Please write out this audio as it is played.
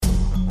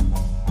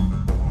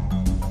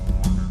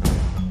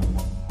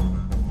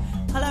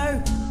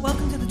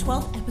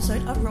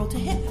episode of Roll to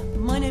Hit.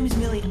 My name is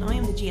Millie and I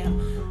am the GM.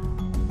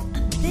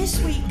 And this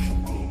week,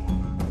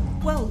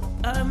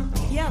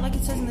 like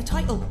it says in the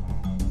title,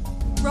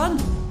 run!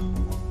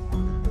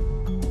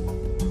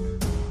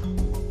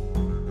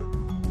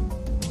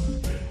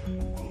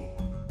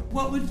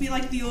 What would be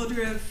like the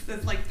order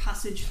of like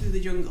passage through the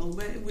jungle?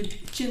 Would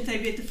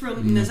Chintay be at the front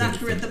and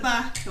Azaka at the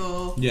back,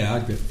 or? Yeah,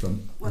 I'd be at the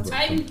front.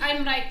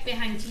 I'm right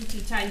behind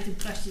Titi trying to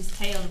brush his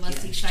tail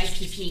whilst he tries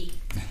to sneak.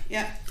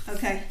 Yeah,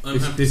 okay.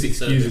 This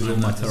excuses all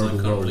my terrible rolls.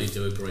 I can't really rolls.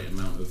 do a great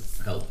amount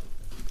of help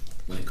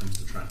when it comes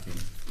to tracking.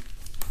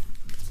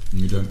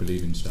 And you don't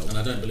believe in stealth. And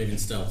I don't believe in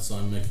stealth, so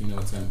I'm making no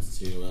attempt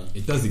to...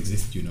 It does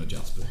exist, you know,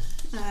 Jasper.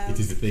 It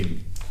is a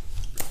thing.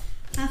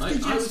 After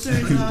Jasper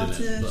I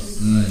is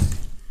was Artus,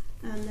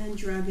 and then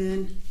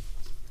Dragon,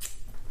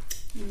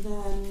 and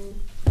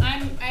then... I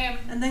am.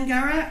 And then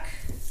Garak.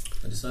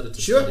 I decided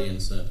to study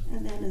instead.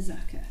 And then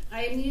Azaka.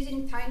 I am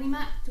using Tiny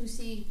Map to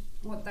see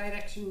what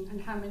direction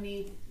and how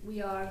many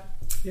we are.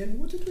 Yeah,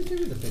 what did we do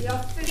with the thing? We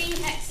are 3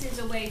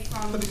 hexes away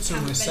from. Put it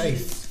somewhere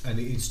safe, and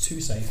it's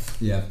too safe.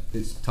 Yeah,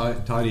 it's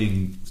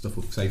tidying stuff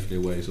up safely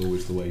away is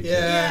always the way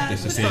Yeah,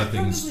 to disappear I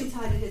things. probably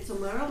tidied it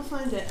somewhere. I'll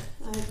find it.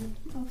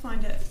 I'll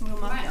find it. We'll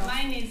mark it off.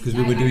 Mine is. Because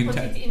we were doing put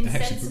it in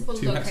sensible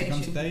 2 hexagons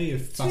a location. day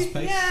of fast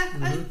pace.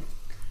 Yeah,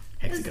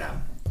 Hexagram.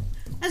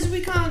 as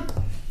we can't.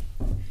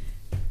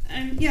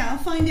 I'll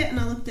find it and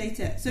I'll update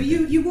it. So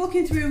you're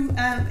walking through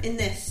in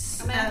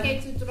this. Am I okay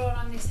to draw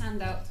on this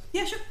handout?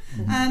 Yeah, sure.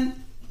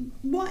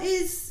 What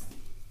is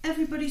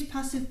everybody's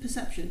passive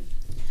perception?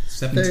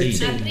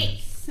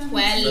 17.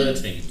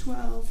 13.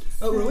 12.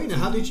 Oh, Rowena,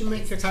 how did you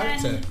make your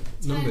character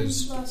 10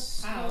 numbers?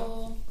 plus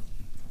your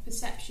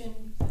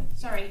perception.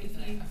 Sorry, if you.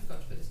 I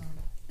forgot to put this on.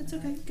 That's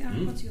okay.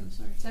 Gareth, what's yours?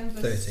 Sorry. 10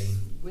 plus 13.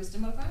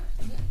 Wisdom modifier,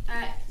 is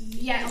it?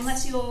 Yeah,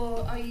 unless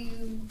are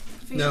you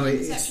proficient No, in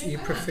it's perception? your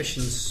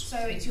proficiency. So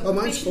it's your Oh,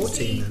 mine's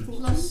proficiency 14 then.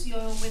 plus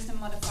your wisdom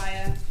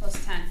modifier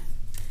plus 10.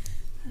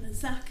 And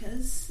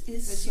Azaka's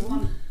is. So do you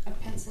want a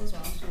pencil as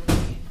well?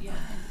 Yeah.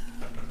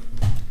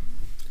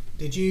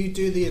 Did you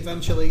do the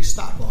eventually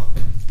stat block?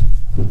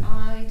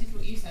 I did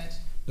what you said.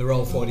 The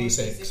roll Roll 4d6.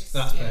 4d6,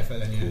 That's yeah. perfect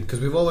then, yeah. Because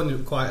we've all ended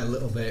up quite a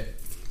little bit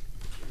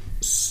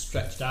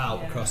stretched out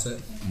Yeah. across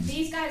it.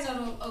 These guys are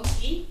all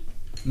okay.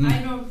 Mm.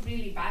 I rolled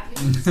really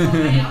badly. So I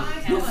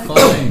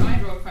Fine.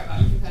 I rolled quite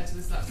badly compared to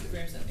the stats that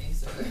Graham sent me,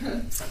 so...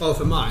 Oh,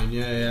 for mine,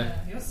 yeah.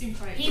 Yours seemed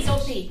quite... He's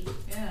OP,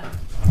 Yeah.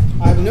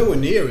 I'm nowhere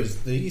near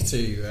as these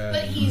two.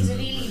 but he's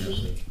really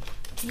weak.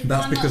 He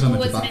That's cannot because I'm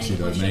do a as many tabaxi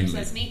though, push-ups mainly.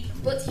 as me,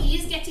 but he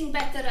is getting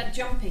better at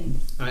jumping.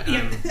 I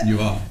am. You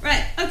are.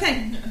 Right,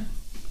 okay.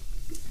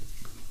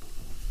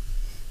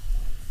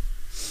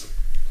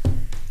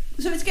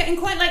 So it's getting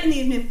quite late in the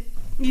evening.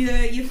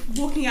 You're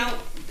walking out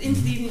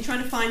into the evening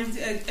trying to find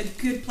a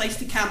good place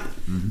to camp.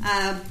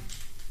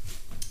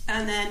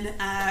 And then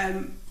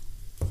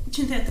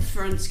Chintay at the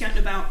front, scouting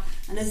about,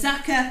 and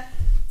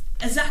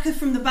Azaka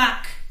from the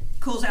back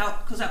calls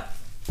out,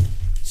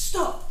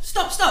 stop.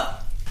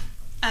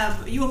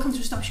 You all come to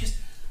a stop. She goes,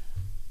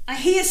 I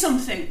hear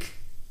something.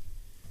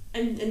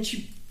 And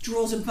she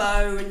draws a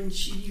bow and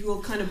you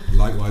all kind of...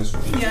 Likewise.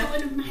 Yeah.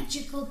 Got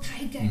magical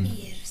tiger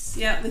ears.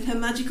 Yeah, with her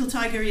magical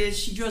tiger ears,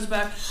 she draws a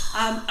bow.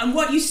 And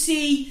what you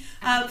see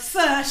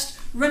first,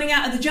 running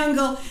out of the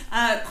jungle,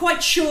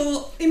 quite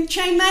short, in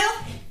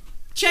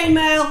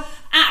chainmail,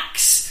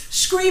 axe,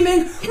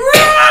 screaming,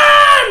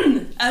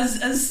 run!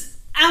 As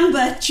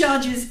Amber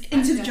charges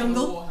into the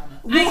jungle.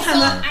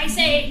 Warhammer. I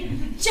say,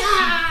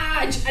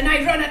 charge! And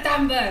I run at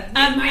Amber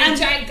with my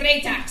giant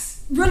great axe.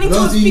 Running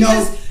towards,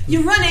 because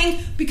you're running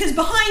because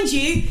behind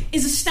you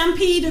is a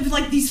stampede of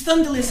like these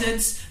thunder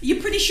lizards.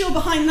 You're pretty sure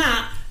behind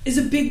that is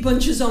a big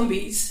bunch of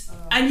zombies,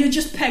 and you're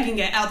just pegging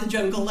it out the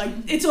jungle. Like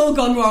it's all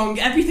gone wrong.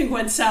 Everything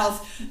went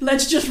south.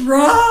 Let's just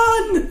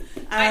run.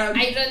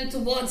 I run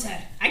towards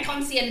her. I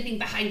can't see anything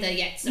behind her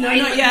yet, so No, I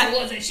not run yet.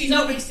 towards her. She's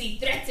No. obviously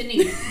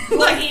threatening.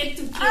 We're here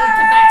to kill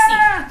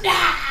Tabaxi.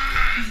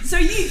 So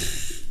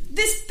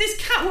this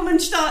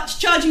Catwoman starts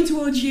charging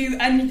towards you,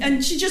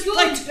 and she just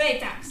like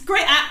Great axe.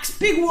 great axe,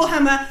 big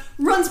warhammer,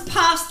 runs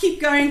past,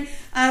 keep going.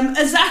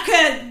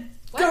 Azaka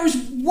goes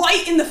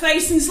white in the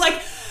face and is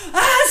like,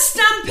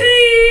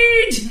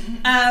 stampede!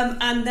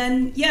 And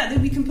then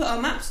we can put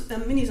our maps,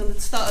 minis on the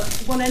start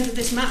of one end of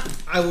this map.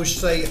 I will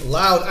say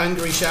loud,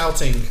 angry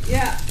shouting.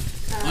 Yeah.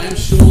 I am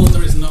sure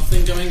there is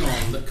nothing going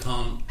on that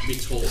can't be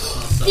taught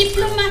ourselves.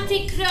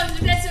 Diplomatic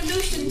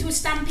resolution to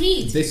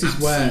stampede. This is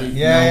where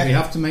Yeah. we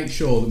have to make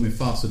sure that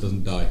Mufasa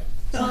doesn't die.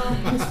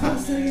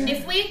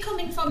 If we're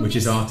coming from Which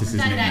this is Artis'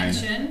 nickname.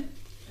 direction,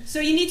 So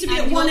you need to be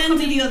and at one you're end or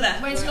coming- the other.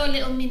 Where's your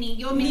little mini?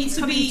 Your mini's Needs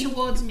to coming be-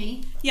 towards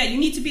me. Yeah, you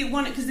need to be at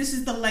one, because this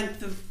is the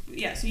length of...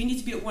 Yeah, so you need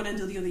to be at one end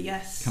or the other,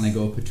 yes. Can I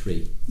go up a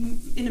tree?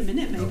 In a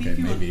minute, maybe, Okay, if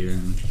you maybe.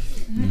 want.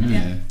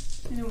 Yeah.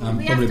 Anyway, We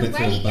Probably have a to bit wait.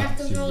 further You back, have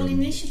to she's roll running.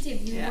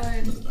 initiative. You Yeah.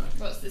 were.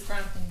 What's this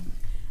brown thing?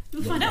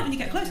 we'll find out when you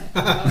get closer.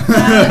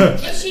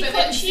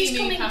 She's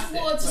coming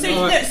towards So,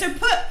 me. so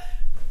put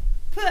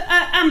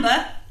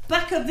Amber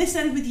back up this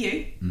end with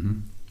you. Mm-hmm.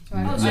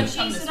 Oh, so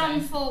she's run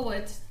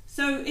forward.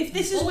 So if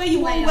this is where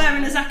you all were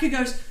and Azaka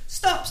goes,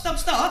 stop.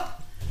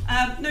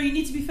 No, you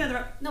need to be further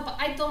up. No, but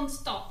I don't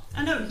stop.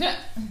 I know.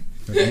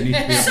 So you need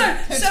to be Don't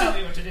So tell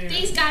me what to do.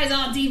 These guys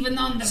aren't even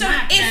on the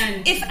map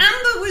then. if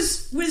Amber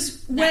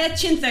was where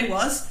Chinthe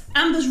was,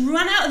 Amber's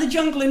run out of the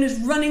jungle and is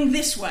running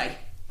this way.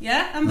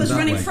 Yeah? Amber's that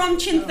running way. from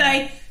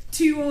Chinthe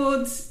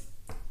towards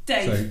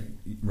Dave. So,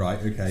 right,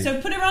 okay. So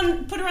put her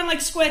on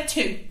like square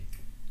 2.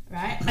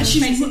 Right? And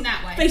she's facing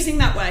that way. Facing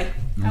that way.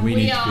 and we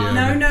we need to be are-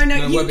 over. No. No,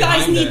 You we're guys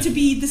behind need her. to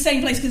be the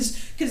same place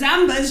because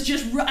Amber's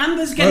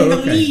getting the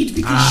okay. lead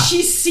because Ah.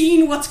 she's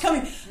seen what's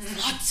coming.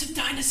 Lots of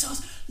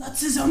dinosaurs,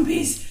 lots of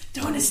zombies.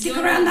 Don't want to stick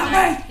around that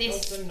way. This,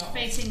 Also not.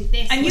 facing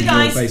this And you way. You're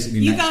guys, basically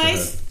you next to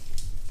guys.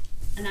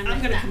 And I'm I'm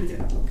like gonna that. come and do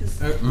it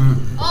because.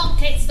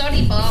 Okay,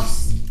 sorry,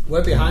 boss.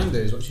 We're behind her,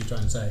 is what she's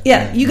trying to say.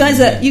 Yeah, you guys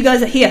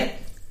are here.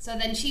 So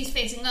then she's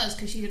facing us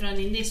because she's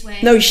running this way.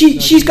 No,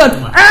 she's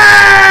gone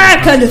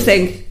kind of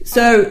thing.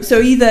 So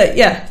either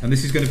And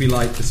this is going to be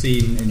like the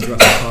scene in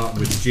Jurassic Park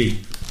with the Jeep,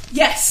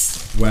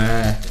 yes,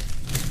 where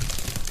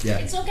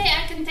It's okay,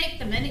 I can take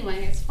them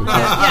anyway. It's fine.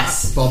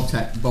 yes, Bob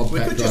Tech We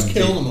could just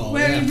kill them all.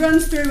 where yeah. he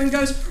runs through and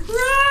goes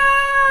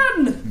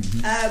run.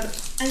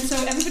 And so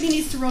everybody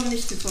needs to roll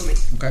initiative for me.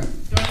 Okay,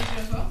 Do I need to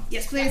do as well?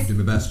 Yes, please. do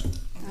my best.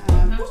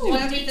 Do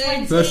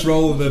everything. First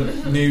roll of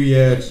the new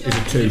year is a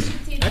 2.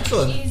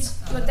 Excellent. Is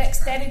your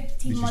dexterity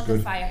This is good.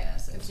 modifier. Yeah,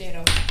 so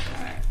 0.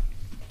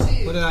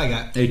 What did I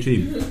get?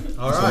 18.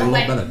 All So a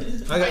right. lot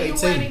better. I got Are you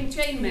 18. wearing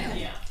chainmail?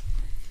 Yeah.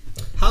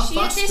 How She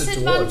has fast are dwarves?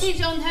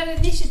 disadvantage on her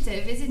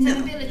initiative. Is it No.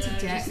 an ability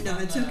check? No,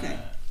 it's okay.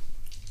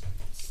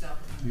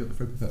 You got the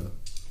flip feather.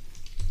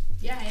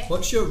 Yeah.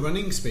 What's your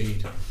running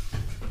speed?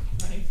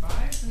 25,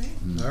 I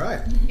think. All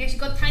right. Yeah, she's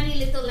got tiny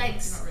little I've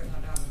legs. not written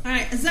that down. All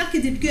right,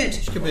 Azaka did good.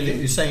 Could be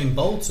the Usain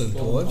Bolt of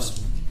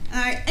dwarves. All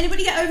right,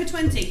 anybody get over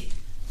 20?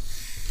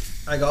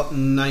 I got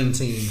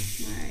 19.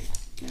 All right,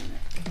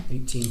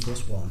 18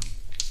 plus 1.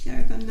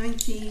 Gareth got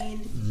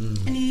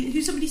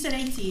 19. Somebody said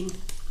 18?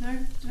 No,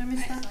 did I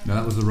miss that? No,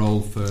 that was the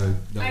roll for.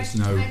 That was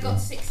no. I got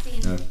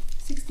 16. No,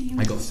 16.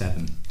 I got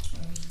 7.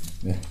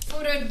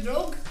 For a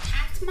rogue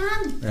cat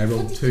man. I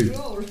rolled What did 2. you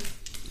roll?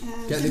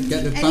 Get the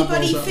bad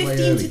Anybody rolls out of the way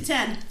 15 early. to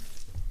 10?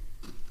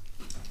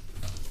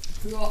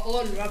 You are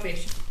all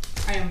rubbish.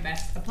 I am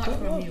best, apart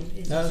from you.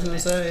 I was going to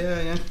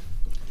say, yeah.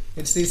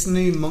 It's this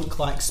new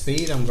monk-like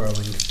speed I'm growing.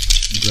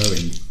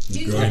 Growing.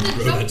 You Growing. got the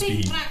grow that jumping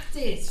speed.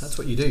 practice. That's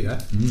what you do,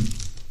 yeah? You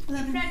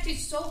 11,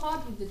 practice so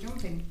hard with the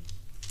jumping.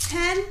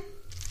 10,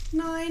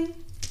 9.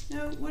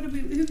 No, who have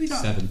we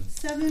got? 7.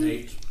 7.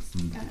 8.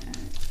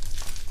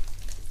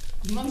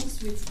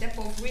 Monks with step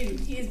of wind.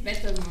 He is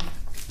better monk.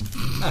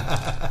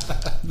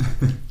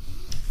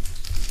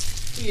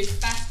 He is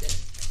faster.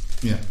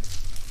 Yeah.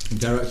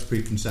 Derek's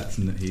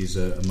preconception that he's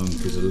a monk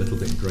is a little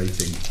bit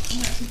grating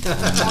On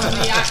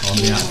the on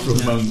the actual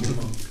monk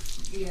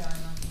Yeah, I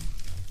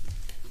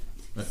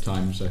know. at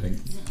times, I think.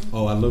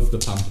 Oh, I love the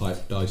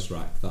panpipe dice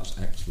rack. That's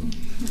excellent.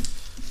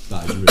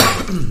 That is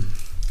really good.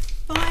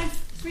 5,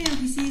 3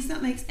 NPCs,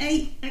 that makes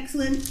 8.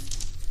 Excellent.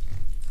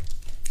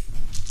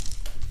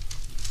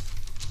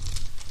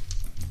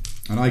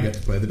 And I get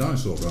to play the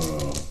dinosaur.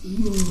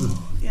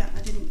 Yeah,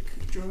 I didn't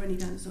draw any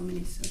dinosaur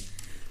minis,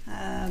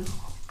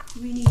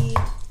 so. We need.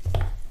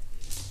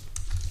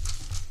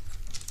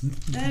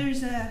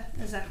 There's a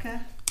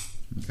Azaka.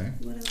 Okay.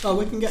 What else? Oh,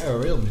 we can get her a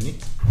real mini.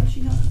 Is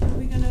she not? Are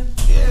we gonna?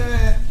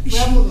 Yeah. We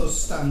have all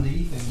those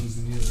standee things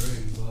in the other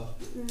room,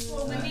 but...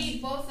 Well, we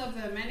need both of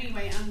them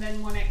anyway, and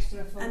then one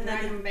extra for And then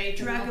Dragon Bait. and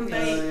Dragon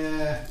Loki.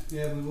 Bait.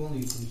 yeah, we will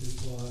need some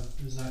for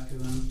Zaka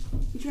then.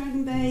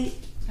 Dragon Bait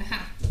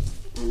Aha.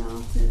 and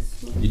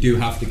Artis. You do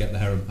have to get the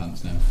heron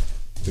pants now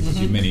because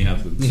your mini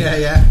have them. Yeah,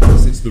 yeah.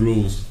 It's the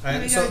rules. There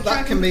we So go, that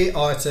Dragon- can be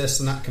Artis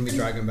and that can be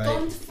Dragon Bait.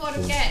 Don't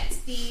forget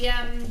the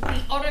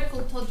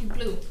Oracle told you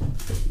blue,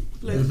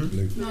 Blue.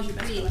 Blue. not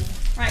green.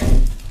 Right.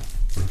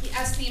 He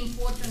asked the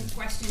important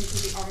question to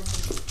the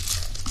Oracle.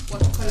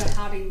 What colour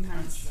herring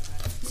pants?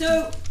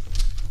 So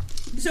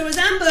as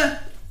Amber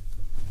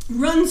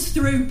runs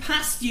through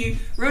past you,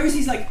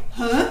 Rosie's like,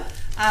 huh?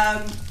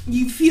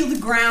 You feel the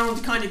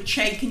ground kind of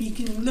shake, and you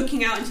can,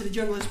 looking out into the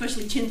jungle,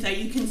 especially Chinthe,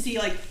 you can see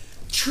like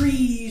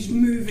trees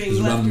moving There's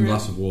a left random and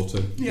glass right. of water.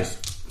 Yeah.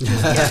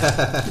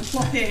 Just-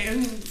 Plop it.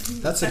 And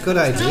That's a that good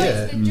kind of stuff. No,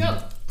 idea. it's the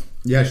jug.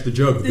 yeah, it's the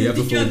jug. The ever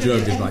full jug jug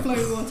of is like.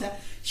 flowing water.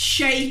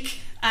 Shake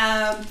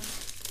and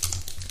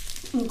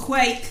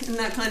quake and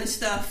that kind of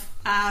stuff.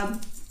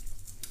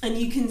 And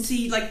you can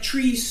see like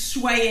trees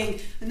swaying,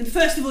 and then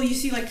first of all you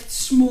see like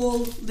small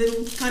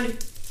little kind of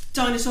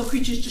dinosaur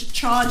creatures just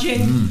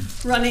charging,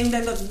 running.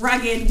 They've got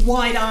ragged,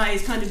 wide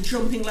eyes, kind of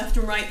jumping left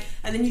and right,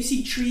 and then you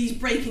see trees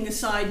breaking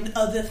aside and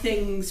other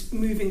things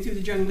moving through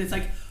the jungle. It's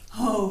like,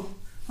 oh,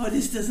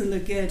 this doesn't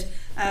look good.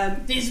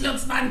 This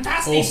looks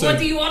fantastic. Also- What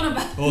do you want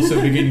about?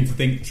 Also beginning to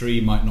think tree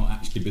might not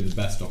actually be the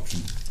best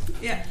option.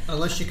 Yeah.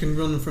 Unless you can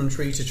run from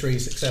tree to tree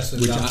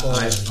successfully Which without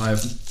I falling.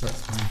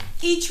 have.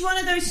 Each one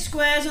of those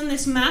squares on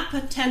this map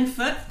are 10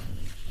 foot.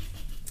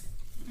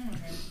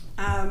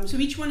 So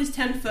each one is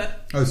 10 foot.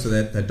 Oh, so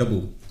they're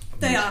double.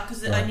 They are,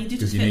 because I Right, needed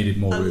to 'cause you fit needed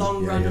more a room.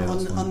 long Yeah, run yeah,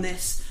 that's on fine.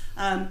 this.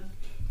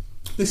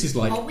 This is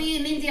like Are we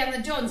in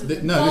Indiana Jones? The-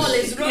 The no, ball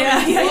this- is rolling.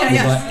 Yeah.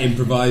 it's like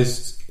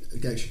improvised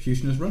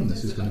executioner's run.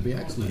 This is going to be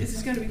excellent. This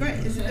is going to be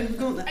great. This is going to be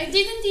gauntlet. I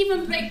didn't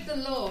even break the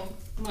law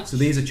much. So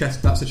these are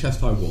that's a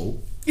chest high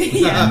wall,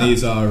 Yeah. and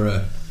these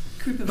are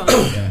Creeper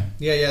vine.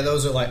 Yeah,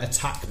 those are like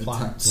attack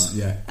plants.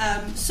 Yeah.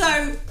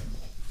 So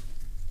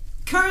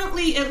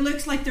currently, it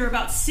looks like they're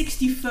about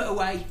 60 foot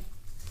away.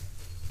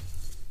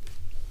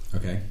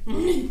 Okay.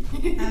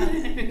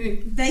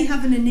 They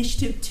have an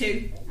initiative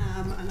too,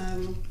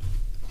 and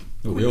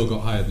Oh, we all got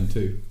higher than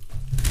 2.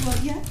 well,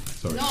 yeah.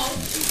 Sorry. No,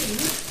 you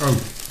didn't. Oh,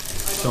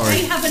 sorry.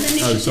 They have an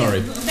initiative. Oh, sorry.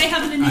 They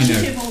have an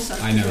initiative also.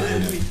 I know.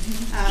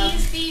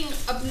 He's being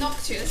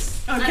obnoxious,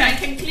 and Okay. I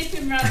can clip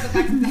him round the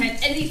back of the head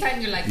anytime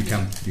you like. You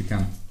can.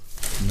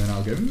 And then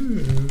I'll go.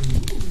 I'm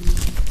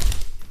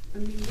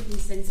being given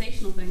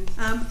sensational things.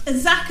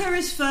 Azaka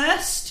is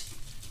first,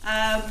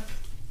 and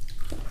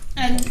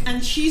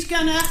she's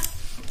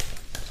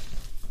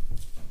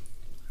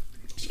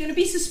gonna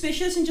be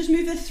suspicious and just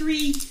move her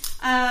 3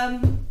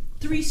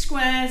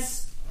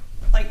 squares,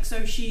 like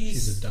so.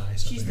 She's a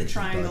dice. I She's think. the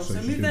triangle. dice, so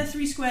So she move can- her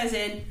 3 squares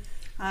in.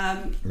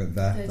 Right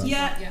there.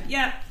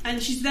 Yeah,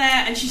 and she's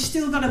there, and she's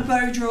still got a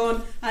bow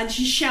drawn, and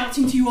she's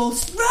shouting to you all,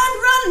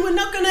 "Run! We're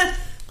not gonna.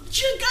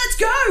 Let's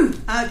go!"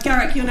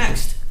 Garrick, you're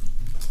next.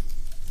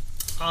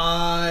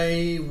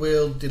 I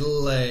will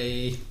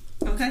delay.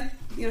 Okay,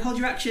 you're gonna hold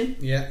your action.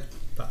 Yeah,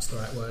 that's the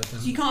right word So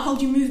then. you can't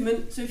hold your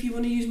movement. So if you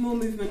want to use more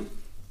movement,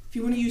 if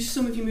you want to use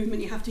some of your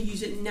movement, you have to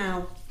use it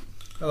now.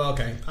 Oh,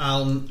 okay.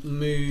 I'll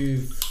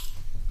move.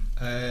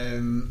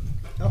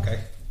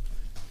 Okay.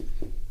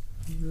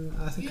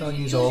 I think I'll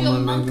use all your my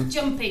monk movement.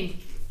 jumping.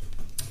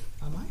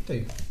 I might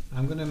do.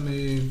 I'm going to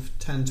move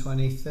 10,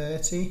 20,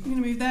 30. I'm gonna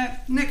move there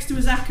next to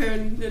Azaka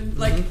and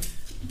like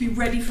be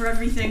ready for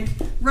everything.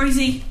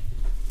 Rosie,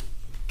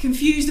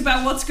 confused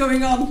about what's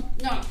going on.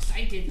 No,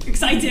 excited.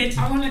 Excited.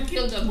 I want to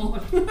kill them all.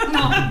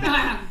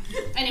 No.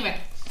 Anyway,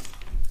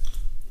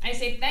 I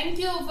say thank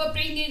you for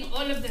bringing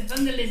all of the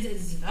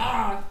vandalisms.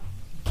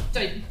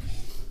 Sorry.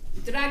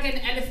 Dragon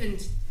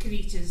elephant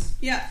creatures.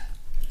 Yeah.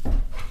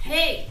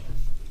 Hey,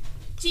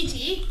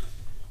 Gigi.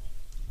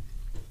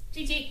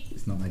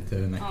 It's not my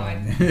turn. I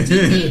Alright. can't.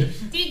 Gigi,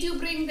 did you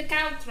bring the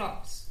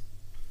caltrops?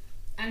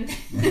 And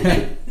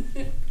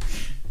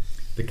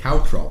The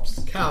caltrops.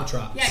 Cow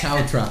traps. Yeah.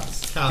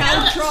 Caltraps.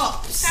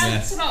 Caltrops.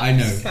 Yes, Caltrops. I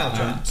know. Cow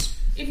traps.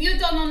 If you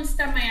don't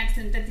understand my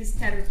accent, that is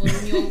terrible.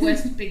 And you're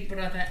worst big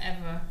brother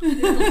ever.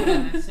 Little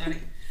brother, sorry.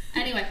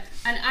 Anyway,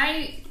 and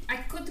I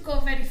could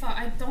go very far.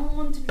 I don't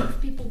want to leave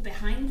people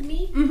behind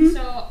me,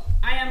 so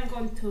I am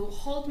going to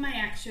hold my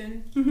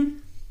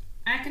action.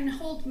 I can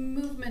hold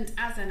movement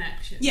as an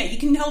action. Yeah, you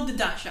can hold the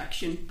dash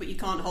action, but you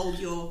can't hold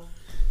your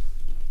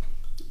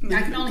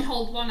movement. I can only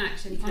hold one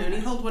action. You can only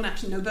hold one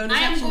action, no bonus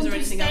I am actions going or to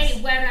anything stay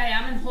else. where I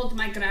am and hold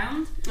my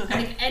ground. Okay.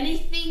 And if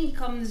anything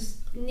comes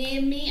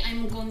near me,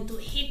 I'm going to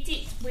hit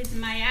it with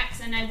my axe,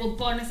 and I will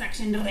bonus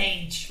action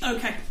rage.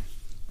 Okay.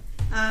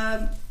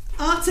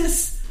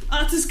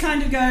 Artus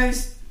kind of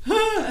goes,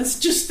 and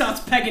just starts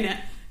pegging it.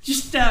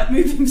 Just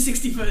move him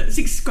 6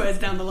 squares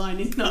down the line.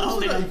 He's not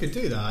holding You on. could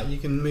do that. You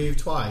can move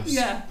twice.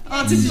 Yeah,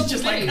 Artus is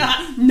just like,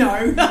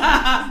 no,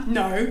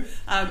 no,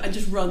 and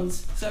just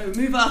runs. So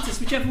move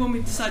Artus, whichever one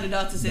we've decided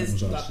Artus is.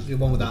 That, the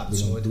one without the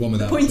sword. The one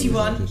without Pointy the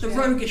sword, one, just- the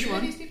roguish Who are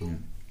one. these people?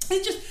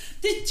 There's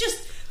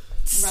just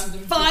Random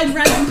 5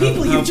 random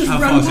people How- you've just how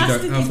run far is it past go-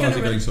 it. how He's far is gonna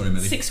it going? run Sorry,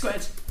 Melly. 6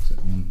 squares.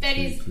 1, That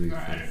 2, is- 3, 4,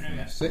 I don't know 5,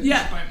 yet. 6.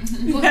 Yeah.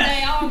 But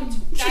they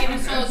aren't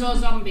dinosaurs or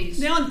zombies.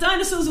 They aren't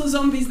dinosaurs or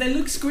zombies, they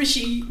look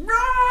squishy.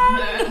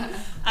 Run!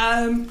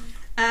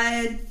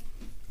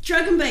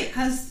 Dragonbait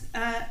has,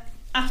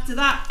 after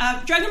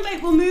that,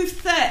 Dragonbait will move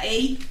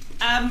 30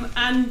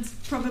 and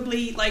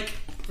probably, like,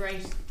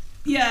 Brace.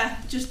 yeah,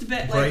 just a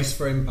bit like. Brace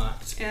for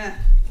impact. Yeah.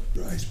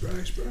 Brace.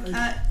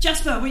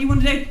 Jasper, what do you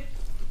want to do?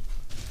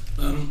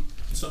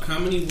 So how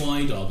many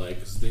wide are they?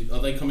 Because are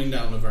they coming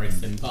down a very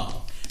thin path?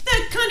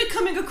 They're kind of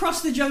coming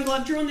across the jungle.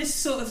 I've drawn this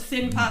sort of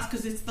thin path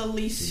because it's the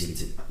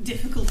least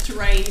difficult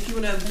terrain. If you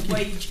want to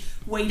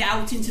wade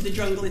out into the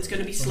jungle, it's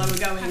going to be slower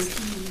going.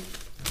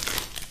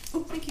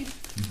 Oh, thank you.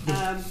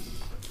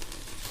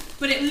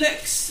 But it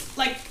looks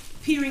like,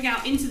 peering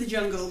out into the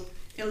jungle,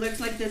 it looks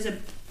like there's a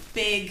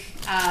big...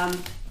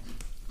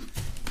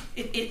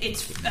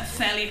 it's a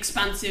fairly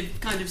expansive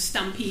kind of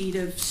stampede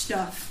of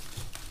stuff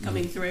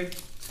coming through.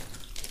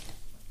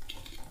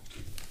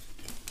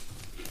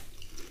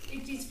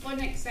 It is fun,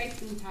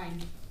 exciting time.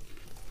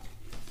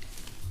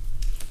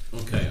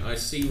 Okay, I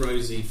see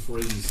Rosie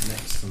freeze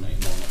next to me.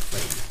 Well, not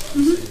freeze, but I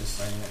see her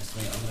staying next to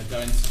me. I'm going to go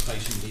into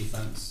patient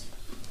defense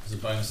as a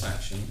bonus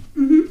action.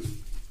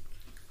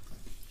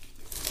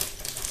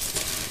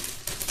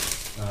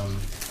 And then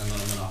I'm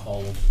going to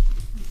hold.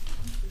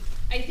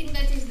 I think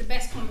that is the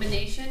best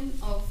combination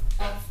of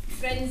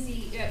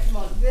frenzy,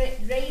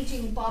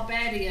 raging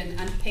barbarian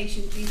and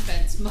patient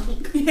defense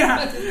monk.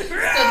 Yeah. Stood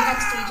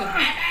next to each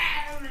other.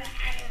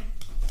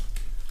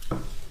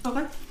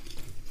 Okay.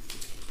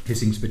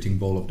 Hissing, spitting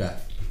ball of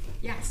death.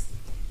 Yes.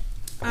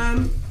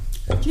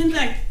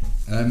 Jindai.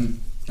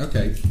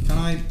 Okay, can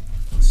I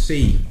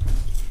see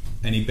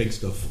any big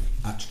stuff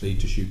actually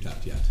to shoot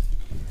at yet?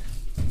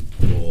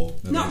 Or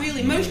Not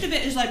really. Most of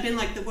it has like been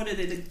like the what are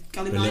they? The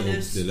gully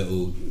miners. the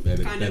little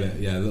kind of.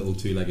 little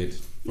two-legged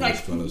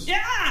forest dwellers.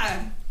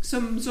 Yeah,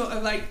 some sort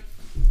of like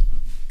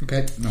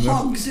Okay,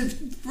 hogs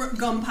have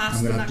gone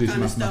past I'm and going to that have to do some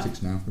kind of stuff.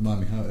 mathematics now.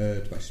 Remind me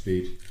how twice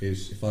speed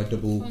is if I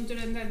double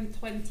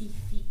 120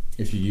 feet.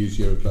 if you use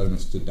your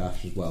bonus to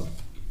dash as well,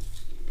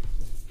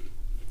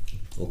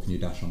 or can you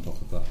dash on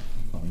top of that?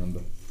 I can't remember.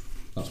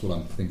 That's what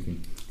I'm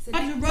thinking. So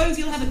As a rogue,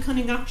 you'll have a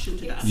cunning action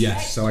to dash.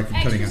 Yes, so I can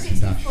cunning extra action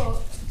 60 dash. foot.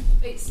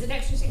 It's an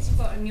extra 60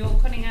 foot, and your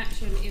cunning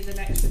action is an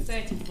extra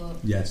 30 foot.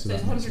 Yeah, So so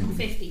it's that's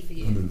 150 for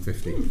you.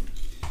 150.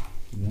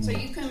 So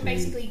you can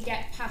basically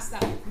get past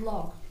that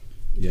log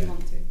if Yeah. you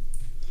want to.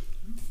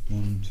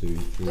 1, 2,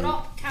 3.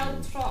 Drop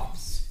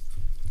caltrops.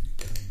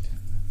 10, 11,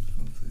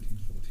 12, 13,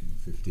 14,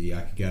 50. Yeah,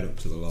 I could get up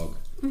to the log.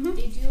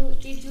 Did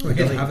you? I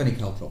don't have any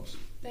caltrops.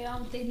 They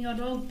aren't in your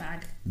rogue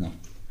bag. No,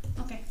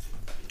 Okay.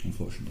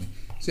 unfortunately.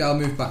 See, I'll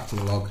move back to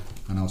the log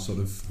and I'll sort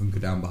of hunker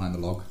down behind the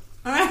log.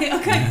 Alright,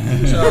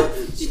 okay. So,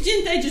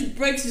 Jindai just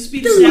breaks the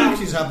speed do of sound.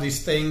 monkeys have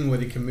this thing where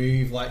they can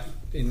move like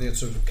in the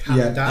sort of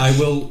cat dash? I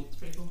will. It's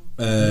pretty cool.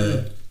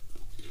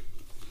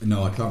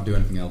 No, I can't do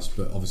anything else.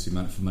 But obviously,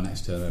 for my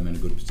next turn, I'm in a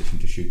good position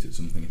to shoot at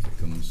something if it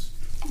comes.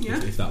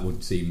 Yeah. If that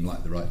would seem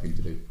like the right thing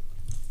to do.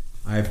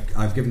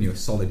 I've given you a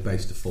solid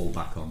base to fall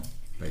back on.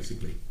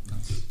 Basically,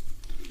 that's.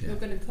 Yeah. You're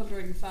going to cover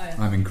in fire.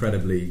 I'm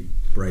incredibly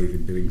brave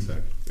in doing so.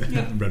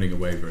 Yeah. I'm running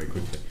away very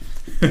quickly.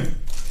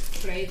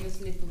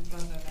 Bravest little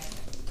brother there.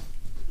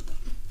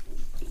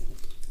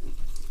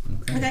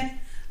 Okay. Okay.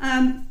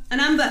 And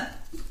Amber,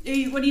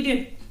 what do you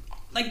do?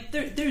 Like,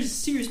 there's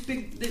serious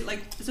big.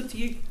 Like, it's up to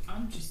you.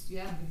 I'm just, I'm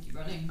gonna keep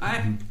running.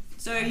 Alright.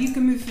 So you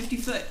can move 50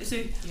 foot. So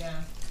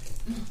Yeah.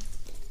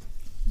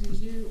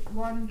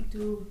 1,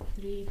 2,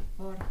 3,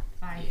 4,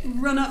 5.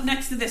 run up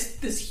next to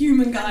this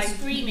human guy. I'm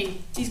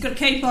screaming. He's got a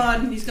cape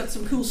on. He's got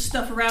some cool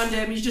stuff around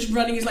him. He's just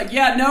running. He's like,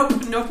 yeah, nope.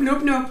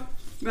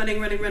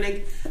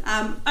 Running.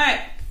 Alright. I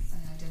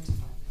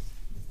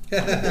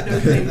identify No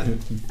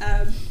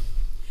thing.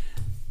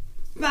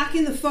 Back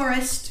in the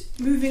forest,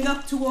 moving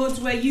up towards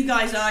where you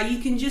guys are, you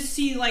can just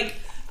see like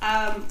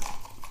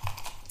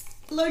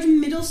large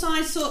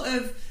middle-sized sort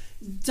of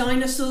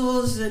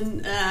dinosaurs,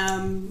 and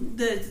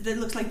there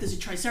looks like there's a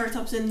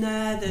triceratops in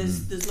there.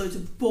 There's loads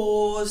of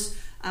boars.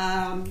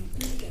 Let me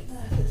get the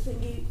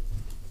thingy.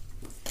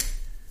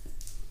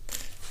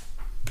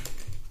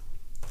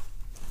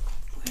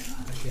 Where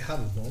are they? Actually, have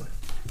a boy.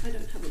 I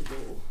don't have a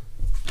boar.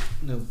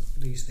 No,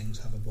 these things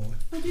have a boy.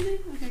 Oh, do they?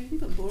 Okay, you can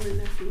put a boar in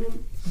there if you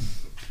want.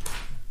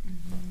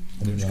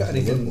 I didn't It's got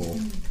realise there were anything-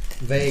 more.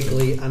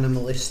 Vaguely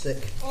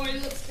animalistic. Oh,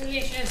 it looks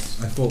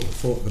delicious. I thought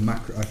the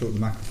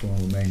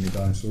macrofauna were mainly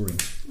dinosaurian.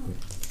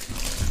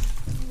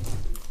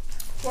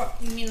 What?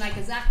 You mean like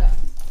a Zaka?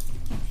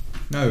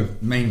 No,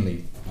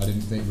 mainly. I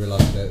didn't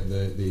realise that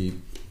the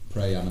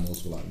prey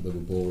animals were like there were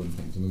boar and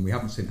things. I mean, we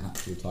haven't seen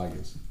actual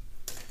tigers.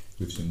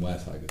 We've seen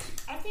were-tigers.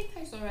 I think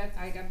I saw a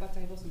tiger, but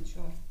I wasn't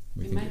sure.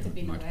 We It think might have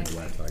been a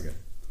were-tiger.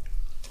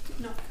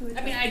 Not good.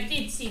 I mean, I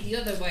did see the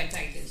other white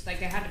tigers.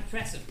 Like, I had a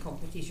press up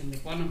competition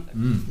with one of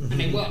them,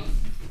 and I won.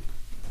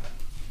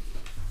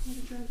 Not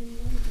a dragon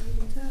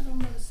turtle,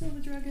 not a silver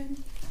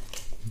dragon.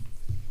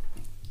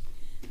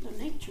 Not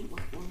an ancient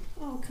one.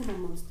 Oh, come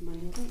on, Monster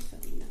Manual, don't fail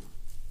me now.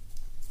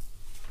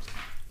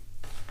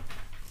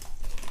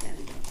 There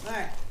we go.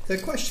 Alright. The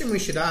question we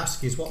should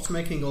ask is what's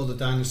making all the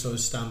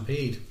dinosaurs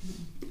stampede?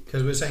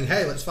 Because we're saying,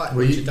 hey, let's fight a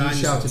Well, bunch you of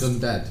dinosaurs. shouted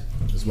undead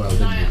as well,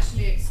 Did I didn't you?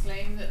 actually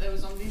exclaim that there were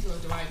zombies, or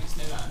do I just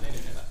know that and they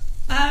don't know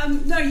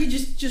that? No, you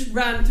just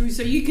ran through,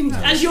 so you can,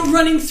 as you're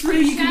running through,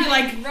 you can be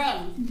like,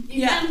 run.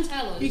 You Yeah. can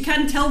tell us. you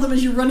can tell them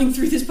as you're running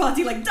through this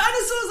party, like,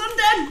 dinosaurs,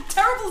 undead,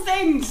 terrible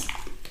things!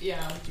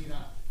 Yeah, I'll do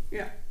that.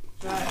 Yeah.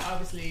 Right,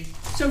 obviously.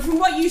 So from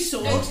what you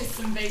saw, Noticed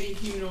some baby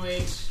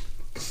humanoid.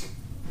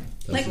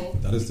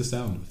 Like- That is the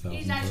sound of a thousand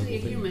He's actually a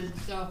terrible human,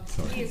 so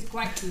Sorry. he is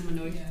quite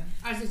humanoid. Yeah.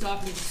 As is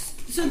obvious.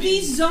 so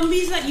these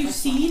zombies that you've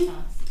seen,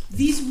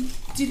 these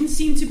didn't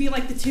seem to be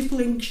like the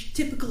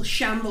typical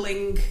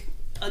shambling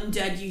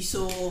undead you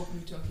saw. We're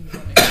talking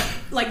about it.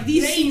 Like,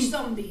 these Rage seem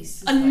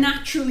zombies.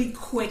 unnaturally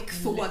quick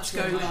for what's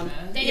Literal going on.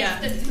 nightmare. They Yeah.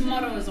 are the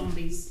tomorrow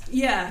zombies.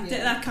 Yeah,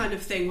 Yeah. that kind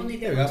of thing. Only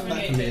There they're we go, that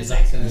Okay, can be so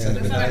exact. like- Yeah,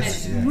 That's what I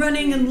nice. meant.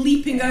 Running and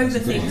leaping over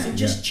That's things good. and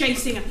just Yeah.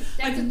 chasing, like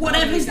That's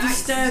whatever's probably nice.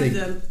 disturbed See.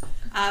 them.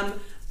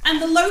 And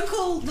the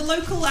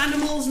local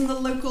animals and the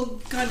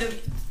local kind of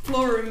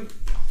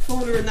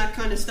fauna and that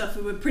kind of stuff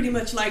were pretty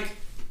much like,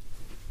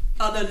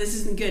 oh no, this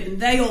isn't good. And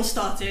they all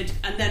started,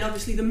 and then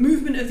obviously the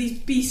movement of these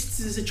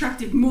beasts has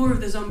attracted more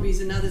of the zombies,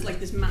 and now there's like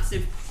this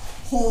massive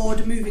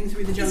horde moving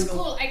through the It's jungle.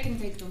 cool, I can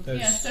take them. There's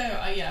Yeah, so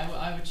well,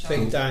 I would shout.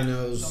 big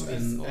dinos Zombies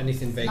and or-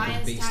 anything vaguely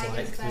Lions, beast-like. tigers,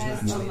 There's bears, not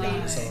actually a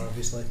zombies. dinosaur,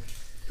 obviously.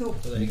 Cool.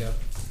 So there you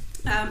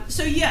go.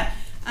 So yeah,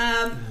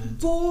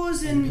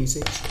 boars and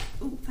NPCs.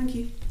 oh, thank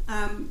you.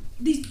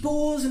 these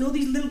boars and all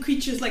these little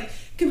creatures, like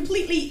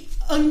completely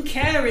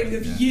uncaring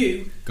of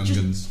you,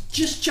 Gungans.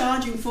 just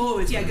charging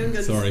forwards. Yeah,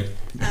 Gungans. Sorry.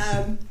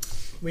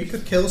 We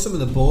could kill some of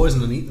the boars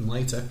and then eat them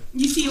later.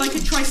 You see like a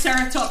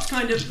triceratops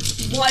kind of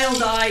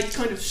wild-eyed,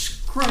 kind of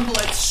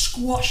scrumble-eyed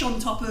squash on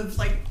top of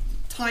like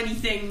tiny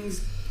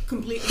things,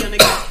 completely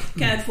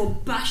uncared for,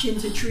 bash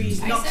into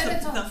trees, knock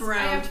stuff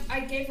around.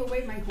 I gave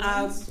away my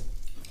horns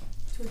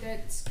to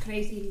that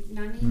crazy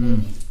nanny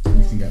You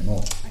lady. can get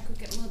more. I could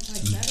get more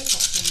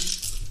triceratops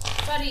horns.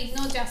 Sorry,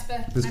 no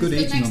Jasper. There's I'm good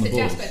stood eating next on the to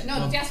boards. Jasper. No,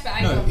 Well, Jasper,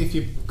 I No, know. if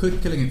you're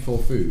killing it for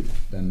food,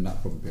 then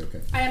that'd probably be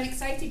okay. I am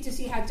excited to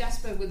see how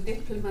Jasper will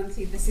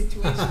diplomancy the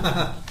situation.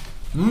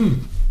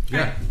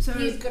 Yeah. So,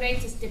 He is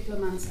greatest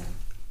diplomancer.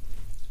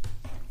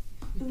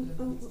 what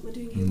am I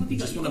doing here? What have you You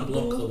got? just You want to got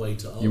a block ball? the way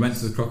to us. You went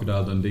to the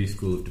Crocodile Dundee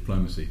School of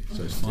Diplomacy,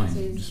 so it's fine.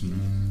 Just,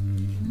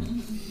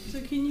 So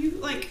can you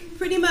like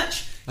pretty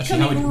much actually,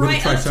 how coming would right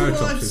up Triceratops?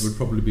 towards? It would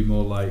probably be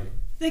more like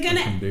They're they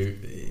gonna. can do.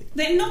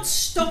 They're not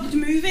stopped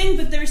moving,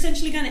 but they're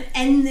essentially going to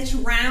end this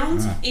round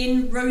Ah.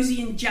 in Rosie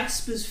and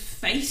Jasper's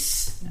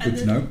face. Good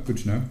to know. Good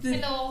to know.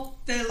 Hello.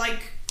 They're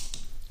like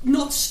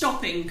not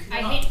stopping.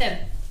 I hit them.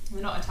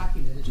 We're not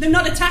attacking them. They're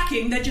not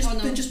attacking. They're just Oh, no.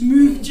 they're just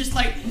moved. Just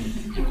like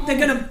they're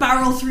going to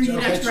barrel through you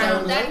Okay, next try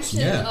round. That's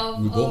Yeah,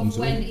 we bought them of to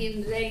when them.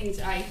 in range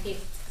I hit.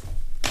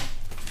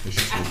 They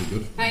should still be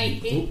good. I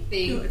hit Oh,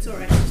 the. it's all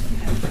right.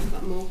 I've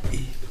got more.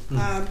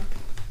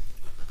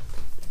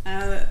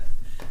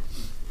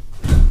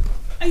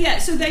 Yeah.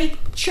 So they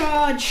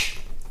charge.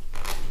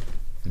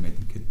 They made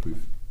them kid-proof.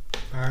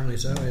 Apparently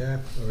so, yeah.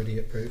 Or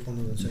idiot proof, one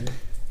of the two.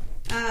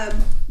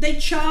 They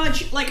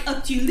charge like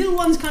up to you. Little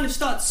ones kind of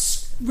start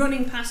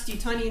running past you,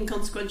 tiny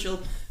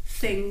inconsequential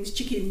things,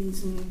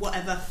 chickens and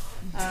whatever.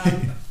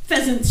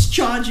 Pheasants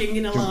charging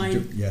in a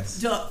line. Yes.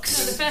 Ducks.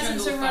 So the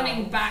pheasants are Jungle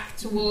running fowl. back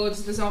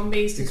towards the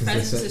zombies because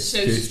Because pheasants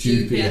they're are so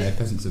stupid. Yeah,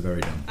 peasants are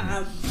very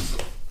dumb.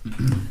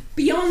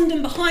 Beyond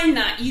and behind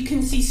that, you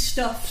can see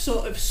stuff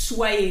sort of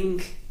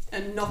swaying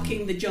and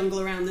knocking the jungle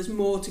around. There's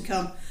more to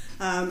come.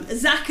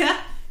 Azaka,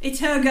 it's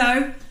her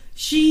go.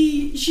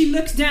 She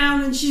looks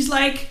down and she's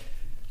like,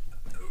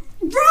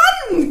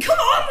 "Run! Come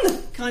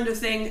on!" kind of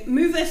thing.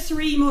 Move her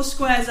 3 more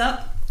squares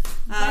up.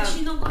 Why is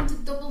she not going to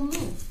double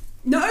move?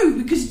 No,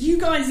 because you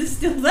guys are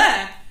still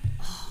there.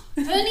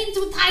 Turn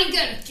into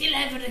tiger, kill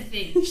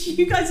everything.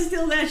 You guys are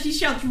still there. She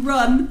shouts,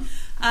 "Run!"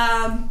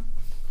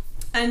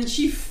 And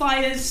she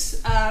fires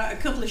a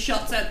couple of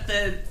shots at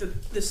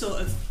the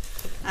sort of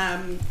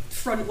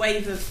front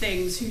wave of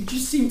things who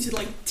just seem to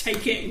like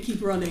take it and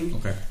keep running.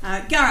 Okay.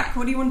 Garak,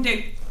 what do you want to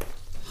do?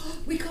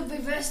 We could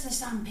reverse the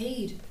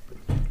stampede.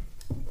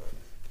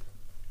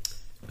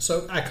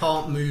 So I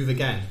can't move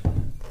again.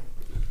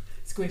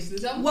 Squish the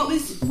zombie.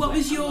 What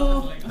was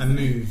your? I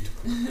moved.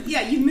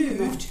 Yeah, you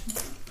moved.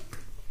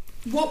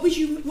 What were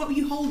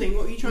you holding?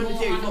 What were you trying to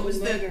do? What was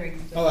the?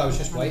 Oh, I was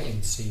just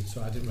waiting to see,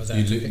 so I didn't realize I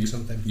had to pick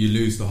something. You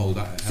lose the hold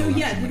at So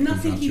yeah, with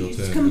nothing,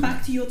 it's come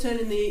back to your turn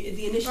in the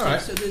initiative.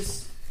 Alright. So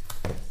there's,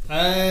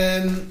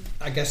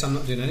 I guess I'm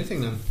not doing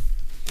anything then.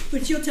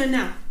 but it's your turn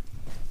now.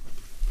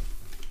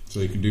 So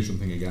you can do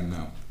something again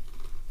now.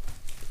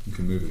 You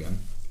can move again.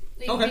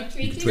 Okay.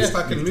 Retreating? Yes, if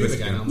I can move twist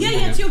again. it. I'll Yeah, move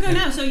yeah, it's again. your go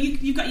now. So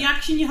you've got your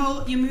action, your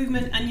hold, your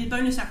movement, and your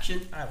bonus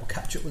action. I will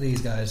catch up with these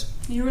guys.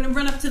 You're going to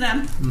run up to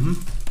them. Mm-hmm.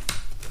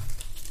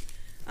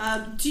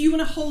 Do you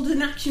want to hold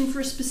an action for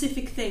a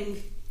specific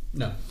thing?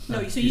 No. No,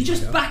 I'll so you're use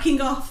just my go.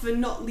 backing off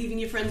and not leaving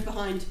your friends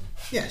behind.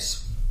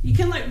 Yes. You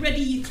can like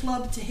ready your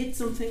club to hit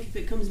something if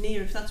it comes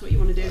near, if that's what you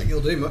want to I do. think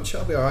it'll do much.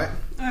 I'll be alright.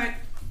 All right,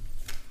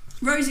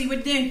 Rosie,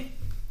 what do you do?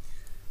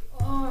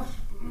 Oh,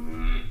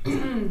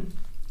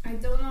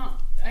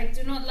 I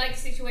do not like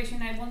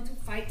situation. I want to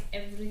fight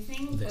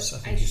everything, This, I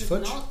but think, I is should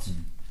fudge. not.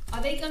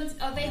 Are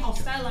they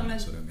hostile? I'm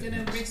So don't get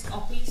gonna nuts. risk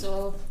oppies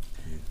or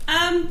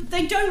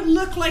They don't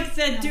look like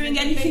they're No, doing they-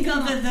 anything they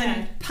come other than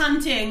outside.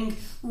 panting,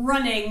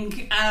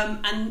 running,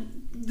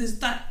 and there's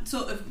that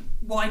sort of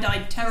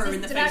wide-eyed terror in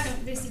the face.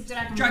 This is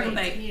dragon, Dragon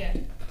bait bait. here.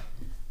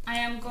 I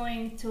am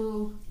going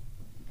to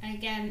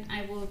again.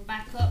 I will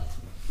back up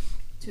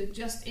to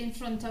just in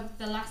front of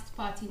the last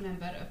party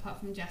member, apart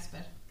from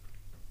Jasper,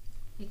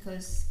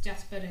 because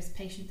Jasper is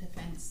patient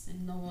defense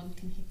and no one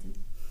can hit him.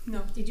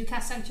 No. Did you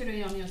cast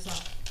sanctuary on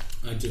yourself?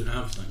 I do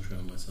have sanctuary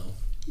on myself.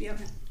 Yep.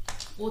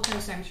 Auto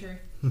sanctuary.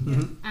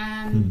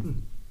 Mm-hmm.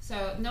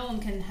 So no one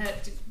can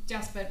hurt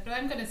Jasper, but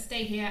I'm going to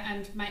stay here,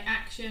 and my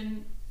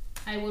action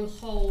I will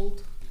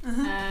hold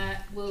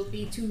will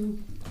be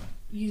to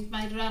use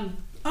my run.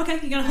 Okay,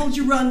 you're gonna hold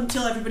your run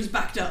until everybody's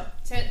backed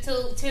up.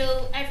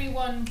 Till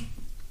everyone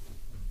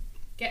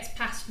gets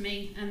past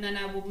me, and then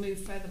I will move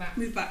further back.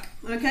 Move back.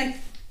 Okay.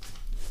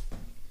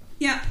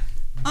 Yeah.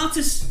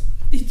 Artis,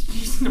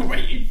 he's not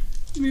waiting.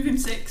 Move him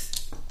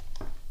 6.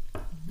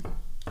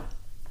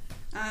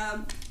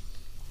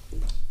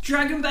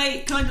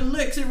 Dragonbait kind of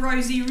looks at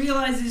Rosie,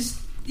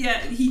 realizes,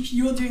 yeah,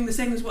 you're doing the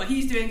same as what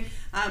he's doing.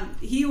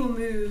 He will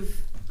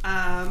move.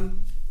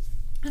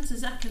 That's a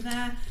Zaka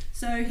there.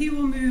 So he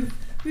will move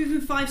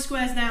him 5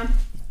 squares down.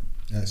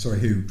 Sorry,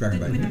 who?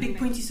 Dragonbane. With the big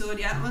pointy sword,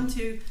 yeah. 1,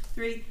 2,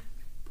 3,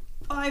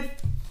 5.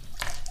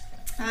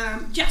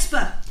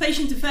 Jasper,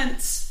 patient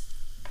defense.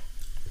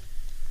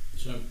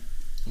 So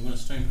I'm going to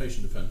stay in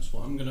patient defense.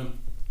 What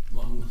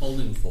I'm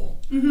holding for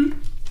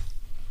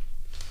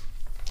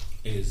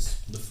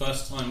is the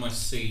first time I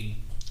see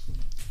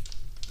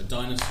a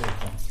dinosaur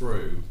come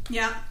through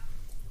Yeah.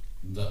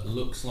 that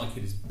looks like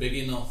it is big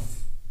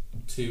enough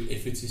to,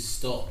 if it is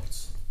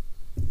stopped,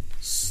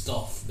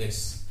 stuff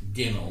this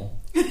ginnel.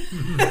 I'm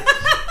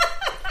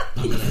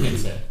going to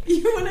hit it.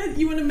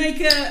 You wanna make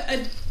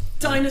a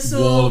dinosaur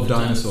Wall of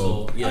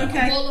dinosaur. Yeah.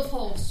 Okay. Wall of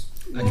horse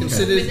I with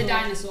considered. the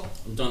dinosaur.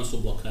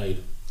 Dinosaur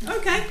blockade.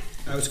 Okay.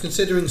 I was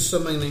considering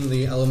summoning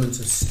the element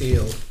of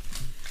steel.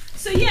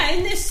 So yeah,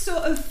 in this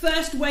sort of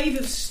first wave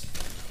of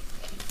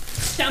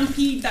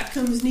stampede that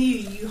comes near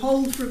you, you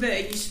hold for a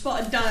bit and you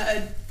spot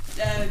a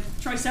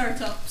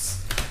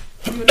Triceratops.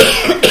 You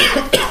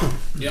wanna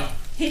Yeah.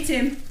 hit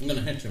him. I'm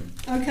going to hit him.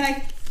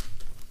 Okay.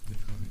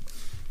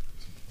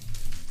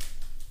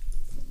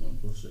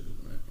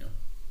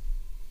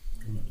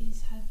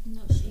 Is have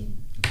not seen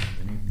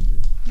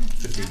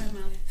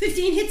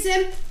 15 hits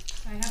him.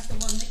 I have the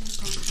one that you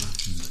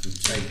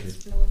can't Take it.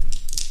 explode.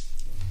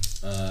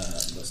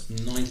 That's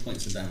 9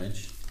 points of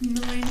damage.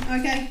 9.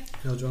 Okay.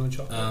 Hill, do you want a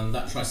chocolate?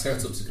 That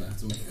Triceratops is going to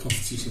have to make a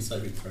Constitution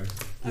saving throw.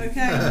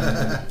 Okay.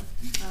 I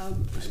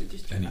would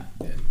just do that.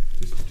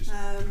 Just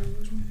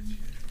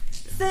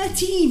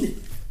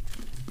 13.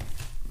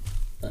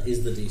 That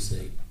is the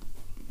DC.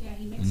 Yeah,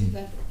 he makes it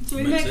there. So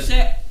he Makes makes it.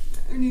 it.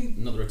 Only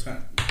Another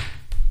attack.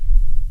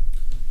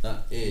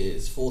 That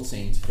is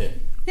 14 to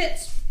hit.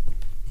 hits.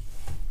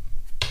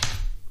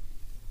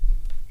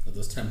 That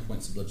does 10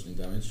 points of bludgeoning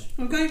damage.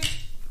 Okay.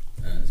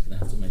 And it's going to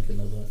have to make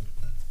another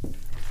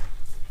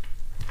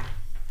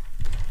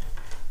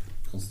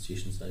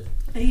Constitution save.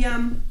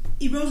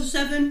 He rolls a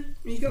 7 and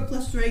he's got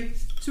 +3,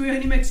 so he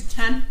only makes a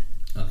 10.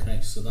 Okay,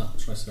 so that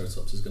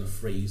Triceratops is going to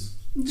freeze.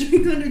 So he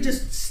kind of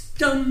just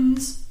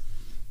stuns,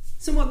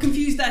 somewhat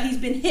confused that he's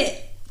been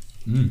hit,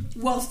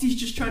 whilst he's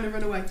just trying to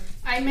run away.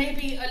 I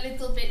maybe a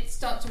little bit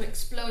start to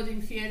explode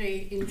in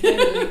fury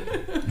internally.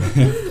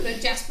 That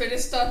Jasper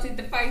has started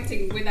the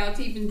fighting without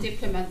even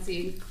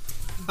diplomacy.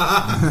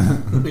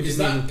 Is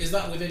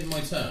that within my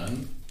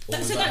turn? Or So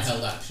was that that's-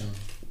 held action?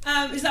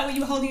 Is that what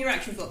you were holding your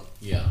action for?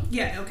 Yeah.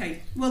 Yeah,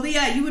 okay. Well,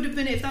 you would have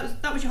been, if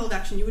that was your hold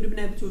action, you would have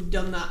been able to have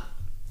done that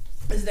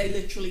as they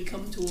literally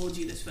come towards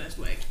you this first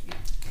wave.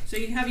 So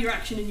you can have your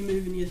action and you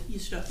move and your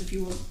stuff if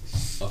you want.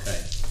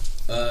 Okay.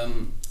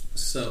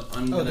 So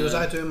I'm Oh, going was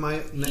I doing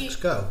my next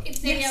go?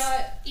 If they Yes.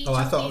 are each Oh,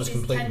 I of thought it these was is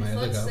complete 10 my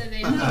other foot, go. so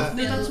they No, move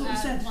that's what we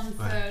at said.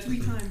 1/3. 3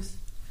 times.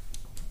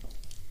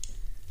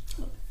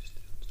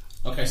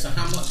 Okay, so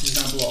how much is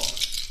now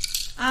blocked?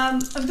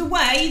 Of the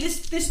way,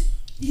 this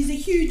he's a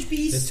huge They're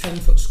beast.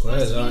 10-foot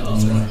squares, aren't Oh,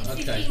 they? right.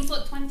 15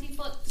 foot, 20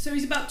 foot. So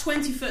he's about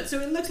 20 foot. So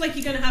it looks like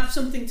you're going to have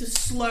something to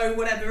slow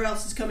whatever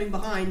else is coming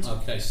behind.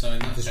 Okay, so in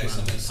that This case, I'm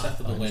round going to step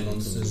of the wind.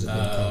 Pathfinders,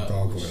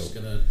 We're just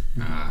going to...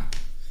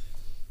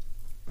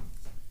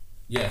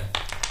 Yeah.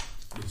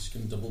 We're just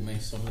going to double me,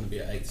 so I'm going to be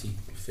at 80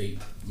 feet.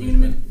 You're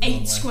going to move movement, 8 one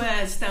way.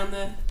 squares down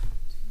there.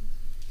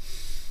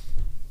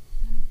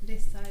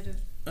 This side of.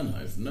 And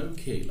I've no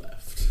key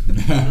left.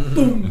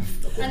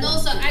 And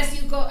also, as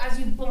you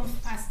bump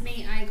past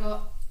me, I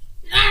go.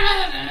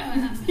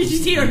 You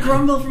just hear a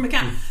grumble from a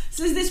cat.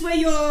 So is this where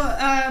your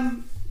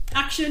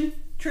action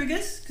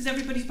triggers? Because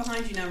everybody's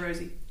behind you now,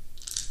 Rosie.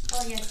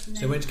 Oh yes.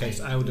 So in which case,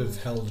 I would have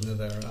held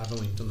another. I've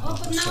only done Oh,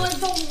 half but a now I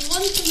step. don't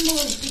want to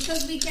move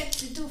because we get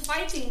to do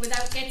fighting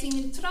without getting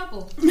in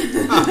trouble.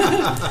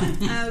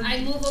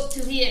 I move up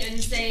to here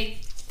and say,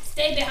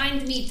 "Stay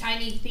behind me,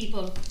 tiny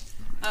people.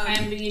 I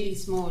am really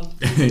small.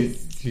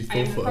 She's I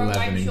am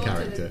 4'11" in shorter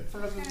character. than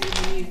probably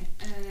than you."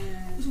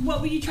 So what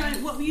were you trying to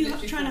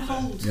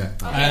hold? Yeah.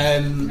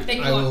 Then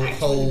you I are will actually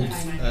hold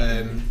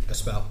behind a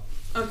spell.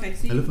 Okay,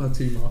 so I love our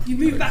two martial you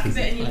move back a characters.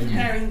 bit and you're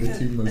preparing The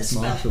two for a most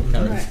spell. martial Right,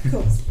 characters.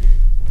 cool.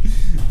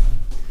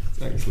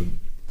 It's excellent.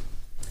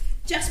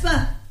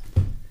 Jasper,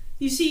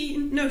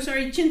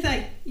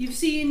 Chinthe, you've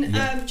seen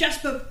Yeah.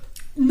 Jasper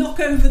knock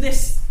over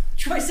this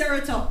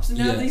Triceratops, and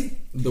now Yeah. these.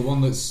 The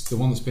one that's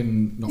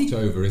been knocked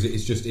over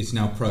it's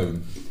now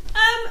prone.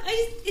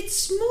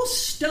 It's more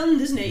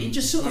stunned, isn't it? It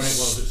just sort of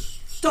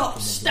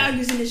stops,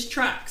 staggers in his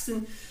tracks,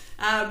 and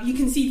you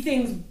can see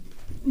things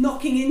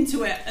knocking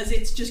into it as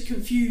it's just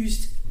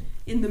confused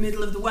in the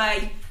middle of the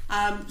way.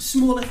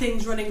 Smaller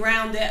things running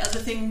around it, other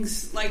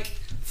things like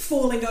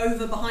falling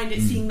over behind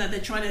it, seeing that they're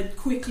trying to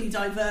quickly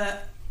divert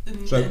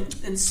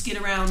and skid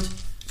around.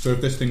 So if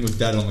this thing was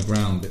dead on the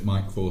ground, it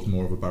might cause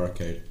more of a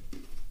barricade.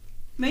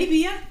 Maybe,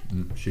 yeah.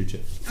 Shoot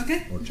it.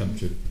 Okay. Or attempt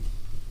to.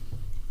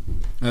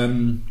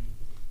 Can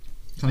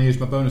I use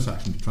my bonus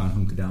action to try and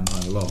hunker down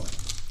behind a log?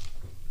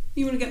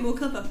 You want to get more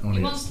cover? I want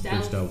to wants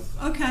get stealth.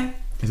 Okay.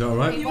 Is that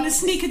alright? You want to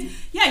sneak?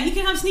 Yeah, you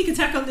can have sneak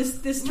attack on this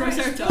Right,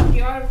 Triceratops.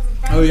 you are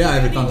Oh yeah, I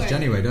have advantage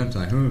anyway, don't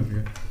I? Oh,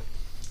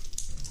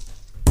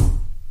 yeah.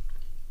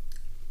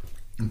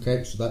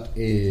 Okay, so that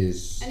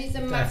is And it's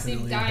a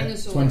massive Definitely a hit.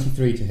 dinosaur.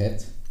 23 to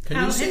hit.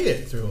 Can you see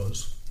it through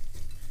us?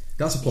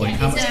 That's the point. Yeah,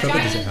 How it's much a cover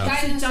does it giant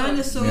have? It's a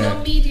dinosaur. Yeah.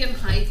 Not medium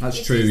height. That's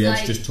it true, is yeah, it's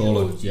like just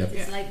taller, huge. yeah.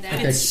 It's like that.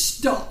 And it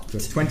stopped. So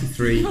it's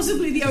 23.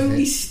 Possibly the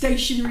only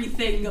stationary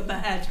thing up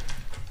ahead.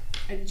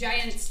 A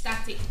giant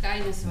static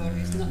dinosaur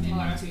is not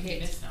hard to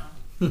hit.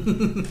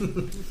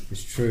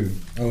 It's true.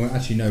 Oh,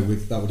 actually, no.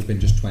 That would have been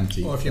just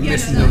 20. Or if you Yeah,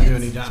 miss, no, don't do it's-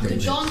 any You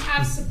damage. don't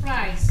have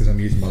surprise. Because I'm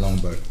using my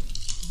longbow.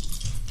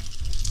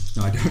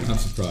 No, I don't have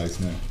surprise.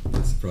 No,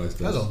 that's surprise.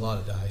 That's a Does. lot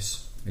of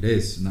dice. It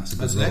is, and that's a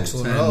good That's an roll.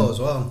 excellent 10, roll as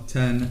well.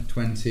 10,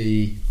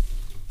 20,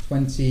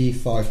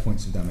 25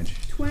 points of damage.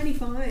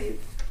 25.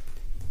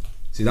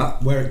 See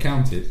that where it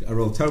counted? I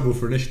rolled terrible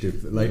for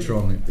initiative, but later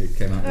on it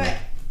came out Right. well.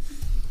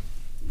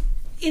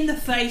 In the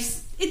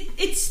face.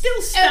 It's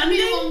still standing.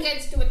 Everyone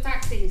gets to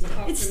attack things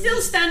apart It's from still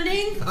me.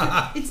 standing.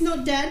 It's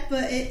not dead,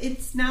 but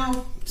it's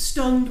now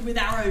stunned with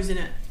arrows in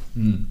it.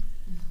 Mm.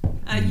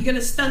 You're going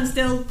to stand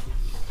still,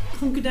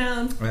 hunker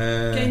down,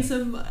 gain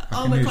some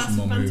armor use class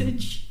some more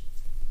advantage.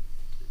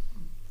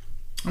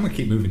 I'm gonna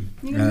keep moving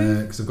You're gonna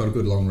move? because I've got a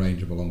good long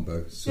range of a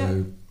longbow.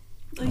 So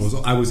Nice.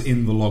 I was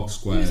in the log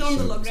square. He was on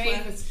the so, log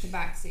square. Bravest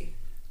tabaxi.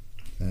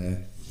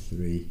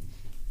 3.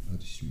 I'll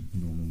just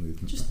normal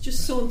movement.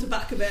 Just saunter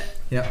back a bit.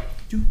 Yeah.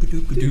 Doopy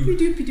Doopy-doopy-doo.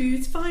 doopy doo.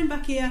 It's fine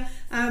back here.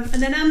 And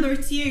then Amber,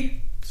 it's you.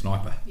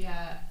 Sniper.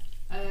 Yeah.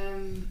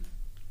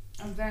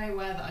 I'm very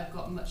aware that I've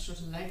got much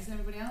shorter legs than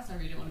everybody else. I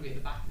really don't want to be at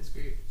the back of this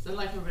group. So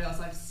like everybody else,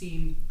 I've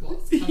seen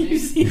what's coming. You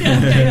see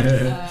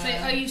that? So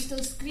are you still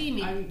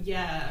screaming?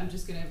 I'm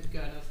just going to go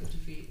another 50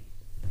 feet.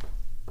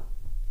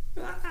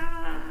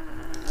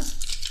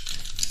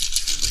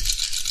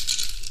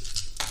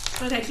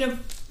 Okay, so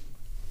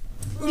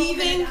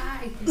Leaving.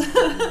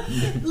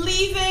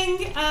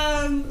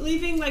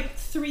 leaving like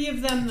 3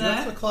 of them Do you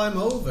have there. to climb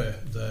over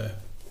the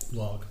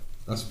log?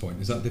 That's the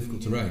point. Is that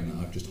difficult terrain that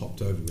I've just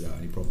hopped over without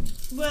any problem?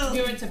 Well,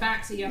 You're a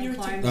tabaxi, you have you're to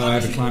climb. Oh, I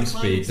have a obviously climb got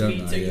speed,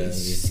 don't I? so you're Yeah.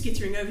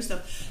 skittering over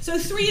stuff. So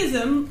 3 of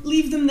them,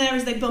 leave them there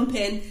as they bump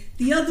in.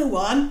 The other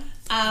one,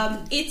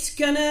 it's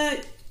gonna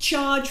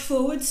charge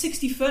forward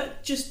 60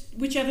 foot, just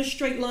whichever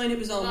straight line it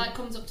was on. Well, it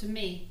comes up to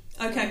me.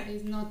 Okay.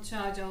 It's not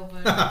charge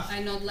over.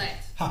 I nod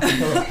left. Happy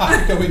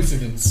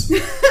coincidence.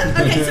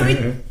 Okay, so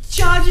it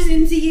charges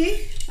into you.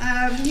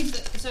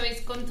 So it's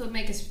going to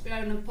make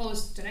an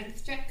opposed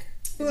strength check.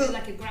 Is Well- it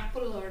like a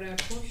grapple or a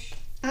push?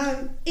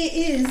 It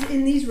is,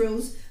 in these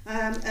rules,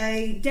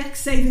 a dex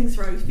saving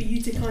throw for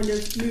you to kind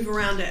of move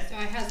around it. So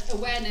I have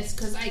awareness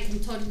because I can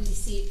totally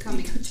see it You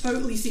coming. could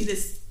totally see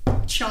this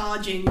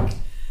charging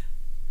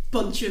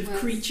bunch of Well,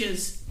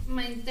 creatures.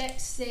 My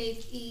dex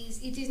save is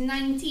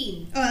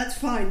 19. Oh, that's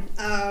fine.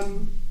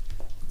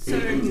 So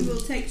you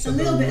will take So a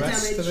little the bit of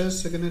rest damage. of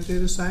us are going to do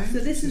the same. So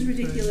this is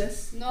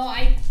ridiculous. No,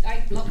 I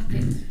blocked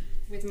it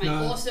with my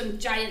No. awesome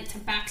giant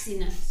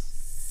tabaxiness.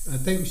 I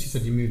think she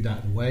said you moved out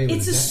of the way. With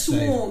It's the a dex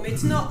save. swarm.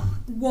 It's not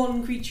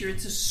one creature.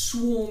 It's a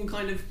swarm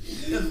kind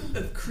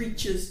of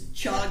creatures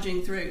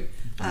charging through.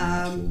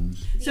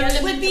 Swarms. The So it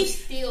element would be of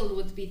steel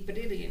would be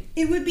brilliant.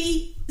 it would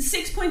be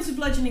 6 points of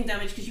bludgeoning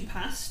damage because you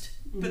passed,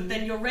 but Mhm.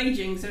 then you're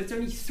raging, so it's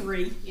only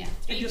 3. Yeah,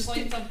 And 8 you're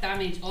points of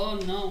damage. Oh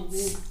no.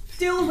 Ooh.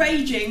 Still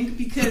raging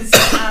because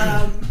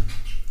I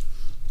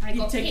you've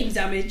got taken hit.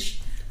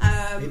 damage.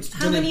 It's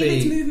How gonna many of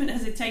its be- movement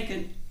has it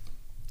taken?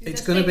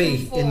 It's going to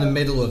be in the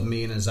middle of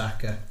me and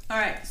Azaka.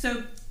 Alright,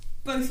 so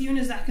both you and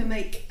Azaka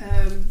make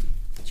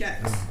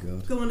checks. Oh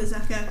god. Go on,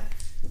 Azaka.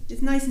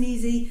 It's nice and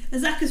easy.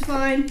 Azaka's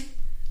fine.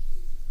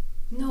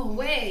 No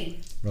way.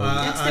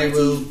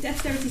 Roll.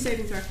 Dexterity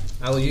saving throw.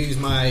 I will use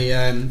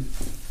my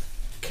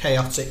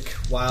chaotic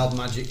wild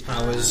magic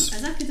powers.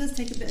 Azaka does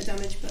take a bit of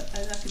damage, but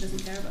Azaka doesn't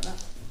care about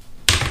that.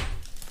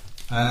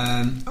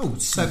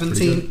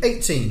 17,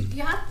 18.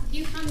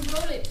 You can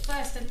roll it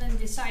first and then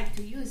decide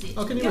to use it.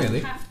 Oh, can you don't really?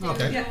 have to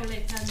Okay. Yeah. roll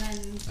it and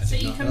then. I So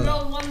did you not can know that.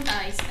 roll 1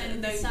 dice and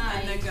And then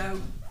decide. go.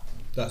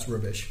 That's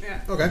rubbish.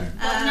 Yeah. Okay.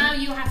 But now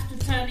you have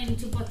to turn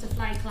into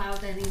butterfly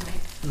cloud anyway.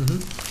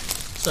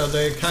 So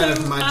the kind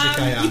So, of magic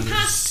I am you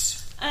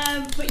passed,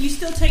 but you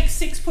still take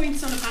 6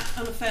 points on a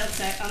failed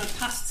save, on a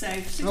passed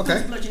save. 6 Okay.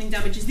 points of bludgeoning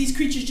damage as these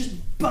creatures just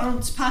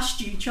bounce past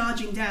you,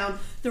 charging down.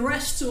 The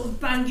rest sort of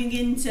banging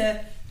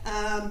into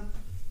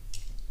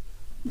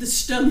the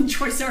stunned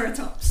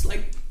Triceratops,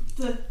 like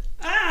the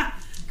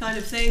kind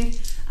of thing.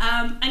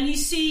 And you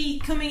see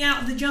coming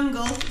out of the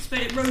jungle, it's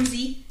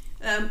Rosie.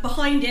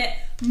 Behind it,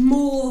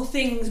 more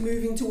things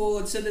moving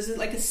towards. So there's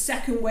like a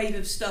second wave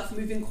of stuff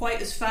moving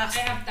quite as fast.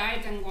 I have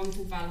died and gone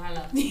to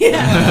Valhalla.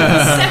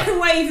 Yeah, second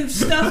wave of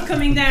stuff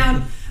coming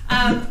down,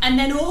 and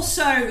then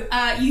also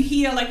you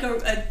hear like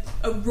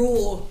a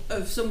roar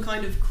of some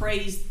kind of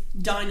crazed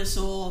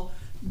dinosaur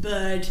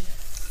bird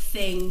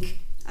thing,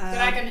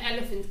 Dragon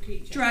elephant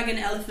creature. dragon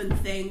elephant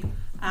thing,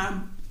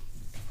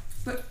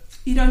 but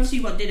you don't see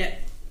what did it.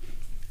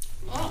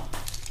 Oh,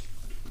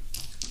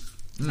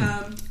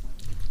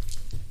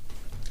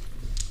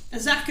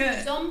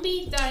 Azaka,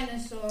 zombie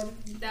dinosaur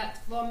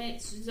that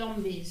vomits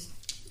zombies.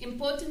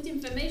 Important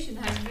information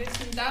I've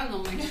written down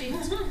on my sheet.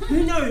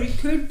 who knows? It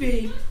could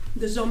be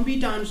the zombie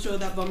dinosaur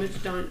that vomits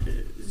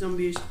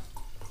zombies.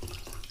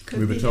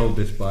 We were told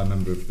this by a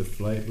member of the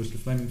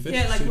Flaming Fist?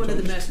 Yeah, like who one of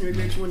told the us? mercenary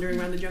groups wandering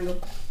around the jungle.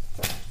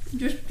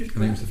 Just I think it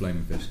was the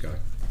Flaming Fist guy.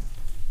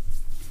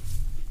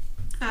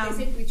 I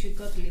think we should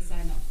totally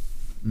sign up.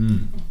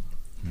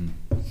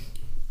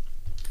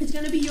 It's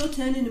going to be your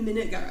turn in a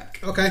minute,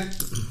 Garak. Okay.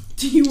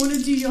 Do you want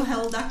to do your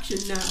held action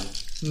now?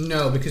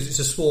 No, because it's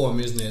a swarm,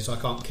 isn't it? So I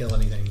can't kill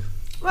anything.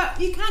 Well,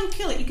 you can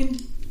kill it. You can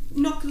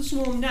knock the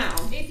swarm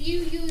down. If you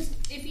use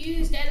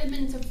the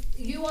element of,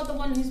 you are the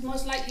one who's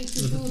most likely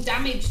to do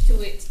damage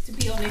to it. To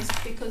be honest,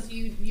 because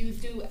you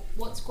do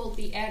what's called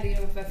the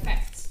area of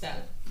effect spell.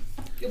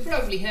 You'll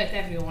probably hurt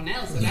everyone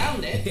else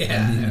around it.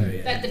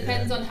 Yeah. That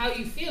depends on how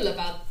you feel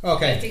about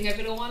Okay. hurting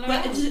everyone Well,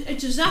 around.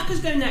 it's Zaka's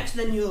go next,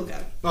 then you'll go.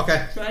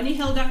 Okay. So any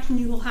held action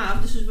you will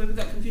have, this is where we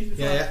got confused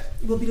before, Yeah.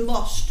 will be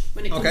lost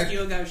when it comes Okay. to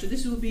your go. So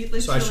this will be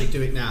So I literally should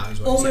do it now, is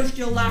what you almost said.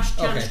 your last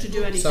chance Okay. to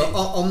do anything. So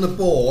on the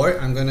board,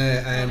 I'm going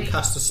to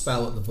cast a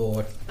spell at the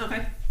board.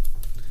 Okay,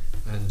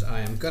 And I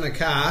am going to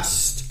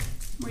cast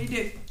what do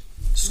you do?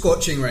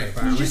 Scorching Ray, You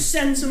apparently. just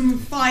send some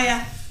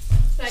fire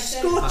Like that.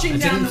 scorching I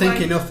down didn't the think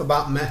way. enough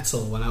about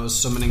metal when I was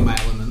summoning my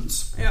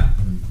elements. Yeah.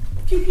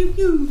 Pew pew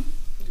pew.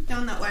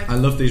 Down that way. I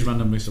love these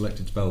randomly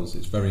selected spells.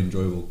 It's a very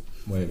enjoyable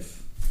way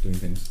of doing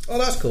things. Oh,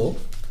 that's cool.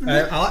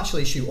 I'll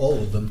actually shoot all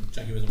of them.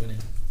 Jackie was winning.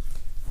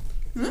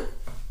 Hmm?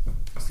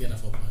 It's the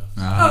NFL player.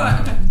 Oh, right,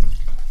 okay.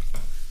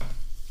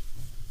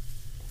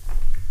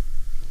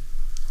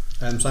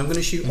 So I'm going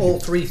to shoot all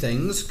three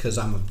things because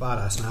I'm a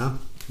badass now.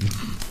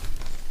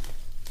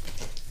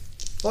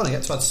 Oh, and I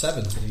get to add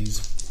 7 to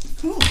these.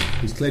 Cool.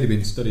 He's clearly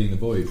been studying the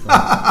void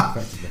quite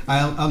effectively.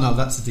 Oh no,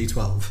 that's a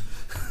D12.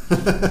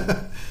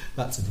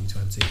 That's a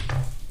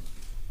D20.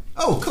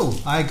 Oh, cool.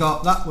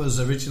 That was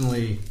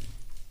originally.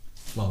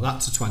 Well,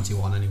 that's a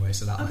 21 anyway,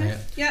 so that'll Okay. hit.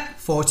 Yeah.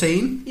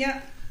 14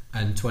 Yeah.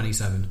 and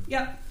 27.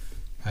 Yeah.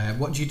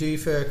 What do you do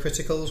for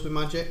criticals with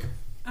magic?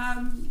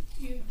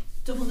 You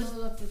Double the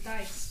double up the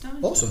dice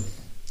damage. Awesome.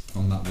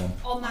 On that one.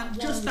 on that one.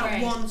 Just that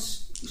ray. one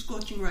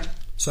scorching ray.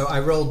 So I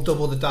rolled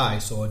double the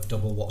dice or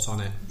double what's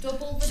on it.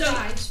 Double the So-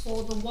 dice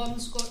for the one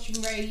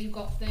scorching ray. You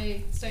got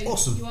the so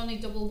Awesome. you only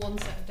double one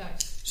set of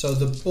dice. So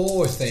the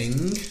boar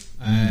thing.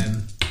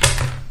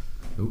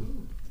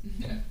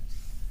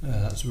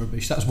 That's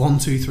rubbish. That's 1,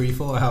 2, 3,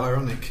 4. How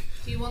ironic.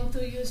 Do you want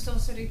to use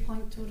sorcery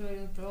point to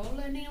roll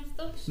any of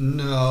those?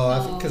 No, I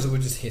think No. because we're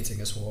just hitting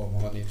a swarm,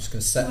 aren't you? Just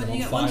going to set What them do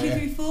you on get? 1, 2, fire.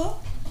 3, 4?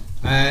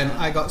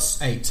 I got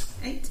 8.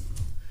 8.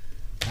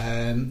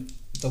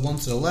 The one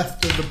to the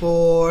left of the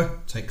boar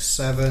takes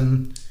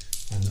 7,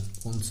 and the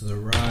one to the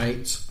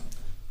right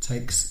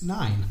takes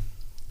 9.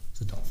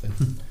 It's a dolphin,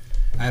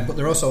 but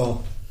they're also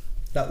all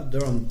that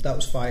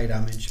was fire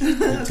damage.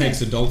 It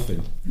takes a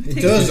dolphin. It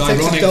Which does. is It takes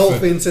a ironic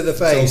dolphin for- to the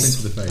face.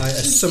 Dolphin to the face. I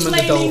summon the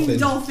Flaming dolphin.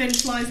 dolphin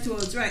flies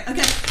towards. Right.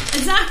 Okay.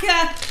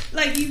 Azaka,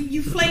 like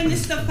you flame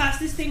this stuff past.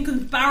 This thing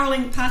comes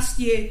barreling past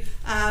you.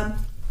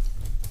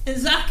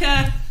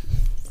 Azaka,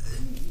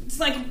 it's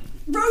like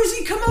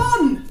Rosie, come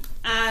on,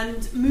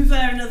 and move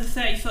her another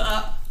 30 foot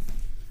up.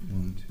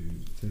 1,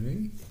 2,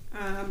 3.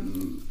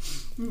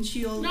 And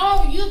she'll.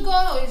 No, you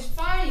go. It's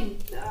fine.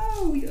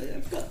 No,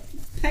 I've got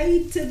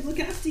paid to look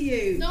after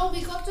you. No,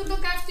 we got to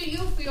look after you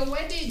for your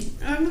wedding.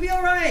 I'm gonna be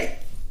all right.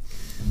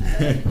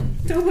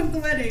 Don't want the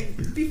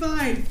wedding. Be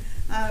fine.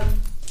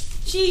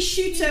 She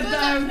shoots You her good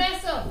at bow.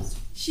 press ups.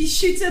 She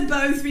shoots her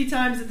bow 3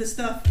 times at the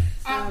stuff.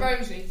 At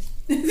Rosie.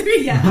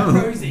 Yeah,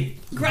 at Rosie.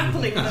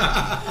 Grappling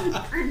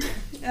her.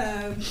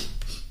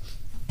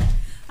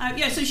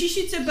 Yeah, so she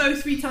shoots her bow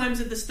 3 times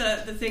at the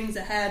things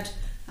ahead,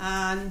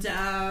 and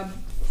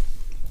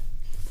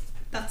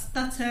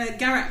that's her.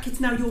 Garak, it's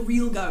now your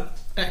real go.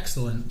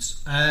 Excellent.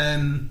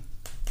 Back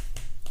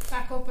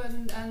up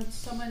and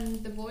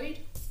summon the void.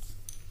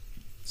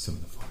 Some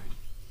of the void.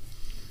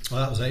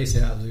 Well, that was ace.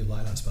 Yeah, I do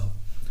like that spell.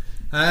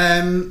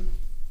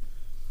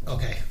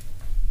 Okay.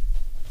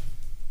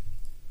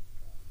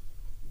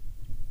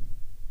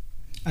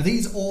 Are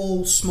these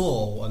all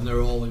small and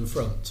they're all in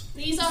front?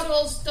 These are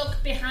all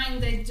stuck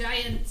behind the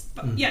giant.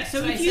 But, yeah,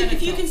 so if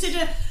you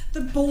consider the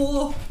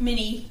boar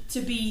mini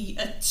to be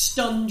a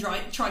stunned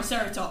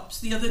triceratops,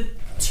 the other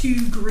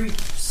 2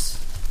 groups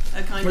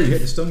are kind Oh, you hit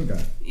of the stun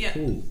guy. yeah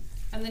Cool.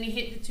 And then he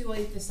hit the 2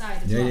 either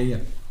side as Yeah, well. yeah,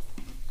 yeah.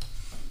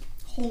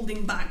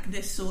 holding back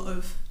this sort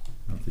of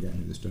I'm forgetting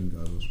who the stun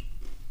guy was.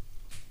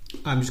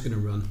 I'm just going to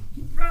run.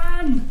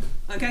 run.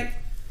 Okay,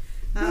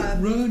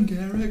 Run,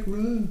 Garrick,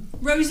 run.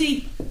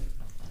 Rosie.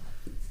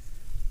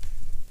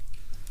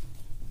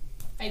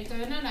 I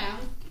turn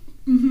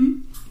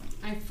around.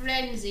 I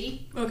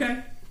frenzy.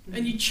 Okay,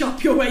 and you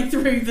chop your way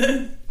through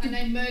the. And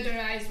I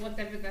murderize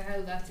whatever the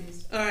hell that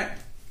is. All right.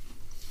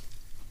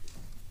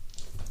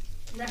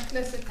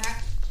 Reckless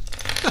attack.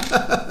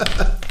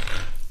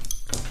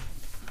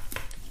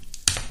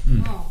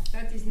 Oh,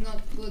 that is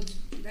not good.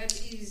 That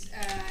is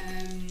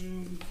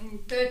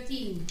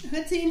 13.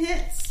 13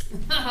 hits.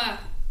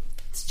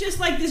 It's just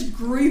like this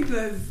group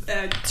of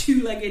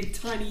 2-legged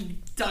tiny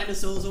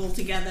dinosaurs all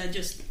together,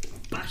 just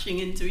bashing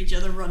into each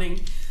other, running,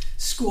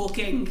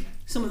 squawking.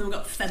 Some of them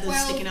got feathers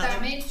 12 sticking out.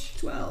 damage.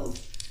 12.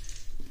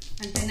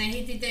 And then I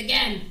hit it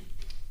again.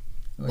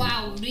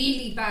 Wow,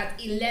 really bad.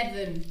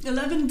 11.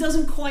 11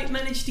 doesn't quite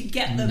manage to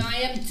get them. No, I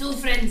am too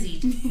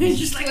frenzied. You're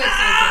just like,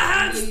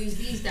 I'm going to use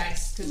these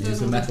dice. Because Use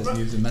the metal.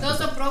 Use the metal.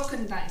 those are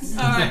broken dice.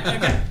 Alright,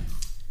 okay.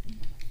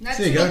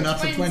 There you go,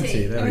 natural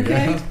 20. There we go.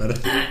 Okay. That's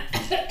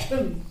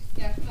better.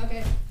 Yeah,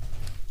 okay.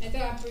 I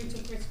don't have brutal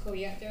critical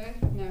yet, do I?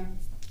 No.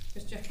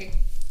 Just checking.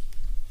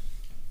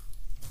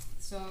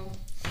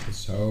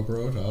 So,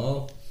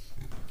 brutal.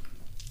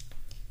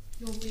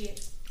 you're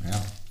weird.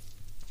 Yeah.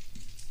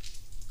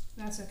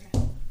 That's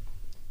okay.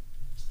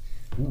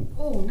 Ooh.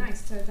 Oh,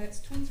 nice. So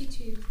that's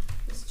 22.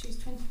 Let's choose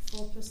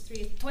 24 plus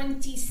 3.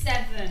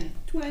 27.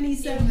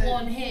 27. In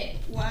one hit.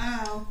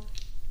 Wow.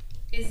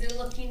 Is it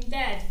looking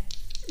dead?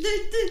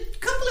 The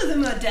couple of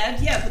them are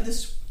dead, yeah, but the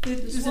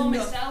The swarm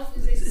itself,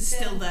 is it it's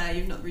still there.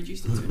 You've not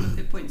reduced it to enough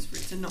hit points for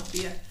it to not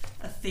be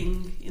a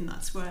thing in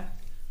that square.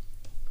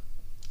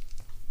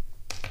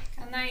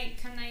 Can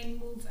I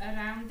move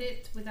around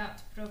it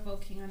without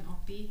provoking an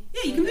oppie?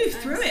 Yeah, you can move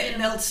through it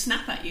and they'll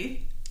snap at you.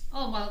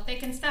 Oh well, they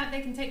can start.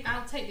 They can take.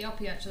 I'll take the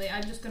oppie actually.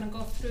 I'm just gonna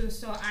go through,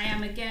 so I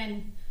am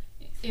again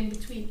in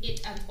between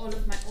it and all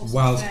of my awesome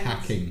Whilst friends.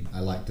 hacking, I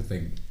like to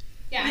think.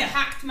 Yeah, I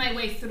hacked my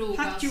way through.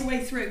 Hacked your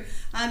way through.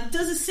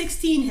 Does a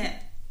 16 hit?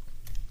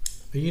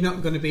 Are you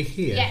not going to be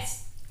here?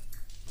 Yes.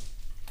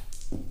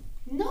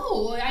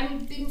 No,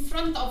 I'm in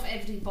front of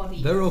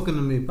everybody. They're all going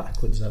to move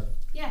backwards though.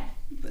 Yeah.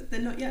 But they're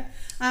not yet.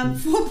 4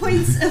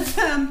 points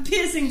of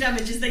piercing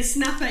damage as they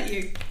snap at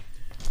you.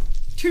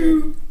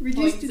 2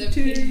 reduced Points to of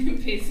 2.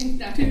 piercing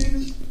damage.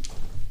 2.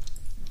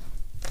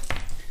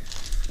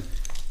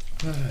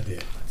 Oh dear.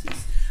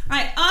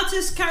 Right,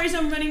 Artus carries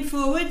on running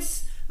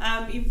forwards.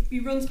 He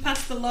runs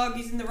past the log.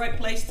 He's in the right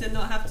place to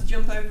not have to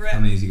jump over it. How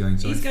many is he going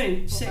to? He's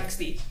going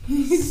 60.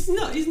 He's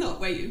not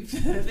waiting for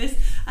this.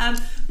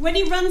 When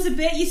he runs a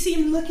bit, you see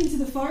him look into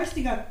the forest.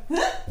 He go,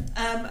 huh?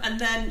 And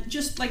then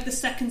just like the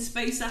second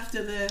space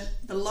after the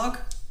log,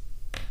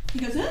 he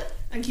goes, huh?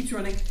 And keeps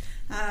running.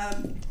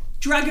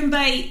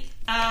 Dragonbait.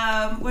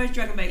 Where's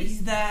Dragonbait?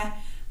 He's there.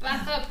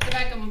 Back up,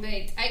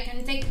 Dragonbait. I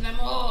can take them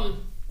all.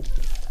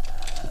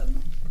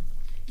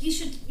 You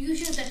should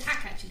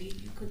attack. Actually,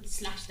 you could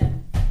slash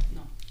them.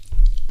 No,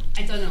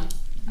 I don't know.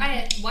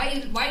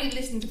 Why you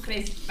listen to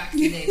crazy facts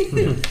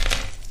today?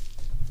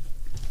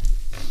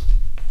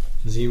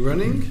 Is he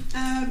running?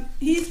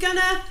 He's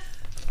gonna.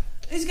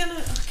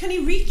 Can he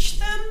reach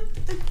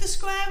the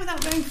square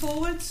without going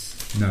forwards?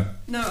 No.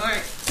 No. All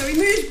right. So he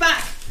moves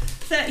back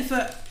 30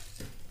 foot.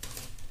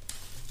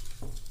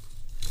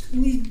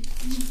 And he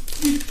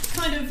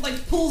kind of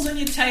like pulls on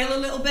your tail a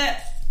little bit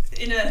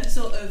in a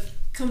sort of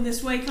come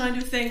this way kind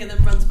of thing, and then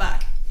runs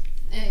back.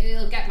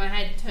 It'll get my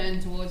head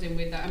turned towards him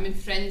with that. I'm in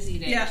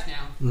frenzied age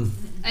now.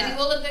 And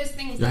all of those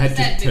things Your that I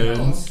head said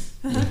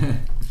just before. turns.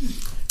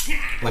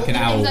 Like all an the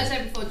owl. things I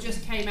said before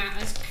just came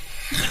out as.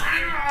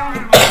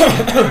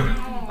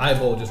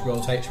 Eyeball just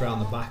rotates around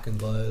the back and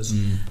glares.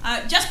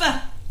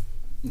 Jasper.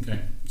 Okay,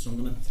 so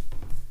I'm going to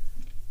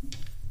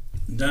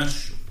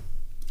dash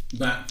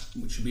back,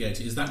 which should be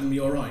 80. Is that going to be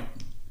alright?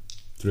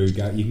 Through, you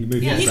can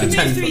move Yeah, your you can friends.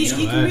 move through. foot You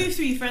somewhere. can move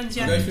through your friends.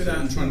 I'll Yeah. go through that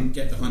and try and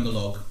get behind the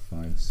log.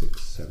 5,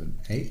 6, 7,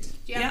 8.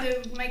 Do you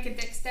have to make a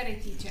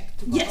dexterity check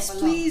to go Yes, up a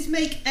log? please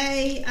make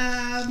a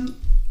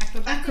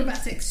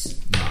acrobatics.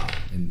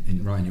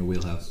 Right in your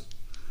wheelhouse.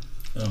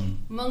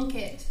 Monk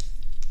it.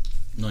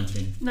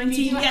 19. 19.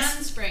 You do a Yes.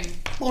 handspring.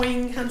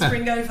 Boing,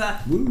 handspring over,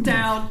 Woo.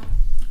 down.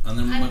 And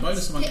then my And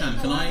bonus if I hit can,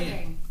 the can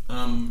I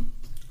landing.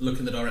 look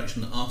in the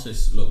direction that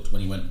Artis looked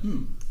when he went,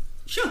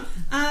 Sure.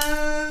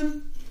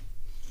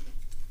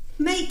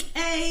 Make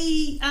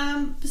a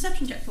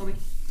perception check for me.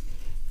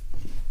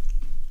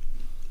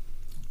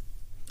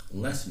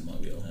 less in my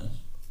wheelhouse.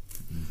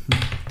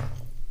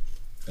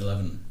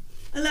 11.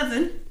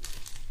 11.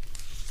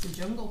 It's a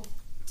jungle.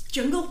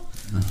 Jungle.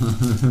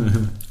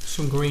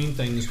 Some green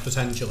things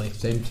potentially.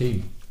 Same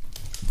team.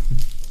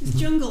 It's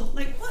jungle.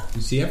 Like what?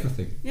 You see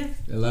everything. Yeah.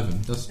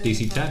 11. That's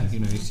DC 10. You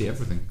know, you see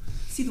everything.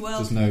 See the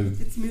world. There's no.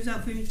 It moves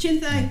out for you.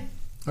 Chinthe.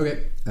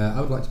 Okay.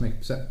 I would like to make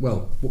a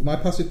well, my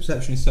passive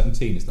perception is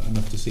 17. Is that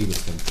enough to see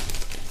this thing?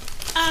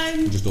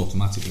 Just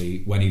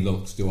automatically, when he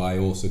looks, do I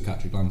also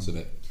catch a glance of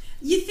it?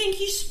 You think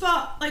you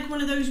spot like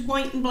one of those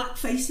white and black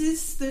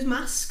faces, those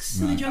masks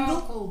in the Right. jungle?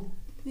 Oh, cool.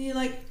 And you're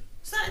like,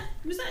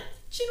 was that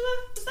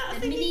Chinua? Was that a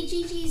The thingy? mini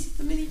GGs.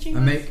 The mini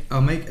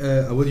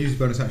Chinua? I will use the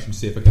bonus action to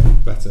see if I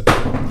get better.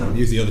 I'll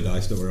use the other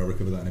dice. Don't worry, I'll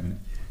recover that in a minute.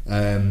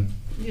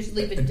 You just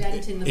leave a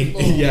dent in the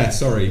floor. Yeah,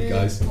 sorry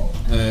guys.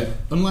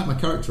 Unlike my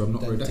character, I'm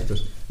not very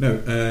dexterous. No,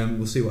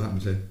 we'll see what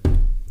happens here.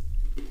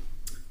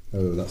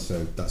 Oh, that's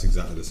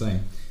exactly the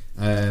same.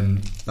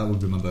 That would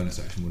be my bonus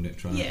action, wouldn't it?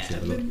 Try Yeah. to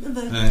have a look.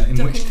 the In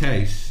which ducking.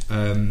 case,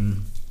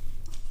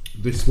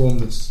 this swarm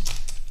that's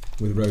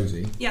with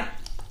Rosie, Yeah.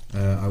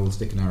 I will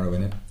stick an arrow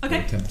in it. Okay.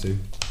 Or attempt to.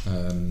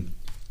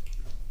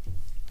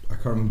 I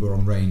can't remember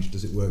on range.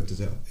 Does it work?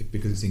 Does it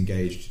because it's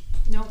engaged?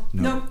 No.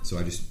 No. So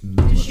I just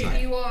Just shoot.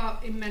 attack. You are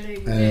in melee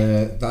with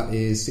it. That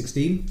is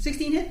 16.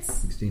 16 hits.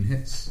 16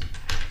 hits.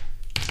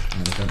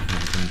 And I don't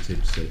have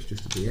advantage, so it's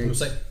just a And we'll D8.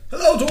 say,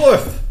 hello,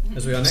 dwarf!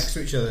 As we are next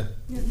to each other.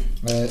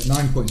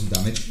 9 points of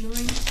damage,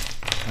 9.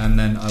 and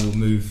then I will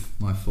move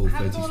my full How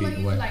 30 tall feet are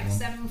you? away. Like One.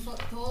 7 foot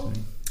tall?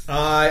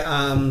 I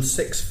am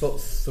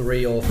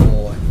 6'3" or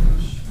 4.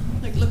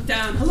 Like, look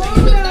down. Hello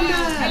Look down down.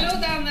 there.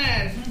 Hello down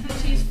there.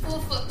 She's 4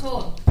 foot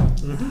tall.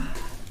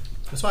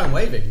 That's why I'm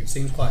waving. It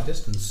seems quite a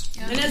distance.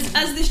 And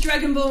as this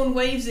dragonborn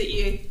waves at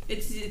you,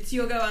 it's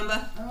your go,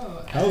 Amber.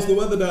 Oh, How's the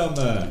weather down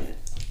there? I don't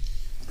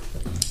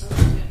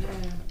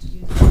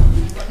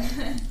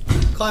know.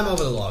 Climb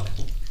over the log.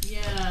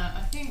 Yeah,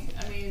 I think.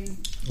 I mean,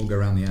 Or go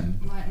around the end.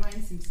 my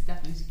instinct is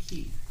definitely to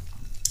keep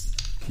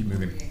Keep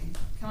moving.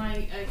 Can I?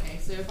 Okay,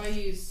 so if I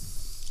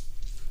use.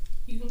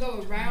 You can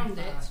go around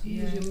it.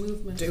 Yeah. Use your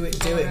movement. Do it,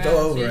 Go go around,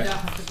 over so it. You don't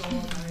have to go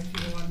over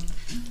if you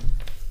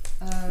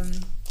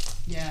want.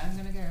 Yeah, I'm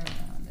gonna go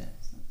around it.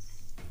 So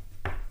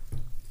that's,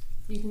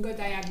 You can go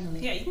diagonally.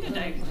 Yeah, you can go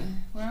diagonally.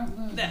 where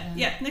There,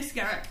 yeah, next to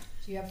Garrett.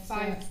 So you have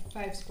five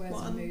squares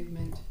of 1,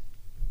 movement.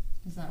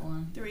 Is that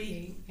one?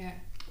 3, Yeah.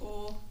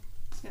 4.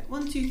 Yeah,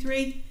 1, 2,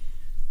 3.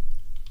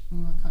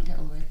 Oh, I can't get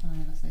all the way, can I,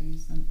 unless I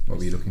use them. What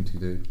were you looking to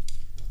do?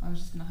 I was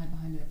just gonna hide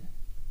behind it.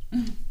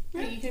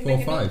 Yeah, you can 4,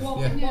 make 5,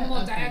 one, yeah. one more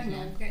Okay, diagonal.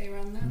 yeah. Get you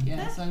around that.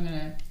 Yeah, so I'm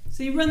gonna.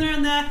 So you run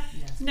around there,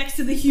 Yes. next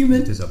to the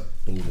human. It is a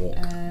walk.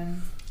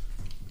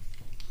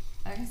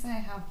 I guess I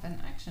have an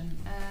action.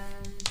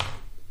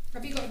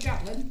 Have you got a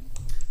javelin?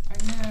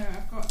 I know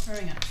I've got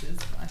throwing axes,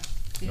 but I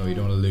feel. Oh, you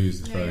don't want to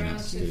lose the No, throwing you're out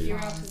axe, of- do you? you're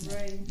out of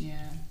range.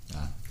 Yeah.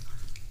 Ah.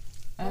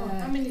 Oh,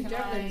 how many can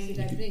javelins did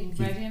I You bring?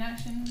 Ready an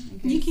action? in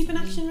Can you case keep an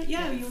any- action?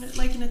 Yeah, you want it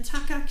like an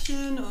attack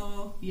action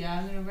or Yeah,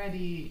 I'm gonna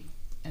ready.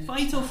 An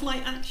fight or attack.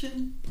 flight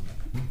action?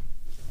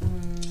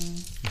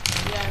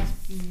 Yeah.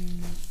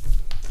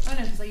 Oh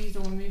no, because I used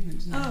all my movement.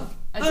 Didn't I? Oh,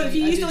 I oh! did- If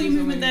you I used did all your use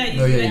movement there,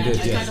 movement. Oh, you yeah, you then did,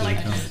 kind yes. of so like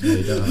you can't- yeah,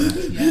 you don't have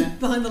that. Yeah,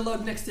 behind the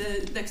log next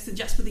to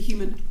Jasper the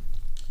human.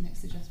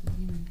 next to Jasper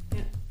Human.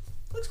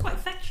 Looks quite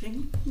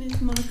fetching in his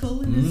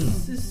monocle and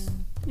his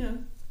you know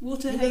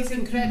water He looks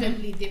haven.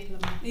 incredibly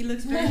diplomatic. He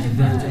looks very Very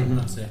diplomatic.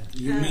 diplomatic.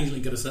 You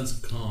immediately get a sense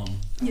of calm.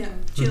 Yeah,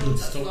 chilled.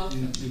 Stop,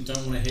 you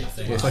don't want to hit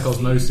things. Yeah, it's like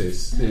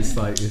osmosis. It's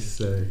like this.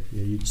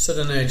 Yeah, you.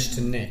 Sudden urge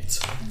to knit.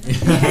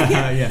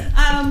 yeah.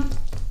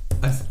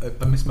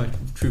 I miss my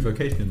true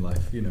vocation in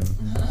life. You know.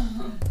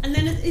 And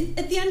then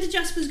at the end of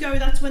Jasper's go,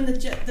 that's when the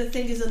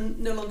thing is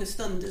no longer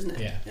stunned, isn't it?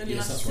 Yeah. It only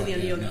Yes, lasts that's till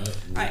right. the end Yeah, of your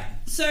no, Right.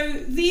 So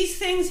these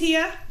things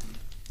here,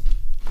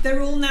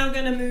 they're all now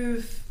going to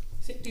move.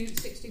 60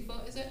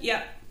 foot, is it?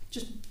 Yeah,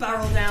 just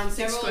barrel down 6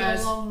 They're all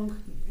squares.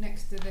 along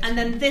next to this. And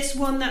then one. this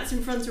one that's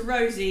in front of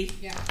Rosie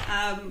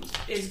Yeah.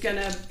 is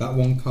gonna. That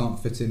one can't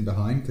fit in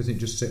behind because it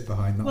just sit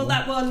behind that Well, one.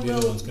 that one The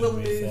other will one's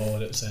going to move move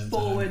forward at the same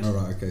forward. Oh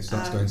right, okay. So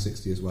that's Um, going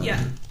 60 as well.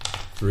 yeah.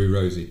 Through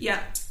Rosie. Yeah,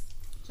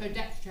 So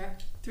dex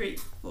check. 3,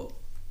 4.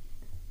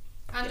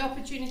 And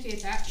opportunity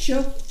attack.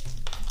 Sure.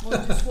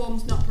 Once the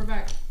swarm's not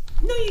provoked.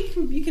 No,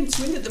 you can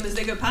swing at them as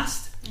they go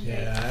past.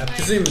 Yeah, I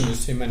presume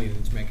there's too many of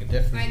them to make a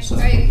difference. so-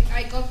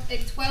 I got a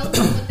 12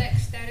 for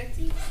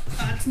dexterity.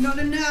 That's not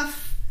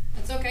enough.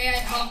 That's okay, I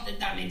halved the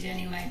damage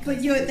anyway.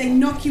 But they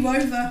knock you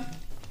over.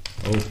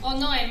 Oh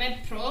no, I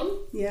meant prone.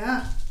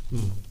 Yeah.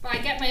 But I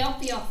get my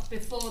uppy off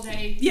before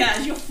they. Yeah,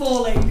 as you're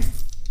falling.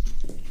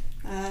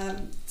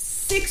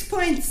 6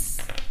 points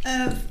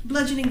of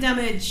bludgeoning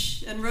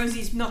damage, and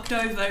Rosie's knocked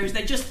over as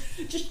they just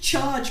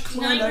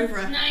climb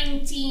over her.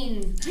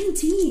 19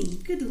 19.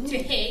 Good lord. to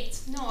hit.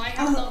 No, I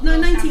have Oh, not. no,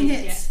 rolled 19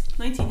 damage hits.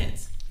 19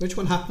 hits. Which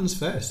one happens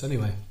first,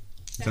 anyway?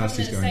 Yet. So as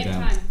she's They're going happening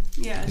down. at the same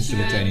time. Yeah. It's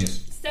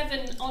simultaneous.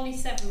 Only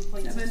 7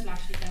 points of 7.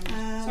 slashy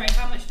damage. Sorry,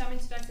 how much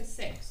damage did I say?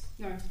 6?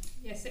 No.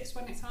 Yeah, 6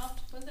 when it's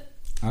halved, was it?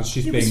 As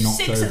she's It was being knocked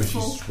 6 over, at she's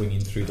full. swinging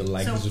through the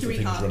legs So of the 3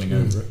 things half. running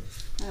over it.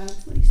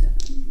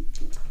 27.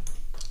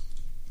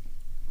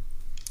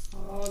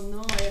 Oh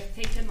no, I have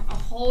taken a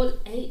whole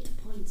 8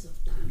 points of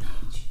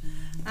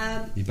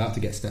damage. You're about to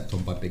get stepped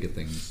on by bigger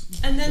things.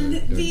 And then So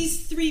don't-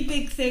 these 3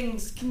 big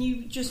things, can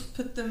you just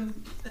put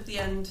them at the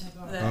end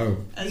there? Oh.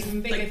 As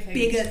Even bigger like things.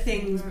 bigger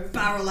things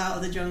barrel out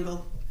of the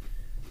jungle.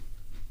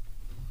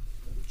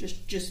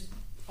 Just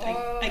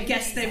I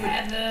guess they would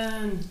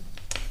Heaven.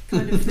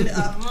 kind of fill it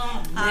up.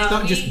 It's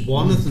not just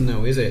one of them,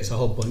 though, is it? It's a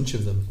whole bunch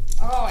of them.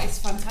 Oh, it's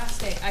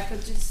fantastic. I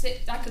could just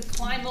I could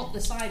climb up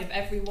the side of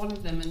every one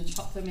of them and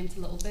chop them into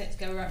little bits,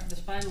 go right for the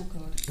spinal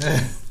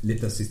cord.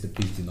 Little sister,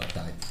 please do not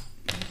die.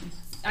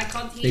 I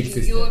can't hear Big you.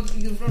 sister.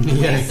 You've run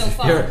away so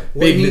far. What you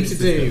Big need lips to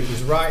sister. do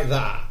is write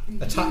that,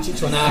 attach it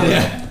to an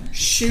arrow,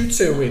 shoot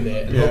her with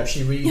it, and Yeah. hope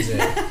she reads it.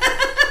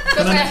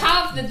 Because I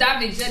have the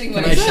damage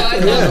anyway, Can I so I shoot-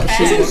 don't yeah,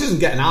 She care. doesn't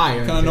get an eye.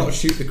 or Can I anything. not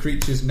shoot the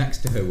creatures next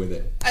to her with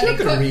it? And not it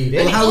gonna could- read it.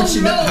 and Well, how would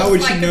she know? unrolls How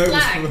would she like know a it was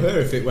flag. from her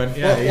if it went? Well,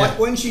 Yeah, yeah.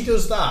 when she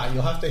does that,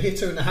 you'll have to hit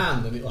her in the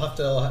hand, and it'll have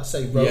to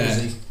say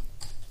Rosie. Yeah.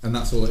 And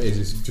that's all it is.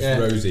 It's just Yeah.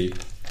 Rosie.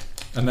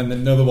 And then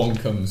another one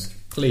comes.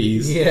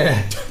 Please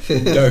Yeah.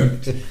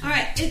 don't.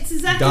 Alright, it's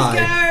Azaka's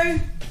Die.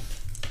 go.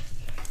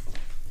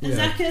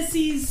 Yeah. Azaka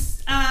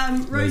sees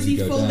Rosie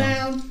go fall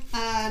down. down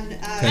and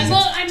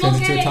I'm Turns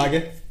okay. into a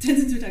tiger.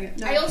 turns into a tiger.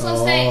 No. I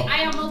also say, I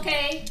am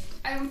okay.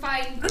 I am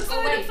fine. I'm Go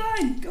fine, away. I'm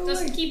fine. Go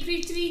Just away. keep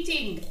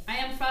retreating. I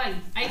am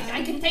fine.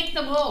 I can take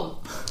them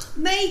all.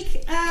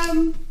 Make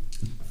a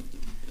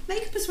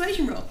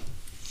persuasion roll.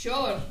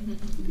 Sure.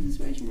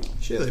 Persuasion roll.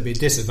 Surely it'd be a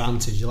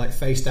disadvantage. You're like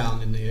face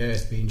down in the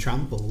earth being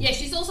trampled. Yeah,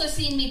 she's also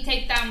seen me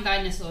take down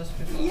dinosaurs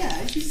before.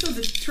 Yeah, she saw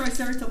the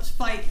Triceratops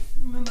fight.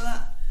 Remember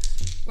that?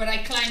 Where I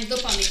climbed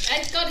up on it.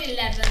 I got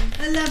 11.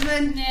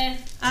 11.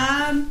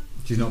 Nah.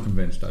 She's not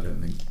convinced, I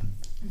don't think.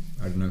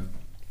 I don't know.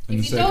 In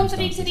If the you don't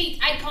circumstances. retreat,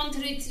 I can't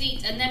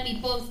retreat, and then we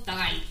both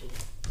die.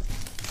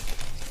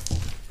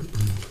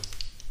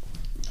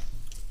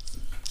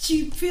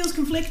 She feels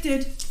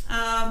conflicted.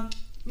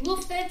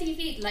 Move 30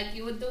 feet like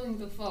you were doing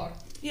before.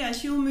 Yeah,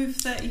 she'll move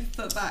 30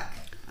 foot back.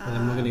 And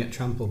then we're going to get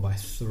trampled by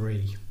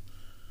 3.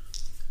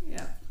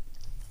 Yeah.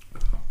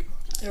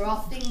 There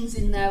are things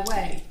in their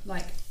way,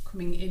 like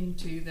coming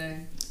into the.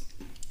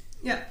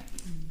 Yeah.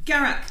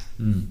 Garak,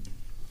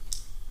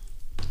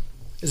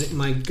 Is it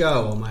my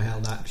go or my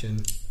held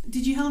action?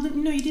 did you hold it?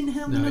 No, you didn't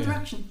hold No, another yeah.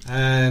 action.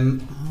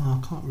 I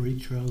can't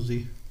reach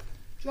Rosie.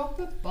 Drop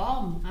a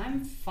bomb.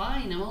 I'm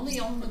fine. I'm only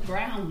on the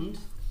ground.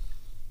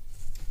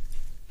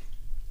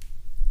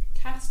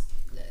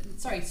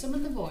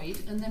 Summon the void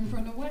and then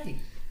run away.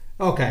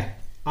 Okay,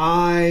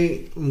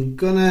 I am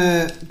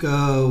gonna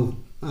go.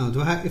 Oh,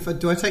 do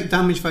I take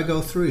damage if I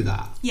go through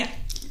that? Yeah.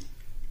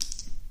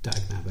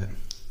 Dagnabbit.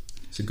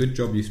 It's a good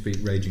job you speak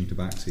raging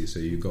tabaxi, so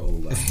you got all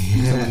that.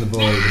 Summon the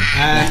void.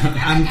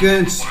 I'm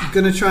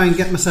going to try and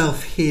get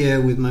myself here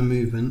with my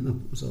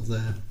movement, sort of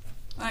there.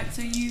 Right,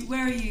 so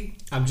where are you?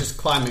 I'm just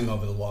climbing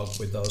over the log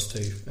with those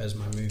two as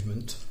my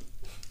movement.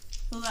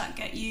 Will that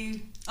get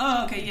you?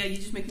 Oh, okay, yeah, you're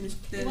just making this.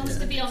 He wants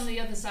to be on the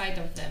other side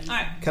of them.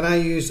 Alright, Can I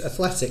use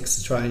athletics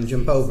to try and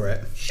jump over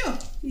it? sure,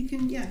 you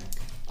can, yeah.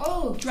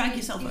 Oh, Drag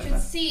yourself you over.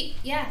 should see,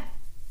 yeah.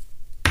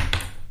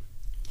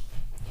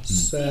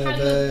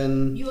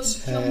 7, You're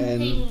 10,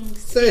 jumping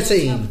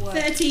 13.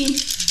 13.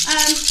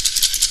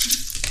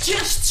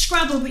 Just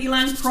Scrabble, but you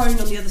land prone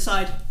on the other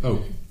side.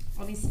 Oh,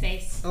 on his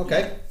face.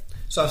 Okay.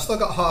 So I've still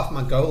got half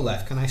my goal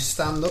left. Can I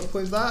stand up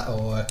with that,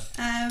 or...?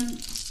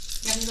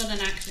 You haven't done an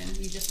action,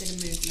 you just did a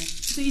movement.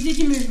 So you did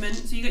your movement,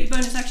 so you got your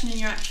bonus action in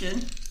your action.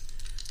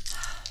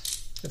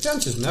 If the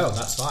answer's no,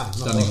 that's fine. I'm not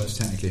standing bothered. up's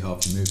technically half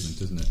the movement,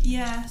 isn't it?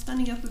 Yeah,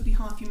 standing up would be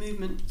half your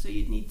movement, so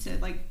you'd need to,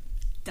 like,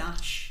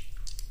 dash.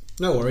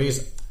 No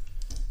worries.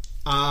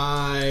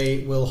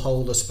 I will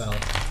hold a spell.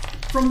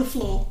 From the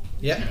floor.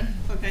 Yep.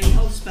 Okay, you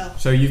hold a spell.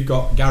 So you've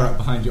got Garrett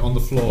behind you on the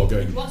floor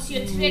going. What's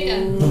your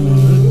trigger?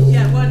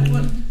 Yeah, what?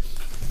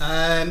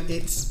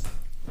 It's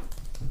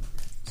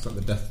It's like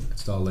the Death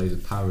Star laser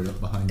powering up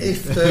behind you.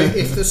 if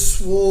the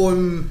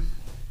swarm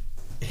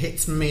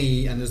hits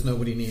me and there's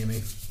nobody near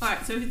me.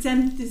 Alright, so if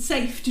it's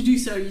safe to do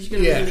so, you're just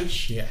going to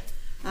release. Yeah.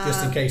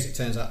 Just in case it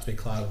turns out to be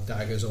cloud of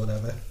daggers or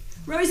whatever.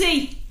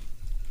 Rosie!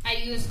 I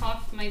use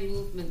half my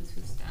movement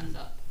to stand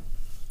up.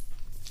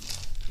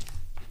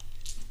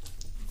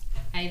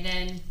 I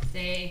then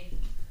say,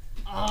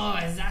 "Oh,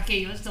 Zaki,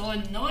 you're so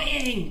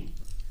annoying!"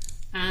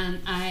 And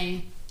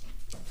I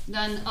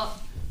run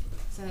up.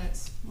 So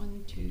it's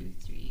 1, 2,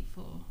 3,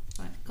 4,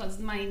 5. Because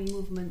my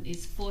movement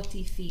is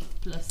 40 feet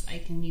plus, I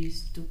can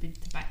use stupid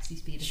tabaxi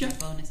speed as Sure. my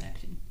bonus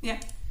action. Yeah.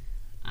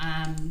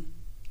 I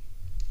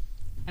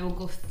will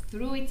go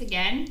through it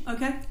again.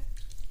 Okay.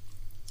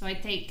 So I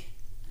take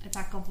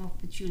attack of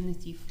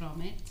opportunity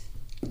from it.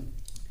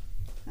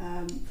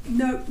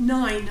 No,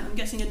 9. I'm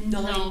guessing a 9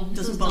 No, doesn't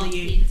does bother not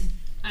you. hit.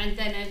 And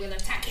then I will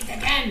attack it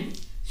again.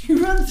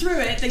 You run through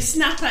it, they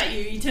snap at you,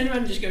 you turn around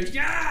and just go,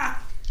 yeah!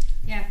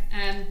 Yeah,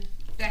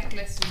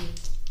 recklessly.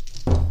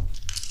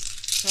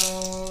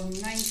 So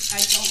 9.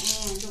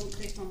 I don't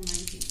click on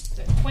 19.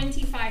 So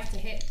 25 to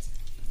hit,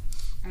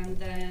 and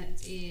that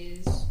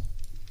is.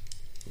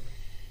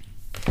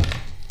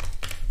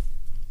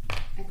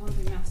 I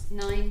can't do maths.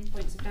 9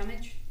 points of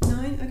damage.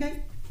 9,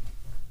 okay.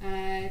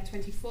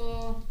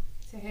 24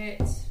 to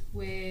hit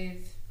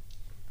with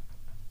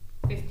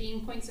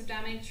 15 points of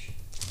damage,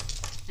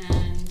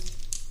 and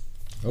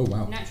Oh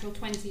wow. natural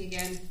 20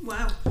 again.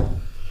 Wow.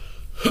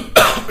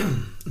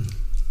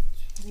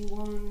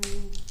 21,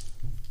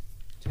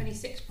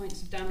 26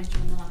 points of damage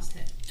on the last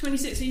hit.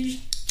 26, so you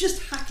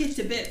just hack it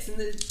to bits and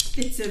the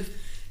bits of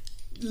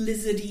Is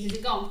lizardy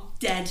it gone?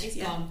 dead. It's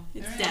yeah. gone.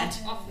 It's Very dead.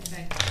 Off the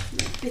thing.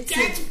 Bits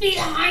Get of,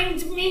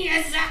 behind me,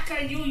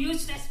 Azaka, you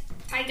useless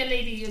tiger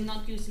lady. You're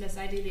not useless.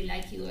 I really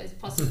like you as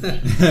possibly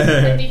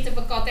a bit of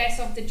a goddess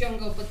of the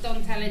jungle, but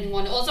don't tell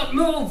anyone. Also,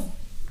 move!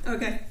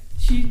 okay,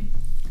 she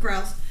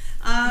growls.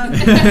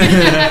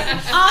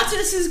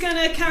 Artis is going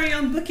to carry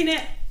on booking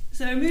it,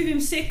 so move him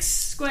 6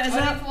 squares Au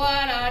up.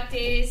 revoir,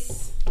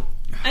 artist.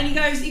 And he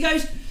goes,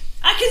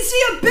 I can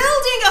see a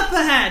building up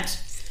ahead!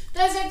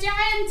 There's a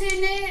giant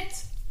in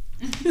it.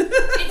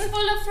 It's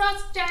full of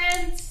frost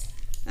giants.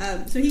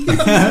 So he can see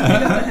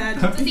something up ahead.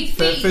 Does he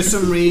For feed?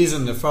 some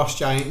reason, the frost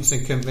giants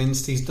are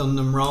convinced he's done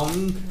them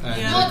wrong.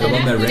 Yeah. No, Go they're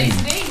on their after ring.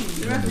 his ring.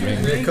 They're after They're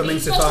his They're ring. coming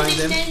It's to got find an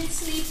him.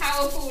 immensely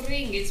powerful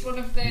ring. It's one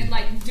of the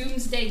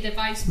doomsday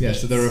device. Yeah,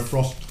 so there are bits.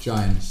 frost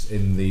giants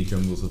in the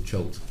jungles of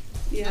Chult.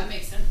 Yeah. That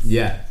makes sense.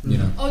 Yeah, you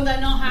know, Oh,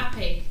 they're not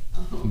happy.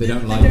 they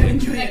don't They like don't it.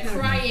 enjoy They're it. no.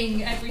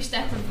 crying every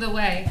step of the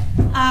way.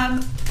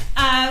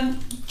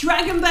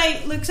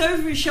 Dragonbait looks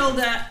over his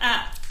shoulder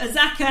at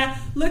Azaka,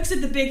 looks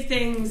at the big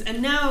things,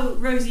 and now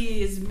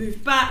Rosie has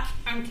moved back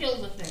And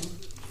kill the thing.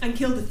 and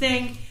killed the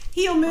thing.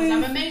 He'll 'Cause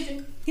I'm move.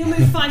 amazing. He'll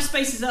move 5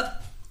 spaces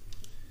up.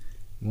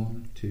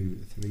 1, 2,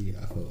 3,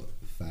 4,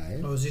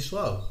 5. Oh, is he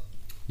slow?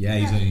 Yeah,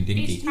 he's only He's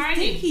dinky.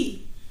 tiny.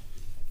 Dinky.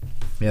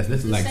 He has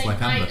little The legs same like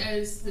height Amber.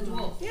 as the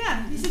dwarf.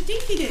 Yeah, he's a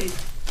dinky dude.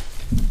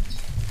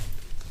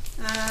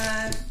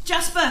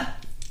 Jasper.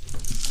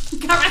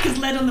 Garak has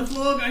led on the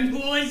floor, going,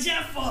 "Boys, you're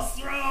for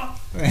straw."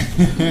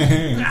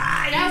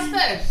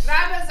 Jasper,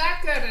 grab a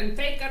Zacher and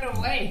take her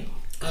away.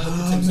 I look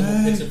at him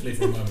somewhat pitifully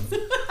for a moment.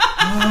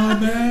 Oh,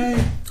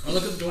 no. I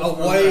look at the dwarf.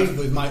 I'll wave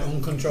with my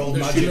uncontrolled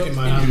Does she magic look- in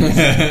my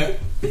hand.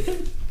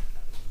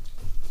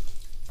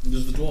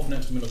 Does the dwarf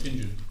next to me look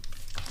injured?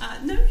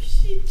 No,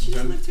 she doesn't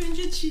Okay. look too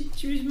injured.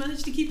 She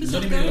managed to keep Does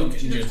herself anybody going. look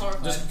She looks injured?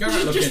 horrified. Does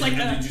Garrett Just look like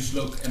injured? Or that. did you just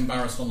look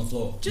embarrassed on the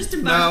floor? Just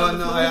embarrassed. No, on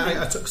the no,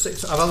 floor. I took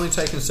 6. I've only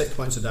taken 6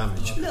 points of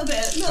damage. A little bit.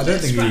 I Little don't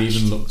bit think he scratched.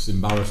 even looks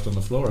embarrassed on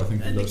the floor. I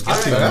think he looks I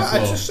happy on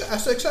the floor. I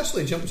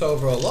successfully jumped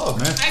over a log.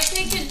 Yeah. I've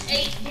taken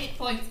 8 hit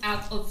points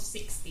out of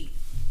 60.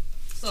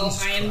 So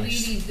Jesus I am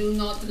Christ. really do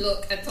not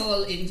look at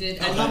all injured.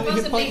 How And many I'm hit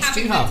possibly points do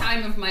having you the have?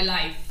 time of my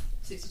life.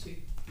 62.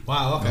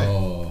 Wow, okay.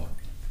 Oh,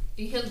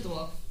 You heal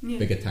dwarf. Yeah.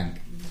 bigger tank.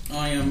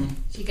 I am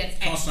She gets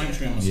cast extra.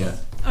 sanctuary on Yeah.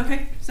 myself.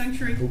 Okay,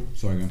 sanctuary. Oh,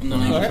 sorry, man. And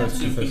then I'm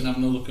Okay.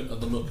 having a look at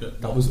the look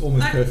at. That was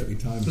almost I- perfectly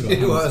timed.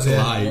 It was,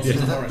 yeah. What's the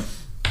forest?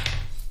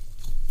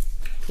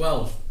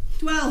 12.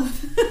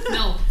 12.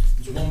 No.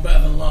 It's one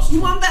better than last You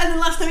time. want better than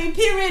last time. You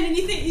peer in and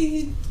you think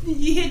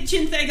you hear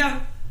Chinthe go,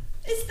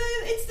 "It's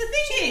the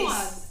thing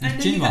Chinwag. is." And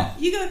then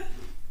Chinwag. you go,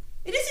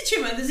 "It is a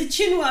Chinwag." There's a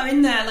Chinwag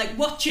in there, like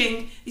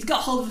watching. He's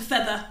got hold of a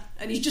feather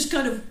and he's just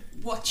kind of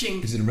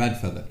watching. Is it a red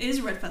feather? It is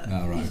a red feather.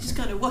 Oh, right, He's just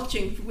okay. kind of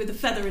watching with a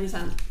feather in his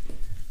hand.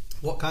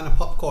 What kind of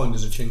popcorn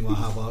does a Chinwa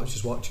have while it's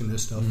just watching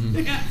this stuff?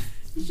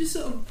 He's just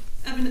sort of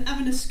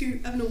having a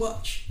scoop, having a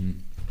watch.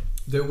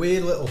 The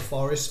weird little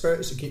forest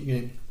spirits that keep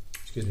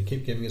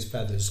giving us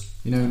feathers.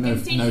 You know, no,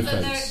 It seems no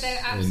that face they're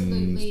in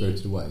absolutely-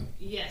 Spirited Away.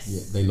 Yes. Yeah,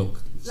 they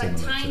look Like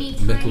similar. tiny,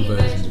 to little tiny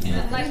versions of versions.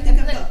 that. Like I think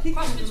I've the got a picture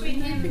cross of it.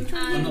 between him Picture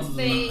of it. and Other than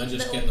the that, I just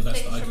little get the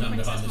best thing that I from can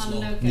behind Princess this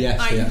log. Mononoke. Yes,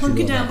 Alright, they you actually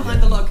hunker got down that,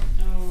 behind yeah. the log.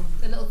 Oh,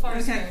 The little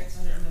forest Okay. spirits.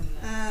 I don't remember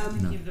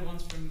that. No. Give the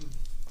ones from.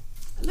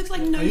 It looks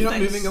like no Are you not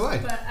face. moving away?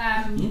 But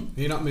Are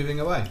you not moving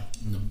away?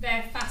 No.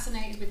 they're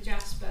fascinated with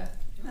Jasper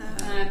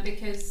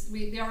because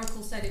the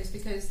Oracle said it was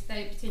because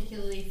they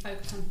particularly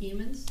focus on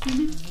humans.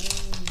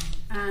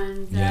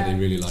 And Yeah, they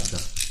really like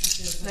that.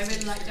 they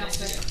really like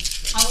Jasper.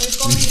 And we've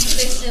gone into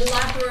this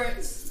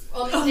elaborate.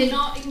 Well, they're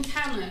not in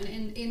canon.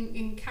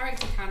 In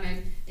character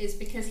canon, is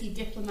because he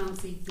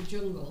diplomated the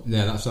jungle,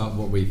 Yeah, that's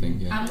what we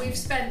think. Yeah. and we've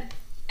spent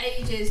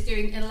ages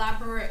doing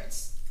elaborate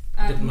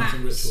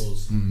Diplomatic maps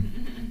rituals.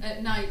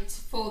 at night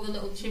for the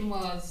little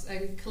chimwas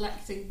and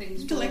collecting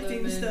things,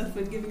 Collecting for them stuff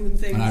and giving them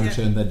things. And I yeah.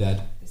 returned their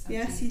dead.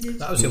 Yes, he did.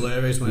 That was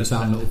hilarious when We I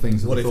found said, little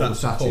things that what we if thought were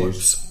that's a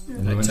statues. corpse?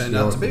 And It we went turned the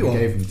out to be Oracle and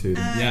one. gave them to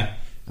them. Yeah.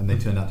 And they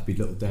turned out to be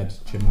little dead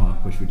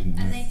Chinwa, which we didn't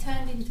And know. they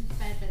turned into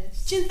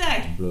feathers. Chinthe.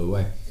 And blew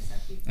away.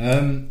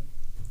 Exactly.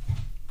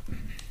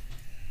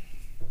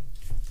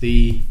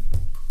 The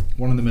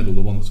one in the middle,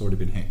 the one that's already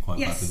been hit quite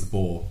Yes. badly, the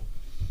boar.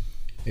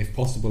 If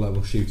possible, I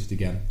will shoot it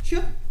again.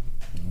 Sure.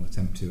 I'll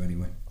attempt to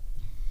anyway.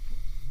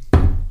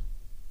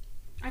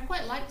 I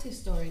quite liked his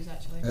stories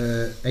actually.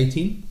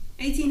 18.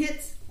 18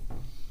 hits.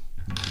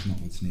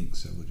 Not with sneak,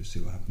 so we'll just see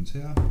what happens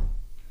here.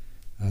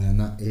 And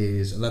that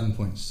is 11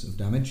 points of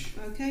damage.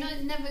 Okay. No,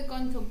 never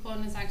gone to a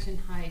bonus action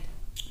hide.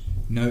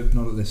 No,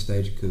 not at this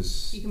stage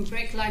because You can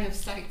break line of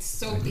sight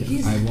so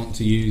easily. I want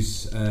to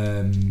use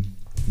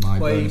my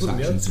Well, you bonus wouldn't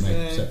be action able to to, make a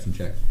yeah. perception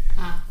check.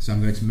 Ah, So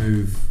I'm going to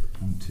move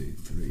 1, 2,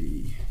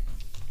 3.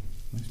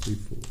 Let's do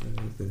 4,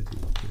 30, 30.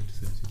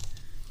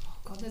 oh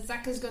god, the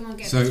Zaka's gonna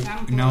get So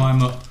trampled. now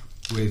I'm up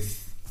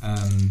with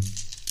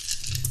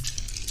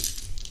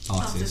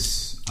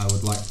Artis. I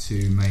would like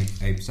to make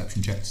a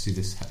perception check to see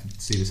this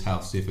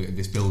house, see if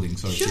this building.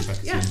 Sorry, Sure, see if I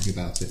can yeah. see anything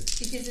about it.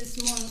 Because it's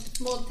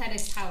small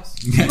terrace house.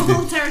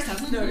 Small terrace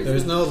house. No. There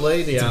is no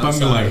lady It's a outside.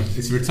 bungalow.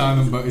 It's a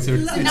retirement. It's a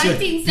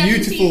 1917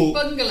 beautiful.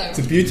 bungalow. It's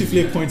a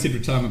beautifully appointed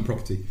retirement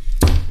property.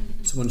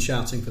 Someone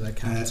shouting for their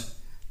cat.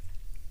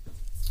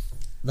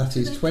 That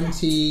is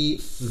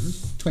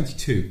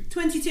 22.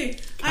 22.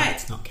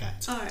 Alright. Not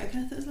cat. Alright,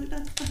 okay. That's like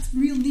that's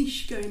real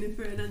niche going in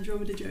for an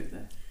Andromeda joke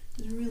there.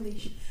 That's real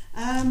niche.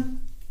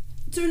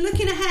 So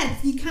looking ahead,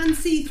 you can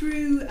see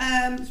through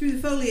the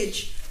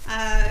foliage.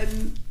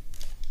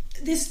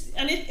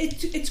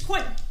 It's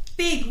quite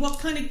big. What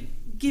kind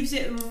of gives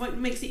it and what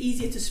makes it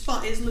easier to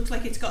spot is looks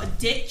like it's got a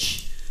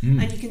ditch,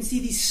 and you can see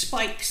these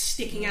spikes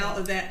sticking out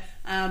of it,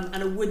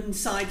 and a wooden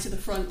side to the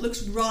front.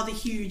 Looks rather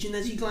huge, and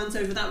as you glance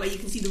over that way, you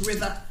can see the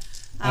river.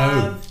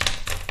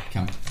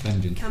 Camp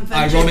Vengeance. Camp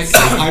Vengeance.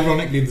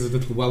 Ironically, there's a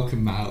little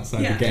welcome mat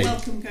outside Yeah, the gate.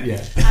 welcome code.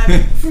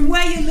 Yeah. From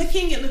where you're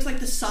looking, it looks like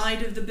the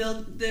side of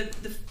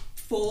the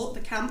fort,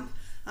 the camp.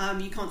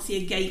 You can't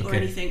see a gate or Okay.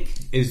 anything.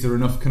 Is there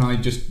enough? Can I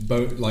just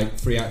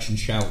free action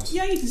shout?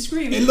 Yeah, you can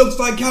scream. It looks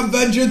like Camp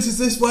Vengeance is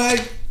this way.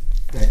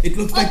 It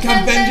looks like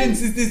Camp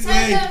Vengeance is this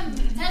way.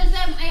 Tell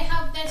them I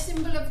have their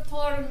symbol of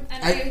Torm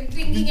and I'm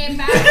bringing it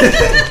back.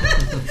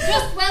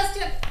 Just whilst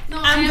you're... No,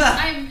 Amber.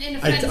 I'm in a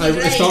frenzy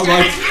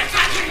rage.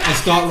 I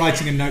start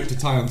writing a note to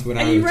tie onto an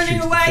Are arrow. you to running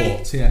shoot away? the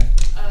fort. Yeah.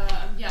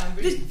 Yeah, I'm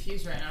really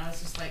confused right now.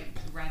 It's just like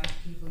random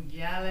people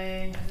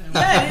yelling. I don't know.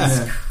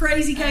 Yeah, it's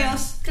crazy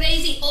chaos.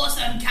 Crazy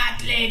awesome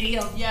cat lady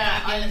of Yeah,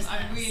 fabulous.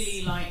 I'm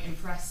really like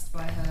impressed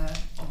by her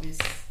obvious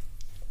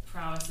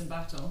prowess in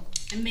battle,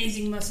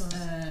 amazing muscles.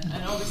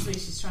 and obviously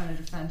she's trying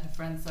to defend her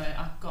friend. So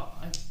I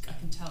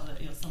can tell that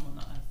you're someone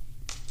that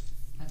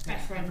I've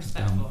got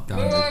respect for. Down.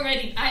 We're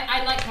already.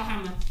 I like your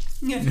hammer.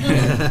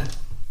 Yeah.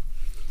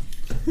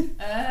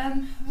 I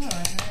don't know.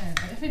 I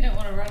definitely don't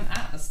want to run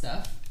at the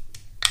stuff.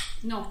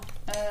 No.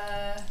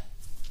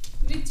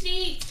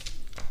 Retreat.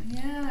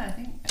 Yeah, I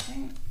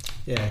think.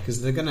 Yeah,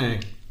 because they're gonna.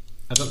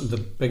 I don't. The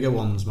bigger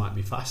ones might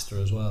be faster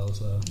as well.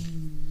 So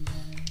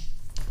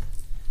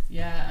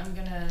Yeah, I'm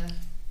gonna.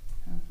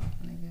 How far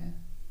can I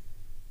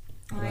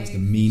go? Oh, that's the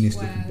meanest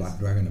looking black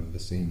dragon I've ever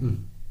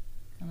seen.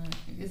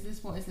 Is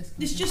this what is this?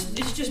 It's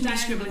just me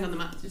scribbling on the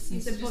map. Just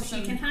It's a bush.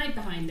 You can hide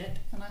behind it.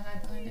 Can I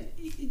hide behind it?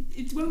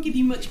 It won't give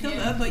you much cover,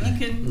 Yeah. but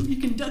you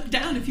can duck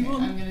down if you Okay,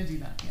 want. I'm gonna do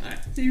that. Yeah. Alright,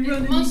 so you run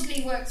It and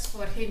mostly works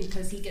for him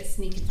because he gets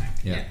sneak attack.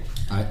 Yeah.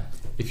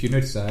 If you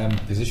notice, I am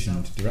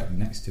positioned directly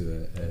next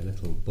to a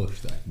little bush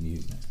that I can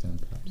use next turn,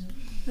 perhaps.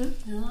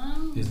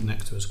 Oh. he's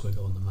next to a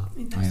squiggle on the map.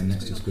 I am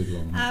next to a squiggle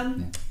on the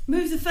map.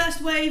 Move the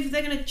first wave.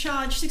 They're going to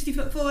charge 60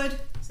 foot forward.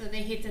 So they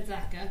hit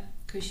Azaka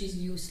because she's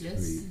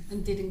useless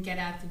and didn't get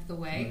out of the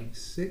way.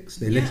 6.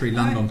 They Yeah, literally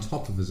land alright. on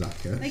top of the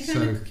Zaka. They can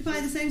So occupy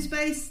the same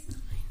space.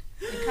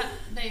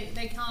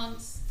 They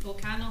can't or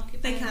can occupy.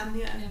 They can,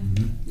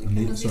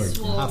 yeah. sorry. How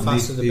Sword.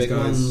 fast are the These big guys-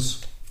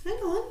 ones? Hang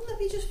on, let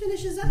me just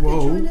finish Azaka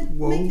Whoa, trying to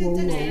whoa, make whoa, a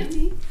whoa.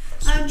 dexterity.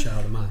 Switch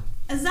out of mine.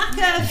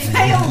 Azaka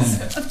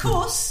fails, of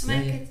course.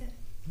 Make it.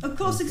 Of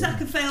course,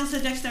 Azaka fails her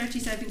dexterity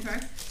saving throw.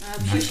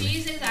 So she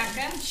is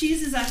Azaka. She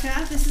is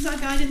Azaka. This is our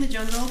guide in the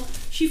jungle.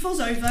 She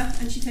falls over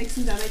and she takes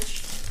some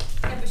damage.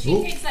 Yeah, but she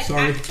Oh, takes like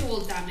sorry.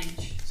 actual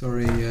damage.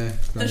 Sorry.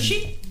 Does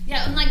she?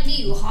 Yeah, unlike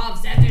me who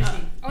halves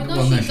everything. Oh no,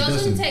 well, she no, she doesn't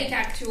doesn't. take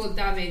actual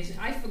damage.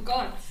 I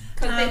forgot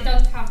because Um, they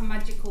don't have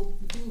magical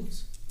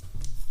moves.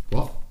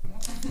 What?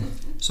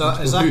 So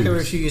Multiple Azaka moves.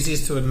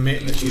 refuses to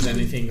admit that she's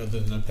anything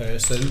other than a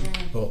person,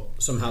 but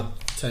somehow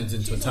turns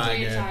into She's a a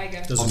tiger.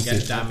 tiger. Doesn't Obviously.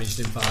 get damaged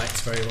in fights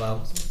very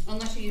well.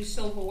 Unless you use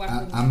silver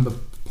weapons. Amber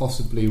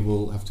possibly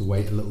will have to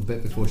wait a little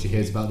bit before she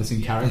hears about this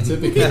in character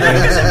because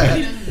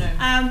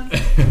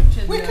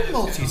We can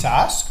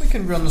multitask. We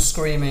can run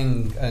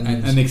screaming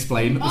and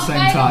explain at the Oh, same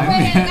by the time.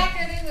 way,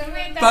 Azaka is a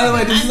red By the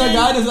way, this is And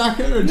our then guide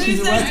Azaka, and she's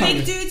Move a red those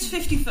big tiger. dudes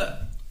 50 foot.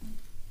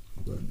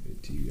 1,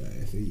 2,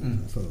 3,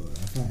 4,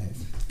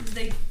 5.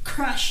 They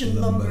crash and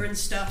Lumber. lumber and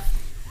stuff.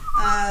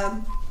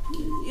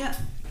 Yeah.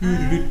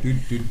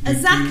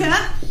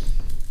 Azaka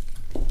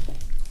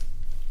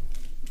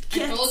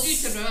I told you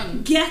to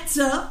run. gets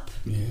up.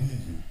 Yeah.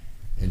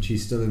 And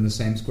she's still in the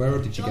same square, or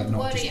did she Don't get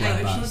knocked a worry, square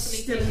I back? was-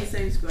 She's still in the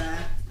same square.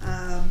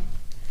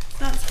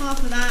 That's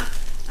half of that.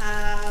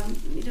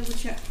 Let me double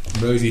check.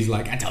 Rosie's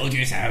like, I told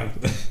you so.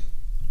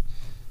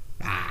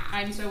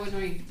 I'm so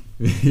annoyed.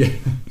 Yeah.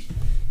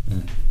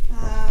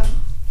 Um,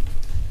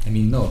 I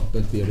mean, no,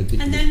 don't be a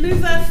ridiculous. and then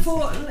move her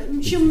four.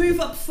 She'll move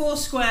up 4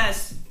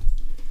 squares.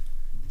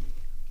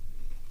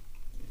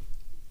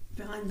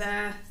 Behind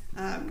there.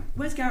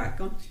 Where's Garak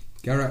gone?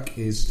 Garak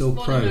is still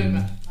Falling prone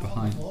over.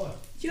 behind.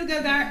 She'll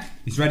go, Garak.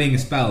 He's readying a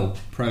spell,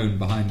 prone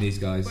behind these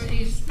guys. But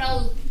his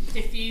spell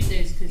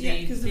diffuses because Yeah,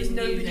 because there was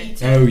didn't use nobody.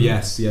 it. Oh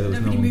yes, yeah, there was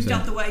Nobody no one moved to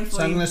out the way for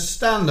So I'm you. going to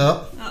stand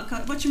up, Oh,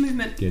 God. What's your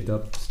movement? get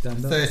up,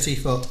 stand up. 30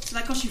 foot. So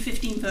that costs you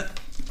 15 foot.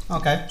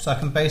 Okay, so I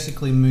can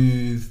basically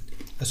move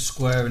a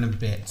square and a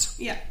bit.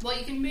 Yeah. Well,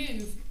 you can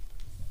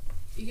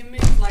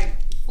move like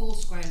 4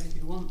 squares if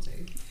you want to,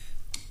 and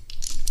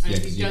Yeah,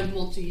 if 'cause you you- don't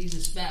want to use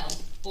a spell,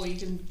 or you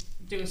can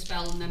do a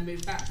spell and then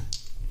move back.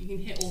 You can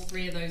hit all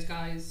 3 of those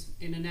guys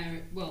in an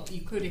area. Well,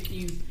 you could if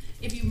you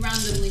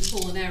randomly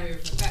pull an area of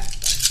effect.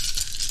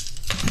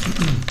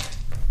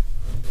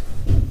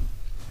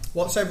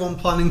 What's everyone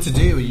planning to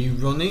do? Are you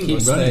running Keep or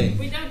staying?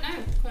 We don't know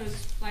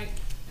because like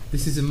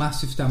This is a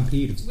massive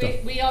stampede of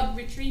stuff. we are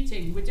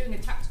retreating. We're doing a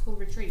tactical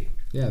retreat.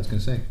 Yeah, I was going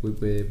to say We're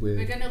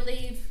we're going to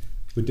leave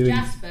doing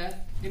Jasper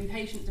in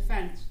patient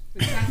defence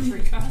with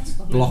sanctuary cards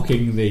on him.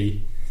 blocking the.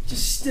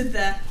 Just stood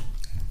there.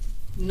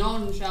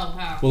 None shall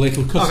pass. Well,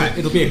 it'll cut. Okay.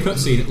 It'll be a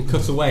cutscene. It'll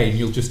cut away, and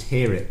you'll just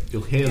hear it.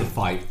 You'll hear the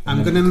fight. I'm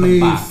and then gonna cut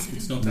move back.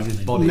 It's not And his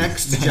happening. body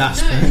Next to no,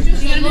 Jasper. it's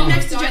just You're a gonna lot move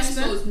next of to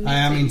Jasper? dinosaurs I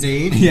am knitting.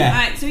 indeed. Yeah.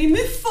 Alright, so you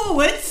move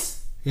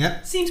forwards.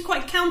 Yep, Seems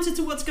quite counter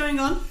to what's going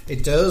on.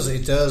 it does,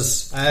 it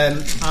does.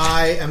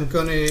 I am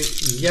going to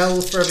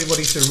yell for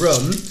everybody to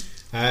run,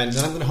 and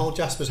then I'm going to hold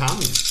Jasper's hand.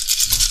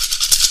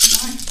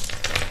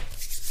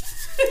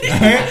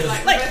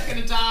 Like, we're both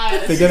gonna die.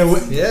 Right, They're gonna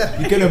win. Yeah.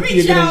 You're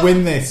Reach gonna out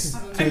win this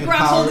and through the grab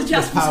power, hold of the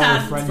Jasper's power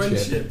hand. of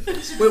friendship.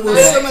 We'll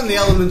summon the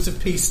elements of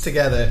peace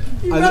together.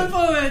 You run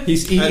forward.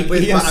 He And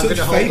with has that, I'm such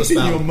gonna hold the faith in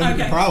spell. your monk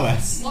Okay.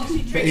 prowess. What's your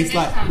But trigger he's this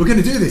like, time? we're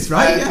going to do this,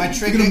 right? My We're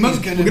trigger gonna is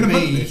monk- going we're to gonna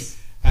monk be this.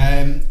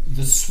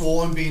 the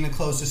swarm being the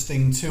closest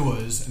thing to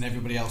us, and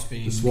everybody else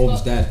being. The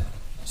swarm's dead.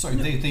 Sorry,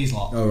 these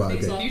lot. Oh, right,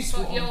 These okay. lot. You But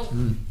swarm.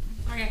 you'll-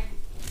 Okay.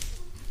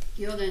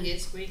 You're gonna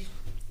get squeezed.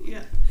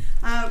 Yeah.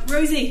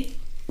 Rosie.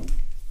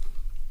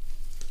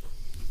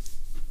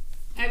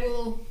 I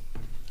will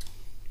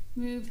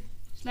move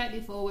slightly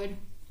forward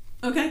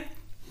Okay.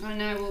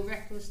 and I will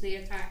recklessly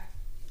attack.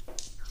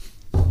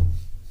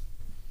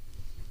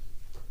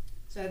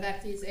 So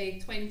that is a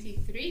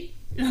 23.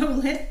 I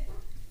will hit.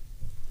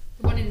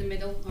 The one in the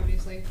middle,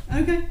 obviously.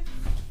 Okay.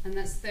 And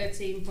that's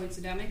 13 points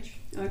of damage.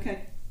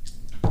 Okay.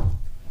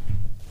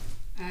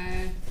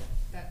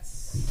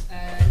 That's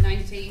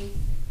 19.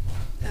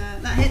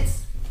 That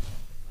hits.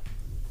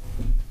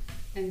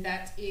 And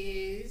that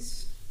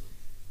is.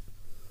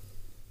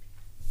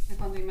 I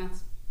can't do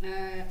maths.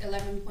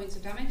 11 points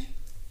of damage.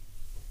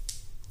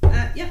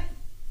 Yeah.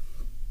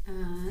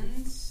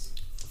 And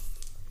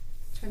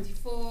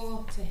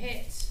 24 to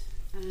hit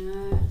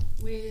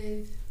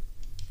with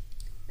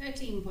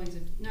 15 points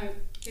of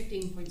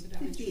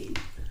damage. 15.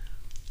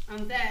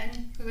 And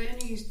then, because I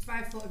only used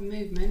 5 foot of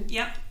movement,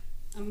 Yep.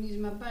 I'm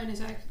using my bonus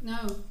action. No,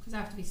 because I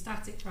have to be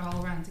static for a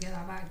whole round to get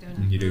that back, don't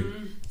I? You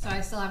do. So I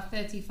still have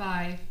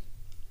 35.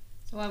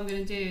 So what I'm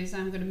going to do is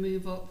I'm going to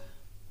move up.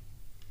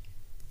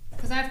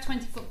 Because I have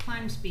 20-foot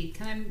climb speed,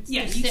 can I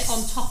Yeah, still sit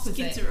on top of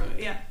skid it? through it,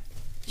 yeah.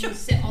 Sure.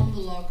 Sit on the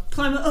log.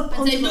 Climb it up And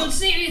onto say, the no, log.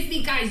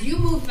 seriously, guys, you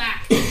move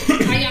back.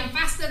 I am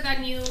faster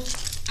than you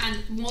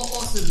and more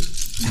awesome.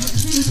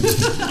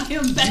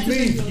 You're better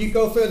than Move, you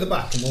go further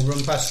back, and we'll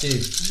run past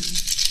you.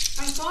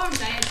 I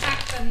can't. I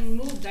attacked and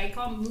moved. I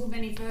can't move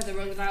any further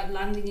without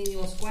landing in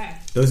your square.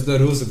 Those are the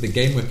rules of the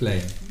game we're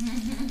playing.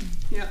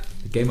 Yeah.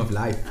 The game of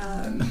life.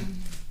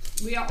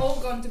 We are all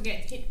going to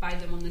get hit by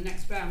them on the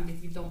next round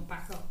if you don't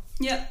back up.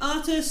 Yeah,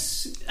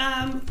 Artus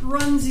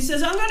runs. He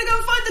says, I'm going to go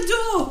and find the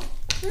door.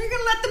 We're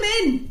going to let them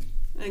in.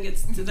 And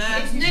gets to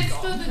there. It's next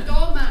to the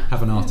door, man.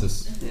 Have an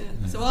artist.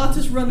 Yeah. So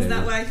Artus runs There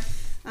that we way.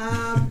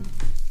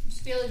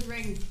 Steal his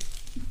ring.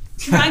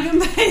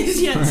 Dragonbait,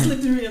 yeah,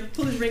 slip the ring,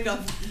 pull his ring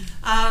off.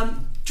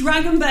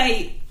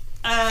 Dragonbait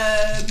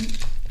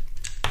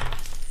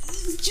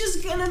is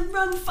just going to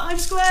run 5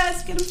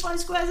 squares. Get him 5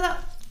 squares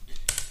up.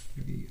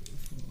 3,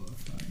 4,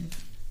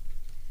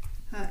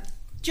 5.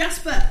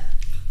 Jasper,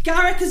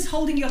 Garrick is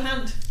holding your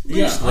hand.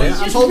 Yeah, Reached- I- he's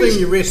I'm just holding reached-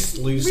 your wrist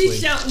loosely.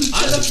 Reached out and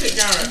I look at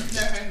Garrett,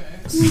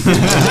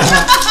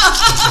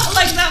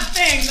 like that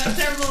thing, that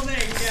terrible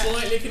thing. Yeah.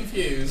 slightly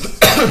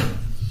confused.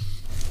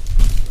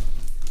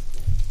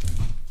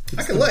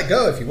 I can let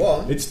go if you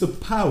want. It's the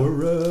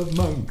power of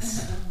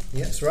monks.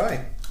 Yeah, that's right.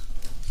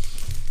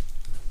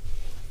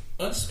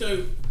 I just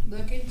go,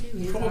 Look into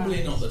his probably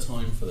eyes. not the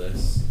time for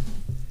this.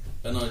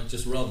 And I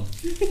just run.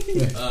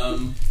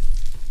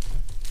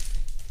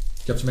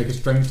 You have to make a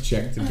strength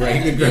check to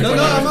break the grip. No,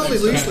 I'm only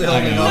loosely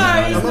holding No,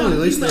 on. he's I'm only not,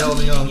 loosely he's not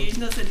holding on. He's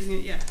not said he's gonna,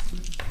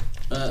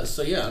 yeah.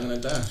 So yeah, I'm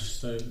going to dash.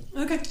 So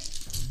Okay.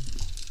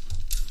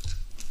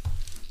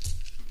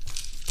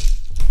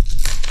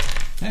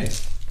 Hey.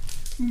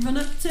 Run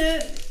up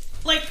to,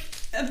 like,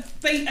 a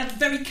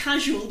very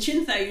casual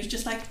Chinthe who's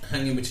just like,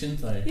 hanging with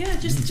Chinthe. yeah,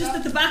 just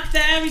at the back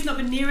there. He's not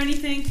been near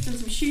anything. He's done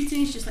some shooting.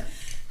 He's just like,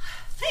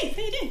 hey,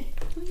 how you doing?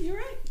 You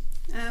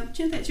alright?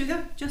 Chinthe, it's your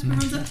go. Jasper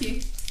runs up to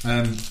you.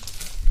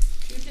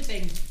 Shoot the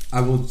thing. I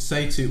will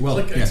say to well,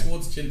 I go yeah.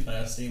 towards Chinthe,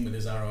 I see him with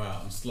his arrow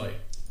out. I'm just like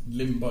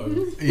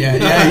limbo. Yeah.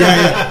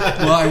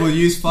 Well, I will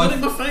use Not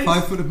in my face.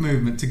 5 foot of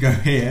movement to go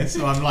here.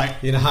 So I'm like,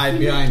 You're gonna hide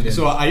behind him.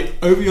 so I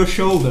over your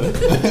shoulder.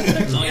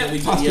 Oh, yeah,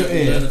 we Past your learn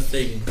ear. a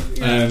thing.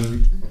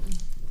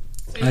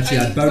 So Actually,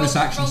 are I had you bonus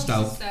roll- action roll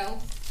stealth.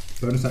 stealth.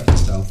 Bonus action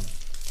stealth.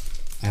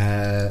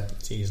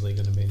 It's easily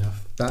going to be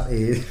enough. That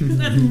is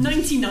That's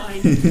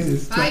 99.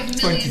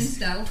 5 million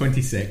stealth.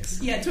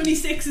 26. Yeah,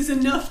 26 is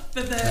enough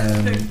for the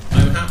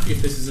I'm happy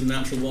if this is a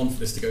natural one for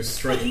this to go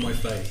straight in my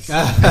face. So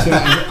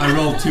I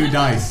rolled 2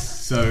 dice.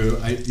 So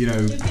I, Just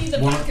need the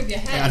one, back of your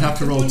head. I'd have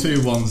to roll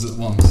 2 ones at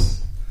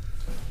once.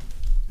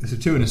 It's a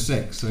 2 and a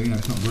 6, so it's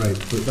not great.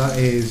 But that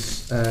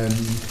is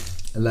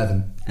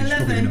 11. It's probably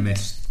 11. going to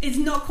miss. It's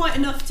not quite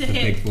enough to The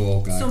hit big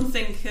ball guy.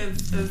 something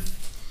of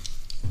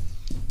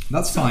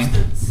That's fine.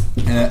 substance.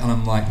 And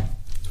I'm like,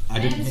 I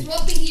And didn't.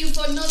 swapping you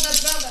for another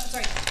brother.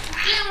 Sorry.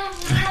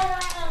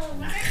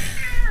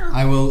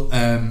 I will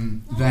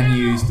then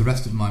use the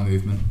rest of my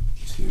movement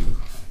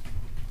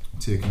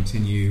to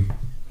continue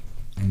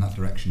in that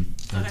direction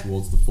Okay.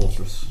 towards the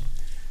fortress.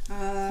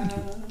 Amber.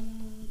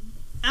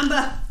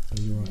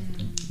 Are you alright?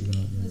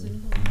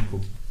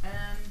 Cool.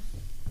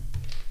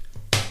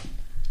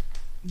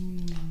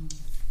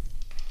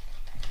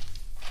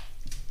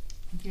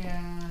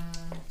 Yeah.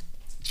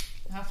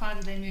 How far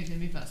did they move? They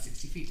moved about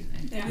 60 feet,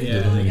 didn't they? Yeah.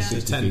 Yeah, Yeah.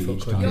 60 10 feet foot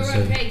each clip. time, You're so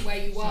okay where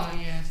you So are.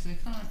 yeah, so they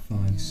can't.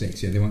 5,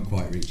 6. Yeah, they won't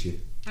quite reach you.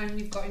 And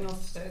you've got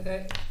enough so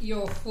that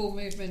your full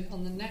movement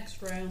on the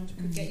next round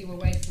could get you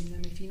away from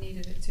them if you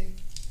needed it to.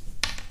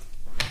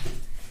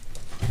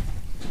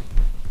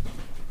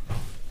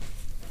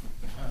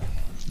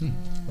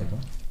 Well done.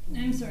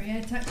 I'm sorry, I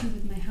attacked you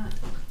with my hat.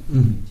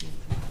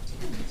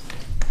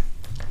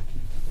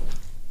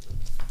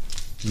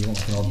 You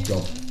want an odd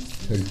job, I'm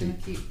Pookie. going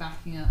to keep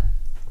backing up.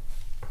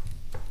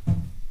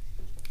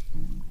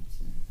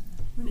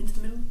 Run into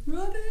the middle.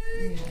 Running!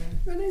 Yeah.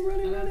 Running,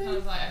 And I'm kind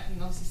of like, I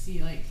can also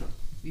see like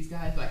these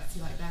guys, but I can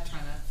see like they're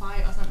trying to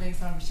fight or something,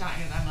 so I'm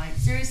shouting and I'm like,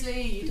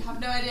 seriously, you have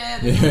no idea,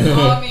 there's an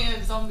army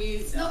of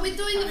zombies. No, we're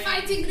doing a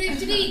fighting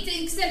retreat,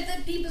 except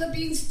that people are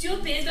being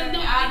stupid It's and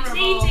very not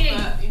admirable, retreating.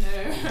 but, you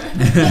know.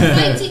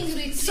 Fighting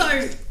retreat.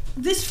 So,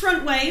 this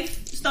front wave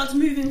starts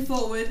moving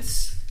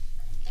forwards.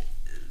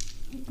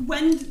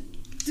 When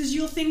does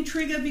your thing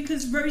trigger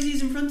because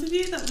Rosie's in front of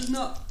you? That was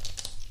not...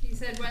 He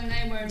said when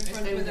they were in If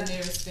front they were with the us.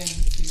 nearest thing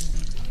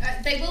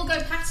to They will go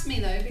past me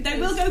though. They because-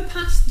 will go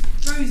past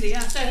Rosie, yeah.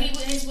 So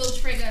his will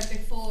trigger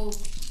before.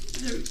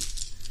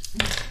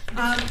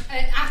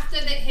 After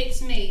that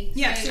hits me.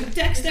 Yeah, so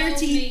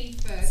dexterity me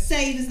first,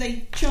 save as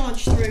they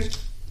charge through.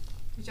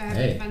 which I have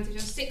Hey. an advantage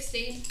of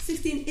 16.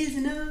 16 is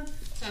enough.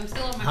 So I'm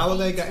still on my How are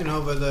feet. they getting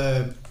over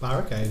the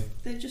barricade?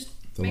 They're just...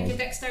 Make a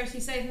dexterity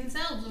save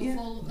themselves or Yeah.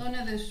 fall. Oh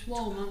no, they're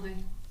swarm, aren't they?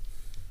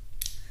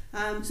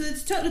 so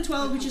it's a total of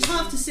 12, which is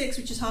half to 6,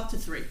 which is half to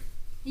 3.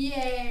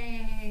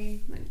 Yay!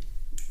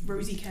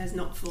 Rosie cares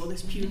not for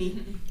this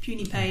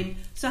puny pain.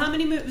 So how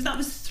many moves? That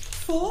was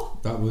 4?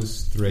 That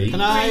was 3.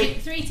 Can I?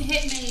 Three to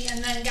hit me,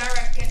 and then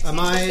Garrett gets Am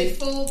hit. I- But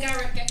before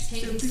Garrett gets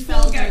hit, So his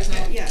before spell Garrett, goes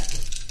off. yeah.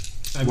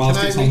 Whilst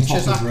can it's I on reach top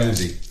of Azaka?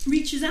 Rosie.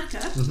 Reach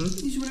Azaka.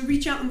 You just want to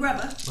reach out and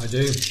grab her. I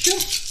do. Sure.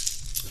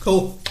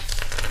 Cool.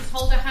 Just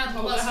hold her hand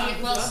Hold her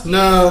hand whilst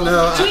No,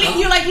 no. So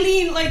you like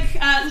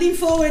lean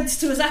forwards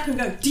to Azaka and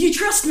go, "Do you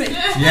trust me?"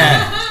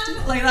 Yeah.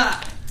 Like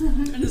that.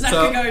 And Azaka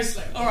So- goes,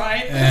 "All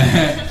right,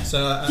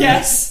 So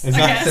yes, I Is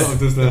that guess." sort of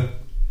does the...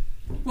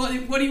 What do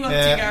you want to,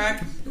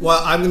 Garrick?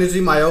 Well, I'm going to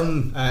do my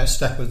own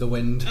step of the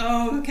wind,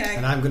 Oh, okay.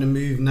 and I'm going to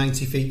move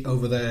 90 feet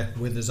over there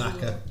with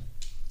Azaka.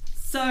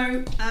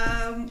 So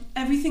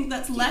everything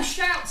that's you left.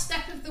 shout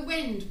 "Step of the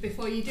Wind"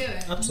 before you do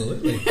it.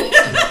 Absolutely.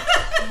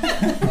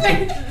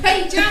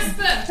 Hey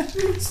Jasper,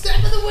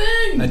 step of the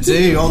wind. I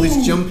do all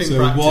this jumping So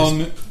practice.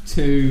 1,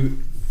 2,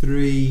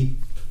 3,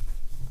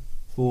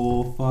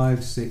 4,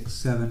 5, 6,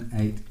 7,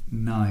 8,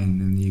 9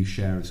 in the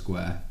share of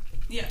square.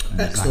 Yeah.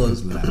 And Excellent.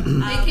 Zaka's 11.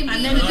 They can and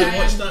be then in I the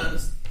watched that and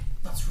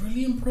that's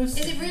really impressive.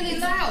 Is it really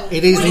loud?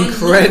 It is Well,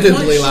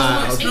 incredibly no,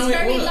 loud. It's how it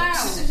very works.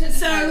 loud.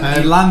 So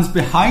It lands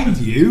behind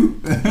you.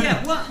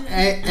 yeah, what?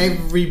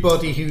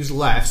 Everybody who's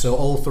left, so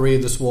all 3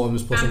 of the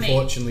swarms, plus And me.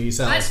 unfortunately That's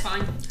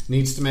yourself, fine.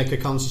 needs to make a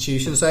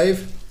Constitution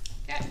save.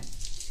 Yeah.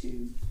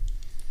 2,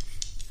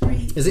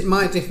 3. Is it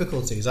my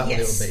difficulty? Is that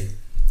Yes. what it'll be?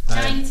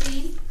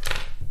 19.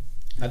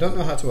 I don't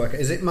know how to work it.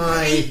 Is it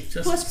my?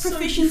 Just Plus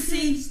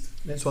proficiency.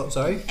 It's what?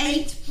 Sorry.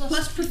 8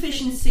 plus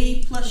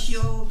proficiency plus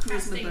your charisma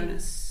Casting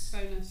bonus.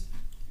 bonus.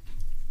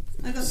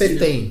 I got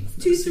 15.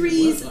 2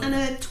 3s and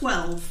a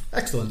 12.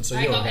 Excellent. So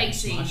I you're got getting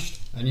 18. smashed,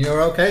 and you're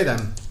okay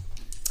then.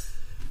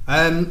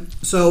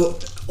 So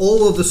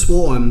all of the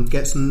swarm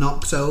gets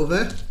knocked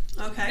over.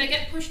 They Okay.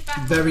 get pushed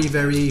back. Very,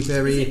 very, Is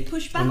very. it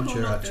push back I'm or not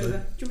sure knocked actually. over?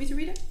 Do you want me to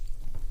read it?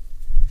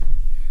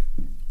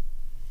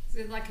 Is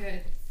it like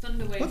a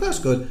thunder wave? Well, that's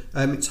good.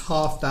 It's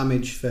half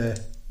damage for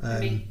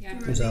Me, yeah.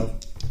 yourself.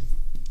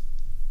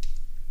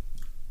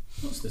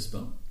 What's this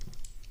spell?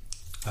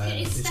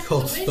 It's It's Step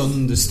called of the Wind.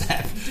 Thunder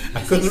Step. I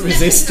It's couldn't Step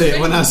resist of the it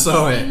when I Wind.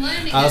 saw I've it. been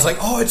learning I was it. like,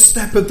 oh, it's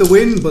Step of the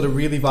Wind, but a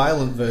really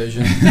violent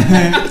version.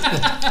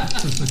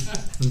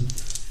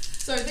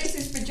 So this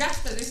is for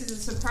Jasper. This is a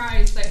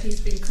surprise that he's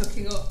been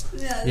cooking up.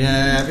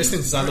 Yeah, ever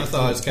since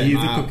Xanathars came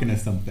You're out, cooking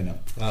us something up.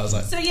 I was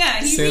like, So yeah,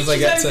 he As soon as reaches I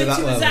get over to that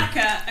to level.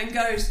 Azaka and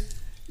goes,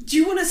 "Do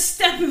you want a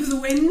step of the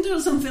wind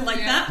or something like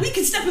Yeah. that? We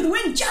can step of the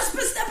wind,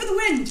 Jasper, step of the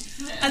wind."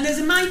 And there's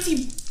a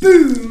mighty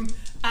boom,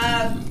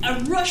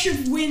 a rush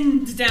of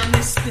wind down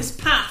this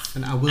path.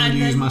 and I will And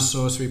use then- my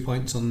sorcery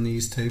points on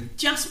these two.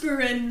 Jasper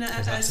and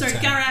that's a sorry,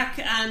 10. Garak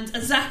and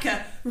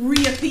Azaka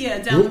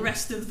reappear down the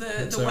rest of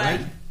the way.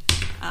 alright.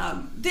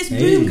 This Hey.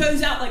 boom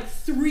goes out like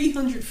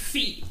 300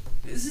 feet.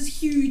 This is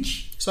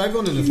huge. So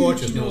everyone in the Huge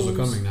fortress knows we're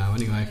doors. coming now,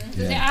 anyway.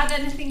 Does it add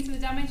anything to the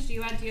damage? Do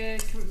you add your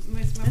charisma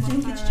I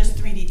think modifier it's or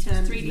just anything?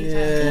 3d10. 3d10.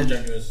 Yeah.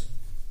 Jaguars.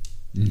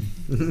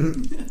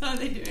 How are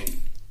they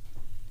doing?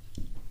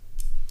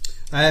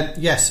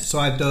 Yes, so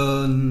I've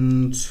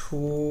done. It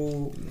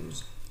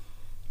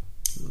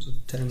was a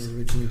 10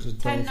 originally. It was a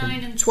 10, dolphin.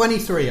 9 and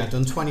 23. I've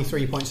done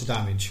 23 points of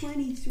damage.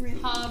 23.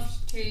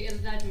 halved to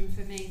 11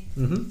 for me.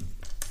 Mm-hmm.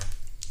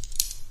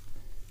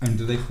 And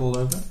do they fall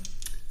over?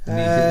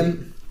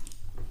 Immediately?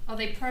 Are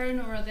they prone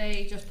or are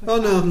they just pushed Oh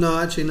no, back? no,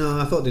 actually no.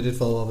 I thought they did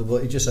fall over,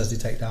 but it just says they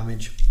take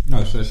damage.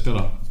 No, so they're still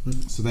up.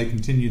 So they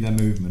continue their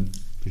movement,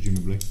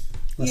 presumably.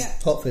 Let's Yeah.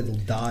 Hopefully they'll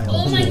die.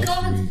 Oh my Sweet.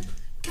 god!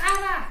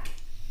 Karak!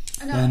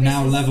 Oh, no, They're this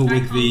now is- level I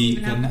with can't the.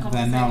 even have a They're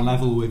now conversation.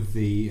 level with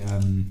the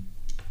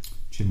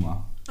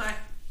Chinois. Alright.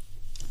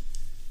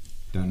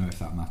 Don't know if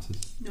that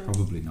matters. No.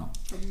 Probably not.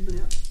 Probably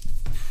not.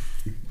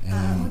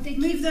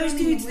 Move those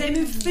dudes. They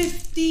move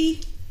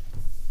 50.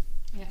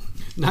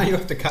 Now you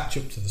have to catch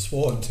up to the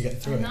swarm to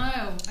get through it. No,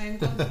 I'm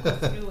going to go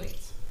through it.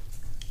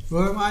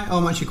 Where am I? Oh,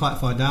 I'm actually quite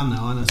far down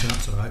now, aren't I? So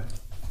that's alright.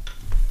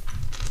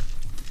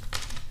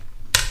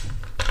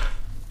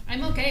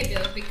 I'm okay,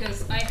 Bill,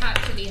 because I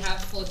actually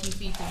have 40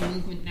 feet of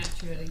movement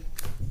naturally.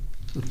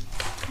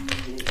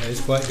 That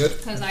is quite good.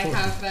 Because I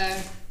have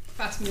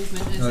fast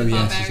movement as Oh a yes,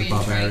 barbarian. it's a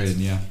barbarian. trait.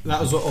 Yeah.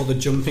 That was what all the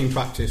jumping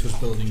practice was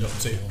building up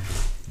to.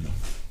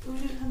 Oh,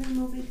 we don't have any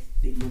more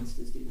big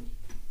monsters, do we?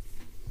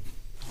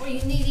 Or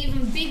you need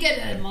even bigger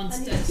I need a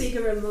monsters.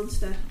 bigger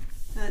monster.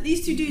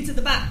 These two dudes at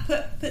the back,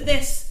 put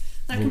this.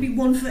 That can be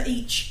one for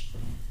each.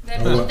 They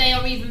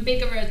are even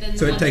bigger than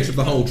So the it takes up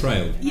the whole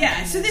trail.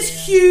 Yeah, so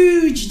this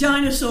huge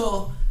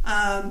dinosaur,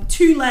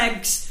 2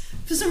 legs.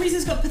 For some reason,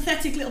 it's got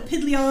pathetic little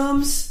piddly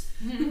arms,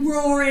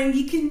 roaring.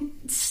 You can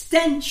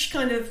stench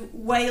kind of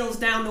wails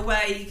down the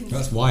way. You can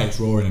That's why it's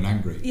roaring and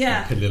angry.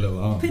 Yeah. Piddly little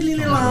arms. piddly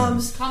little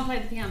arms. Can't play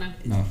the piano.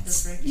 No.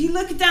 That's very You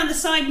look down the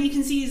side and you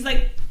can see these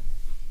like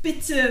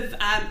bits of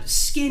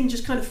skin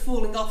just kind of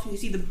falling off, and you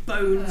see the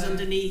bones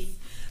underneath.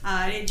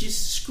 It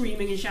just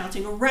screaming and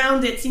shouting.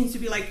 Around it seems to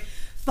be like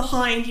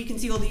behind. You can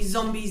see all these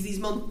zombies,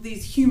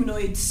 these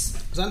humanoids.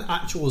 Is that an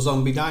actual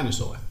zombie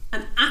dinosaur?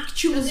 An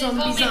actual Does it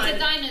zombie vomit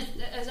dinosaur.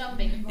 a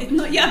zombie? It's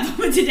not yet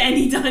vomited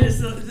any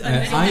dinosaurs. I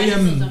am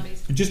dinosaur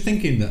zombies. just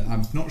thinking that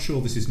I'm not sure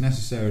this is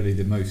necessarily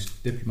the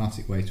most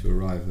diplomatic way to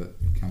arrive at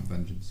Camp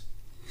Vengeance.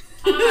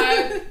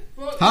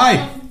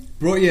 Hi!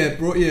 Brought you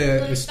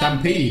the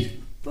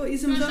stampede. Bought you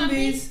some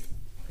zombies.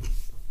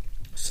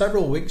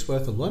 Several weeks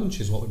worth of lunch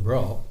is what we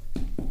brought.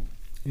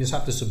 You just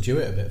have to subdue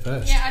it a bit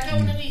first. Yeah, I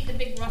don't want to eat the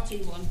big rotty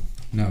one.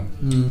 No.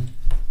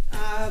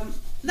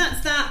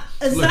 That's that.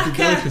 Look, a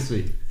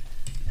delicacy.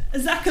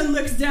 Azaka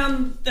looks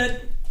down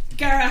at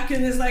Garak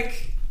and is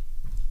like,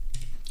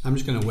 I'm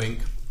just going to wink.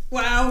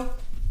 wow,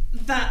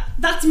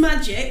 that's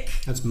magic.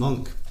 That's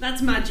monk.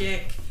 That's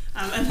magic.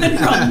 And then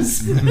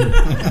runs. You're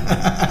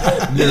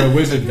a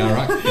wizard,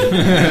 Garak.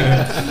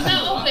 I'm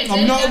not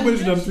I'm not a a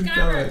wizard. wizard, I'm just just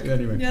Garak. Garak.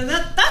 Anyway. Yeah,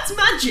 that's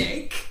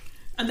magic.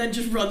 And then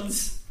just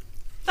runs.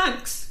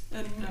 Thanks.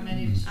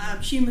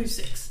 And she moves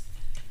 6.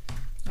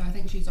 So I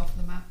think she's off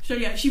the map. So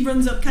yeah, she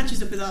runs up,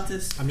 catches up with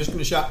Artus. I'm just going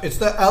to shout, it's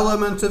the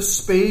element of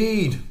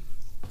speed.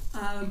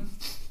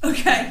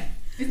 Okay.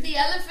 It's the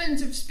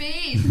elephant of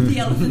speed. The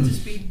elephant of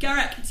speed.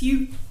 Garak, it's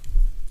you.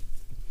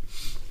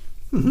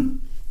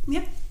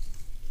 Yeah.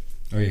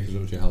 Oh yeah, because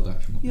it was your held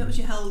action. Yeah, that was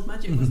your held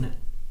magic, wasn't it?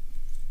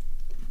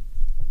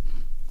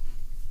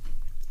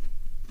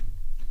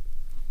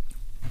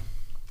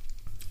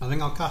 I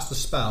think I'll cast a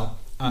spell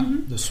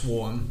at the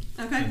swarm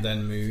Okay. and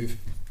then move.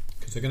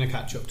 Because they're going to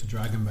catch up to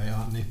Dragonbait,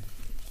 aren't they?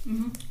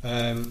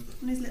 On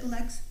his little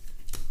legs.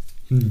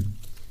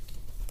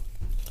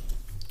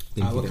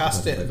 I will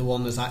cast it at the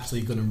one that's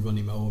actually going to run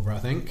him over, I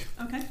think.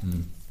 Okay.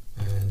 And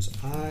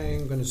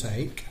I'm going to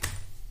take...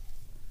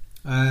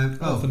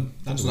 Elephant.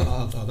 that's not.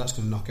 Oh, that's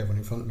going to knock everyone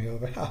in front of me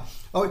over.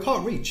 Oh, it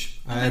can't reach.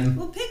 Okay.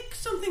 Well, pick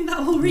something that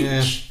will reach.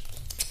 Yeah.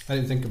 I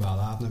didn't think about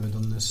that. I've never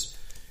done this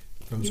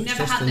from You've such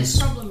never had distance.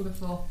 this problem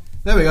before.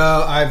 There we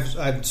go.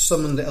 I've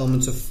summoned the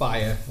element of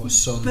fire or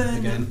sun Burn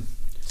again.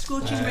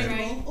 Scorching ray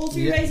Right. ball. All 2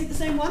 Yeah. rays at the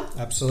same one.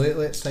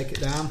 Absolutely. Let's take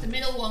it down. The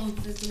middle one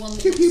is the one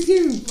that Pew, pew,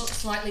 pew. looks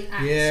slightly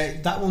axed. Yeah,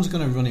 that one's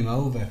going to run him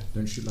over.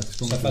 Don't shoot like a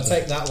So stormtrooper. if I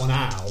take that one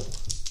out,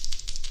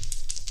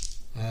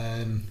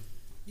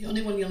 The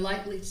only one you're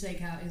likely to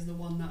take out is the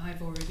one that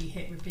I've already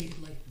hit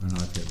repeatedly. And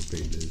I've hit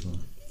repeatedly as well.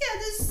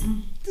 Yeah,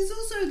 there's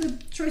also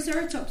the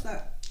Triceratops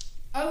that.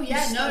 Oh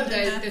yeah, The no, stun in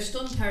there. the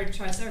stun parried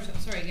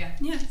Triceratops. Sorry, yeah.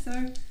 Yeah.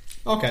 So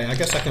okay, I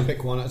guess I can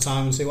pick one at a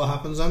time and see what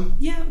happens then.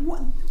 yeah,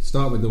 what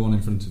Start with the one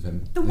in front of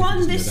him. the If one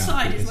he's this no doubt,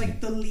 side is isn't like he?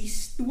 the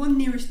least. The one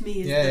nearest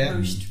me is Yeah, the yeah.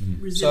 most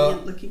Mm.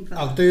 resilient looking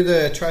fella. I'll do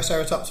the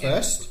Triceratops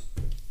first.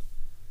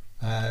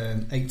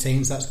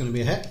 18, so that's going to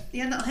be a hit.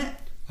 Yeah, that'll hit.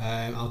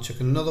 I'll chuck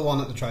another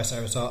one at the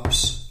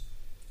Triceratops,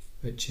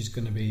 which is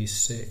going to be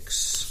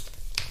 6.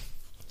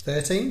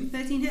 13?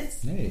 13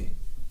 hits. Hey.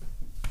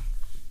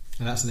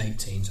 And that's an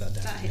 18, so that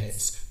definitely That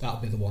hits. hits. That'll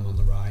be the one on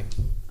the right.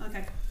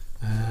 Okay.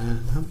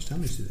 How much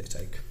damage do they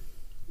take?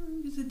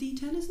 It's a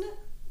D10, isn't it?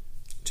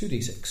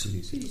 2d6.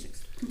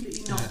 2d6.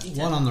 Completely not D10.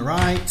 One on the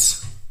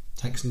right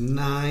takes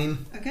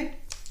 9. Okay.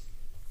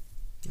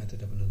 I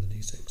did have another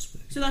d6.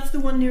 So that's the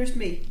one nearest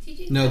me. Did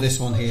you No, just this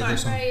one put here, that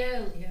this one. ray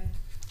earlier?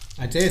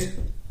 I did.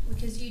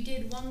 Because you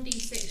did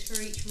 1d6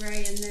 for each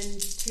ray and then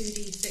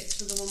 2d6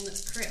 for the one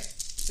that's crit.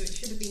 So it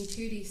should have been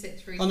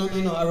 2d6 for each Oh, no, ray.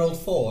 no, no. I rolled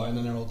 4 and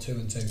then I rolled 2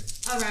 and 2.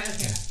 Oh, right,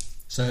 okay. Yeah.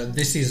 So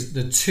this is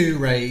the 2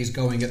 rays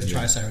going at the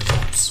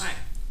Triceratops.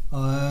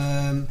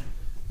 Right.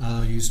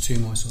 I'll use 2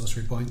 more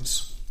sorcery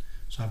points.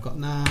 So I've got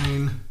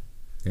 9,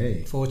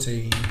 Hey.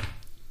 14,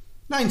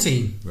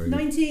 19. Very good.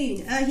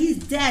 19. He's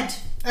dead.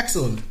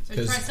 Excellent. So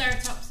 'cause-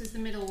 Triceratops is the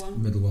middle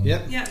one. Middle one.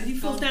 Yep. Yeah, he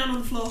falls down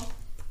on the floor.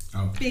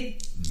 Oh.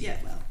 Big, yeah,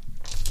 well,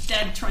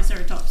 dead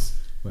Triceratops.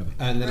 Whatever.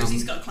 and then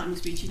Rosie's got climbing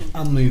speed, you know.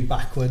 I'll move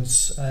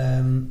backwards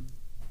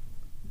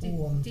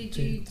Did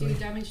you do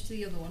damage to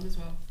the other one as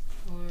well?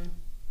 Or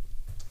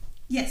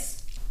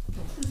Yes.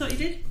 I thought you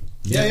did.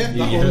 Yeah, You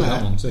that hit one that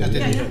there. one too. I did. You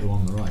Yeah, hit the one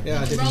on the right.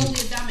 Yeah, I did. roll your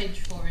damage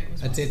for it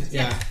as I well. did.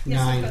 Yeah,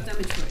 Yes, 9. I've got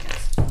damage for it,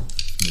 yes.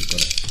 We've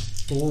got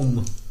it.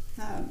 Boom.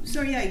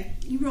 So yeah,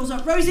 he rolls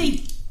up.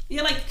 Rosie,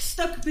 you're like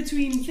stuck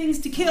between things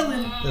to kill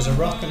and There's a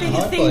rock and a bigger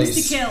hard things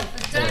place. to kill.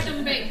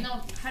 Dragonbait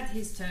not had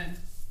his turn.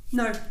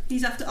 No,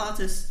 he's after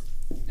Artus.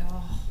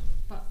 Oh,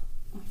 but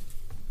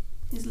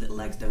His little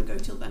legs don't go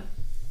till then.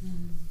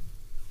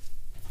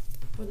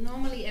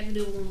 normally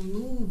everyone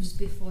moves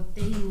before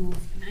they move,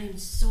 and I am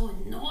so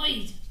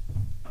annoyed.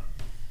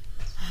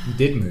 He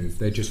did move.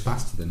 They're just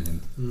faster than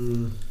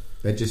him.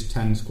 They're just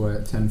 10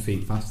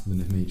 feet faster than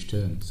him each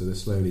turn, so they're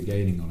slowly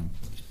gaining on him.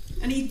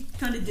 And he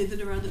kind of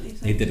dithered around at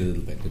these. He did a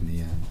little bit, didn't he?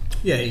 Yeah.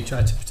 Yeah, he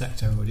tried to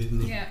protect everybody,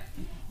 didn't he? Yeah.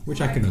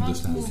 Which I can can't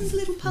understand. move. His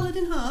little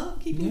paladin heart,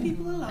 keeping Yeah.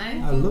 people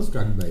alive. I love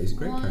Dragonbait. He's a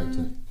great character.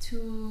 1,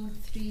 2,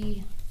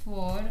 3,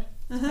 4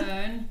 Uh-huh.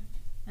 turn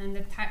and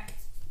attack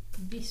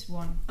this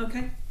one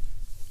Okay.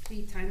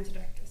 3 times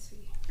recklessly.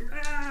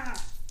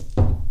 Ah!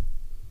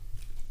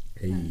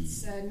 Hey.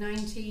 That's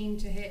 19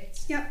 to hit.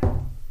 Yep.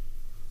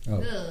 Oh.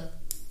 Ugh.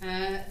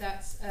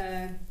 That's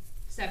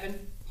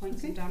 7 points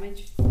Okay. of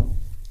damage.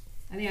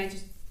 I think I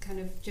just kind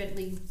of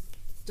gently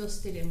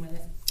dusted him with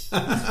it.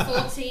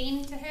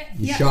 14 to hit.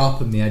 You Yeah.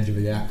 sharpen the edge of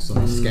the axe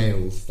on his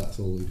scales. That's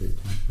all we do.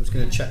 I was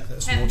going to check that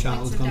a small 10 child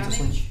points had of gone to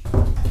sleep.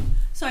 damage.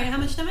 Sorry, how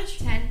much damage?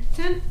 10.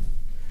 10.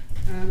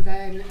 And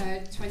then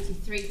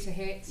 23 to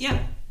hit.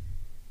 Yep.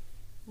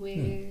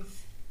 With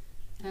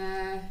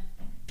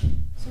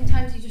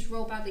sometimes you just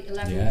roll badly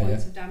 11 Yeah,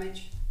 points yeah. of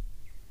damage,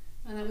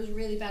 and that was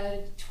really bad. I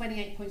did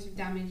 28 points of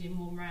damage in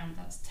one round.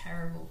 That's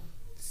terrible.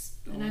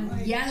 And I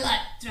Alright. yell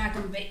at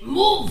Dragonbait,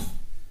 move!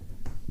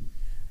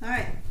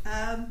 Alright.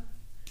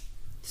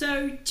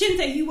 So,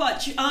 Chinthe, you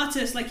watch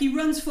Artus, like he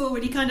runs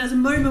forward, he kind of has a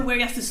moment where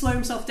he has to slow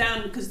himself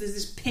down because there's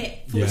this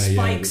pit full of Yeah, yeah.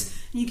 spikes,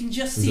 and you can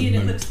just There's see a it. It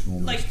moat, looks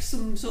almost. like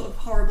some sort of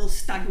horrible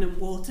stagnant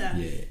water.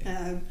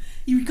 Yeah.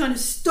 He kind of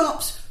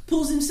stops,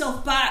 pulls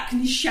himself back,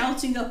 and he's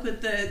shouting up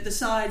at the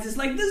sides. It's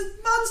like, there's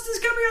monsters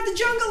coming out of the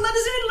jungle, let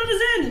us in, let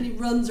us in! And he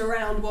runs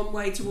around one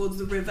way towards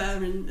the river,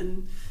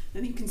 and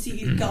you can see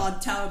these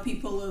guard tower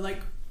people are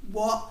like,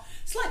 what?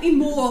 Slightly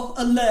more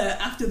alert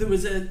after there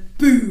was a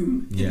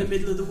boom in Yeah. the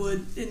middle of the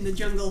wood, in the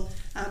jungle,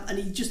 and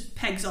he just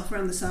pegs off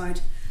around the side.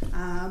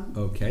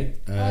 Okay.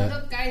 Oh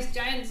look guys,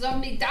 giant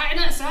zombie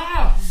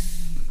dinosaur!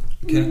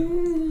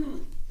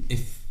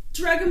 If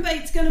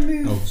Dragonbait's going to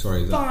move oh,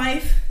 sorry. Is that,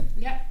 5.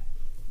 Yep.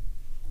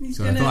 He's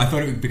sorry, going I to...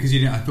 thought it, because you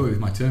didn't. I thought it was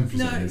my turn for a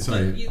No, second. but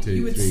Sorry. you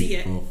 2, would 3, see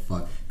it. 4,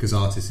 5. Because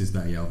Artis is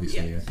there. Yeah, obviously.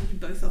 Yeah, Yeah. so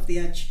you're both off the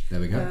edge. There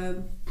we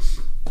go.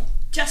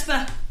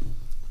 Jasper,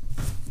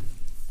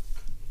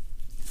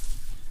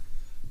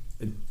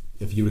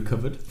 Have you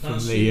recovered from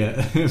see.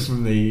 the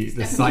from the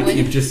Step sight away.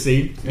 you've just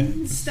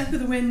seen? step of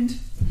the wind.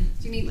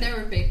 Do you need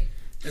therapy?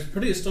 It's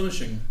pretty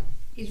astonishing.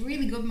 He's a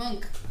really good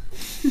monk.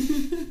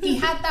 He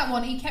had that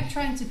one, he kept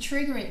trying to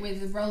trigger it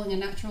with rolling a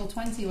natural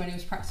 20 when he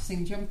was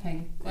practicing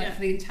jumping, like Yeah.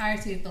 for the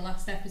entirety of the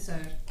last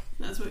episode.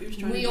 That's what he was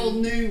trying We to do. all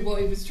knew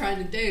what he was trying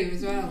to do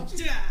as well.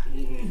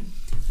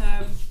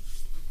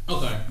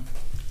 Okay.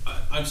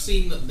 I've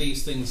seen that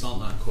these things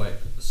aren't that quick,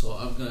 so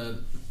I'm going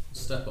to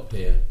step up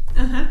here.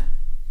 Uh-huh.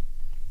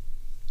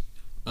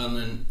 And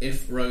then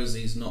if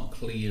Rosie's not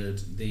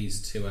cleared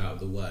these two out of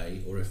the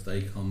way, or if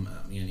they come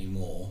at me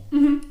anymore,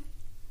 Mm-hmm.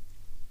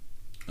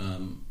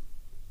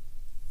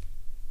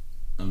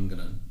 I'm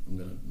gonna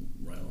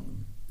rail on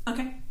them.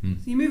 Okay. Hmm.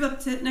 So you move up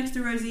to next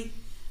to Rosie,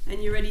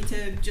 and you're ready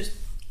to just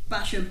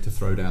bash him. To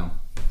throw down.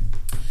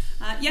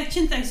 Yeah,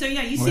 Chinthe. So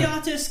yeah, you Oh, see yeah.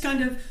 Artus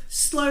kind of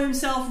slow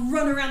himself,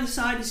 run around the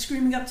side, he's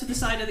screaming up to the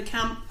side of the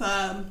camp.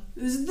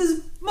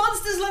 There's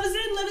monsters, let us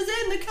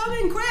in, they're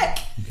coming, quick!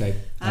 Okay.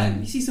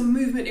 You see some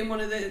movement in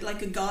one of the,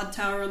 like a guard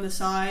tower on the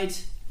side.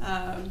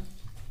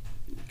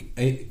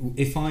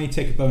 If I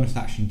take a bonus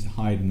action to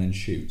hide and then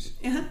shoot,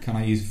 Uh-huh. can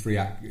I use a free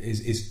action?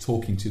 Is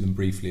talking to them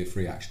briefly a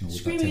free action? Or would that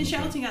Screaming and take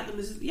my shouting at them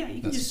is, yeah,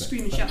 you can That's just fair.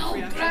 scream and shout No,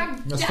 free action.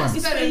 grab That's Jasper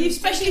fine. and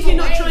Especially take if you're him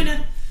not away. trying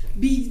to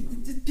be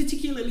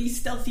particularly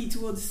stealthy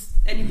towards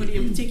anybody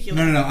in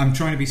particular. No. I'm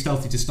trying to be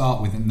stealthy to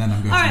start with, and then I'm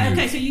going to Alright, move.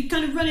 okay, so you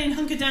kind of run in,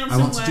 hunker down I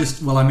somewhere. want to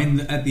just. Well, I'm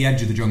at the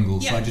edge of the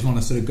jungle, so Yeah. I just want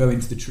to sort of go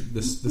into the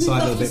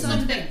side a little bit,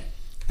 Something.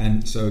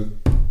 and so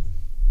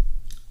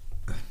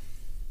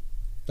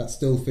that's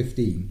still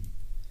 15.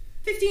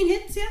 15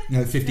 hits, yeah?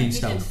 No, 15 No,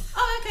 stealth.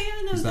 Oh, okay,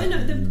 yeah, Is no, that-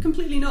 no, they're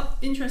completely not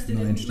interested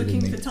Not in interested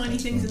looking in me. for tiny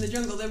That's things fine. in the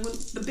jungle. They want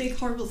the big,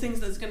 horrible things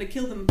that's going to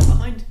kill them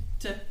behind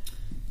to...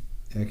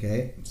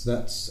 Okay, so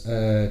that's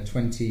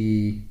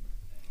 23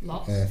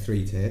 Lots. to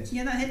hit,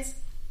 Yeah, that hits.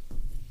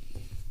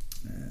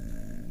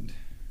 and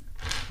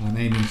I'm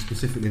aiming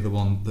specifically the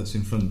one that's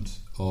in front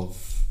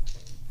of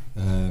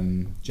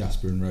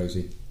Jasper and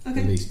Rosie,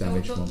 Okay. the least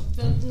damaged the,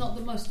 one. not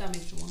the most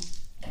damaged one.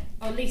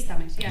 Oh, least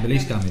damaged, yeah. The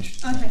least yeah.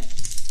 damaged. Okay.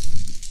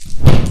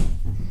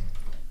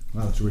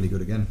 Wow, that's really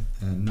good again.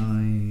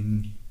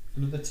 9,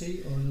 Another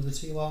T or another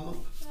T alarm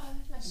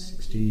up,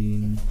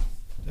 16,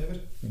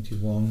 David?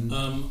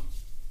 21.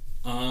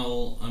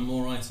 I'm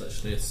all right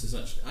actually. It's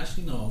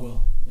actually no, I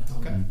will. Yeah.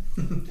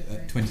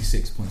 Okay.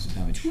 26 points of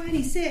damage.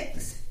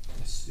 26.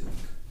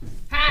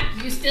 Ha!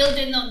 You still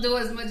did not do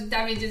as much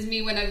damage as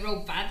me when I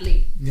rolled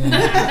badly. Yeah.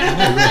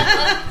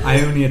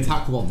 I only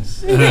attack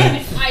once.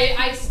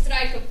 I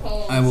strike a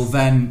pole. I will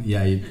then.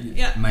 Yeah.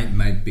 Yeah.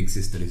 My big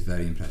sister is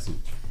very impressive,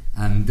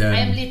 and I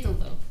am little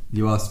though.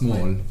 you are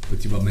small,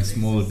 but you are my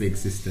small big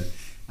sister.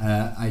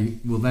 I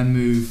will then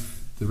move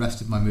the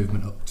rest of my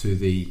movement up to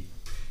the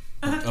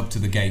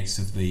gates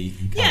of the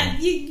Yeah,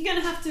 encampment. you're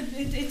going to have to.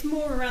 It's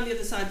more around the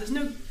other side. There's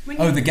no. When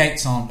Oh, you- the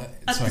gates aren't.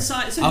 at Sorry. the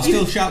side. So I'll you-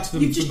 still shout to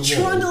them You've from just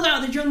the wall. trundled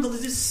out of the jungle.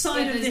 There's this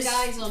side Yeah, of there's this.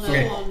 guys on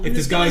Okay, a and if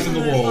there's guys on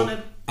the on wall,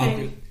 a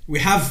thing. We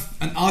have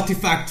an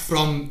artifact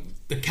from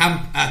the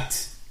camp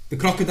at the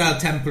Crocodile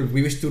Temple.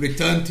 We wish to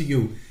return to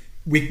you.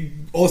 We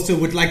also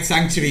would like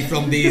sanctuary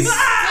from these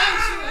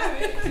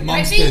I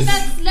monsters. think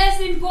that's less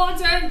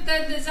important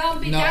than the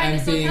zombie No, I'm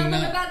dinosaur. being, Tell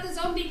them uh, about the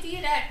zombie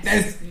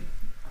T-Rex.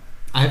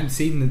 I haven't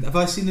seen. Have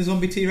I seen the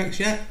zombie T-Rex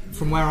yet?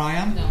 From where I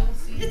am. No.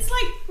 It's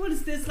like, what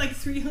is this? Like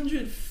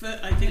 300 foot,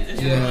 I think.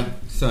 There's Yeah. one.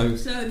 So.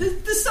 So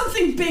there's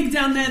something big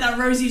down there that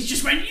Rosie's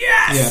just went,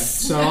 yes! Yeah.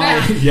 So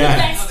I. Yeah.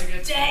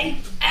 Best day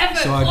ever.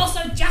 So I-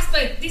 Also,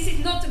 Jasper, this is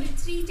not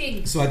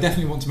retreating. So I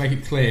definitely want to make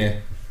it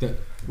clear that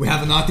we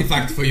have an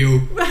artifact for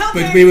you, Well, how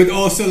but very- we would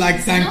also like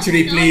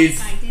sanctuary, Not an please.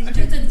 artifact, it's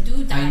just a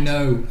doodad.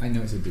 I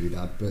know it's a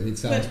doodad, but it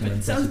sounds But more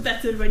it sounds impressive.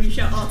 better when you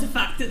shout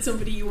artifact at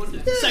somebody you want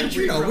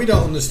sanctuary from. We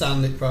don't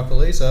understand it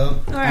properly,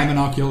 so All right. I'm an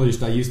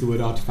archaeologist. I use the word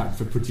artifact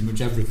for pretty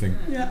much everything,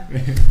 Yeah.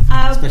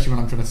 especially when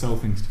I'm trying to sell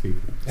things to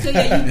people. So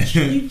yeah,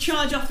 you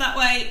charge off that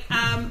way.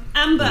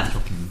 Amber.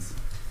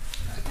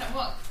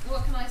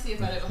 What can I see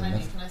if I look behind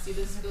me? Can I see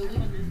this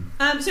building?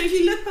 So if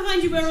you look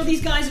behind you where all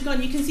these guys have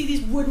gone, you can see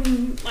these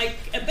wooden, like,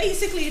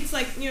 basically it's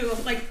like,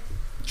 like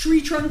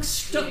tree trunks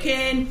stuck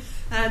in.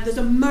 There's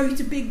a moat,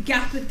 a big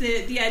gap at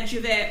the edge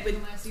of it with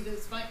Can I see the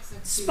spikes?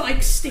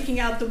 spikes sticking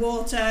out the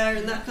water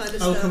and that kind of oh,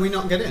 stuff. can we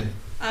not get in?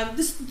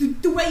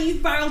 The way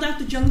you've barreled out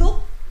the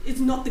jungle, it's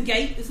not the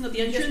gate, it's not the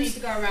You just need entrance. to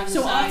go around the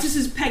So side. Artis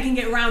is pegging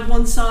it around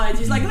one side.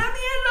 He's like, let me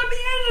in,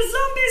 the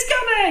zombie's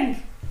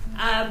coming!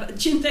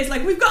 Chinte's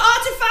like, we've got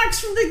artifacts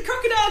from the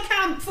crocodile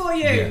camp for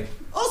you! Yeah.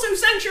 Also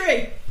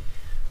sanctuary!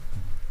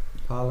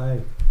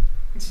 Parlay.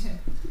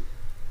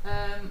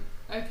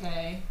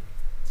 Okay.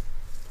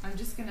 I'm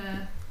just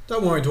gonna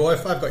Don't worry,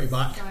 dwarf. I've got your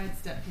back.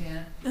 sidestep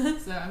here.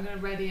 So I'm gonna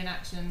ready an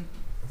action.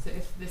 So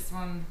if this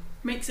one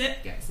Makes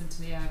it. gets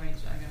into the air range,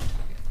 I'm gonna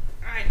attack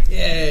it. Alright.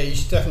 Yeah, you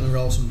should definitely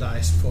roll some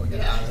dice before we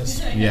get out of this.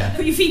 Yeah.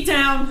 Put your feet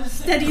down,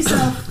 steady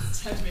yourself.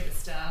 It's time to make it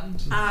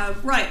stand.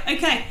 Right,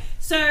 okay.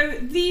 So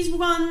these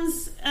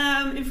ones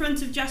in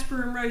front of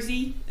Jasper and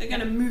Rosie are going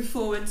to move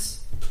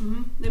forwards.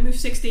 Mm-hmm. They move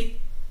 60.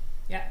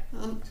 Yeah.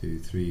 2,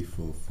 3,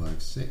 4,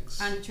 5,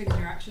 6. And trigger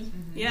your action.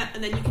 Mm-hmm. Yeah,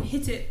 and then you can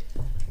hit it,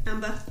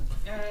 Amber.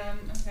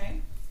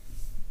 Okay.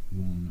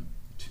 1,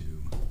 2,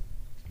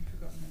 I've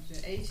forgotten how to do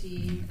it.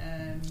 18,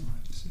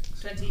 5,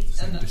 6. 20,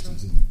 Same and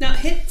distance, isn't it? Now it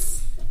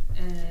hits.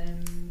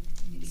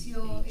 It's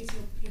your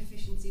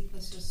proficiency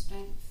plus your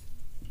strength.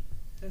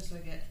 So I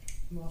get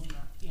more than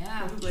that.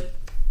 Yeah. Probably.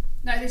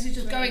 No, this is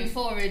just 20. going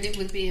forward. It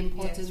would be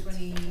important. Yeah,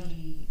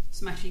 23.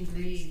 Smashing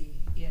things.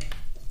 Yeah.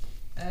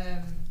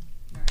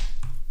 Right.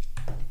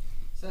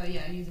 So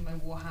yeah, I'm using my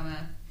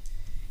warhammer.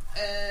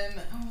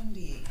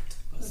 1d8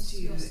 plus Plus 2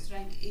 your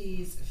strength.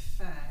 is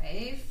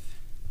 5.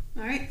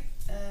 Alright.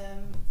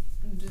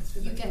 Just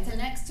with You the- get an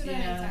extra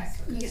Yeah, attack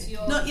so- because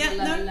you're Not yet,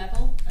 below no.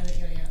 level. I don't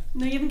get it yet.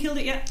 No, you haven't killed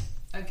it yet.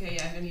 Okay,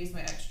 yeah, I'm going to use my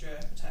extra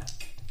attack.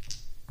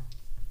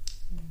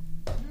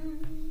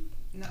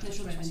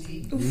 Natural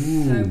 20.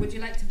 So, would you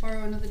like to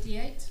borrow another d8?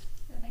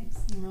 Yeah, thanks.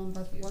 And roll them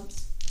both at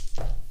once.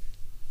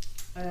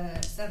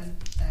 7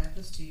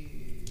 plus 2,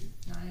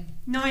 9.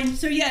 9.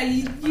 So yeah,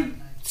 you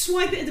 9.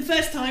 swipe it the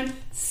first time.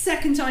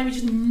 Second time you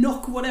just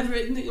knock whatever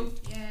it,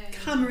 Yeah.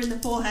 hammer in the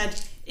forehead.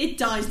 It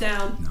dies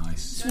down.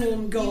 Nice.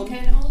 Swarm You gone.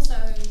 can also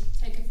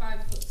take a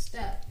 5-foot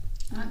step,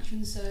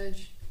 action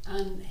surge,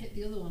 and hit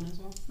the other one as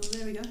well. Oh,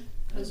 there we go.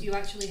 Because you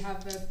actually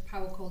have a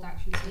power called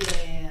action surge,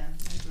 Yeah.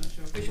 I'm not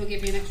sure. which will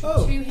give you an extra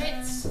Oh. 2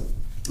 hits.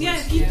 Yeah,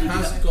 It if you, It you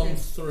has just- gone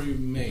through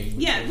me.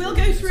 which Yeah, is we'll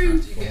really go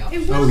through- satisfying.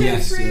 it will Oh go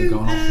yes, through you're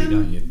going off,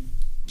 don't you?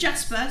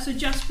 Jasper. So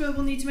Jasper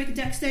will need to make a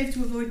dex save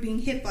to avoid being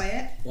hit by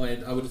it. Well,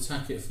 I would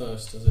attack it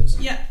first as it's.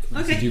 Yeah.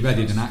 Okay. Did you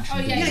readied an action?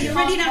 Oh didn't yeah, Yeah, you? you you're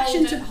can't ready in action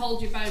hold, to-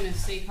 hold your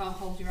bonus, so you can't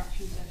hold your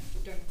action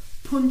surge. Don't.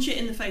 Punch it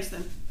in the face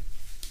then.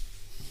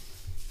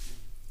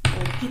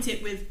 Or hit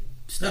it with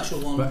stuff.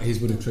 Natural 1 But his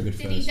would have triggered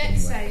Did first he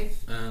dex anyway.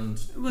 save? and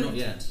Well, not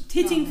yet.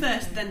 Hitting Oh,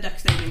 first, okay. then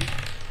dex saving.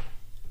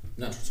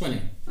 Natural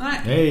 20.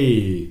 Alright.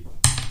 Hey.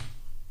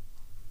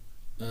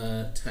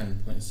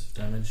 10 points of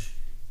damage.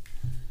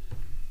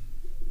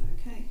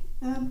 Okay.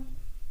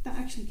 That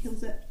actually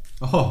kills it.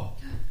 Oh.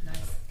 Nice.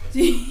 So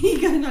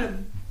you go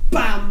and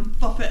bam,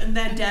 bop it, and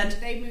they're And dead.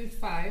 They move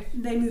 5.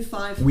 They move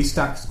 5. We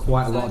stacked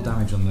quite a lot of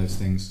damage on those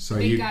things. So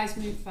Big you. guys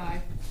move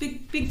 5.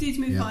 Big dudes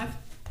move Yeah. 5.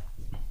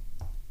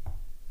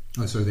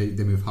 Oh, so they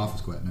move half a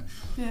square. No.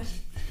 Yeah.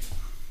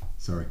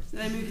 Sorry. So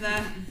they move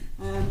there.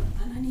 And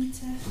I need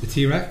to... The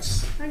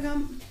T-Rex. Hang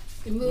on.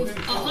 We move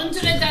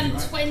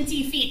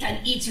 120 feet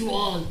and eat you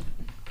all.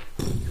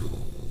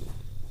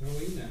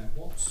 Rowena,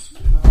 what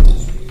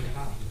powers do you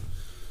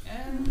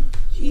have?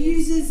 She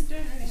uses... Don't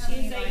really have She's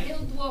any, a like- hill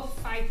dwarf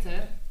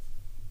fighter.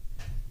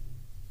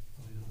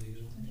 Probably not these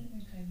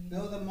ones.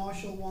 No, the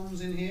martial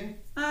ones in here.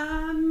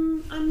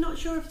 I'm not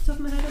sure off the top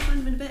of my head. I'll find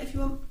them in a bit if you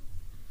want.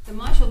 The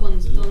martial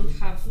ones don't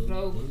have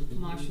rogue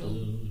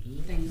martial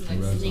things like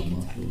Rogues sneak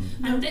aren't attack.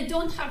 martial. And they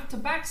don't have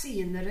tabaxi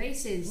in the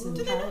races and,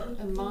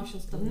 and martial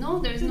stuff. No,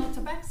 there's no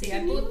tabaxi.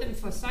 I bought them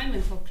for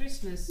Simon for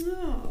Christmas.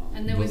 No.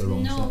 And there Got was the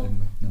wrong set, no... didn't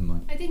we? Never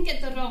mind. I didn't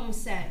get the wrong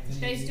set.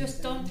 They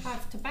just don't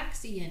have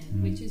tabaxi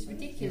in, which is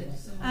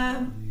ridiculous.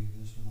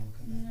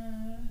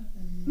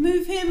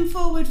 Move him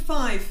forward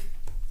 5.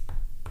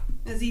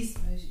 As he's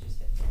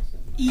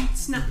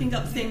snapping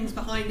up things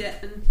behind it.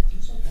 And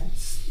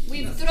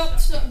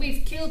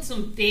We've killed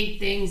some big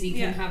things. You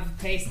can have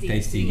tasty.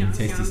 Tasty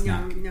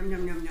snack. Yum, yum,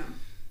 yum, yum, yum.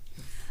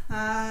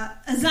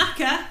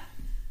 Azaka,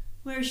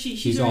 where is she?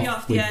 She's already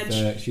off the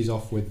edge. She's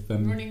off with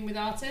Running with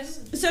Artis.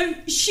 So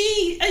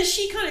she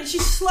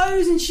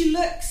slows and she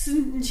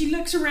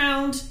looks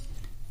around,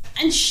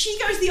 and she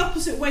goes the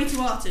opposite way to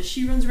Artis.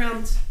 She runs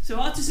around. So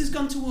Artis has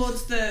gone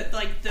towards the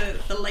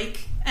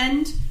lake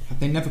end. Have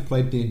they never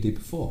played D&D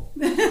before?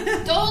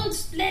 Don't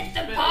split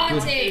the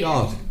party. Good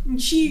God. And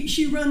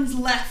she runs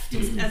left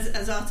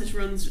as Artis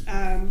runs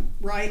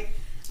right.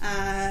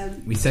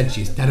 We said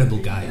she's terrible,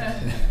 guy.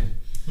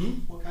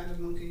 What kind of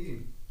monkey are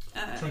you?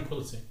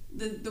 Tranquility.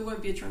 There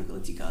won't be a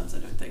tranquility cards, I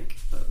don't think,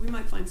 but we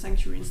might find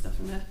sanctuary and stuff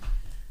in there.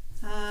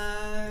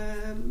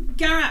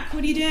 Garak,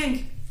 what are you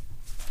doing?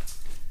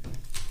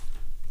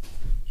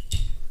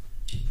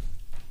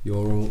 You're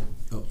all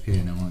up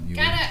here now, aren't you?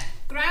 Garrett,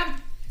 grab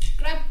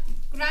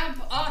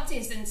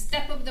Artis and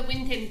step up the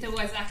wind him to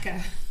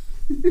Azaka.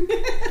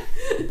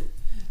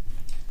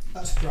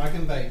 That's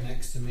Dragonbait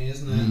next to me,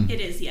 isn't it?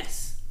 It is,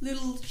 yes.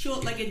 Little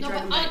short-legged No,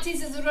 dragon. but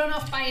Artis has run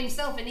off by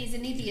himself and he's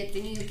an idiot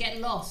and he'll get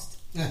lost.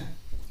 Yeah.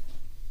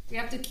 We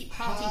have to keep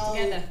party How-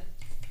 together.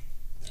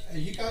 Are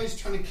you guys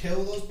trying to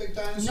kill those big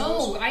dinosaurs?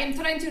 No, I am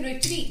trying to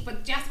retreat,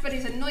 but Jasper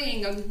is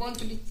annoying and wants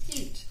to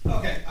retreat.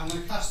 Okay, I'm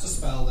going to cast a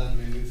spell then,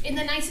 move. In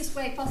the nicest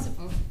way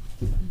possible.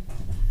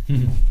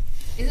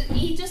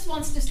 He just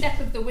wants to step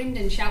up the wind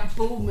and shout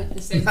boom at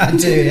the same time. I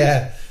do,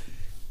 yeah.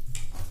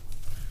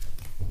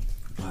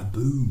 Why,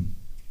 boom.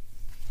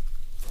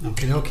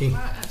 Okie dokie.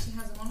 Well, it actually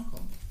has a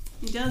monocle.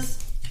 He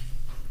does.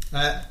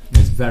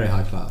 It's very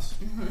high class.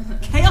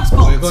 Chaos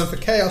Bolt! We're going for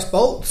Chaos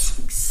Bolts.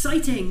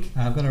 Exciting.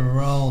 I've got to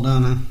roll,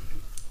 don't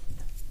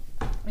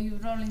I? Are you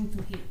rolling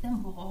to hit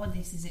them? Oh,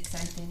 this is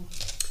exciting.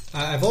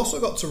 I've also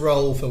got to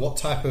roll for what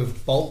type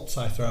of bolts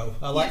I throw.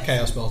 I like Yes.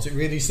 Chaos Bolts. It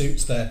really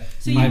suits there.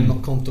 So I'm you-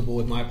 not comfortable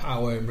with my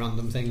power and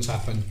random things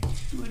happen.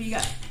 What do you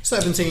got?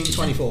 17,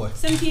 24.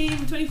 17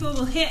 and 24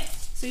 will hit.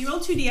 So you roll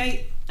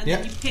 2d8 and Yep.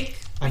 then you pick.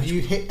 Have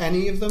you hit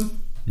any of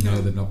them? No,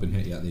 they've not been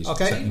hit yet. These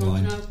Okay. second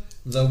line. No.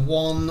 The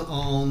one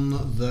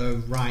on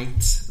the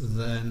right,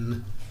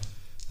 then...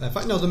 In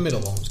fact, no, the middle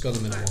one. Let's go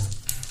the middle Right.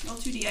 one. Roll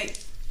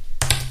 2d8.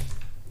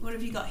 What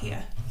have you got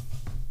here?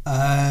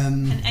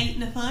 Um, An 8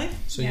 and a 5?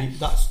 so Yeah.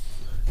 that's...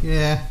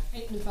 Yeah.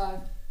 8 and 5.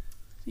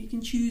 So you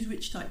can choose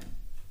which type.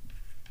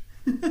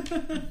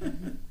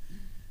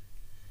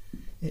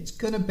 It's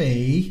going to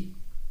be...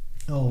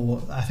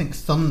 Oh, I think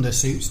thunder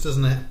suits,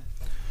 doesn't it?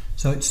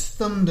 So it's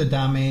thunder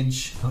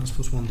damage. Oh, it's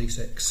plus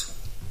 1d6.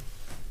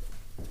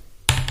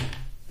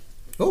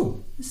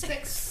 Oh!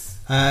 6.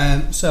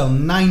 So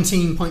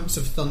 19 points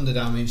of thunder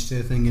damage to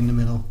the thing in the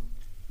middle.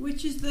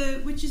 Which is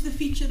the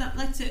feature that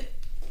lets it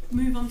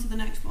move on to the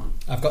next one?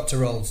 I've got to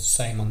roll the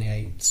same on the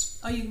 8s.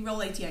 Oh, you can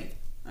roll 88.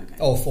 Okay.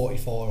 Or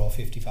 44 or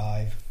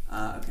 55.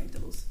 Okay,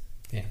 doubles.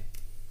 Yeah.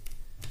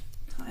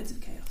 Tides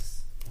of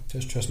Chaos.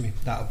 Just trust me,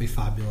 that'll be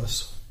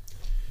fabulous.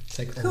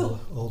 Take Cool.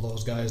 all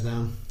those guys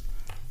down.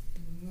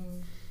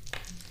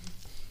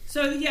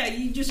 So yeah,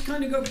 you just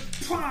kind of go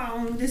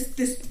pow, this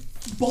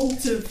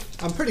bolt of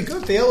I'm pretty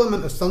good. The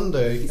element of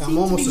thunder, seem I'm to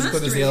almost be as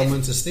good as the mastering it.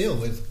 element of steel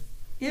with.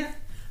 yeah.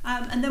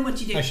 And then what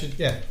do you do? I should,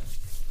 yeah.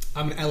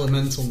 I'm an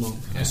elemental monk.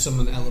 I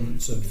summon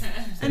elements of.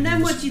 And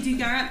then what do you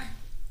do, Garak?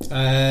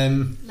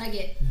 Like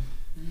it.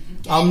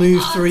 I'll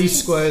move 3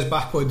 squares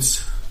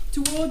backwards.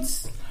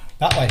 Towards.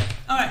 That way.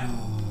 All right.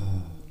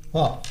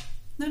 What?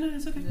 No,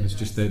 it's okay. It's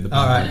just the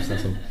All right.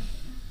 that's all.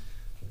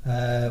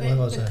 Where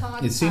was it?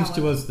 It seems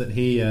to us that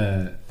he All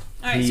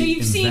right. he So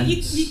you've seen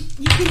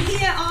you can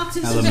hear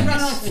Artis run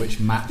elements off. which There's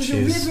matches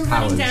a river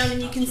powers. running down,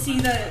 and you can see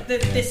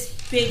this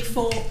big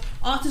fall.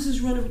 Artis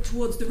is running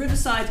towards the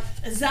riverside.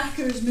 Azaka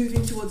is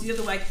moving towards the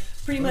other way.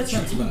 Pretty much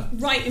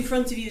right in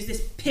front of you is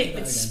this pit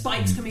with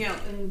spikes coming out,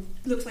 and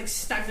looks like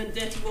stagnant,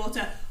 dirty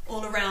water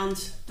all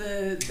around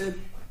the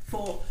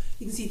fort.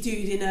 You can see a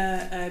dude in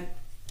a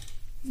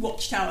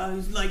watchtower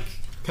who's like,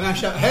 Can I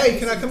shout, hey,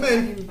 can I come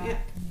in?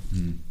 Back.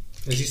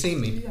 Has he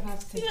seen me? You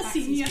have to Yeah, back see,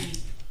 his yeah. speed.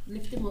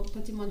 Lift him up,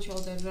 put him on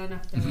shoulder, run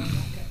after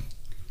Azaka.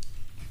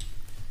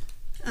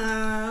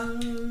 I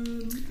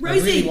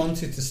Rosie. really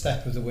wanted to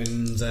step of the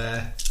wind,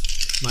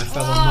 my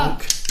fellow Ah.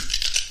 monk.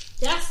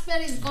 Jasper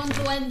is going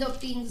to end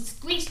up being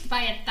squished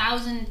by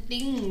 1,000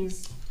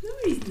 things. No,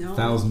 he's not.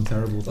 1,000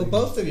 terrible Well, things.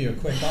 both of you are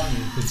quick, aren't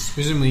you? Because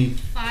presumably,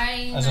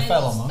 Fine. as a I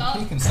fellow will monk, stop.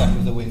 you can step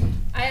with the wind.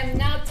 I am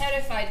now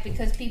terrified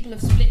because people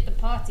have split the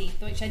party,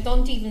 which I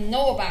don't even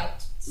know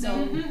about. So,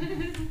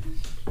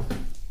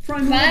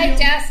 bye,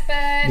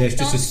 Jasper. it's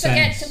just Don't a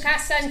forget sense. to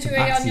cast Sanctuary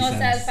It's a on batsy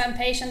yourself sense. and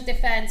Patient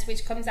Defense,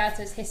 which comes out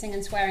as hissing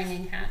and swearing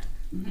in hat.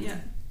 Yeah.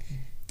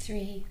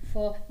 3,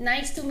 4.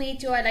 Nice to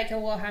meet you. I like a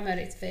Warhammer.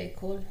 It's very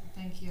cool.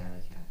 Thank you, I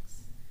like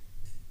axe.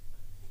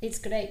 It's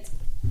great.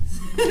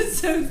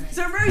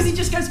 so Rosie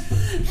just goes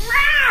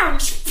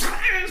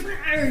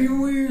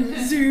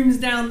zooms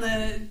down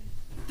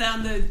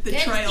the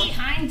Get trail.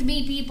 behind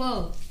me,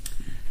 people.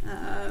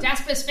 Um,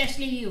 Jasper,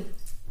 especially you.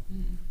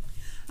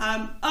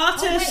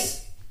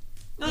 Artis.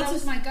 That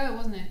was my go,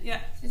 wasn't it? Yeah.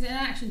 Is it an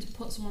action to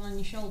put someone on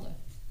your shoulder?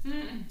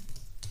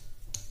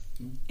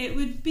 It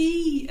would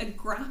be a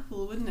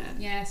grapple, wouldn't it?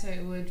 Yeah, so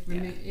it would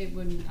remove. It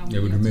wouldn't. I It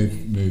would wouldn't be able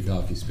to remove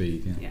half your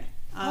speed, yeah. Yeah.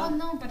 Oh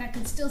no, but I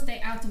could still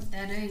stay out of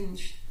their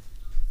range.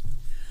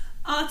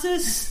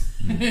 Artis.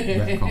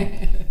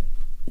 Retcon.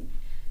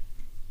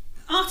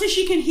 Artis,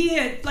 you can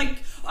hear, like,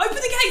 open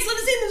the gates, let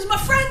us in, there's my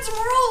friends, and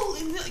we're all,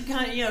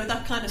 kind of, you know,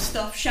 that kind of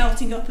stuff,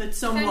 shouting up at If I'm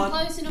someone.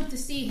 close enough to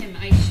see him,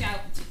 I shout,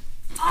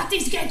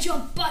 "Artis, get your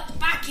butt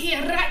back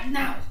here right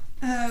now!"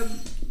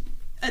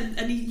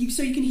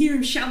 So you can hear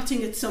him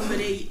shouting at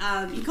somebody.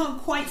 You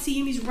can't quite see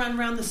him, he's run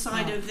around the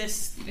side of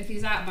this. If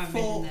he's out of my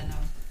Four. vision,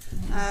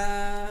 then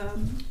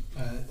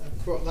no.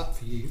 I brought that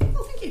for you.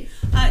 Oh, thank you.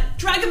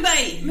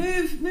 Dragonbait,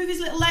 move his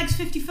little legs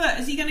 50 foot.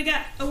 Is he going to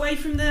get away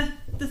from the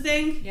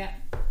thing? Yeah.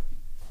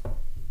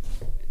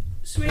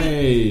 Sweet.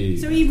 Hey!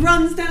 So he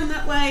runs down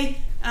that way,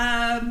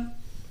 kind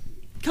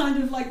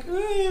of like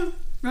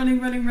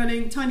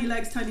running. Tiny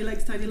legs.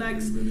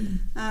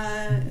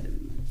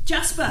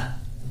 Jasper,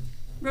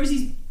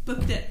 Rosie's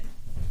booked it.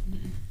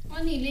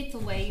 Only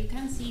little way. You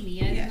can see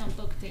me. I Yeah. not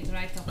booked it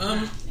right off.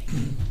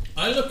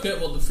 I look at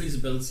what the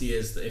feasibility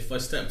is that if I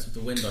stepped to the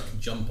wind, I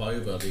could jump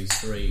over these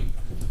three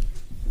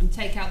And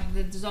take out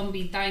the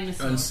zombie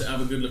dinosaur. and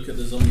have a good look at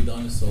the zombie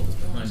dinosaur that's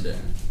behind it.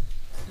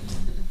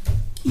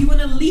 You want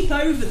to leap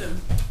over them?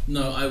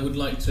 No, I would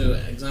like to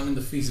examine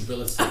the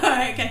feasibility.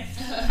 Alright, okay.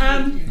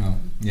 Oh,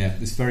 yeah,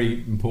 this very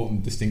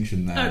important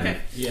distinction there. Okay.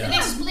 In Yeah.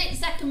 a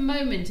split-second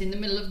moment in the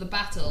middle of the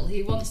battle,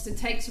 he wants to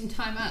take some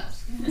time out.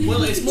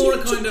 Well, it's more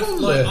a kind of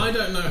like I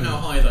don't know how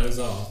high those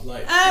are.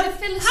 Like, How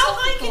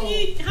philosophical.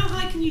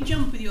 high can you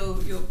jump with your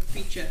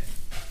feature?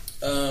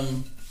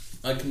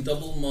 I can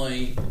double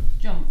my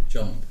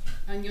Jump.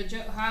 And your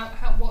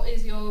what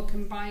is your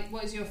combined?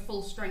 What is your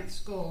full strength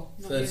score?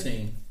 Not your-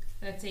 13.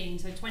 13.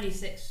 So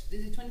 26.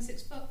 Is it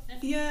 26 foot?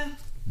 Yeah.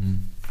 Mm.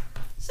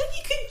 So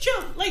you can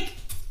jump like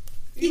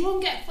You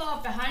won't get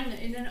far behind it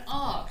in an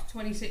arc.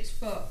 26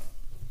 foot.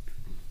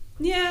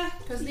 yeah.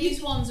 Because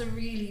these ones are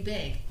really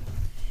big.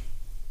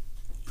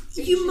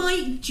 You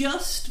might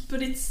just,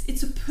 but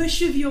it's a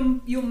push of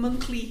your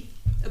monkly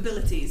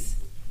abilities.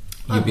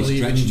 I You'd be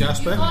believe in stretching.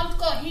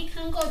 Jasper. He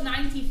can go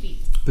 90 feet.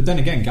 But then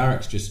again,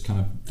 Garrick's just kind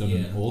of done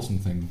an Yeah. awesome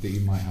thing that you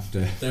might have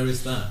to. There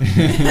is that.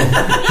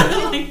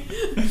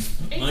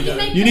 If I you go-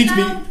 make You a need to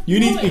be. loud You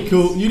need to be noise-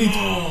 cool.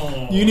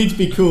 You need to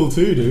be cool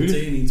too, I dude.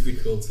 do need to be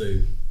cool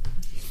too.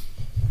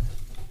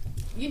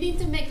 You need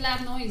to make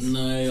loud noise. No,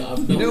 I've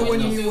You not know got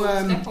when enough. you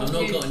I've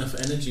not got enough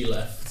energy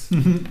left. You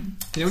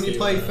know when you See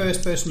play what-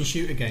 first-person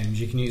shooter games,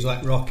 you can use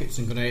like rockets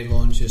and grenade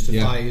launchers to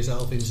Yeah. fire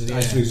yourself into the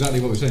That's air. exactly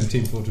what we're saying.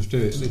 Team Fortress 2.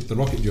 It's the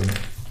rocket jump.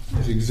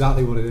 It's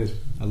exactly what it is.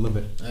 I love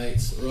it.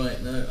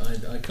 Right, no,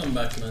 I come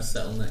back and I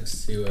settle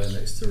next to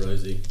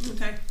Rosie.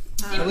 Okay.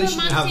 At least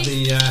you have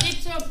the.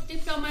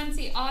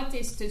 Diplomancy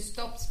artist to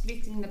stop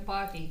splitting the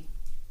party.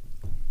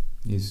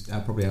 He's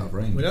probably out of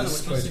range. We don't know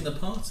which way. Discussing the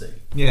party.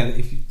 Yeah,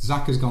 if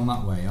Zach has gone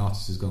that way,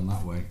 Artis has gone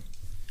that way.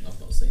 I've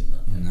not seen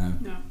that. Yet. No.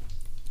 No.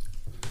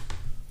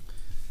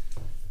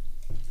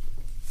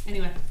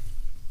 Anyway.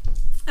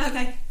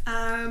 Okay.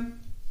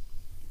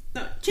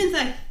 No,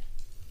 Chinthe.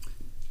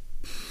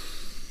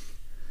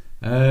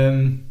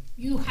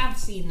 You have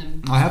seen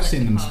them. I have split seen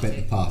the them party. split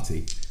the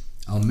party.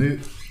 I'll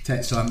move.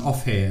 So I'm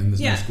off here, and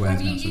there's Yeah. no squares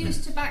Have you now. So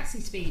used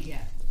Tabaxi speed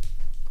yet?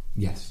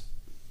 yes,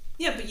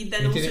 Yeah, but you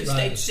then You also did it right at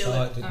stayed the still.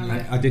 start, didn't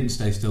you? I didn't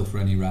stay still for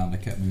any round. I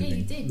kept moving. Yeah,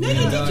 you did. No, you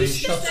Yeah, did. You you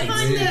stayed shot it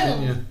behind really, them.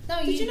 didn't you?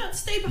 No, Did you not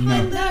stay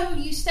behind them?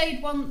 No, you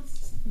stayed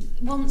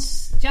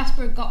once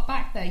Jasper got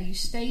back there. You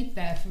stayed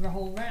there for the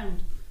whole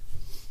round.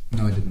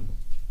 No, I didn't.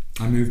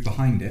 I moved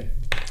behind it,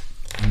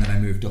 and then I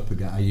moved up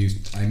again.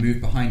 I moved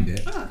behind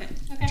it. Oh, okay.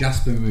 Okay.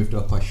 Jasper moved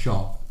up. I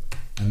shot,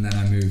 and then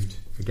I moved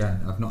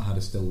again. I've not had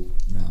a still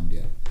round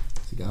yet.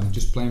 I'm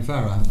just playing fair.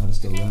 I haven't had a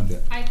still round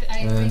yet. I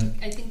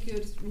think you're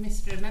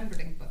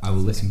misremembering. But I will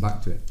listen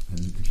back to it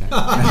and check.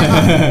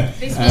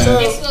 This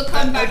So, will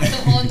come back to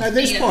haunt At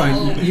this me point,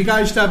 home. you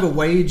guys should have a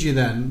wager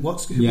then.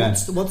 What's Yeah.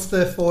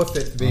 the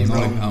forfeit for being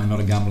I'm wrong? not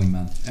a gambling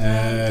man.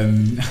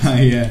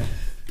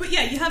 But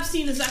yeah, you have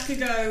seen Azaka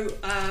go.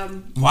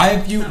 Why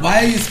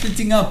are you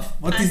splitting up?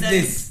 What is then,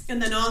 this?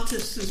 And then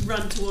Artus has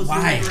run towards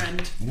Why? the river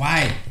end.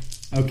 Why?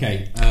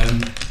 Okay.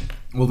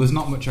 Well, there's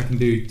not much I can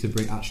do to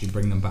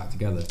bring them back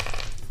together.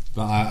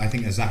 But I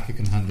think Azaka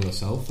can handle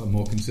herself. I'm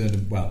more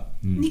concerned.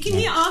 You can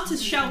hear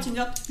Artus shouting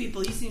up to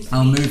people. He seems to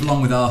I'll be- move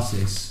along with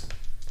Artis.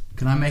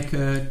 Can I make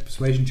a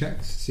persuasion check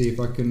to see if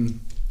I can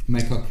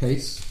make our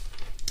case.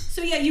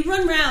 So yeah, you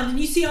run round and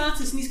you see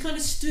Artus, and he's kind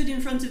of stood in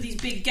front of these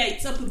big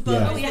gates up above.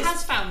 Yeah. Oh, he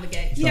has found the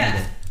gate.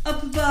 Yeah,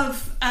 up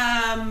above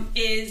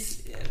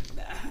is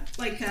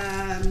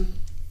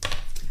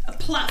a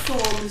platform.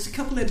 There's a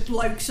couple of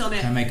blokes on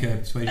it. Can I make a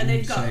persuasion? And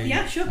they've got- say,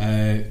 yeah, sure.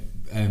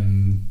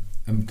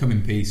 Come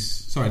in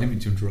peace. Sorry, I didn't mean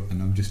to interrupt. And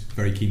I'm just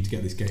very keen to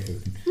get this gate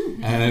open.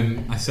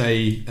 I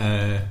say,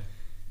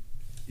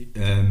 we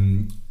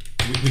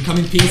come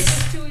in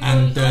peace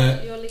and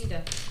Your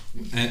leader.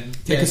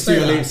 take us to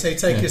your leader. Say,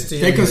 take us to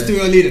your Take us leader. to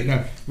your leader.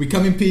 No, we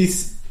come in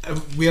peace.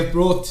 We have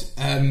brought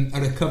a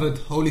recovered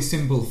holy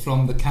symbol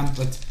from the camp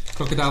at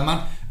Crocodile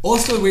Man.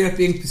 Also, we are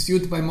being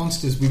pursued by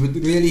monsters. We would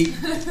really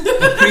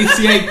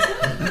appreciate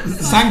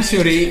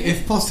sanctuary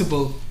if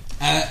possible.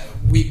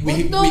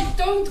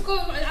 Don't go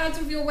out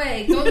of your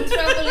way. Don't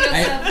trouble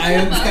yourself I too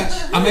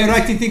understand. much. Am I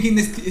right in thinking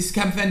this is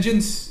Camp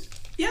Vengeance?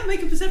 Yeah,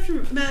 make a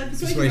persuasion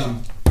roll.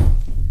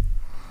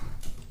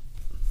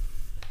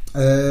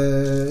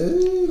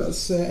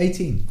 That's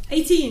 18.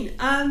 18.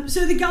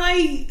 So the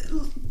guy,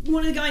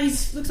 one of the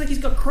guys, looks like he's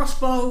got a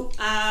crossbow.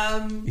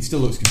 He still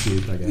looks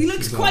confused, I guess. He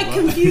looks He's quite like,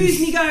 confused,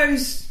 and he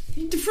goes,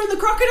 "From the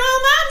Crocodile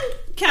Man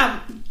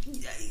camp."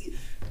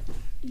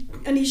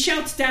 And he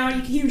shouts down.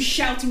 You can hear him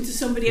shouting to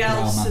somebody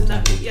Crocodile else, Man and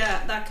that, temple.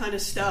 that kind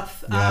of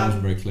stuff. Yeah, I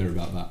wasn't very clear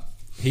about that.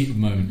 Heat of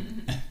the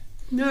moment.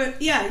 No,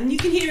 yeah, and you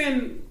can hear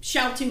him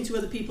shouting to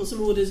other people.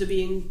 Some orders are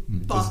being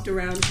barked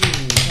around.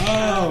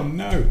 Oh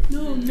no!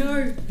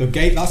 No. The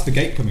gate. That's the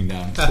gate coming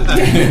down.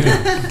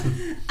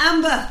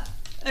 Amber,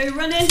 are you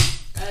running?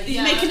 Are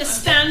you making a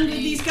stand with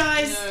these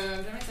guys? No,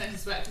 I'm doing something to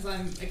sweat because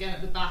I'm again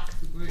at the back of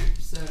the group,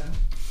 so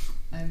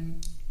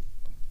I'm.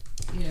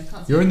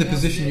 Can't see You're in the anything else to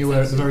position do you were at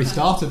the except very to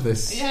start of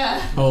this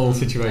whole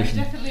situation.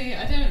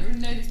 I don't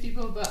know these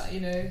people, but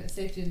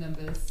safety in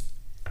numbers.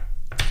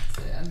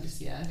 So I'm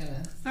just I'm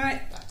gonna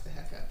Alright. back the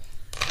heck up.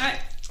 Alright.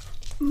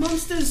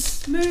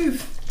 Monsters,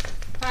 move.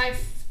 5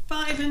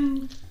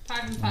 and 5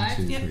 and 1, 5.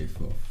 2, Yep. 3,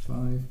 4,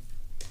 5.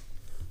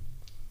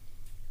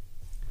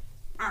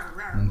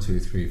 1, 2,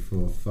 3,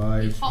 4,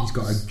 5. He's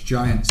got a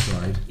giant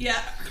stride.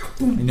 Yeah.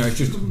 It's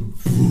just.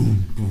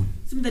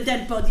 Some of the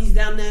dead bodies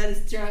down there,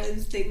 this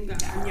giant thing.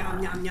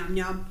 Yum, yum, yum,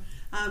 yum.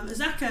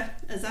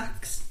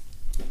 Azax.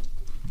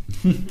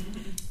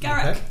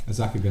 Garrick. Okay.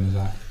 Azaka gonna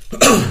Zach.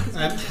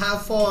 How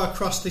far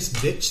across this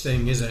ditch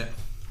thing is it?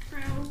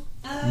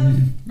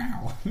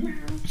 Meow.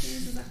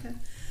 Here's Azaka.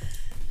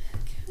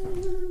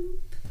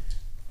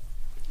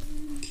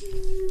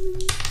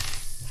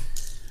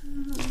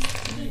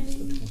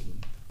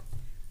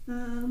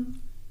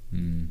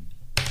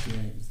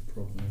 Yeah, it's the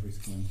problem every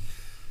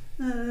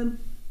time.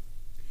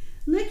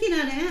 Looking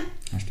at it,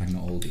 Hashtag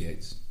not all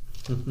D8s.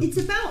 it's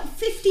about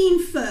 15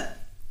 foot,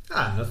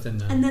 Nothing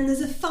then. and then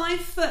there's a 5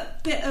 foot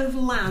bit of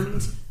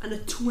land and a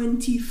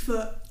 20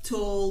 foot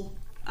tall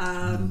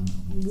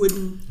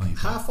wooden.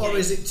 How far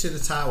is it to the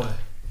tower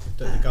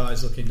that the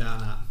guy's looking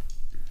down at?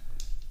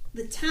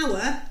 The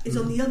tower is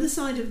on the other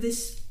side of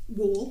this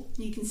wall.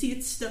 You can see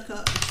it's stuck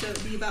up, so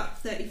it'll be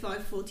about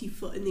 35-40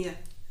 foot in the air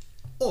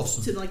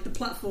Awesome. to the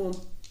platform.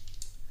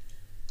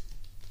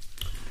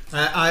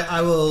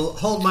 I will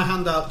hold my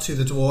hand out to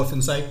the dwarf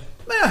and say,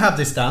 "May I have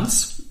this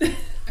dance?" I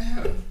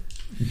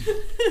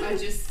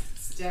just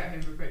stare at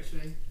him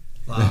reproachfully.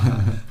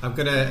 I'm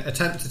going to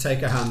attempt to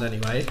take a hand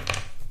anyway.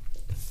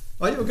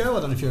 Are you a girl?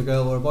 I don't know if you're a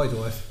girl or a boy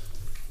dwarf.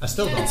 I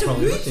still don't It's a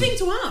probably rude looking. thing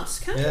to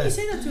ask. How can you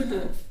say that to a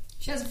dwarf?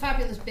 She has a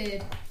fabulous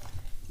beard.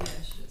 Yeah,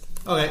 she does.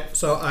 Okay,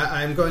 so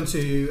I'm going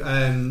to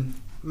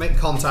make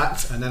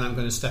contact, and then I'm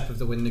going to step of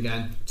the wind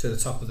again to the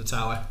top of the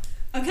tower.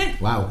 Okay.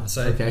 Wow. And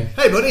say, Okay.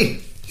 "Hey,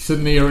 buddy!"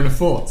 Suddenly you're in a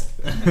fort.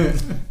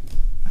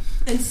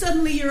 And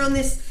suddenly you're on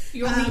this.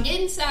 You're on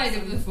the inside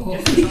of the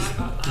fort. Sorry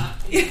about that.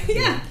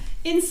 Yeah,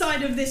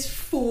 inside of this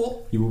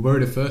fort. You were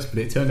worried at first, but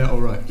it turned out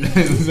all right.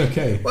 It was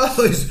okay. Well,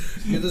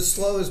 you're the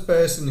slowest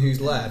person who's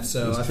left,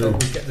 so That's I true.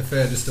 thought we'd get the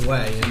furthest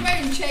away. She's And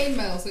wearing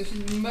chainmail, so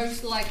she's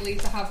most likely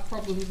to have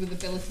problems with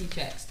ability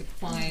checks to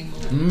climb.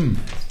 Or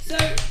So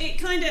it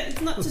kind of,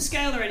 it's not to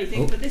scale or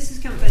anything, Oh. but this is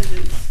Camp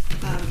Vengeance.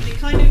 And it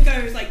kind of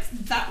goes like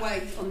that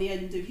way on the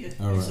end of your.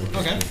 All right. sort of-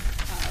 okay,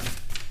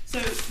 So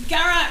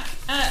Garak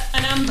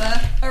and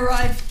Amber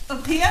arrive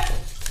up here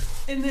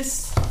in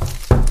this.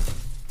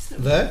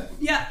 there.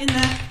 Yeah, in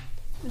there,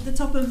 at the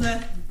top of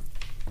the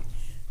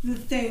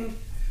thing.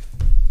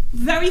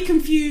 Very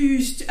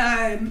confused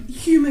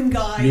human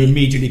guy. You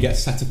immediately get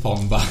set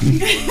upon by.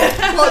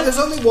 Well, there's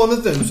only one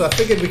of them, so I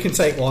figured we can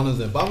take one of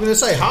them. But I'm going to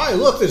say, "Hi,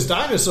 look, there's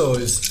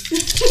dinosaurs."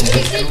 it's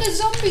in the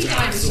zombie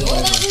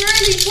dinosaur. That's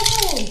really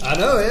cool. I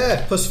know,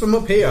 yeah. Plus, from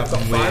up here, I've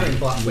got firing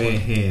platform. We're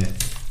here.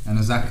 And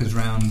Azaka's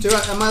round.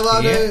 Am I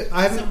allowed Yeah. to?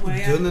 I haven't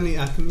Somewhere, done any.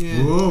 I can,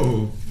 yeah.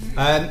 Whoa.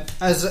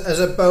 As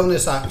a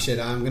bonus action,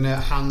 I'm going to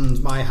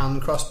hand my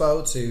hand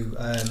crossbow to.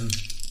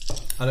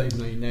 I don't even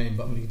know your name,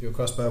 but I'm going to give you a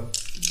crossbow.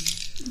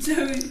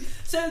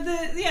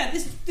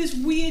 This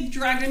weird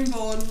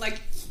dragonborn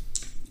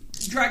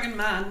dragon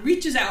man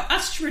reaches out,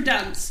 asks for a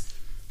dance.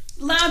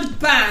 Loud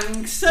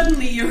bang!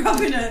 Suddenly you're up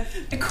in a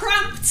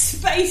cramped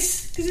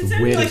space because it's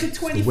only like a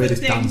 20-foot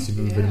weirdest thing. dance you've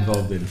ever been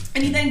involved in.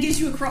 And he then gives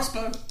you a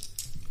crossbow.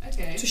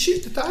 Okay. To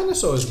shoot the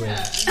dinosaurs with.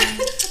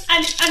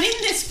 And in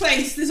this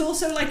place, there's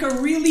also like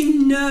a really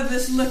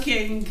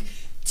nervous-looking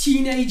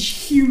teenage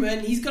human.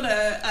 He's got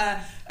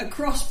a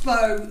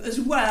crossbow as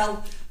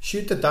well.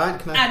 Shoot the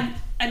dino.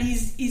 And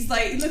he's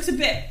like, he looks a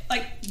bit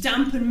like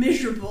damp and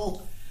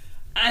miserable,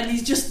 and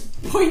he's just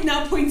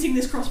pointing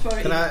this crossbow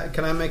at you.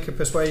 Can I make a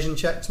persuasion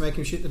check to make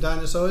him shoot the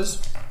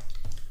dinosaurs?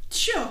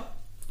 Sure.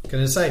 Can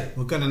I say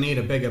we're going to need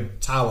a bigger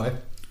tower,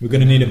 We're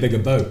going to need a bigger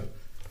boat.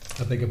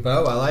 a bigger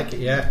bow? I like it.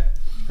 Yeah.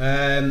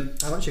 I'm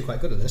actually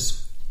quite good at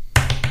this.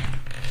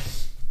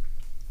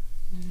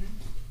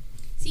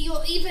 See,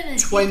 you're even a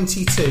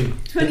 22.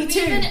 22.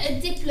 You're even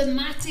a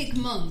diplomatic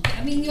monk.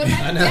 I mean, you're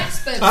like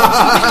Jasper. He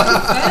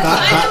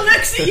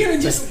looks at you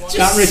and just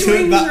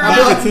swings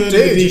around.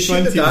 Dude, you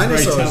shoot the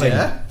dinosaurs,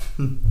 yeah?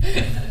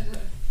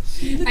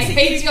 I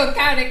hate your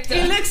character.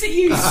 He looks at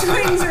you,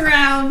 swings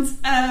around,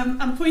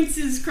 and points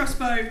his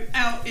crossbow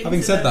out.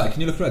 Having said that,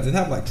 can you look around? Do they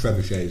have like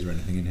trebuchets or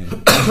anything in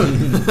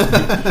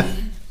here?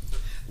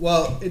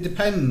 Well, it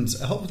depends.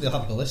 Hopefully they'll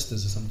have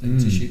ballistas or something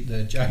to shoot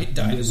the giant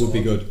dinosaur. It would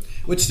be good.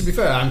 Which, to be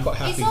fair, I'm quite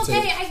happy It's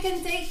okay, to. I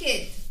can take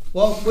it.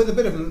 Well, with a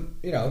bit of,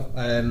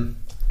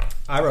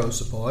 arrow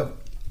support.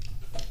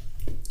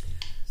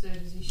 So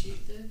does he shoot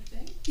the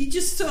thing? He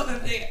just sort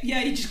of,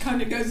 he just kind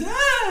of goes,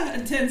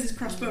 and turns his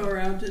crossbow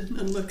around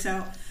and looks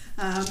out.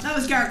 That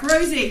was Garrick.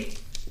 Rosie.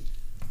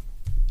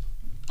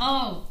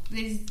 Oh,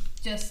 there's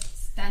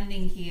just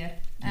standing here.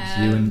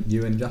 It's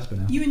you and Jasper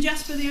now. You and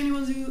Jasper are the only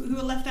ones who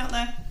are left out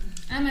there.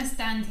 I'm gonna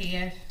stand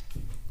here.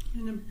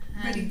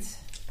 Ready.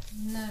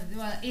 No,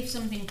 well, if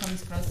something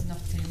comes close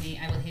enough to me,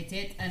 I will hit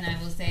it, and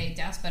I will say,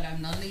 Jasper,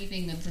 I'm not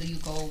leaving until you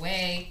go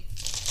away.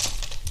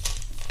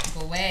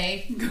 Go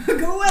away.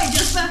 Go away,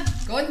 Jasper.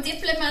 Go and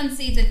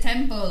diplomancy the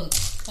temple,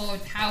 or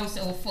house,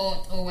 or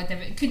fort, or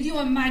whatever. Could you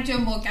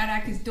imagine what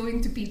Garak is doing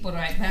to people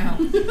right now?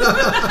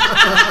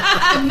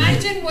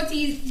 Imagine what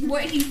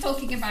he's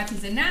talking about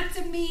his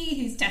anatomy,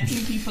 he's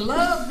tatting people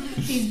up,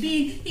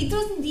 he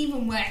doesn't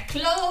even wear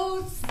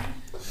clothes.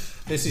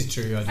 This is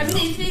true. I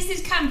mean, this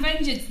is Camp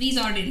Vengeance. These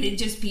are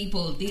religious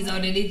people. These are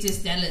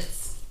religious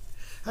zealots.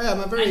 Hey,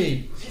 I'm a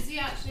very. Is he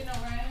actually not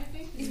wearing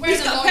anything? He's wearing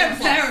He's a got a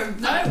pair of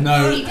loincloth. hair.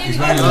 No, He did he's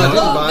wear wearing a a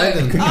loincloth.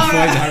 them. Couldn't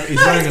afford to he's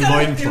wearing a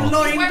loincloth.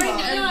 He's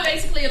wearing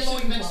basically a You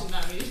should mention loincloth.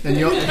 that.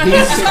 Really.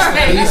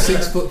 And he's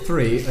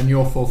 6'3" and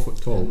you're 4 foot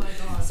tall. Oh my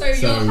god. So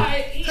So- your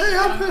height. Hey,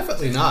 I'm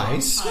perfectly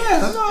nice. Yeah,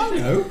 I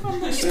know.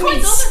 He's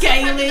quite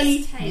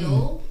scaly.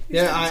 Tail.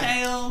 Yeah,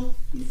 Tail.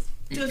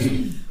 Does I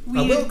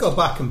will weird. go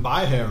back and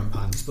buy hair and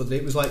pants, but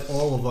it was like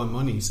all of our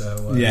money,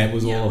 so. Yeah, it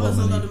was Yeah, it all was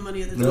of a our lot money. of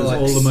money at the It was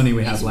time. all the money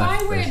we had It's left.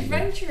 why we're basically.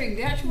 adventuring.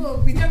 The actual,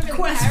 we don't really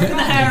Quest care for the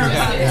about hair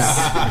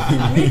it.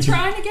 and We're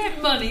trying to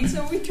get money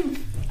so we can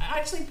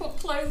actually put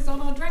clothes on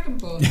our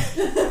dragonborn.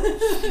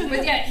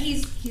 But yeah,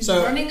 he's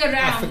So, running I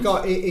around.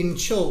 forgot, in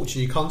Chulch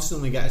you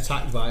constantly get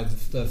attacked by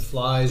the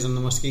flies and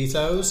the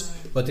mosquitoes,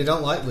 but they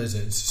don't like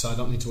lizards, so I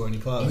don't need to wear any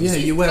clothes. Yeah,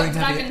 She's you're wearing got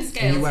dragon heavy.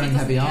 scales. You're wearing She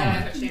heavy doesn't-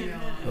 armor.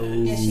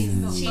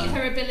 Yeah,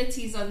 her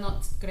abilities are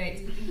not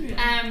great.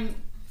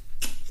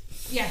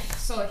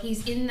 So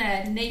he's in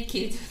there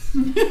naked,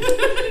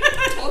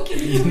 talking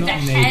to the not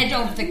head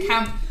of the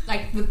camp,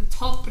 like the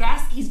top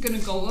brass. He's gonna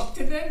go up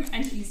to them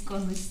and he's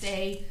gonna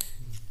say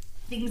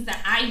things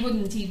that I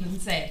wouldn't even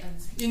say.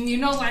 And you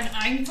know when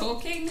I'm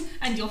talking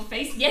and your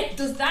face,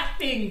 does that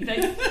thing that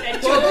you're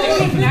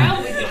doing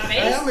now with your I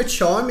face. am a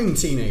charming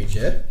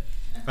teenager.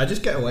 I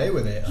just get away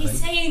with it, I He's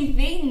think. saying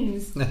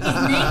things. He's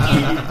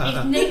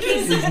naked.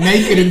 He's naked.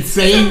 Naked and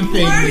saying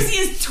things. Rosie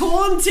is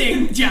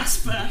taunting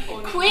Jasper.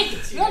 Quick!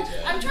 Look,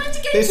 I'm trying to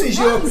get This him to is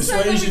your run so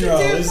that we persuasion can roll,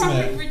 do a isn't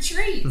proper it?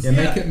 retreat. Yeah,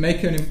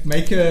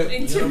 make a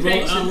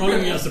Intimidation. I'm rolling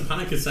against a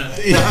panic attack.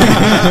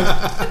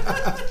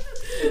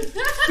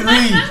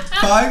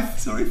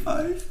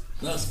 5.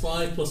 That's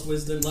 5 plus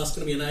wisdom. That's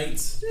going to be an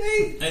 8.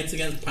 8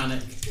 against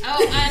panic.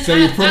 Oh, and So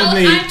you're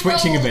probably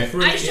twitching a bit.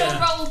 I shall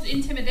Yeah. roll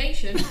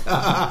intimidation,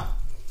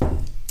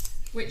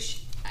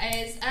 which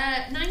is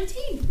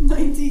 19.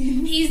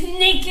 19. He's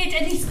naked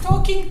and he's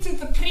talking to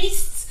the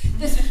priests.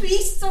 There's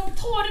priests of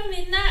Torm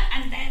in there,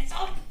 and they're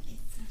all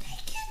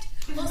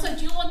naked. Also,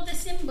 do you want the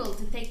symbol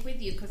to take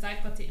with you? Because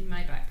I've got it in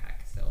my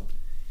backpack. So,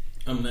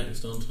 I'm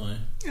next, aren't I?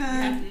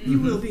 You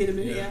will be in a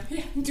minute, yeah.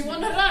 do you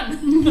want to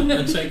run?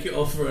 And take it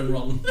off her and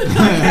run.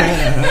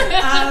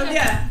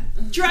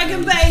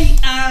 Dragon Bay.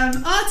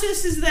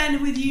 Artus is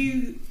then with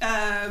you,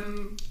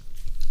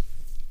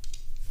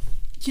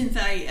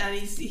 Chinthai, and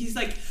he's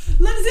like,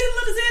 let us in,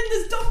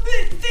 there's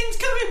things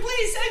coming,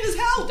 please save us,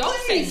 help, Dog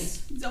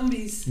please.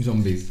 Zombies.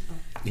 Zombies.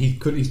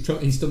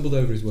 He stumbled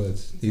over his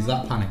words. He's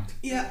that panicked.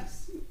 Yeah.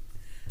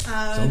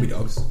 Zombie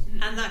dogs.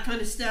 And that kind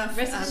of stuff.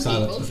 Resident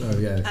Silent. people. Oh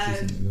yeah.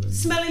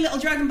 Smelly little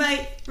dragon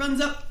bait runs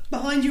up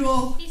behind you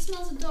all. He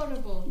smells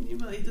adorable.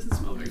 Well, he doesn't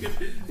smell very good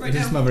It right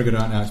doesn't now. smell very good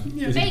right now.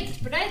 Yeah.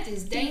 Baked bread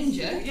is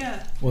danger.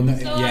 Yeah, Well, no,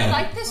 So yeah. I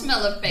like the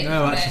smell of baked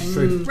No, bread. that's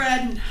true.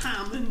 bread and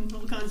ham and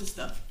all kinds of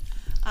stuff.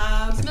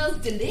 It smells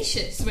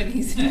delicious when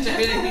he's in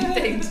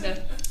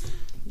danger.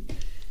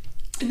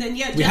 And then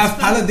We have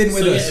Paladin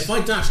with So yeah, us. if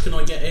I dash, can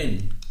I get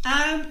in?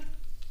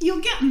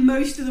 You'll get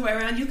most of the way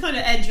around. You'll kind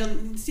of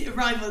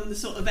arrive on the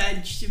sort of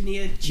edge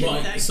near chin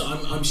Right, thing. so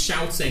I'm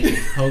shouting,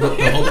 Hold up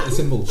the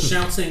symbol.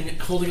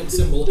 holding up the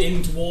symbol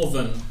in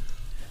Dwarven.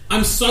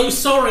 I'm so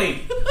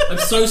sorry. I'm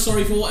so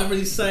sorry for whatever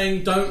he's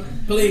saying.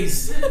 Don't,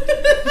 please.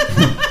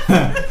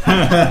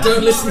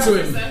 Don't listen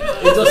to him.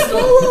 It does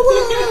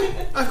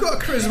not. I've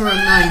got a charisma of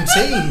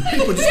 19.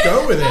 People just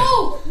go with it.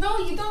 No,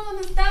 you don't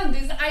understand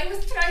this. I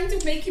was trying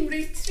to make him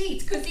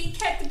retreat because he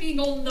kept being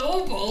all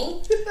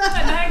noble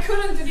and I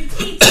couldn't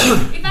retreat.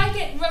 If I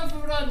get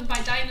run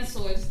by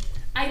dinosaurs,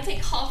 I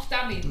take half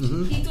damage.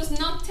 He does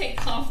not take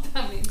half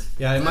damage.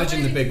 Yeah, I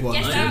imagine the big one.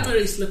 Yes, I am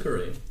very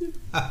slippery.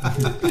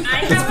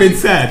 It's been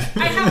said.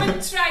 I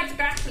haven't tried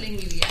grappling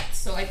you yet,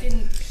 so I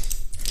didn't.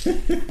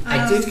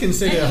 I did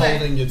consider anyway.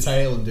 holding your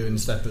tail and doing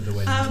Step of the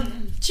Wind.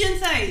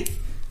 Chinthe,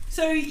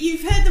 so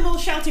you've heard them all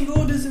shouting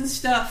orders and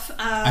stuff.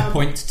 I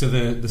point to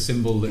the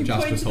symbol that You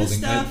Jasper's point to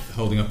the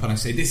holding up, and I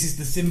say, "This is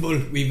the symbol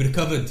we've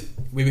recovered.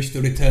 We wish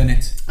to return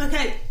it."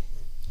 Okay.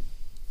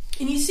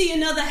 And you see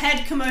another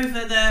head come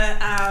over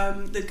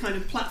the kind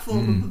of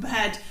platform up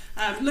ahead.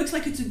 Looks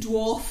like it's a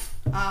dwarf,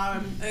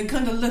 and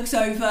kind of looks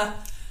over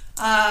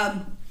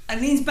and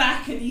leans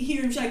back, and you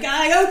hear him shout,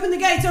 "Guy, open the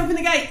gates! Open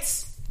the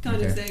gates!" kind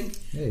of thing.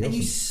 Yeah, And awesome.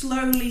 you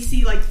slowly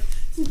see like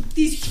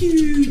these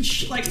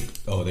huge, like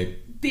they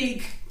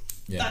big,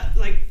 yeah.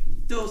 like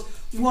doors.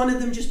 One of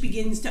them just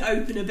begins to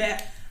open a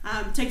bit.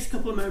 Takes a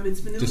couple of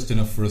moments, but Just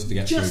enough for us to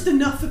get just through.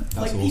 enough for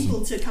like awesome.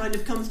 people to kind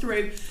of come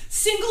through.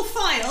 Single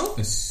file.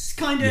 As,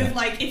 Kind of yeah.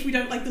 like if we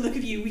don't like the look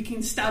of you, we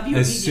can stab you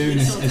as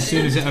immediately.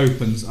 soon as it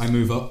opens, I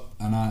move up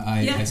and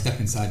I Yeah. step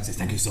inside and say,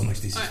 "Thank you so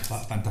much. This is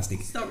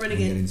fantastic." Start running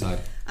and in. Get inside.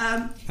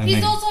 And He's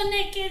then- also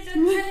naked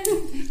and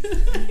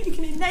You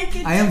can be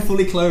naked. I am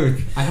fully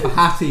clothed. I have a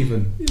hat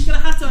even. You've got a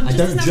hat on. I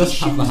don't just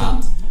have the shoes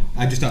hat.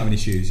 I just don't have any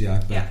shoes.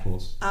 Yeah, Yeah. of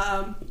course.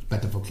 on.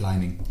 Better for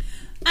climbing.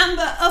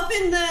 Amber, up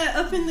in the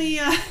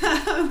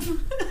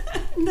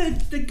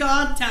the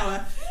guard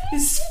tower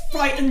is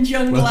frightened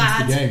young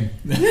Welcome to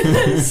the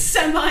lad, game.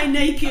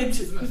 semi-naked,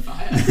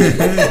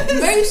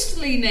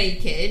 mostly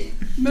naked.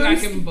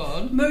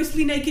 Dragonborn.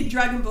 mostly naked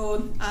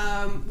dragonborn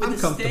with I'm a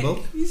comfortable.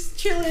 stick. He's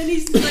chilling.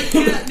 He's like,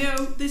 yeah,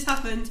 no, this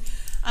happened.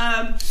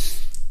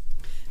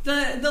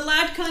 The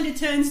lad kind of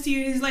turns to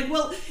you and he's like,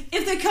 well,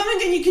 if they're coming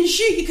and you can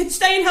shoot, you could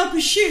stay and help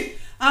us shoot.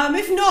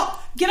 If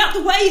not, get out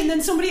the way and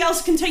then somebody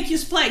else can take your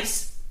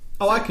place.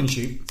 Oh, I can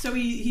shoot. So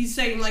he's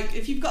saying, like,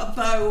 if you've got a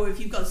bow or if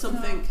you've got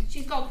something.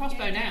 She's got a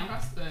crossbow now.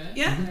 Crossbow.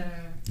 Yeah? Yeah,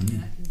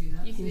 I can do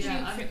that. You can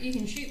Yeah, shoot. You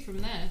can shoot from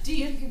there.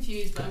 I'm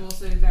confused, but I'm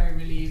also very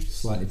relieved.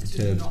 Slightly to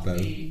perturbed not bow.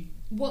 be.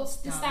 What's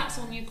the stats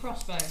on your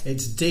crossbow?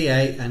 It's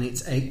D8 and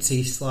it's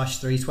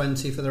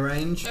 80/320 for the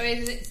range. So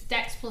is it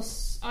Dex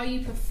plus? Are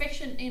you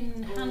proficient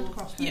in hand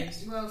crossbows?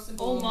 Yes. Well,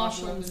 simple All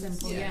martial and weapons,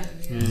 simple, Yeah.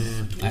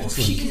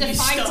 Excellent. He's a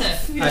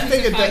fighter. I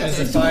figured that as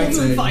a fighter,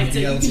 you'd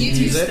be able to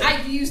use it.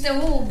 I've used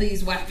all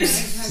these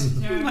weapons.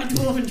 My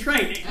dwarven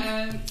training.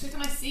 So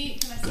can I see?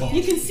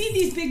 You can see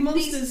these big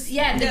monsters. The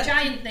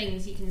giant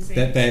things you can see.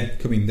 They're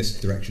coming this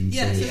direction,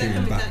 Yeah, so so we're they're shooting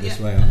coming back that- this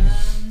yeah. way, aren't we?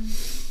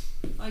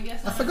 I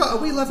guess I forgot, are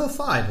we level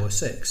 5 or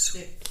 6?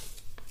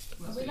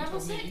 Are we level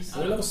 6?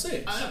 We're level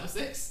 6. I'm level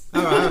 6.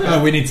 Alright.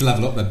 Oh, we need to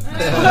level up then. We'll do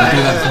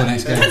that for the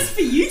next game. That's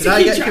for you Did to I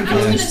keep get track I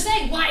was of. going to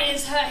say, why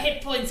is her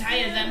hit points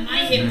higher than my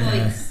hit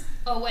points?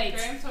 Oh wait,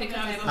 Graham's talking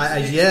because about I-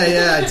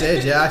 Yeah, I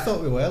did. Yeah, I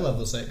thought we were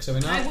level 6, are we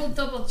I not? will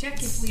double check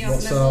if we have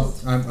What's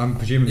leveled. I'm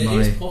presuming It my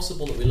is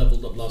possible that we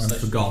leveled up last I've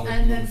session. forgotten.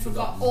 And then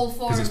forgot all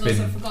four of because us it's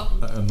have been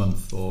forgotten. a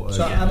month or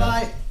So yeah.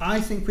 am I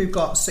think we've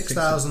got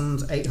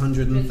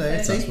 6,830.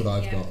 That's what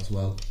I've Yeah. got as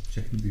well.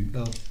 Checking the boot.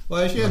 Oh.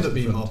 Well, if you end up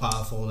being more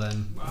powerful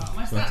then. Wow,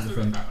 my So that's stats the were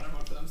really front. crap when I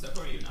rolled for them, so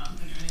probably you not.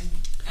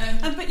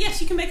 Anyway. But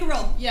yes, you can make a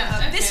roll. Yeah,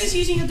 okay. This is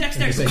using your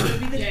dexterity. Okay. So it'll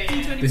be the Yeah, yeah.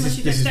 D20 This plus is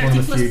your this is one dexterity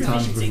of the plus few times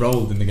proficiency. we've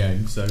rolled in the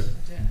game. So I don't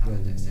have a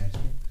dexterity.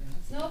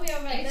 No, we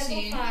are right. Level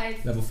 18.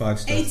 5. level 5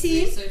 stuff.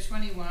 18. So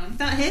 21.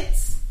 That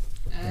hits.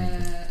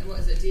 What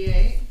is it?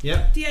 D8.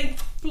 Yep. D8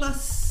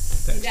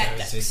 plus.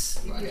 Dexterity.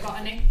 You got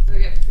any? Do I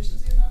get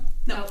proficiency as well?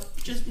 No,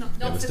 just not. Yeah,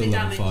 Not we're for still the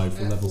level damage. 5.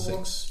 We're level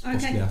 4. 6 Okay.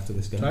 possibly after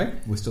this game. Sorry?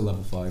 We're still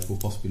level 5. We'll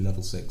possibly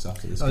level 6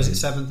 after this Oh, game. is it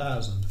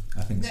 7,000?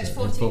 I think There's so.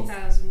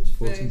 14,000.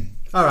 14.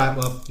 Alright,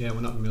 well, yeah, we're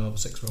not going to be level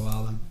 6 for a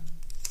while then.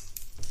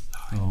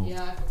 Oh.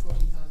 Yeah, I've got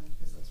 14,000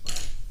 because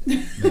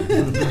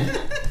that's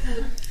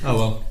why. Oh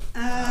well.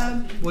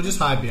 We'll just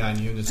hide behind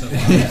you until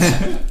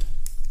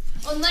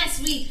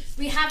Unless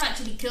we have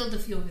actually killed a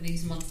few of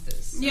these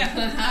monsters.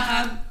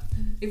 Yeah.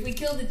 If we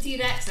kill the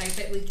T-Rex, I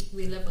bet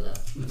we level up.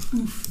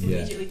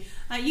 Immediately.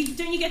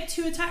 Don't you get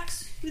 2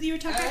 attacks with your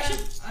attack action?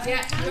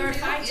 You're a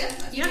fighter.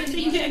 Yeah, so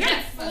you can hit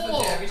again.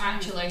 4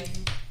 actually,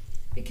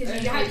 because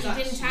you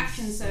didn't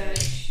action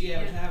surge.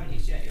 Yeah, which I haven't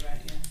used yet. You're right.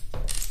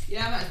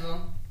 Yeah, I might as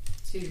well.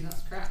 2.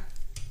 That's crap.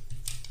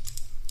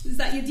 Is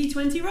that your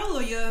D20 roll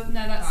or your?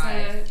 No, that's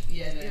 5.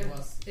 It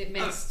was. It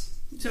missed.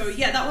 So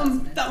yeah, that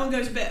one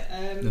goes a bit.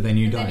 Then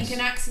you and dice. then you can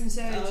action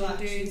surge and do.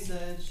 Action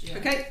surge. Yeah.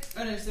 Okay.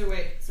 Oh no, so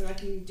wait. So I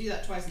can do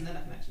that twice and then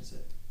I can action surge.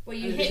 Well,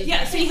 you Oh, hit.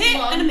 Yeah, so you hit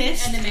one and a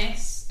miss. and a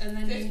miss, and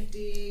then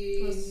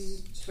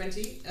 15,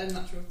 20,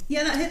 natural.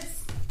 Yeah, that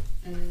hits.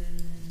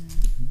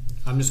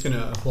 I'm just going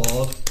to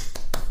applaud.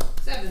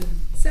 7.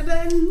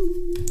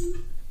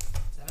 7.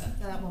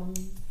 that one.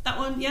 That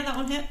one, yeah, that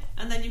one hit,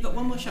 and then you've got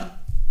one more shot.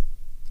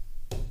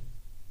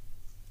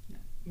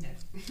 No.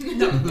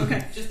 No,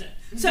 okay. Just no.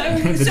 So,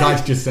 The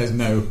dice just says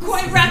no.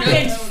 quite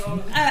rapid.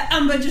 No.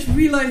 Amber just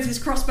reloads his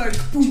crossbow.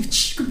 Kaboom,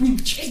 tsh,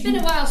 kaboom, tsh, It's been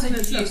a while since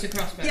And you've it's used a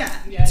crossbow.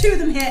 Yeah, 2 of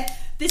them hit.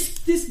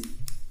 This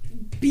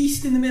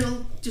beast in the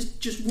middle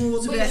just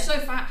roars a Well, bit. it's so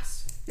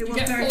fast. It You was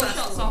get very 4 fast.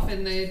 shots off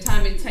in the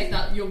time it take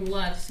that young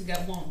lad to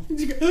get 1.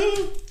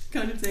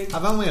 Kind of thing.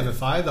 I've only ever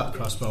fired that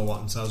crossbow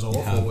once. I was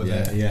awful with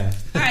it. Yeah.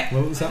 Alright.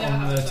 What was that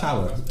on the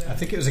tower? I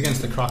think it was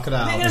against the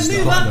crocodile. They're It going was to the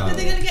move up. crocodile. Are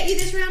they going to get you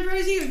this round,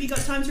 Rosie, or have you got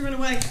time to run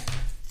away?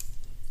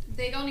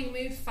 They only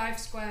move 5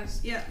 squares.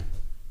 Yeah.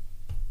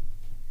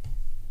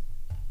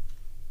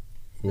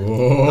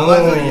 Whoa. I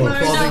like that you're No,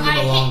 applauding them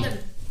I along. hit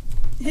them.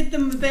 Hit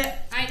them a bit.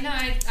 I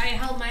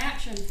held my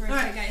action for it to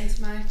Alright. get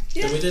into my.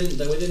 Yeah.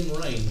 They were within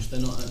range. They're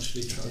not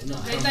actually trying.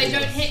 They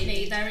don't hit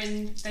me.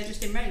 They're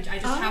just in range. I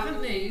just Oh.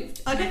 haven't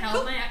moved. And I Okay, held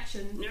cool. my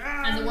action,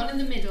 and the one in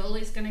the middle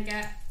is going to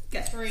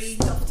get 3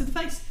 stuff to the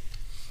face.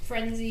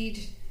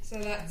 frenzied.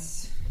 So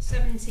that's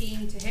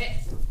 17 to hit.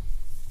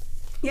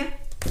 Yeah.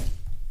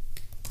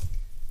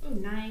 Oh,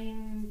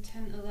 9,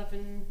 10,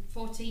 11,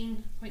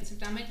 14 points of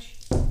damage.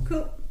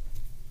 Cool.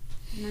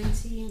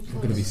 19 plus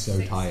I'm gonna be so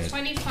 6, tired.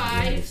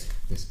 25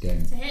 This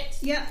game. to hit.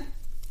 Yeah.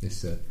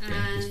 This game.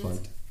 This And-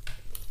 fight.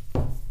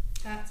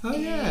 That Oh,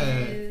 yeah.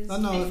 is I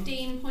know.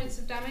 15 points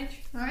of damage.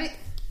 Alright.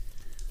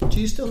 Do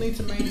you still need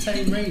to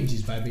maintain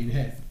ranges by being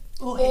hit?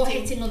 Or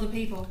hitting other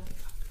people.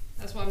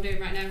 That's what I'm doing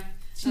right now.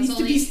 She needs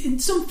to be in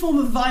some form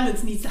of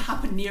violence needs to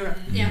happen near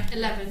her. Yeah,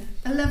 11.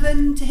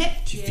 11 to hit.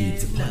 She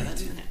feeds the No, planet.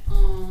 that's a hit.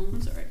 Oh,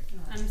 I'm sorry.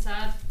 I'm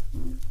sad.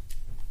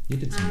 You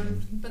did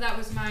something. But that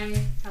was my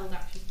held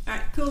action.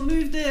 Alright, cool.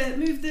 Move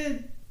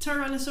the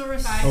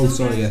Tyrannosaurus. 5. Oh,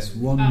 sorry. Yes.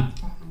 One.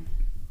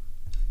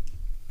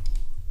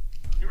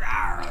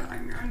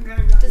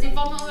 Does he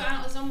vomit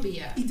out a zombie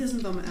yet? He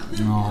doesn't vomit out.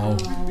 No.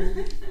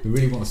 Oh. We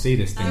really want to see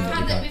this thing.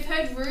 We've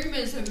heard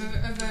rumours of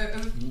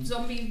a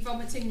zombie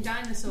vomiting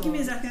dinosaur. Give me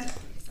a Zaka.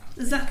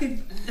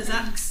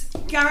 Zax.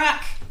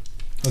 Garak.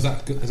 Oh,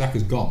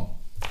 Azaka's gone.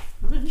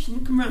 Oh, she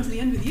didn't come round to the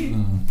end with you.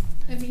 Oh.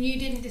 If you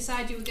didn't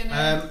decide you were going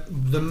to...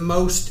 The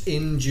most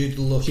injured She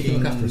can looking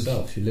look after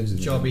herself. She lives in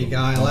the jobby jungle.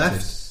 guy left.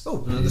 Artist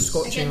Oh, another is-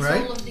 scorching against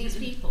ray. all of these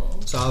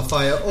people. So I'll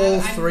fire all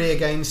I'm- 3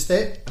 against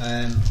it.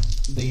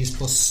 These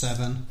plus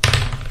 7.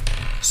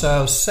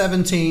 So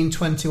 17,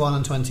 21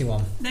 and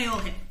 21. They all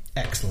hit.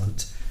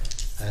 Excellent.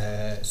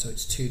 So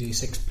it's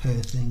 2d6 per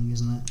thing,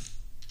 isn't it?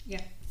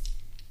 Yeah.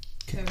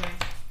 Okay. So, right.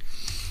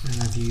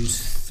 And I've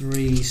used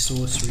 3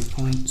 sorcery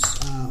points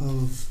out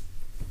of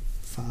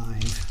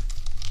 5.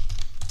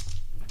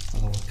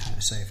 Although I'm kind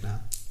of safe now.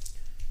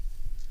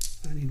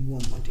 I need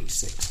 1 more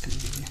d6. Can I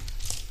give you?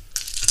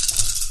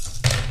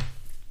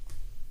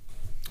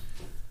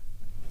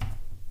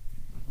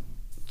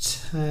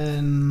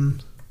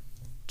 10,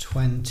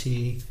 20.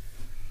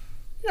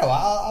 You know what?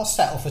 I'll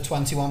settle for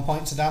 21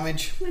 points of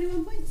damage.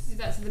 21 points.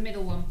 That's the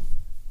middle one.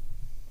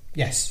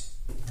 Yes.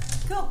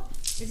 Cool.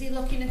 Is he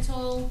looking at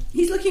all?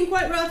 He's looking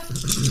quite rough.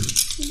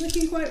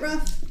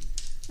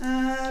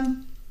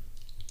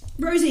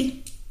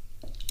 Rosie.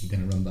 You're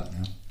going to run back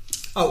now.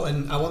 Oh,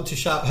 and I want to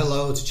shout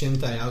hello to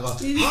Chinte. I'll go,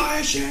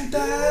 hi Chinte!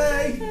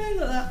 Hey,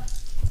 look at that.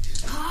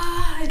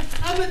 Hi,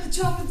 I'm at the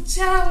top of the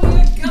tower,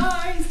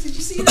 guys. Did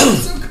you see that?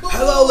 So cool.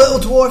 Hello, little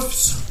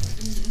dwarfs!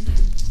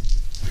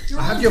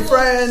 I have your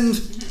friend!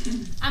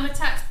 I'm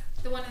attacked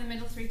the one in the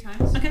middle 3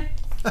 times. Okay.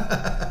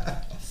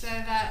 So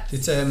that's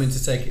Determined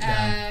to take it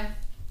down.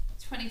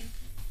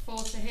 24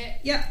 to hit.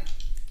 Yep.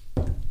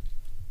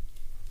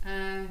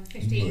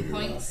 15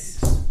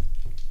 points.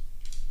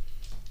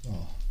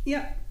 Oh.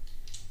 Yep.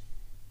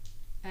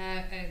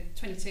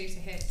 22 to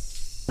hit.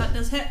 That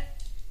does hit.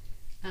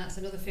 That's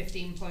another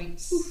 15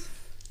 points.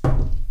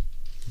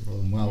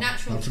 Rolling well.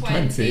 Natural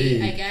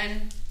 20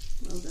 again.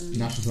 Well done.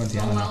 Natural 20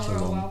 Roll and a well, natural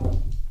roll 1.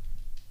 well.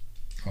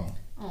 Oh.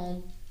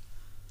 Oh.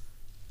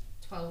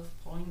 12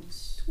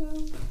 points.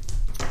 12.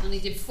 Only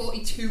did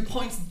 42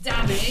 points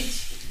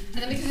damage.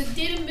 And then because I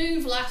didn't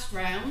move last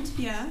round,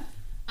 Yeah.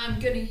 I'm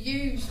going to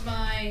use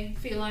my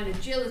feline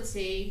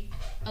agility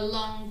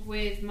along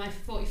with my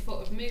 40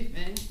 foot of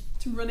movement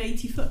To run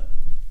 80 foot.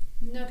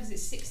 No, because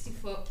it's 60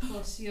 foot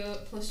plus your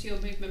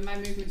movement. My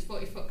movement's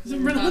 40 foot because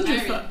I'm Run 100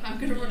 barbarian. foot. I'm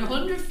going to run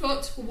 100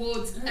 foot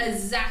towards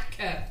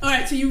Azaka.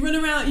 Alright, so you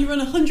run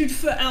 100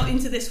 foot out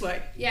into this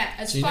way. Yeah,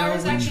 as Do you far know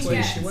as I which can way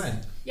get. she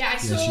went? Yeah,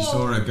 she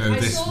saw her go I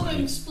this saw way.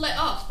 them split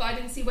off, but I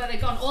didn't see where they'd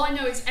gone. All I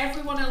know is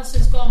everyone else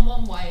has gone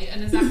one way,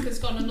 and Azaka's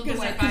gone another Because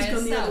way by Zaka's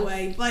gone the other herself.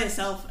 way by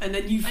herself, and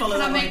then you follow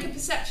And can that I make way. a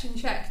perception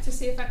check to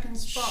see if I can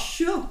spot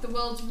Sure. the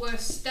world's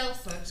worst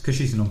stealther? It's because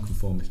she's a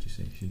non-conformist, you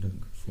see. She doesn't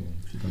conform.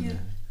 She doesn't. Yeah.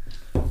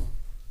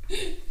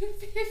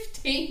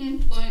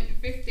 15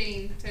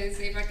 to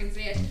see if I can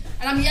see it.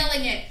 And I'm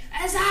yelling it,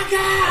 Azaka!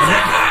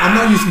 I'm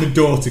not using the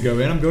door to go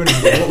in. I'm going in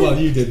the wall. Well,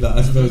 you did that,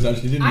 I suppose,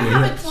 actually, didn't I you?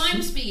 have a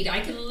climb speed.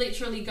 I can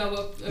literally go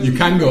up. You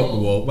can go up the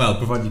wall. Well,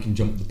 provided you can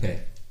jump the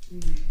pit.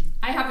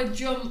 I have a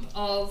jump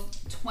of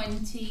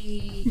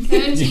 20,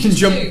 32. You can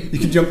jump. You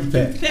can jump the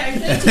pit.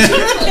 I'm 32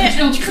 foot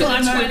jump to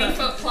climb a over. 20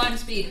 foot climb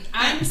speed.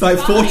 I'm It's like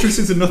fine.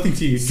 fortresses are nothing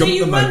to you. So Jump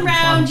you them run out and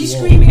climb round, the you're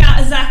wall. screaming out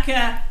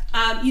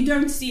Azaka, you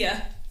don't see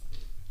her.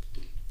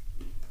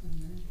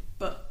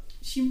 But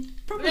she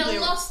probably...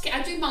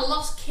 I do my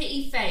lost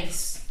kitty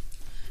face.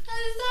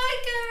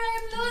 Azaka,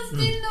 I'm lost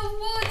in the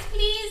woods,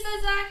 please,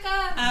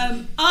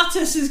 Azaka.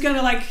 Artus is going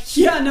to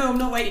yeah, no, I'm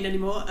not waiting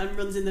anymore, and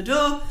runs in the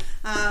door.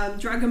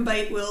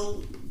 Dragonbait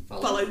will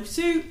follow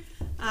suit.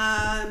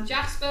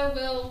 Jasper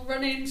will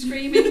run in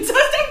screaming Don't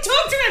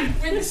talk to him!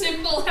 with the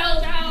symbol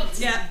held out.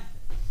 Yeah.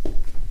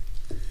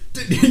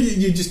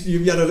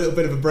 you had a little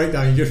bit of a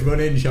breakdown. You just run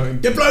in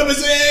shouting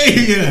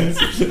diplomacy. You know.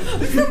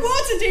 From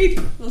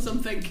Waterdeep! Or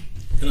something.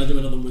 Can I do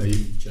another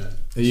wisdom check?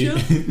 Are you?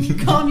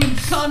 Sure.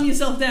 Calm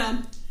yourself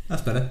down.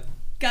 That's better.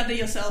 Gather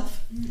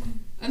yourself.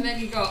 And then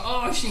you go,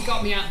 oh, she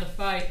got me out of the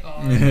fight.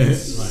 Oh,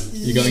 Right.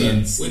 You're going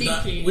in.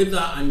 Sneaky. With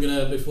that, I'm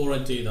gonna. Before I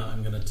do that,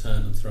 I'm gonna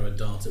turn and throw a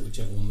dart at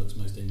whichever one looks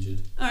most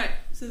injured. Alright,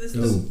 so this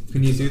Oh, is...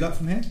 can you do that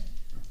from here?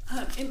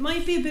 it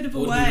might be a bit of a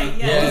Would be way, that-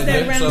 yeah, yeah, because they're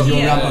okay, around so here.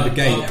 you're around by the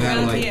gate, okay. they're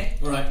Around like- here.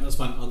 All right, that's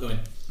fine. I'll go in.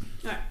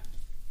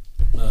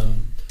 Alright.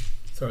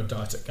 Throw a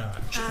dart at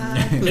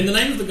Garage. In the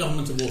name of the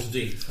government of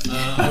Waterdeep,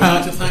 I would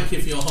like to thank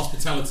you for your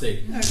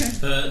hospitality. Okay.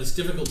 This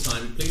difficult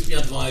time. Please be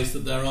advised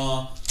that there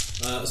are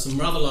some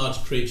rather large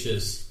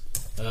creatures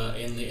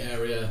in the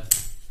area.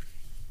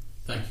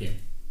 Thank you.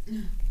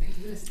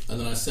 And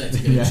then I say it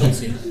again, Yeah.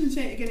 Chiltian.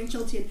 Say it again in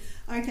Chiltian.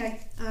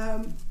 Okay.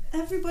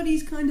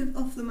 Everybody's kind of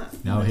off the map.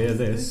 Now hear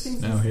this. Those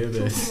things Now are hear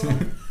talking this. a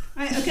lot.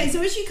 Right, okay, so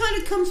as you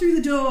kind of come through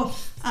the door,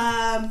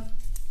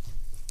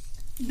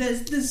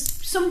 there's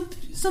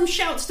some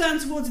shouts down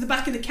towards the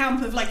back of the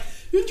camp of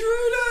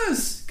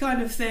intruders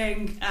kind of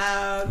thing.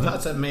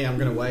 That's at me. I'm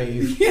going to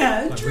wave.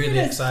 Yeah, Like, really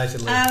intruders.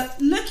 excitedly.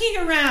 Looking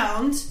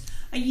around,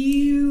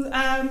 you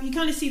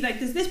kind of see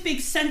there's this big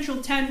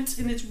central tent,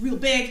 and it's real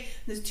big.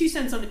 There's two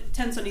tents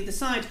on either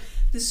side.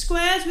 The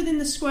squares within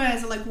the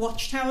squares are like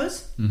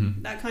watchtowers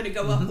that kind of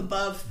go up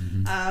above.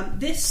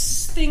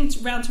 This thing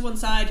round to one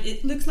side,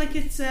 it looks like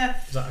it's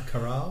Is that a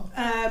corral?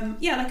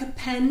 like a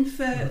pen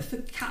for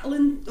cattle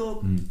and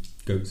or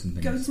Goats and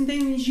things. goats and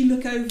things. As you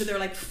look over, there are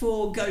like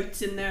 4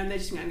 goats in there, and they're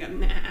just going to go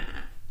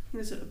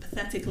nah, sort of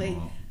pathetically.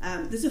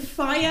 Aw. There's a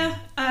fire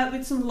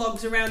with some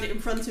logs around it in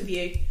front of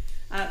you.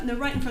 No,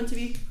 right in front of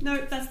you.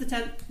 No, that's the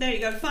tent. There you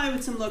go. Fire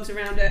with some logs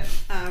around it.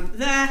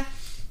 There.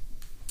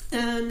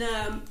 And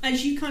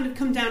as you kind of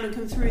come down and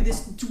come through,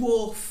 this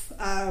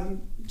dwarf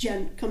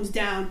gent comes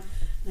down.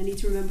 I need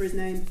to remember his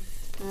name.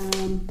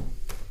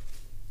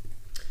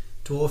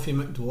 Dwarfy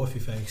McDwarfy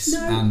face.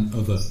 No. And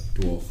other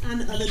dwarf.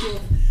 And other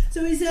dwarf.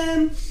 So he's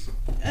a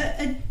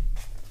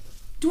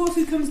dwarf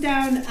who comes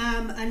down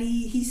and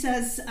he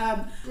says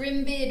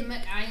Grimbeard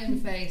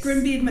McIronface.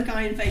 Grimbeard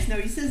McIronface. No,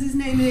 he says his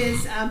name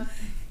is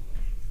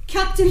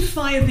Captain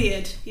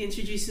Firebeard. He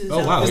introduces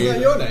himself. Oh, wow. Isn't that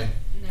your name?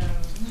 No.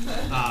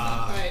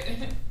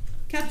 Right.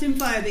 Captain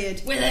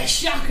Firebeard. With a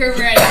shocker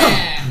red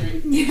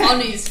hair on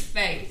his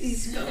face.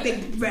 He's got a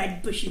big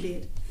red bushy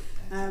beard.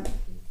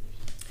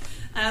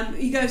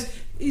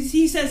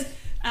 He says,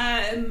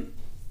 I'm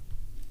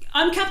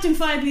Captain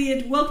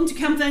Firebeard. Welcome to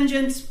Camp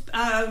Vengeance.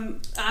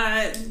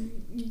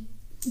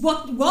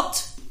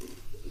 What?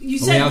 You Are we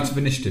said out of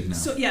initiative now?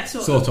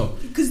 sort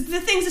of. Because the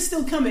things are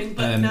still coming,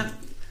 but no.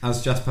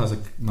 As Jasper has a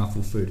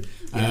mouthful of food,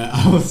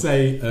 I will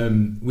say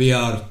we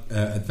are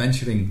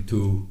adventuring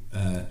to.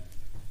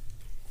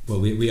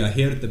 We are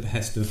here at the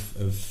behest of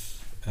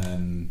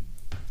I've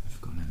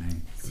forgotten her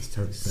name. It's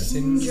terrible.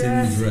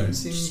 Sindra.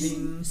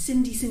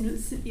 Cindy.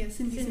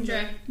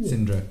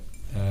 Sindra.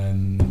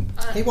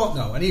 He won't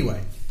know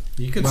anyway.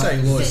 You could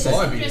say Lord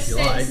Barbie if you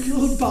like.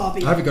 Lord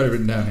Barbie. I have got it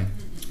written down here.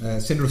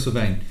 Sindra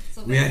Sylvain.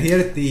 We are here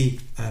at the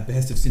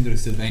behest of Sindra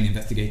Sylvain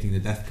investigating the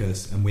death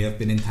curse, and we have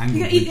been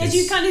entangled with As this.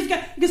 you kind of go,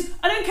 because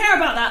I don't care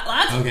about that,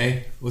 lad.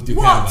 Okay, what do you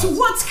care about?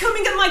 What's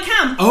coming at my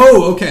camp?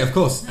 Oh, okay, of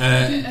course.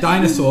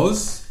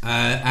 Dinosaurs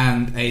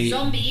and a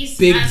Zombies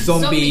big and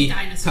zombie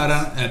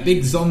dinosaurs.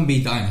 big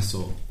zombie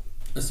dinosaur.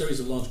 A series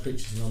of large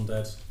creatures and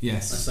undead. I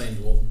Yes. say in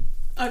Dwarven.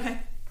 Okay.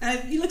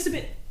 He looks a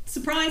bit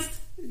surprised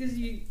because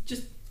you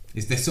just.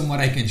 Is there somewhere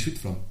I can shoot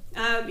from?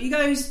 He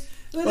goes.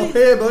 Well, Up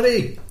here,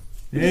 buddy.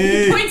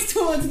 Hey. He points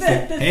towards the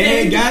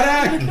Hey, thing.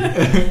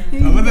 Garak!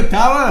 I'm at the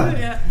tower!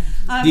 Yeah.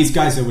 These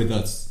guys are with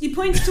us. He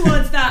points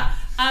towards that.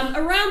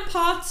 Around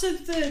parts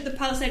of the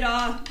palisade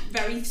are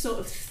very sort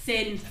of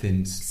thin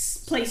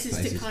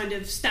places to kind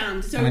of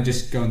stand. So Can I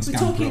just go and we're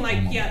scamper talking up like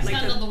on one?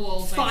 Stand on the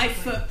wall, 5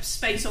 basically. foot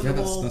space on Yeah,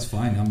 the wall. that's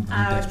fine. I'm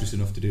dexterous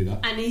enough to do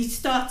that. And he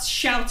starts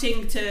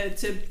shouting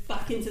to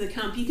back into the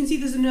camp. You can see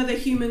there's another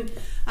human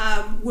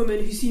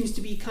woman who seems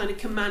to be kind of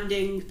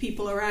commanding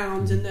people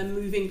around and then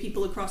moving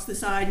people across the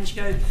side. And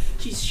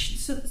she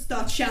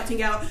starts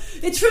shouting out,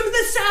 "It's from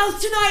the south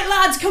tonight,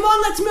 lads! Come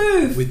on, let's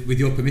move!" With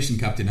your permission,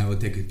 Captain, I will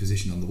take a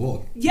position on the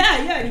wall.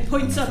 Yeah. And he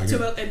points her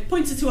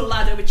to a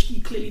ladder, which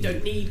you clearly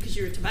don't need because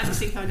you're a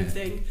tabaxi kind of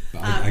thing.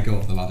 But I go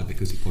up the ladder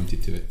because he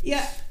pointed to it.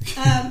 Yeah.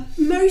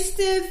 Most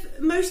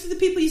of the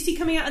people you see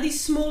coming out of these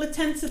smaller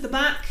tents at the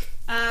back,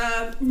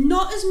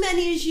 not as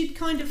many as you'd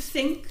kind of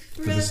think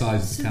For the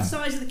size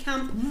of the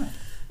camp.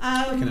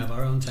 We can have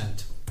our own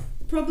tent.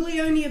 Probably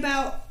only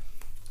about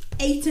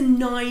 8 and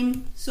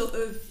 9 sort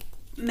of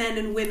men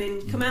and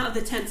women come out of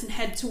the tents and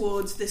head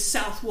towards the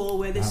south wall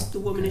where the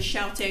woman is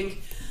shouting.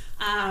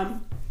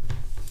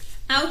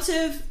 Out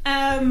of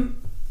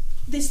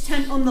this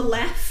tent on the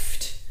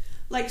left,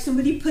 like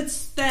somebody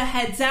puts their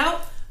heads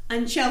out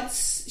and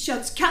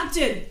shouts,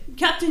 "Captain,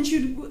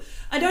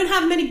 I don't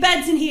have many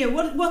beds in here.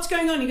 What's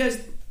going on?" He goes,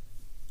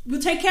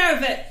 "We'll take care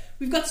of it.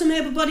 We've got some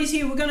able bodies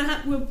here.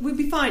 We'll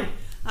be fine.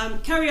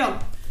 Carry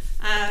on."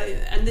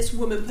 And this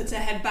woman puts her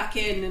head back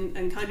in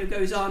and kind of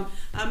goes on.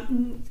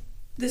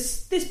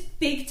 This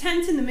big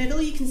tent in the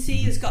middle, you can see,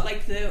 has got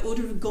like the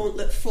Order of the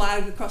Gauntlet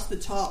flag across the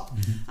top.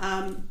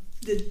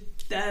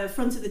 The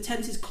front of the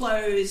tent is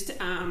closed,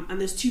 and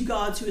there's 2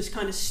 guards who has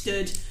kind of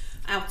stood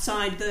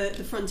outside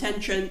the front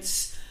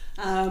entrance.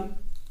 And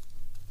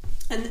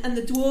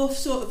the dwarf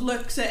sort of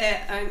looks at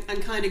it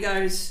and kind of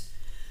goes,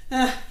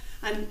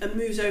 and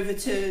moves over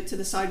to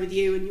the side with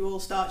you, and you all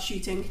start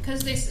shooting.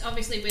 Because this,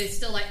 obviously, we're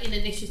still like in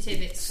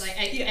initiative. It's like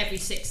every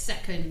 6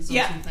 seconds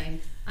or something.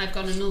 I've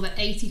gone another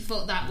 80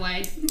 foot that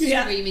way,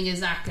 screaming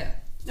Azaka.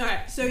 All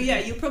right, so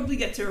you'll probably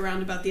get to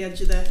around about the edge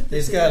of the.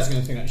 These guys are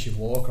going to think that's your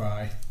war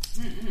cry.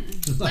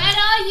 Where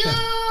are you?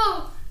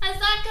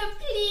 Azaka,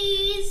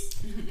 please.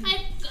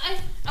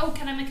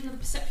 Can I make another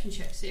perception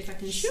check to see if I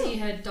can see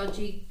her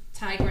dodgy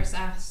tigress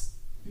ass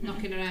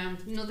knocking around?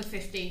 Another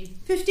 15.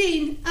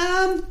 15.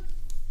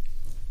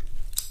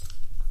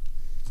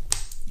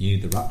 You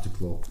need the raptor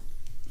claw.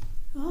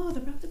 Oh,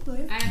 the raptor claw.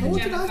 I have What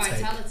a gem did of I take?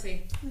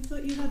 vitality. I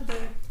thought you had the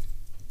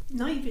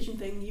night vision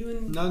thing. You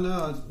and No,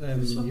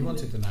 you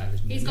wanted the night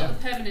vision. He's got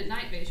the permanent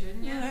night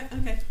vision. yeah, Yeah. right,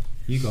 okay.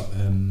 You got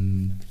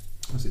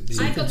was it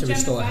the I got to gem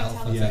restore of health,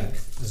 I vitality.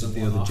 think. was it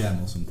the other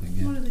gem or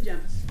something? One Yeah. of the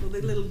gems, or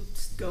the little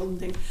golden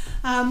thing.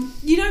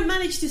 You don't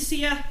manage to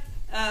see her,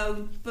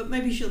 but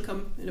maybe she'll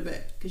come in a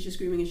bit because you're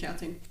screaming and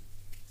shouting.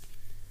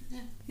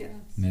 Yeah,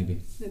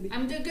 Maybe. maybe.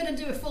 I'm going to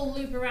do a full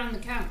loop around the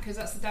camp because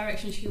that's the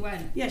direction she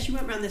went. Yeah, she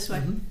went round this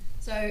way.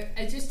 So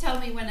just tell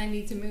me when I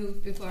need to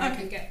move before I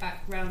Okay. can get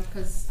back round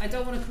because I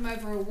don't want to come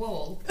over a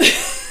wall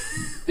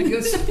and go,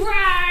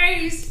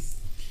 surprise!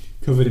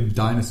 Covered in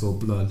dinosaur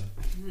blood.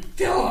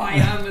 Oh, I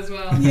am as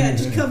well. Yeah,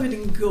 just covered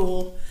in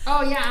gore.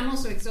 Oh yeah, I'm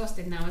also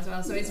exhausted now as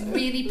well, so it's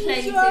really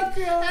plaintive.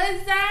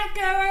 Azaka,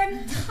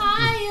 I'm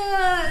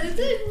tired.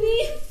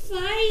 We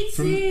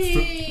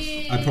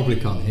fighting. I probably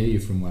can't hear you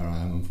from where I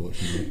am,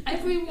 unfortunately.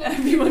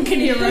 Everyone can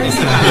hear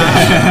Rosie.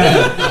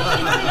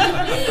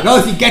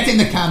 Rosie, get in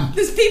the camp!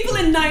 There's people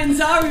in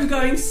Nyanzaru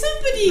going,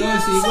 somebody where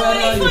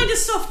are you?" find a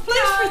soft place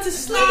for her to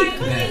sleep.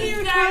 Can't you hear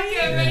her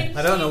crying?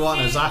 I don't know what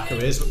an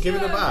Azaka is, but give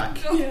it a back.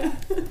 Yeah.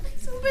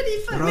 Somebody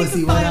make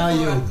Rosie, a where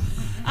fire are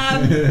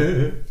for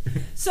her.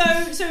 So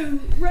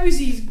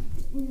Rosie's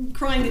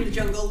crying in the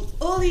jungle.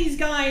 All these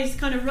guys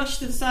kind of rush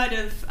to the side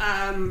of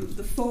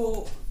the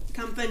fort,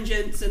 Camp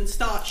Vengeance, and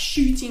start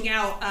shooting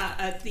out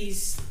at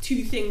these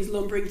 2 things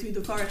lumbering through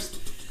the forest.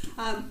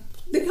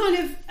 They're kind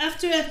of,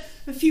 after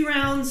a few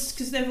rounds,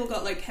 because they've all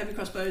got like heavy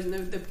crossbows and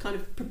they're kind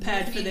of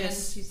prepared for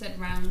this. She said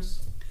rounds.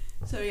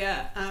 So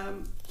yeah,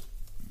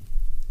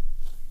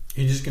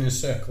 You're just going to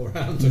circle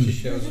around until she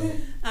shows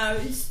up.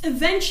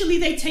 eventually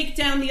they take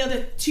down the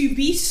other 2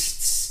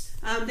 beasts.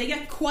 They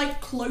get quite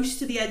close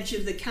to the edge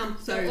of the camp,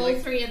 So though. all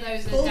 3 of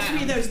those are all down.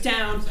 3 of those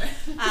down.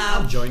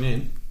 I'll join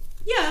in.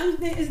 Yeah,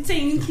 it's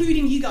saying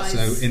including you guys.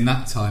 So in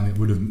that time,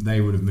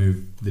 they would have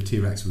moved. The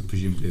T-Rex would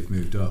presumably have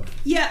moved up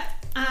yeah,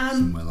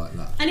 somewhere like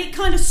that. and it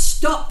kind of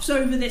stops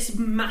over this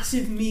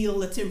massive meal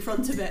that's in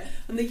front of it,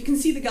 and then you can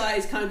see the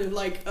guys kind of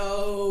like,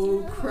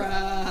 oh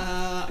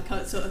crap,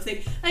 kind of sort of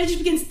thing, and it just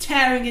begins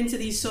tearing into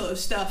these sort of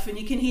stuff, and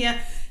you can hear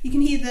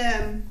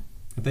them.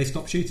 Have they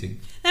stopped shooting?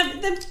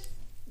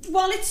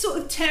 While it's sort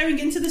of tearing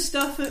into the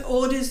stuff,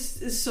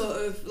 orders is sort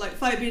of like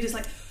Firebeard is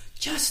like,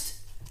 just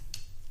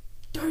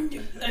don't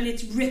do, and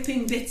it's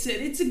ripping bits.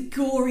 It's a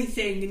gory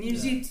thing, and you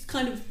see it's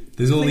kind of.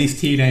 There's all these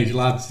teenage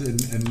lads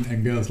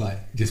and girls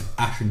like just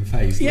ashen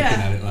faced looking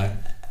at it like.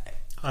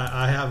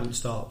 I haven't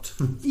stopped.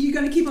 You're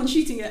going to keep on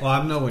shooting it. Well,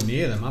 I'm nowhere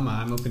near them, am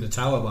I? I'm up in a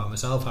tower by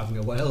myself having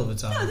a whale of a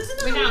time. No, there's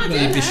We're another down one there.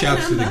 You there. could shout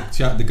to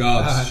Remember. the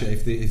guards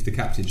if the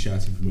captain's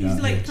shouting from He's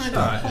down like here. kind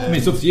Alright. of. I mean,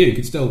 it's up to you. You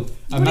could still.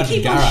 I wanna imagine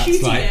keep on Garat's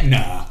shooting like, it?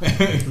 nah. You're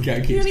Keeps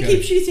going to going.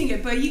 keep shooting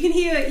it, but you can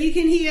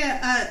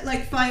hear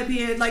like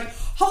Firebeard like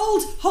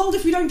hold.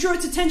 If we don't draw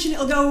its attention,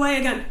 it'll go away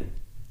again.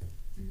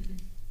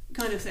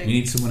 Kind of thing. You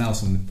need someone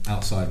else on the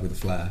outside with a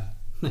flare.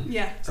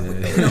 Yeah.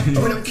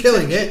 We're not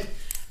killing it.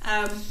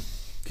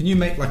 Can you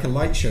make like a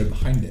light show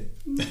behind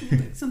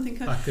it? Something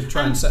kind I of. could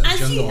try and set the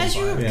jungle on as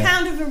fire. you're Yeah.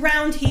 kind of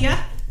around here,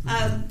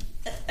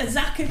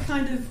 Azaka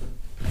kind of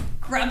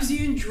grabs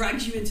you and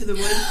drags you into the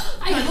wood.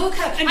 I hook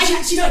her. And I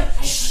she's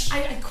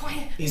like, I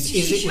quiet. Is She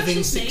it within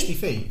shushes me. 60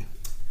 feet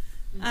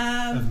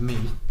of me?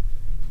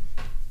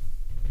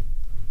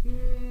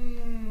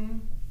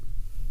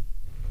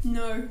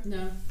 No,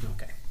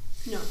 Okay.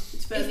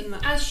 it's better than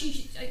that.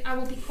 As I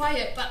will be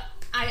quiet, but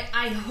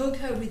I hug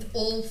her with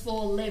all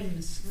 4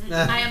 limbs.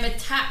 I am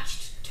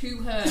attached to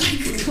her,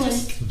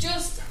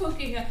 just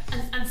hugging her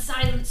and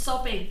silent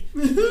sobbing.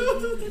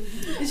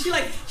 And she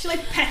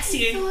pets I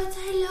you. thought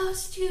I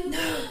lost you.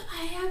 No,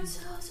 I am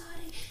so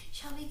sorry.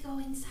 Shall we go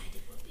inside?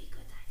 It would be a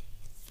good idea.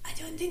 I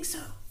don't think so.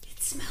 It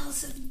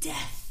smells of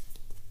death.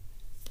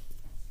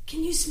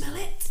 Can you smell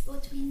it?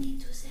 But we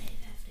need to save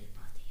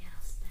everybody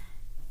else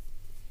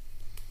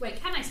then.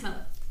 Wait, can I smell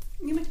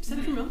it? You make a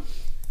perception roll.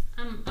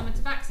 I'm a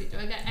tabaxi. Do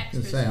I get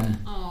extras? say,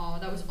 Oh,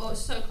 that was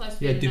so close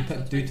to Yeah, being do a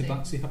natural 20.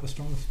 Tabaxi have a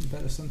stronger,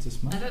 better sense of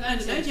smell? I don't know. I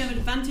don't know. Do you have an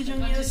advantage on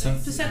your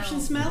Advantage perception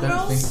smell.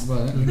 smell rolls?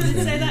 Well, Does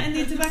it say that in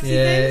the tabaxi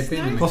Yeah, things? it'd be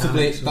No? in the possibly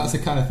mechanics, that's the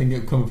kind of thing that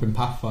would come up in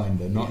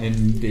Pathfinder, not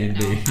in D&D.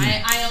 No,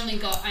 I only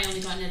got an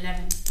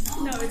 11.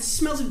 No, it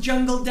smells of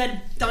jungle,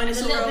 dead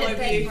dinosaur A little all bit over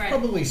big you. bread.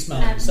 Probably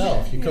smell it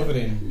yourself. You're covered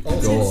in all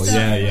Oh, sorts.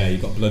 yeah, you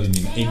got blood in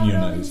They your are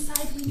all nose.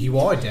 inside. We You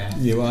are dead.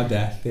 You are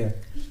death, yeah.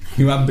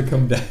 You have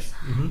become death.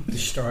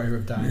 Destroyer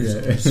of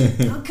dinosaurs.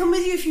 I'll come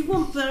with you if you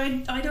want, but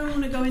I don't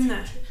want to go in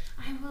there.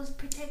 I will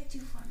protect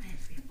you from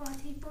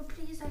everybody, but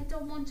please, I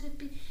don't want you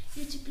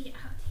to be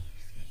out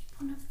here. If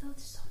one of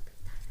those zombie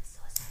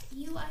dinosaurs had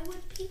you, I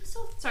would be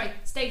so sorry.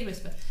 Stage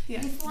whisper.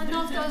 Yeah. If one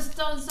of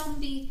those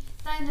zombie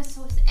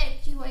dinosaurs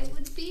ate you, I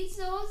would be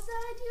so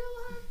sad. You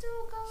have to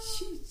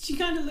go. She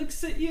kind of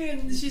looks at you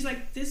and she's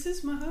like, "This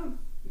is my home.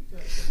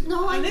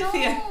 No, I I live know,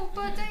 here.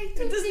 but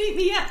It doesn't eat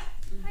me yet."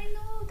 I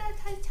know that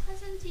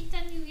hasn't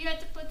eaten you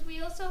yet, but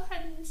we also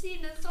hadn't seen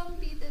a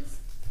zombie that's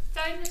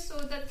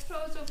dinosaur that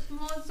throws up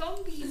more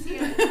zombies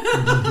here.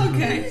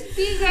 Okay. It's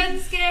big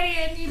and scary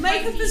and you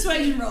Make might a be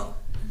persuasion scared. roll.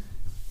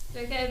 Do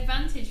I get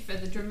advantage for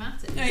the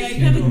dramatic? Oh yeah,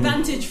 you have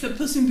advantage for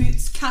Puss in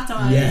Boots' cat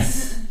eyes.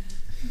 Yes.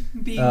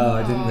 Being Oh,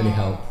 it didn't really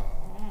help.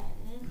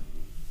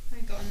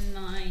 I got a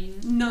 9.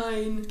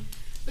 9.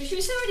 But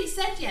she's already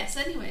said yes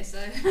anyway, so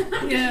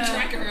Yeah.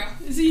 drag her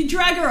off. So you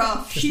drag her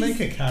off. Just make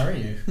her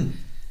carry you.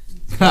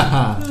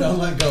 Haha. Don't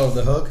let go of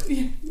the hook.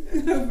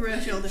 over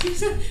her shoulder.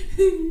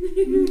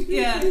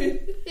 Yeah. I'm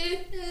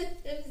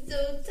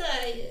so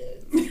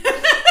tired.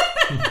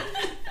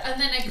 And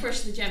then I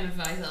crush the gem of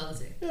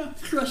vitality.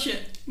 Crush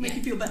it. Make Yeah.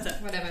 you feel better.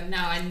 Whatever,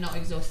 now I'm not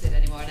exhausted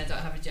anymore and I don't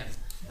have a gem.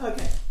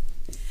 Okay.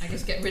 I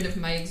just get rid of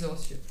my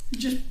exhaustion.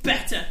 Just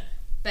better.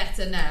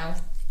 Better now.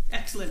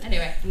 Excellent.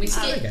 Anyway, and we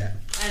skip. Okay.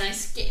 And I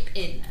skip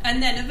in.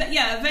 And then,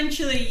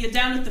 eventually you're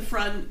down at the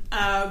front,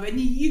 and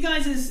you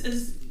guys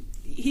as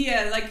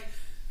hear like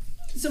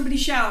somebody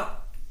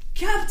shout,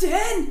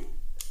 "Captain!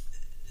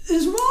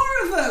 There's more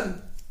of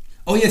them!"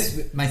 Oh yes,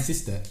 my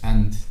sister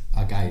and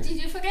our guide. Did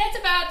you forget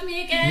about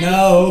me again?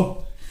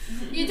 No,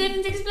 You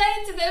didn't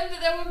explain to them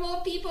that there were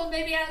more people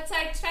maybe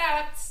outside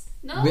trapped.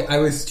 No? I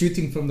was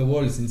shooting from the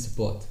walls in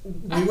support.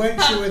 We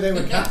weren't sure they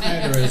were cat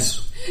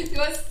murderers.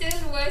 You're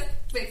still worst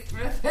big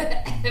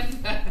brother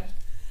ever.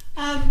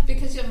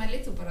 Because you're my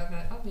little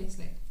brother,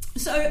 obviously.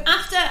 So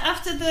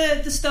after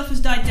the stuff has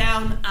died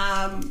down,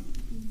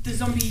 the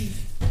zombie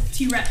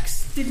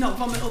T-Rex did not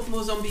vomit up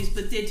more zombies,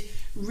 but did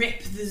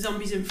rip the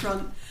zombies in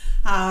front.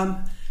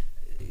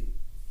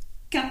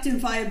 Captain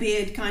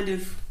Firebeard kind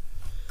of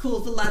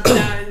calls the lads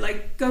down,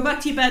 like, go back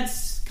to your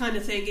beds kind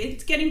of thing.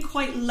 It's getting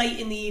quite late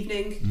in the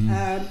evening.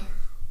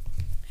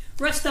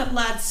 Rest up,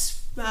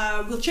 lads.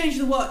 We'll change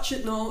the watch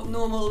at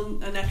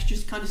normal and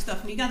extras kind of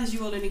stuff. And he gathers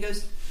you all in and he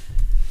goes,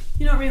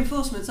 "You're not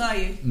reinforcements, are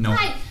you?" No.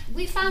 Hi,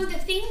 we found a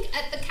thing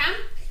at the camp.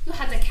 You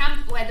had a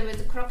camp where there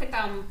was a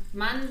crocodile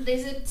man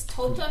lizard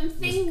totem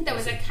thing. There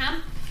was a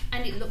camp,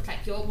 and it looked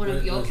like one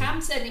of your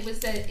camps, and it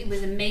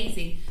was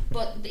amazing.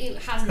 But it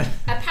has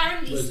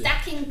apparently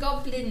stacking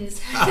goblins.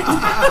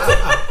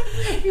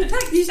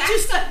 He's Stacks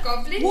just of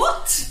goblins.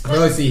 What?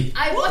 Rosie.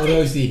 I What? wanted.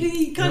 Rosie.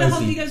 He kind of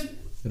he goes,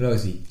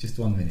 Rosie, just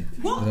 1 minute.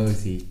 What?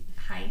 Rosie,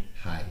 Hi.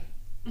 hi.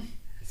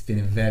 It's been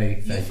a very You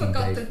exciting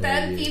forgot day to for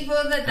tell you. people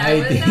that I I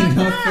was did alive.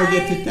 not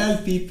forget to tell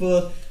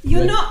people.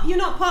 You're that-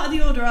 not part of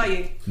the order, are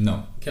you?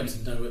 No.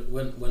 Captain, no,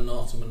 we're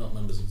not, and we're not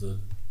members of the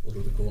Order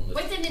of the Gauntlet.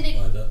 Wait a minute.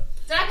 Either.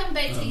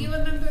 Dragonbait, are you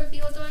a member of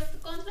the Order of the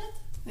Gauntlet?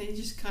 And he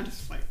just kind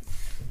of like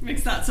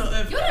makes that sort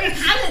of You're a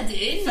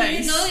paladin.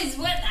 Face. You know it's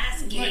worth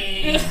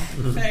asking.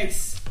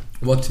 face.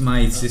 What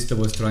my sister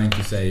was trying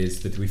to say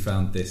is that we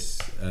found this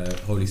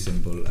holy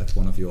symbol at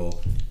one of your,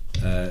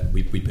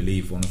 we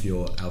believe, one of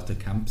your outer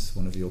camps,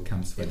 one of your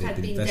camps where It they've had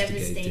been been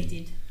investigating.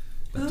 devastated.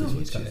 That is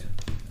what she said.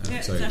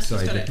 Yeah, Sorry, that's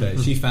sorry, got but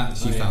she found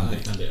I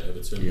it. hand it over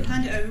to him. Yeah.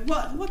 Hand it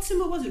over. What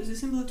symbol was it? It was a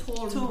symbol of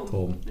Torm.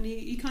 Torm. And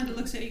he kind of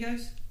looks at it. He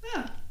goes,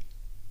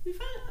 you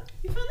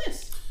found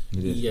this.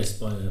 We did. Yes,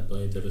 by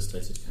a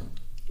devastated camp.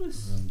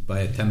 By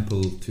a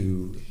temple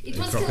to It a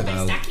was killed by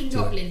crocodile. stacking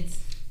goblins.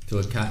 To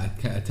a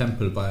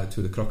temple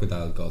to the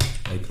crocodile god,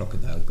 a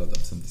crocodile god of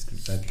some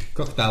description.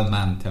 Crocodile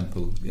man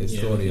temple. A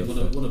story of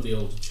one of the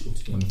older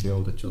children. one of the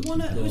older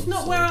children. It was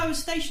not where I was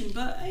stationed,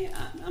 but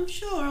I'm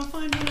sure I'll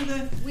find one of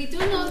the. We do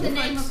know the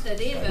name of the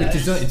river.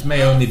 It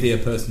may only be a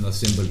personal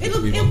symbol,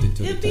 but we wanted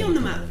to. It'll be on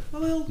the map.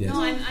 We'll Yes.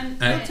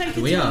 No, I'll take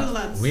it we to are- the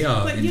lads. we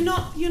are But in-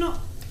 you're not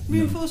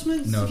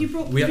reinforcements. No. Have you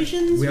brought We are-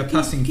 provisions? we are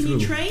passing can through.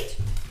 you trade?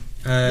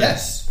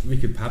 Yes. We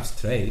could perhaps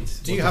trade.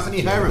 Do you have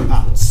any harem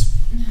pants?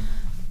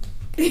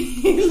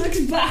 He looks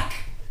back.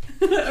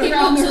 You're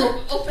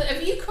also open.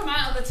 Have you come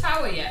out of the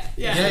tower yet?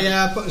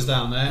 Yeah, I put us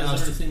down there.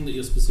 Is there anything that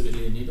you're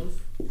specifically in need of?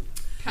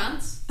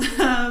 Pants?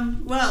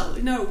 Well,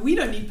 no, we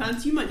don't need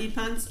pants. You might need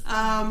pants.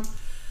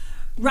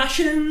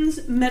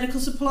 Rations, medical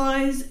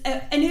supplies.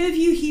 Any of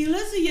you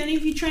healers? Are any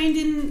of you trained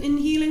in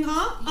healing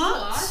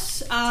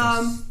arts?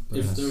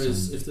 If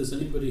there's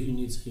anybody who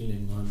needs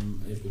healing,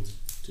 I'm able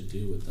to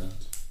deal with that.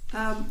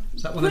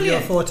 Is that one of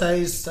your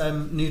fortes,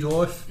 new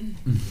dwarf?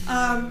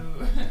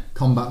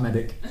 Combat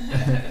medic.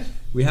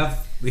 we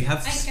have. I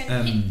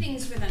can hit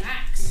things with an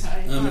axe.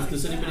 If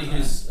there's anybody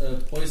who's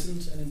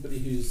poisoned, anybody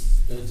who's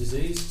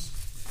diseased,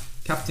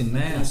 Captain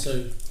Mayor.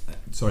 also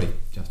Sorry,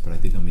 Jasper. I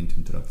did not mean to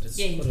interrupt. it's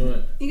Yeah. quite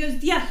alright. He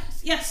goes,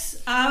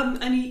 yes.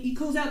 And he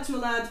calls out to a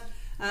lad,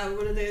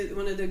 one of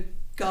the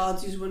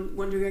guards who's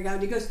wandering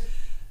around. He goes,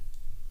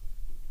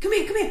 come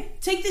here.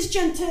 Take this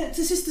gent to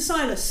Sister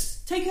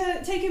Silas. Take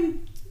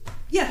him.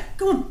 Yeah,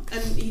 go on.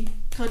 And he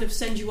kind of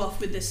sends you off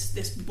with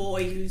this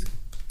boy who's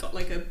got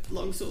like a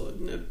long sword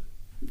and a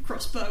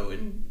crossbow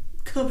and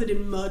covered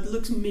in mud,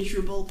 looks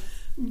miserable,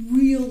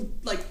 real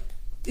like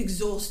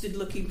exhausted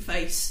looking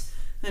face.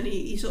 And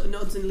he sort of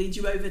nods and leads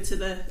you over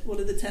to one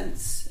of the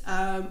tents.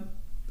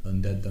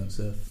 Undead don't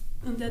surf.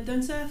 Undead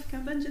don't surf,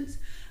 Camp Vengeance.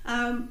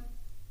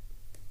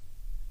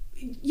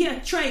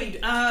 Trade,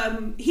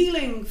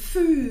 healing,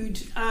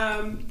 food.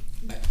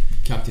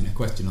 Captain, a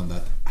question on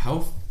that.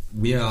 How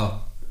we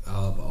are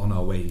on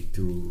our way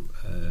to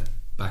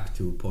back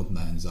to Port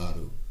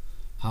Nyanzaru.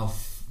 How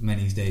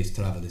many days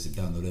travel is it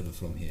down the river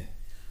from here?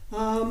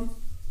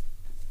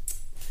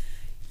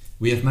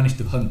 We have managed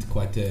to hunt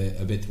quite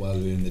a bit while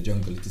we were in the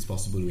jungle. It is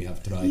possible we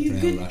have tried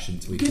trail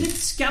rations. We good could. at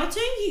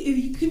scouting?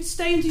 You could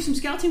stay and do some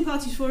scouting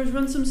parties for us,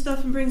 run some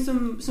stuff and bring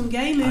some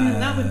game in,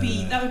 and that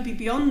would be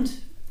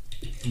beyond.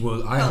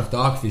 Well, I have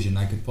dark vision.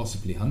 I could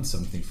possibly hunt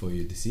something for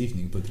you this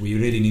evening, but we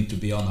really need to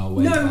be on our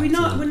way. No, back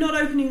we're not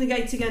opening the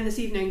gates again this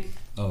evening.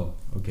 Oh,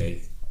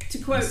 okay. To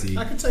quote, see.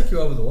 I can take you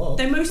over the wall.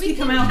 they mostly We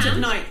come can out at camp.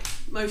 night.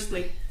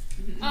 Mostly.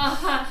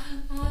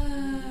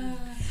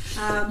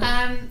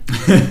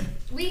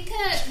 We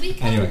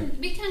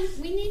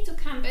need to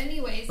camp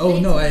anyways. Oh,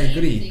 later no, I in the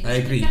agree. evening. I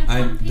agree. We can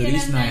camp The here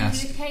reason and I then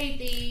asked- we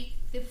pay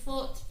the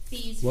fort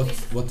fees.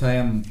 with- What I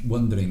am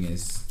wondering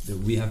is that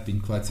we have been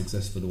quite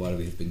successful while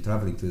we have been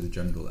travelling through the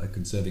jungle at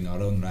conserving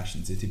our own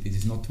rations. It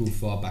is not too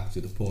far back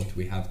to the port.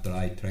 We have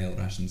dry trail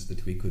rations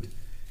that we could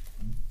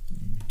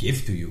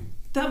give to you.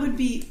 That would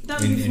be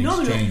In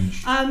phenomenal.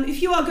 exchange.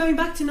 If you are going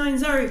back to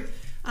Nyanzaru,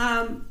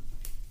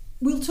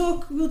 we'll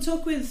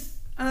talk with.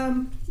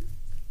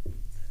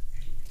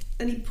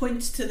 And he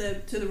points to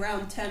the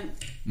round tent,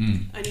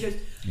 and he goes,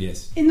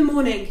 Yes. "In the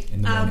morning.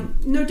 In the morning.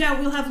 No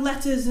doubt we'll have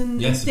letters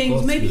and Yes, of things.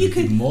 course, Maybe we'd you be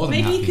could more than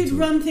happy to.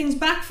 run things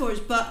back for us.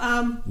 But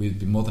We'd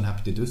be more than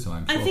happy to do so,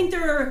 I'm sure. I think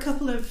there are a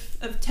couple of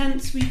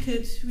tents we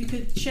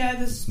could share.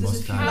 There's a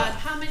Must few. have.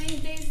 How many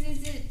days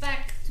is it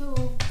back to?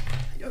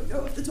 I don't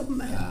know off the top of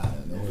my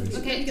head. No worries.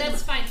 Okay,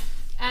 that's fine.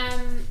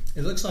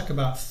 It looks like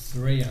about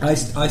 3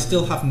 I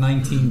still have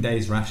 19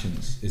 days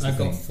rations. Is I've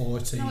the got thing.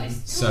 14. No, it's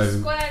 2 So-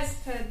 squares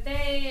per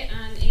day,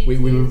 and it We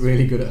were is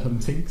really good at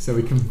hunting, so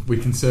we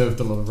conserved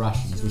a lot of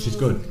rations, which is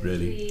good, 2,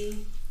 really. 3.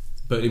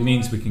 But it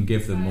means we can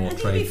give them more I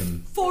think trade maybe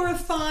them. 4 or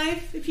 5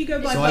 if you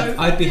go by So boat.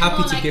 I'd be More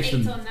happy to like give 8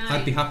 them. or 9.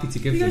 I'd be happy to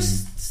give you go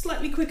them.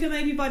 slightly quicker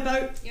maybe by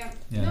boat. Yeah.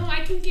 Yeah. No,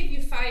 I can give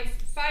you 5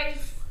 days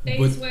But,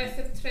 worth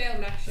of trail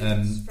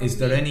rations. From Is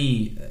there me.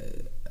 any?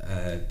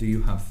 Do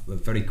you have a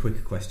very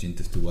quick question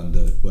just to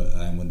wonder? What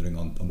I'm wondering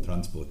on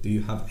transport. Do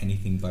you have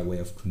anything by way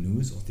of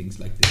canoes or things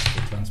like this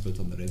for transport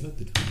on the river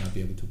that we might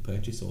be able to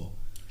purchase or?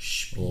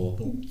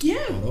 Yeah,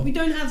 Borrow? we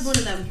don't have one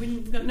of them.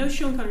 We've got no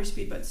Sean Connery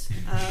speedboats.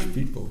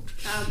 Speedboat.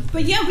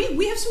 But yeah,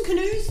 we have some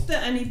canoes.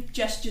 And he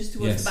gestures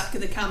towards Yes. the back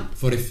of the camp.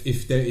 For if we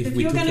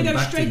you're took gonna them go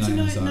back to straight to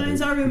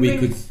Nyanzaru and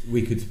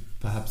we could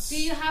perhaps.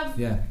 Do you have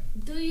Yeah.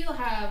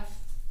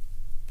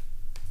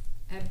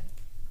 a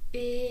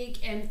big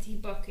empty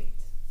bucket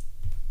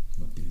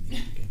What do you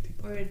need to get it?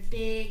 or a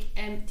big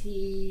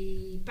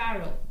empty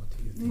barrel? What do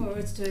Or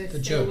it's to The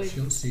fill jug. with. She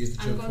wants to use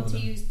the I'm jug going for to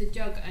them. use the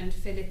jug and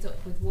fill it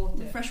up with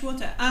water. Fresh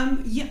water.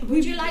 Yeah.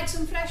 Would you like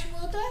some fresh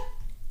water?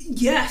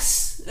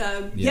 Yes.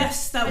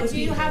 Yes, that would Do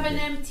be. you have an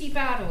empty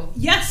barrel?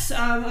 Yes.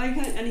 I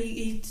can, and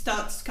he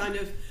starts kind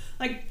of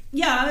like,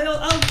 yeah,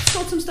 I'll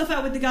sort some stuff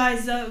out with the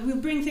guys. We'll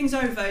bring things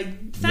over.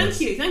 Thank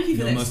you for You're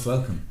this. most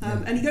welcome.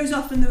 And he goes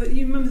off, and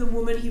you remember the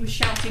woman he was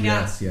shouting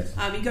Yes, at?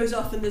 yes. He goes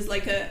off, and there's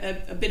like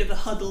a bit of a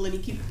huddle, and he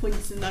keeps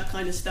points and that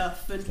kind of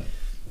stuff.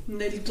 And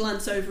they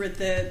glance over at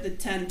the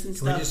tent and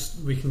stuff.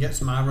 We can get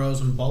some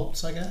arrows and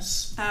bolts, I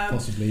guess.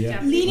 Possibly,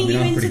 yeah. Leading I mean,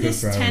 I'm you into pretty good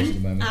this for arrows at the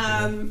tent,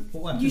 moment,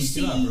 What weapons you do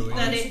see you have, Rui?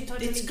 that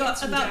Totally it's get got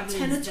some about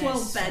 10 or javelins,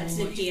 12 they're beds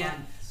so in much here.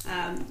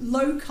 fun.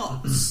 Low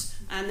cots,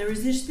 and there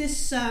is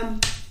this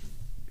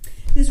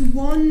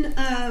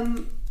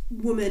one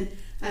woman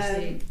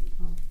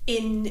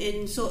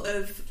in sort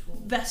of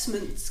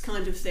vestments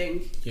kind of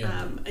thing,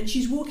 Yeah. and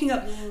she's walking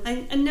up,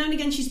 and now and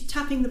again she's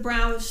tapping the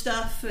brow of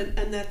stuff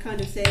and that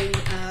kind of thing.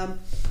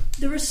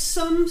 There are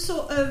some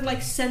sort of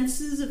like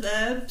censers of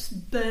herbs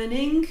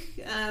burning,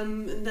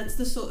 and that's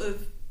the sort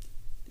of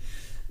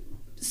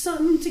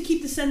some to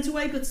keep the scent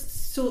away, but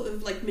sort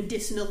of like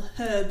medicinal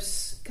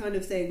herbs kind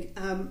of thing.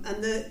 And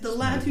the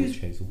lad who's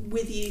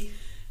with you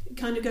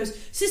kind of goes,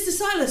 Sister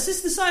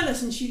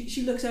Silas, and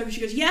she looks over,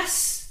 she goes,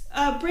 yes,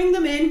 bring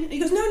them in. And he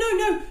goes,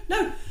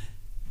 no.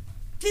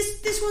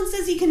 This one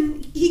says he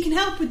can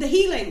help with the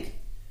healing.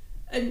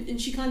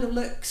 And she kind of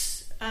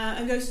looks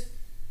and goes,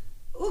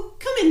 well,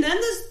 come in then.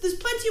 There's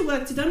plenty of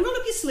work to do. Roll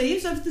up your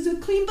sleeves. There's a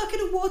clean bucket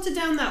of water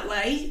down that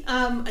way.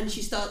 And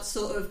she starts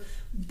sort of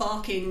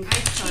barking, I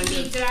kind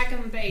see of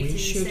dragon bait We in the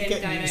should same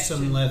get direction. you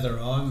some leather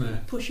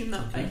armour. pushing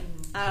that way.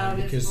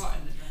 Because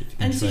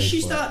And so she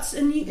starts,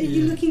 and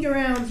you're looking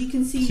around. You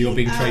can see. So you're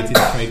being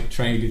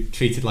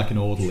treated like an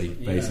orderly,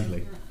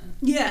 basically.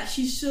 Yeah,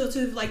 she's sort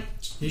of like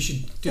you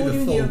should do What the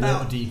do full you water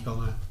about? deep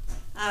on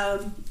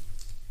her.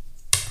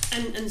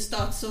 and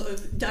starts sort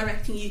of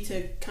directing you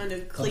to kind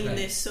of clean Okay.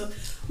 this. So,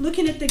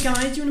 looking at the guys,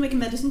 do you want to make a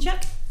medicine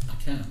check? I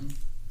can.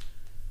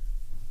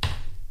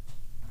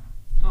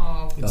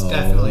 Oh, It's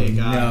definitely a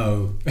guy.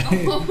 No.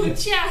 oh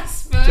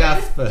Jasper.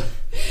 Jasper.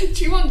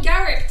 Do you want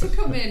Garrick to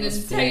come in That's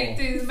and four.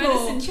 do the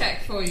medicine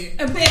check for you?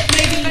 A bit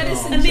maybe,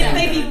 Medicine a bit check.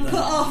 maybe Yeah. put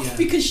off Yeah.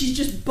 because she's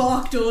just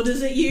barked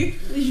orders at you.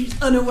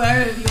 She's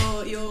unaware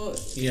of your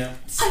Yeah. And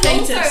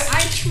status. also,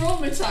 I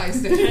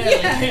traumatised her.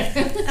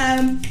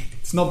 Yeah.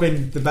 It's not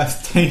been the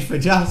best day for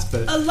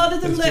Jasper. A lot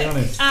of them Let's be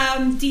look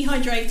honest.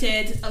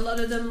 dehydrated. A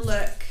lot of them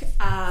look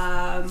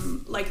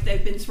like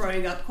they've been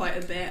throwing up quite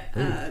a bit.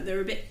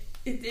 They're a bit.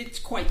 It's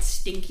quite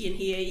stinky in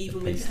here,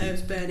 even with the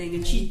herbs burning.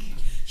 And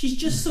she's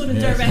just sort of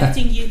Yes.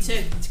 directing you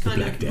to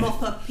kind Black of Death.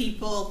 mop up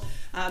people,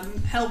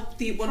 help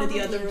one of the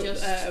other Probably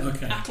just-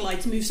 Okay.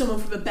 acolytes move someone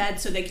from a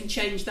bed so they can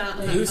change that.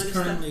 And Who's that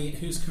kind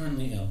who's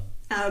currently ill?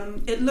 of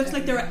stuff. It looks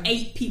like there are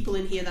 8 people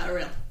in here that are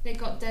ill. They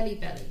got deli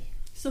belly.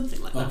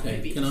 Something like that, Okay,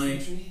 maybe. can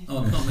I?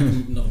 Oh, I can't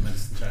make another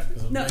medicine check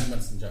because I'm No. making a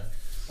medicine check.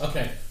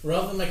 Okay,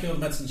 rather than making a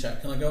medicine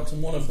check, can I go up to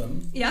one of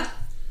them Yeah.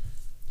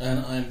 and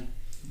I'm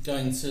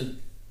going to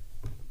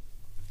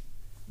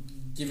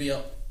divvy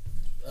up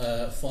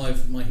 5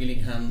 of my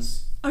healing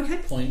hands Okay.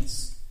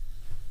 points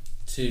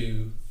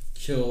to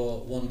cure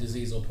one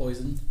disease or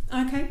poison.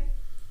 Okay.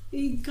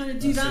 You kind of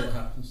do Let's see that. what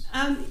happens.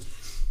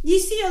 You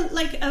see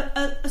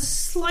a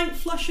slight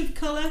flush of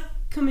colour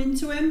come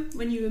into him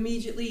when you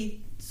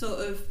immediately sort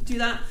of do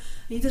that.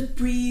 And he just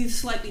breathes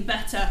slightly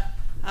better.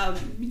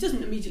 He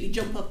doesn't immediately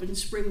jump up and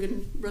spring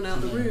and run out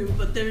of the room,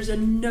 but there is a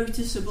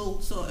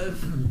noticeable sort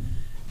of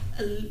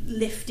a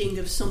lifting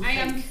of something. I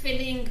am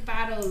filling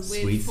barrels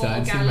with Sweet 4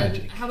 science and gallons.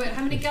 magic. How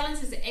many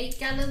gallons is it? 8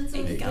 gallons?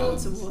 8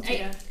 gallons of water. 8,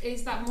 Yeah.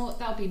 Is that more?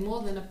 That'll be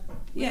more than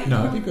Yeah.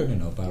 No, it'd be good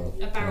in a barrel.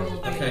 a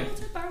barrel. of Okay.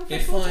 water.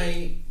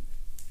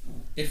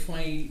 If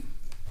I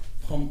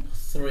pump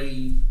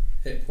 3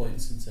 hit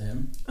points into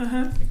him,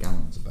 Uh-huh. A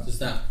gallon's about. does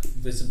that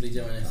visibly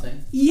do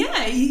anything?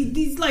 Yeah,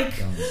 he's like,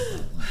 Gallon's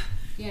about like.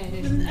 Yeah,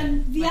 it is.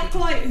 and the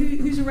acolyte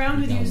who's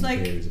around with you is Gallon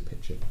like, beer is a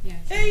picture. Yeah.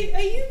 hey,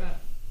 are you About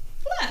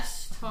blessed?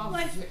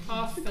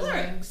 half the filling.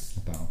 clerics?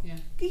 About. Yeah.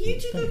 Can you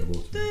do Plenty of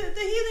water. the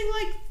healing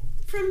like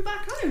from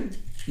back home?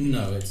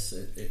 No, it's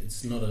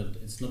not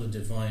a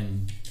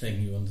divine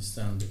thing. You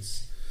understand?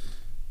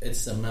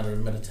 It's a matter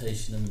of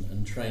meditation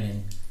and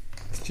training.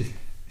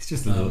 It's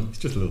just a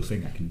little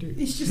thing I can do.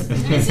 It's just.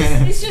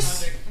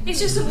 It's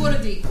just a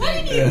water deep.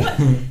 Why didn't you?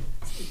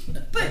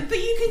 But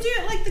you can do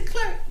it like the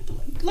cleric,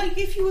 like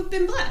if you had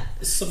been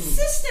blessed.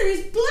 Sister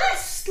is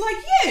blessed like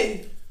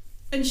you.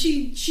 And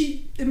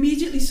she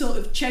immediately sort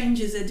of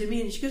changes her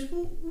demeanour. She goes,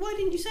 well, why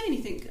didn't you say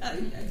anything?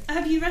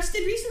 Have you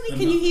rested recently?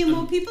 Can you heal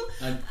more people?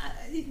 And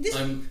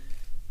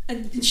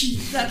she,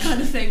 that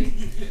kind of thing.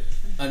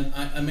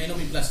 I may not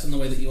be blessed in the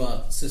way that you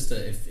are, sister.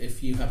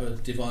 If you have a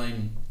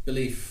divine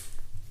belief,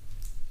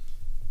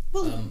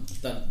 Well,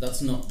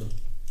 that's not the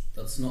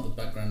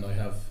background I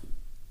have.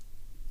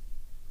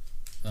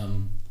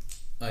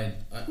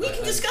 we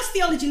can discuss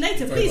theology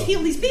later. Very Please well.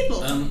 heal these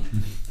people.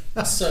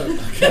 So,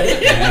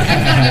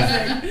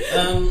 okay.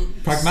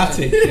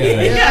 Pragmatic.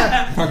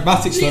 Yeah.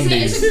 Pragmatic Lisa is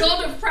Sundays. a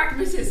god of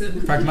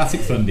pragmatism.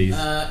 Pragmatic Sundays.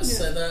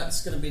 So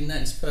that's going to be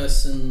next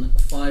person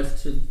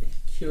 5 to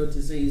cure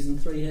disease and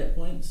 3 hit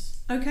points.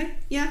 Okay,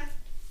 yeah.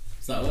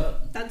 Does that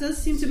work? That does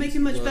seem to make it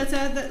much Well-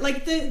 better. That,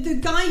 like the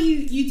guy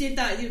you did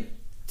that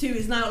to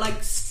is now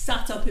like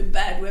sat up in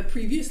bed, where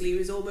previously he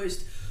was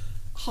almost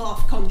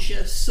half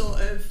conscious,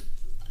 sort of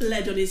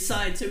led on his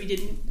side so he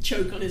didn't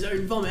choke on his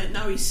own vomit.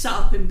 Now he's sat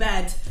up in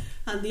bed,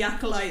 and the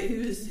acolyte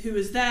who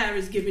was there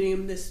is giving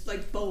him this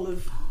like bowl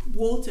of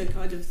water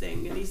kind of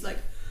thing, and he's like.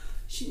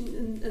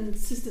 And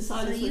Sister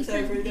Silas looks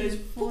over and goes,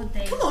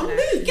 "Come on,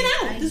 move, get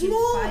out! There's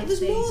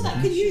more that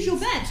could use your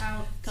bed."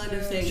 Kind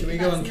of thing. Should we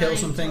go and kill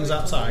some things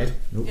outside?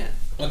 Yeah.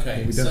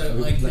 Okay, We so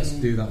don't, I can... let's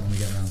do that when we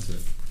get around to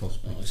it,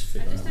 possibly. I should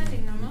figure I'm just out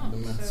adding them up, the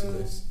maths of so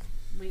this.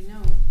 we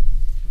know.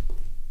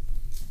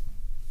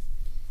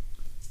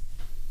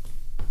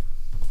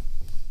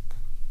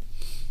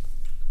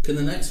 Can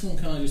the next one,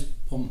 can I just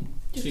pump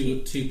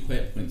two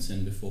hit points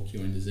in before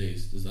curing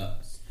disease? Does that...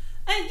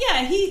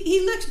 Yeah,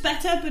 he looks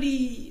better, but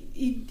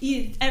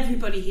he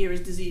everybody here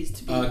is diseased.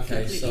 To be Okay,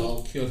 completely. so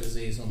I'll cure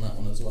disease on that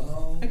one as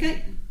well.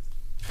 Okay.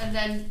 And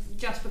then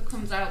Jasper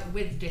comes out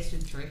with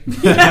dysentery.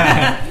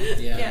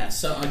 Yeah.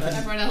 So I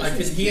Everyone else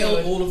can is heal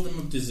cured. all of them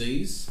of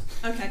disease,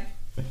 Okay.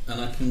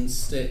 and I can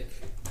stick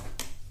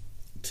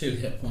 2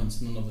 hit points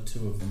in another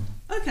 2 of them.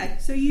 Okay.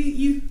 So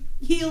you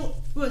heal.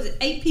 What was it?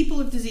 8 people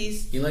of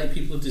disease, Heal 8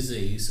 people of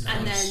disease,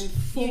 and then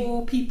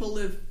 4 people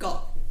have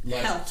got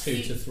like health.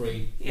 2 to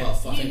 3. Yeah. Well,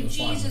 I think You it was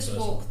 5 Jesus in the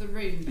first walk one. the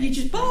room. You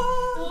just.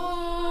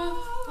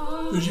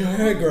 Does your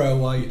hair grow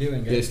while you're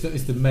doing it? It's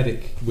the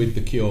medic with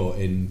the cure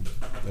in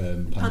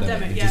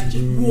Pandemic, It yeah,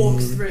 just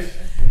walks through.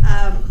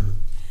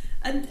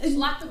 And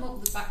Slap them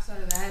up the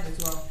backside of the head as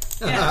well.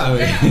 yeah. Oh,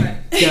 Get yeah. out of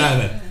it. Get out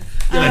of it.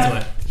 Get out of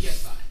it. You're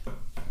fine.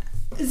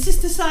 And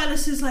Sister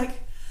Silas is like,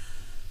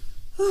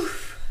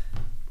 "Oof,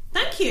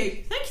 thank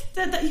you.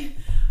 That you.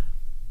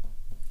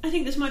 I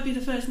think this might be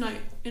the first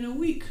night in a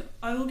week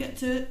I will get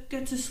to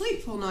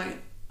sleep all night.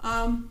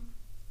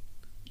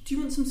 Do you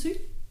want some soup?"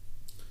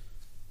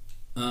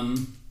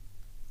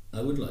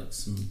 I would like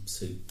some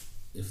soup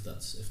if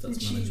that's And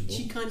manageable.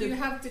 she kind Do you of.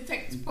 have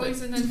detect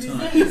poison and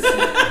Time. disease?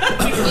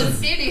 Because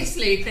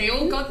seriously, they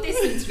all got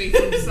dysentery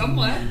from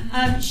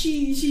somewhere.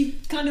 She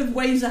kind of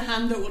waves a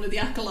hand at one of the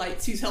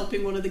acolytes who's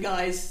helping one of the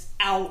guys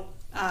out,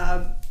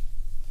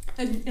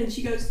 and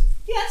she goes,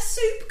 "Yes,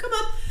 soup, come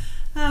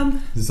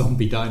on."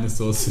 Zombie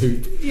dinosaur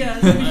soup. Yeah,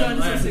 I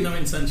have no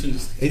intention.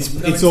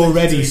 It's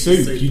already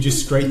soup. You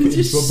just scrape it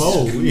into a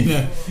bowl. You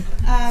know.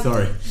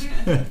 Sorry.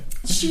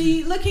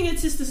 She, looking at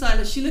Sister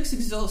Silas, she looks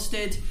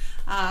exhausted.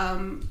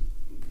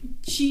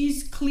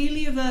 She's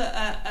clearly of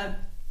a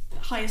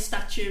higher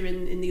stature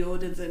in the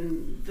order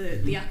than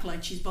the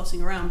acolyte she's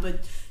bossing around,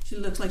 but she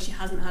looks like she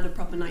hasn't had a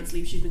proper night's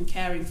sleep. She's been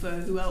caring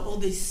for all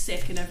these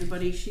sick and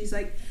everybody. She's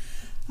like,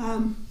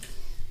 Have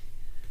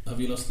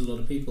you lost a lot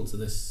of people to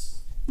this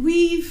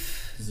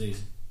we've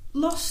disease?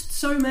 lost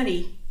so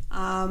many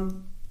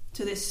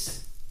to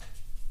this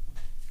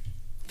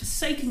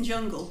forsaken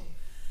jungle,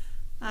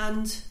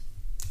 and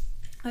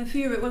I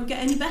fear it won't get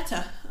any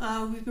better.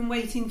 We've been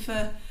waiting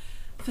for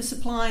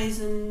supplies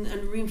and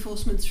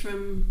reinforcements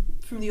from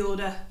the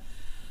Order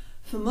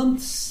for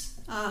months.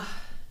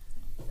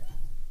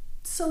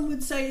 Some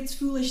would say it's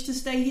foolish to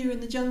stay here in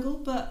the jungle,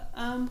 but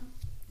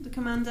the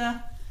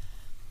commander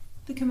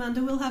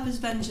will have his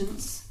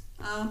vengeance.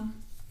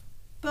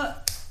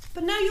 But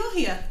now you're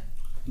here,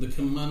 The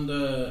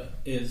commander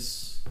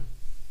is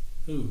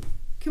who?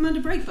 Commander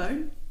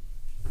Breakbone.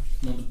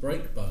 Commander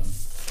Breakbone.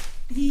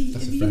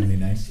 That's a friendly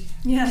name.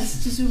 Yeah,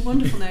 it's just a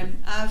wonderful name.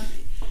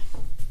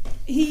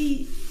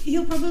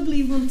 He'll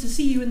probably want to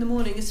see you in the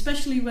morning,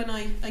 especially when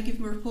I give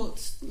him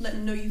reports, let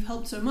him know you've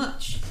helped so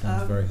much.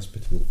 Sounds very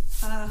hospitable.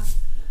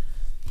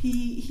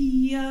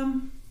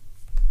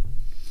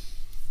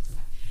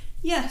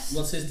 Yes.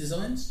 What's his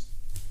designs?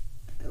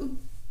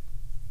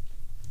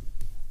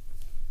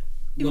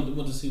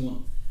 What does he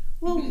want?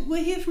 Well,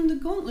 we're here from the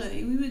Gauntlet.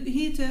 We were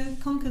here to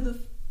conquer the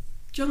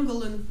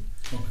jungle, and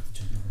Conquer the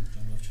jungle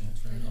of Chance,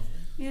 fair enough.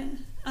 yeah,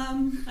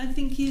 I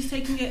think he's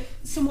taking it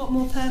somewhat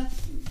more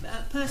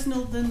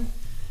personal than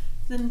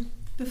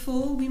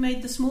before. We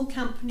made the small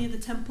camp near the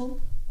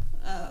temple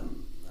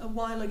a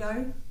while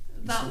ago.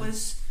 That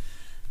was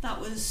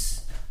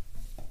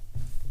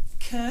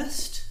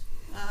cursed.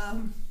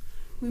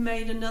 We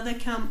made another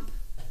camp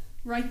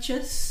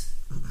righteous.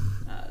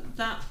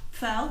 That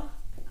fell.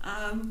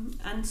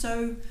 And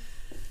so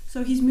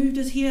he's moved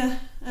us here,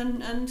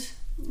 and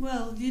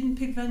well, he didn't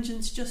pick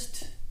vengeance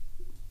just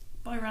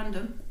by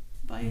random,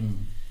 by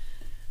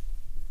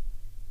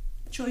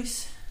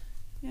choice.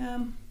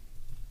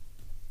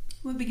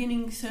 We're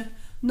beginning to,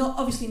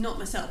 obviously not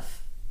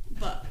myself,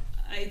 but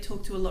I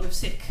talk to a lot of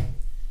sick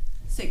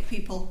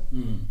people,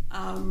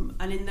 and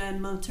in their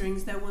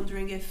mutterings, they're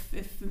wondering if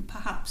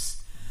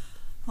perhaps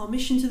our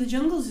mission to the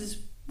jungles is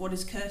what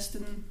is cursed,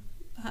 and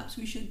perhaps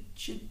we should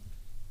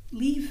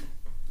leave.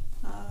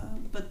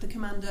 But the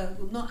commander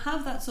will not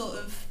have that sort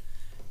of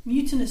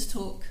mutinous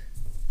talk.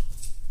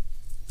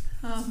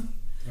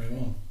 Very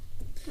well.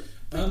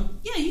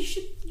 Yeah, you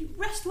should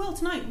rest well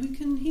tonight. We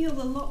can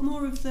heal a lot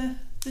more of the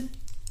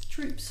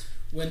troops.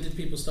 When did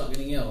people start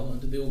getting ill, and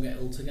did they all get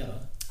ill together?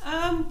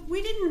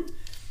 We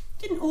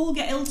didn't all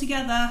get ill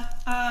together.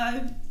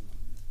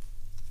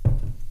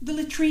 The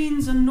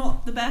latrines are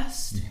not the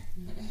best.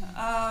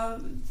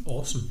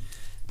 Awesome.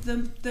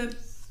 The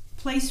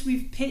place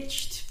we've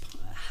pitched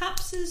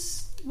perhaps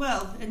is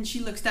well, and she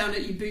looks down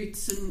at your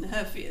boots and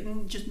her feet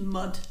and just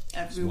mud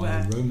That's why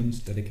everywhere. the Romans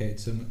dedicated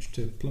so much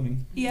to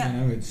plumbing. Yeah. You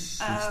know, it's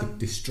the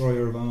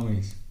destroyer of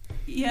armies.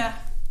 Yeah.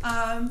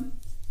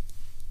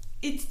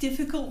 It's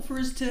difficult for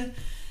us to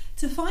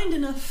find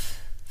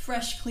enough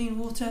fresh, clean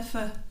water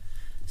for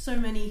so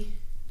many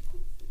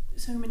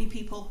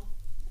people.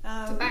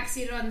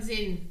 Tabaxi runs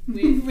in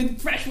with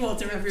fresh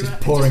water everywhere.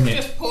 Just pouring it.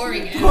 just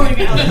pouring it. Pouring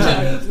it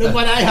out. Look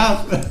what I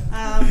have!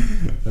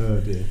 Oh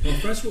dear. Well,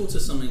 fresh water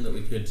is something that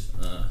we could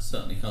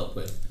certainly help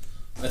with.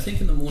 I think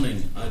in the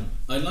morning,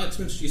 I'd like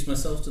to introduce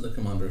myself to the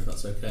commander, if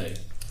that's okay.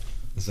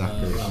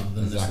 Zachary. Rather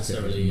than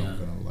necessarily, not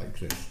going to like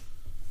this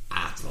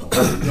at all.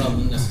 Rather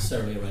than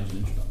necessarily arrange an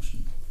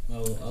introduction.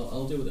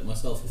 I'll deal with it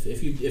myself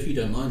if you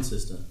don't mind,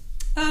 sister.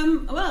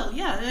 Well,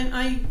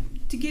 yeah.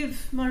 To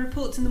give my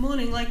reports in the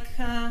morning, like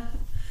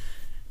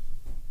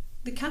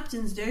the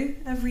captains do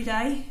every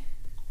day.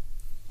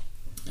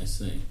 I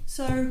see.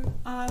 So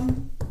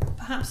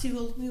perhaps he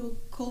will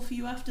call for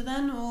you after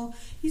then, or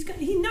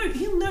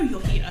he'll know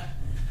you're here.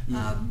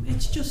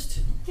 It's just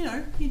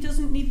he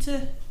doesn't need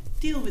to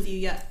deal with you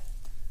yet.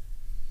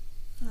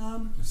 I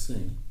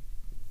see.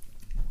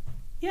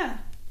 Yeah.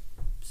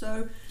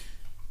 So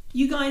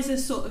you guys are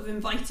sort of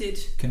invited.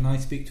 Can I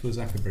speak to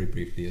Azaka very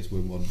briefly as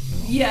we're wandering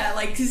along? Yeah,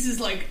 like this is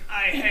like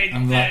I hate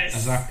I'm like,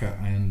 this. Azaka,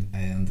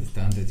 I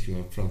understand that you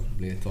are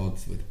probably at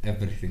odds with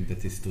everything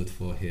that is stood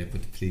for here,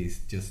 but please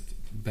just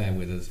bear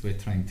with us. We're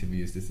trying to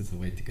use this as a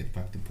way to get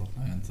back to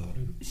Popeye and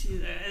Zaru. This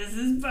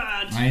is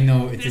bad. I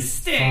know it This is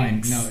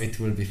stinks. fine. No, it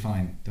will be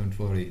fine. Don't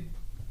worry.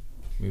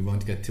 We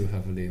won't get too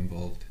heavily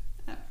involved.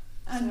 So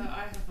I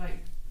have like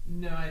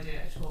no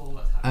idea at all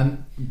what's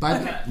happening.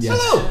 Yes.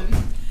 Hello!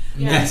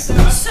 Yes.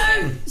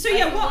 So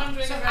yeah, I'm what?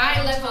 wandering So around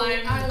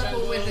eye the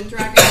level with the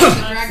jungle.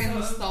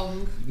 dragon's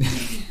thong.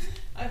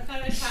 I've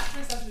kind of attached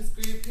myself to this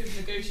group who've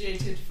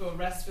negotiated for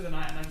rest for the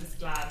night, and I'm just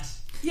glad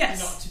Yes.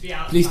 not to be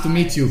outside. Pleased to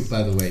meet you,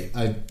 by the way.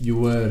 You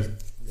were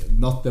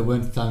not. There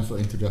weren't time for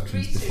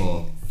introductions Greetings.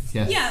 before.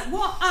 Yes. Yeah.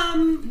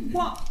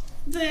 What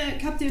the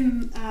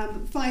Captain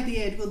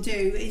Five-Eared will do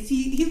is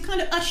he'll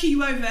kind of usher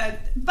you over.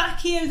 Back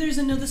here, there's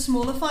another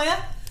smaller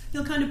fire.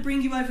 He'll kind of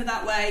bring you over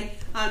that way.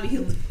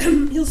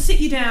 He'll sit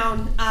you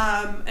down,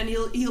 and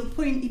he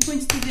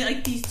points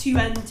to these two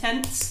end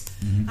tents.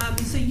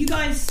 So you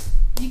guys,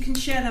 you can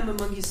share them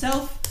among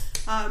yourself.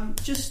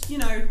 Just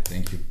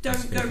Thank you.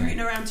 That's don't go very rooting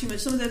kind. around too much.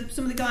 Some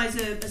of the guys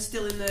are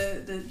still in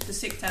the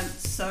sick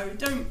tents, so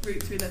don't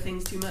root through their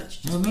things too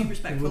much. Just No, be I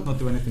respectful. would not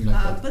do anything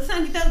like that. But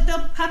thank you.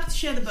 They'll happy to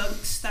share the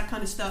bunks, that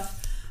kind of stuff.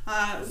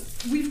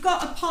 We've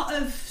got a pot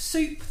of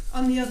soup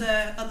on the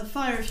other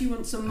fire if you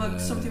want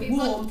something We've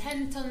warm. got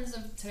 10 tons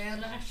of trail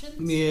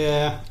rations.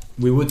 Yeah.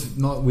 We would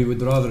not. We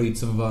would rather eat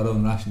some of our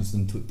own rations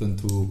than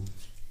to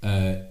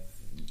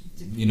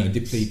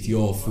deplete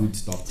your food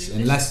stocks.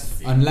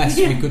 Unless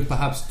we could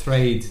perhaps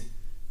trade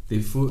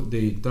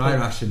the dry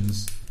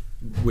rations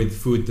with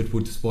food that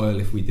would spoil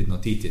if we did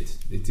not eat it.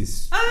 It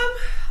is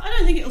I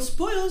don't think it'll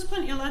spoil. There's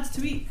plenty of lads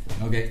to eat.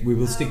 okay. We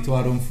will stick to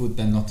our own food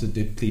then, not to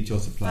deplete your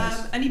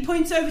supplies. And he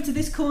points over to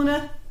this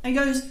corner and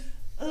goes,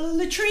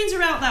 "Latrines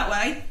are out that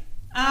way."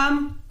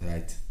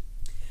 Right.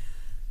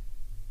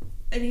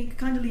 And he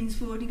kind of leans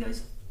forward and he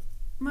goes,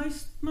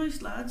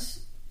 most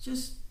lads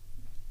just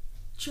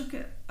chuck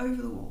it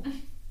over the wall.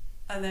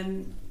 And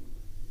then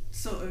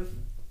sort of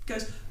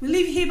goes, "We'll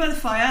leave you here by the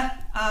fire.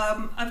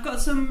 I've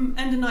got some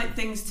end of night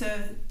things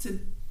to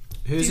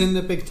Who's in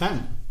the big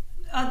tent?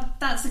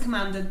 that's the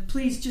commander.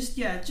 Please just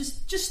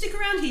stick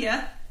around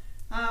here.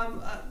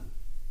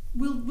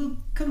 We'll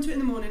come to it in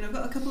the morning. I've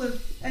got a couple of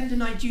end of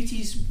night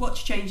duties,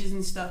 watch changes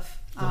and stuff."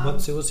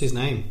 What's his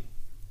name?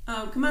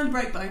 Commander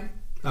Breakbone.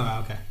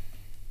 Oh, okay.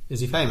 Is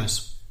he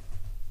famous?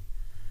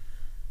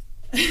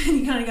 And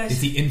he kind of goes.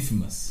 Is he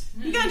infamous?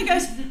 He kind of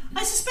goes.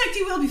 "I suspect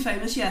he will be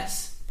famous.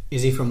 Yes."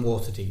 Is he from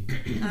Waterdeep?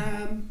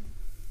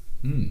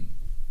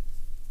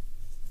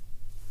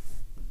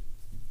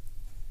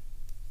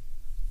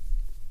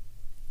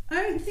 I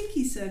don't think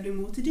he's served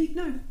in Waterdeep.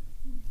 No,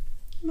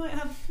 he might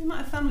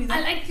have family there.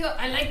 I like your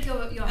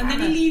and then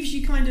hammer. he leaves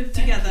you kind of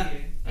together.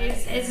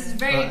 It's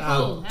very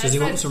cool. Does he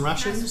want some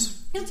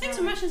rations? He'll take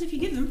some rations if you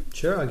give them.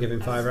 Sure, I'll give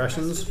him 5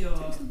 rations. With your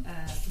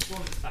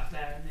performance back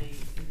there in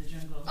the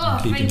jungle. Oh,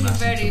 Keep thank him you rations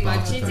very for much.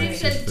 barter It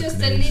is purposes just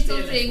for a canoes.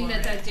 little thing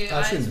that I do.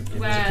 I shouldn't have given it to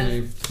Well,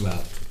 canoe.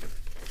 Well,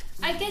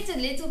 I get a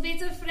little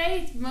bit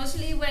afraid,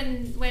 mostly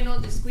when all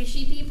the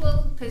squishy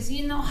people, because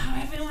you know how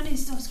everyone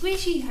is so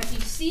squishy. Have you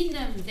seen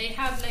them? They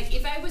have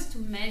if I was to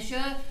measure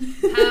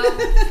how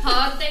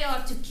hard they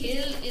are to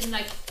kill in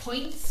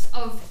points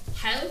of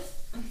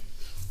health,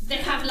 they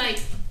have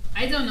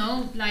I don't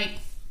know, like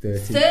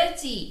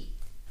 30.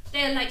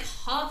 They're like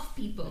half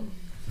people.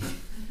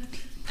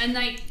 And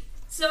like,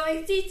 so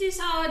it is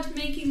hard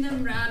making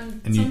them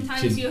run. And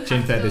Sometimes you have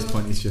Chinta to... at this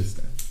point is just...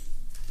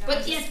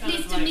 But yes,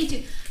 pleased to meet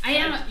you. I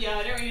am... I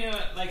don't really know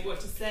what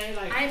to say.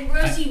 Like, I'm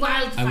Rosie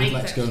Wildfighter. I would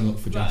like to go and look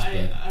for But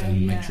Jasper I-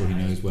 and make sure he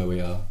knows where we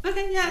are.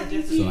 Okay, yeah.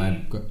 So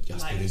I've got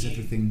Jasper. Like Is you.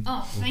 everything?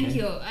 Oh, thank okay?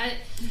 you.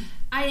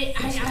 I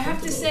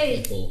have to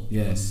say,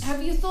 Yes.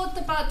 have you thought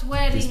about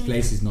wearing This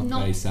place is not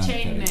very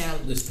sanitary.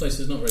 chainmail? This place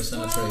is not very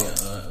sanitary.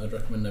 I'd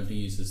recommend nobody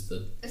uses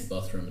the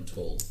bathroom at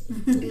all.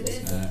 it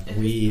is. It is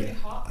We pretty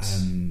hot,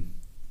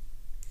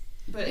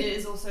 but it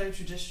is also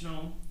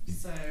traditional.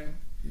 So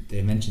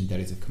they mentioned there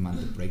is a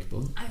commander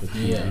Breakbone, but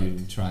we Yeah. will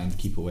try and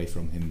keep away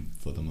from him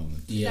for the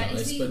moment. Yeah, That I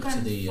is, you spoke to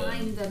can the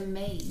find the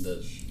maid the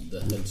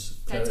head that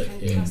cleric can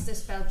here. cast a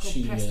spell called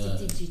She,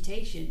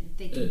 prestidigitation.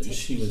 They can take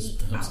She the was heat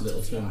perhaps a out little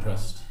of too your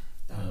impressed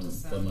that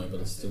does by sound my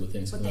ability to deal with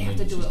things. But because they I have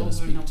to knew do she it was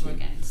over gonna and speak over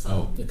to again. So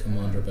Oh. the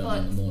commander about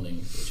in the morning,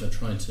 which I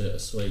tried to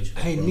assuage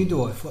her Hey, from.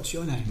 Nidorf, what's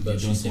your name? But You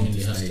she don't seemingly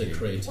want to has stay to here.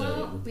 create a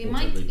Well, report we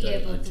might every be day.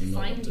 able I to do not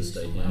find want to you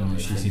stay somewhere. here.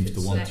 She seems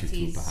to want you to,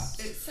 Sweaties. perhaps.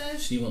 it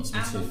says She wants me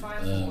Amber to.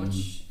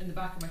 Fireforge in the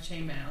back of my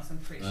chainmail, so I'm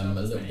pretty sure I'm a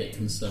that's little my bit name.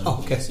 concerned Oh,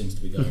 with okay. what seems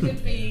to be It going on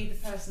could be here.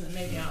 the person that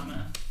made the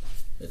armour.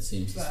 It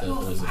seems as But-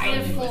 though there is a family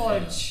with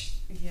Fireforge.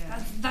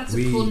 Yeah. That's a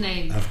We cool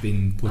name. have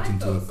been put I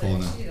into a thought so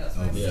corner too, that's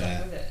why I of stuck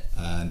there, with it.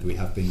 and we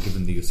have been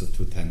given the use of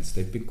 2 tents.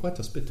 They've been quite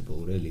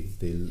hospitable, really.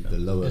 The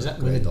lower Is that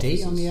with a grade D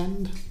officers. on the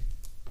end?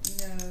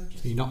 No,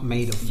 just So you're not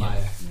made of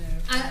fire.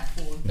 no. I-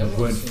 We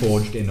weren't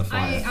forged in a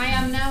fire. I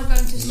am now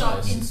going to start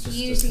it's just a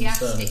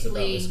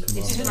enthusiastically concern about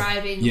this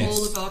describing Yes.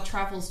 all of our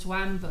travels to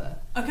Amber,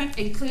 Okay.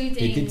 including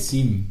They did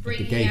seem at the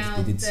bringing gate. out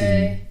They did the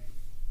seem.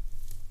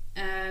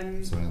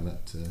 Sorry, I'll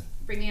let.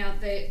 bringing out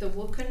the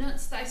Wooker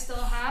nuts that I still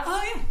have.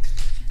 Oh yeah.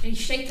 And you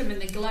shake them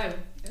and they glow.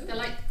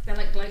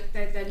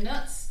 They're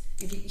nuts.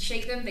 If you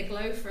shake them, they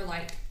glow for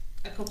like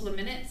a couple of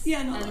minutes.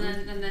 Yeah, not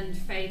and then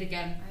fade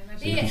again. I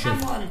imagine. Here,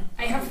 have one.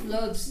 I have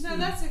loads. No,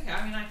 that's okay.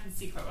 I mean, I can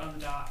see quite well in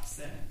the dark,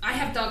 so. I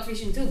have dark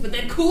vision too, but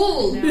they're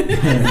cool. No,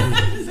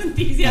 There's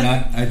enthusiasm.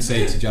 And I'd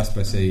say to Jasper,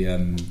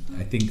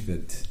 I think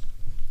that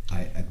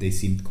they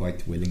seemed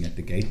quite willing at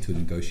the gate to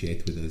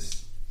negotiate with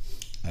us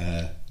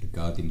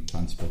regarding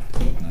transport to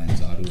Nayan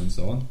Zaru and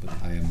so on, but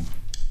I am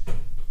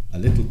a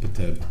little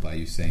perturbed by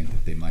you saying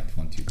that they might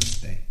want you to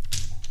stay.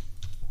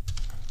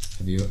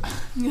 Have you...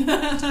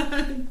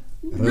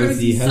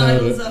 Rosie,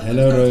 sidles up and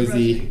hello starts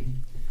Rosie.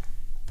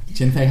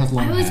 Chinfei has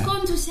long I was hair.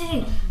 going to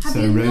say, have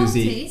So, you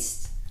Rosie-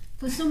 noticed,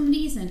 for some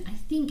reason, I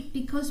think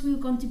because we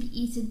were going to be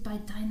eaten by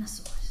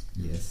dinosaurs,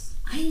 Yes.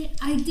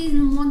 I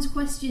didn't once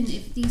question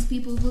if these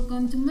people were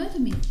going to murder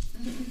me.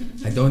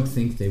 I don't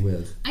think they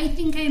will. I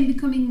think I am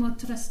becoming more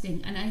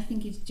trusting, and I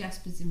think it's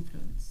Jasper's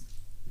influence.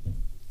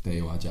 There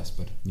you are,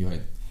 Jasper. You're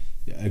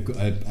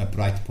a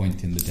bright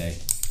point in the day.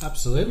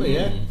 Absolutely,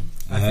 yeah.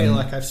 I feel Um,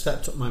 like I've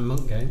stepped up my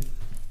monk game.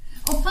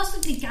 Or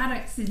possibly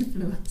Garrick's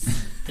influence.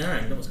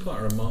 Garrick, that was quite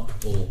a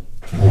remarkable.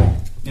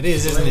 It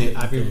is, isn't it?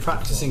 I've been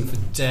practicing for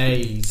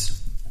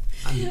days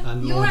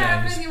and more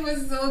days.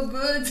 was so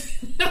good.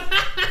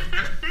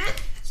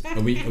 Are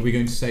we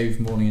going to save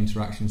morning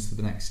interactions for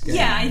the next game?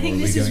 Yeah, I or think are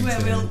we this is going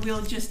where to-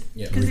 we'll just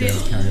Yeah, because we're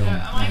going to carry on.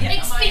 Am I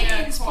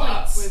Experience caught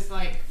up points. with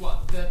like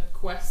what the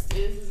quest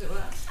is, as it were?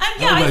 yeah, I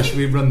Otherwise, think, should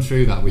we run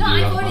through that with No,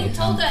 you? I've by already the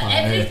told her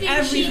campfire? everything she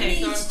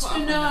Everything. needs So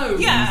I'm to caught up on know.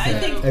 that. yeah, I So,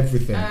 think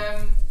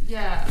Everything.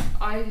 Yeah,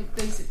 I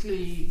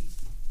basically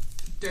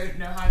don't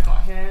know how I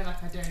got here.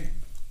 Like I don't.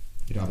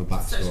 You don't have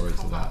a Such a backstory to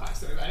compound that.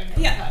 backstory, but I don't get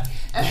Yeah.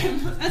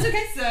 that. that's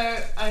okay.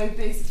 So I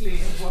basically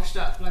have washed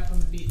up like on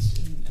the beach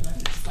and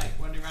I've just like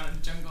wandering around in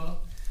the jungle.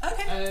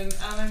 Okay. And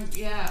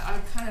I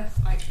kind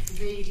of like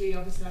vaguely,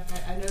 obviously,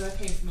 like I know I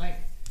came from like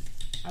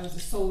I was a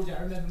soldier.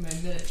 I remember my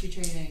military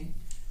training,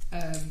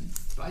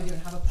 but I don't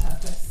have a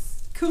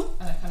purpose, Cool.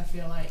 and I kind of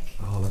feel like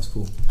Oh, that's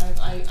cool.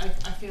 I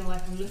feel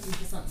like I'm looking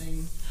for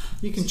something.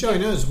 You can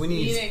join us. We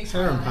need Meaning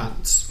harem time.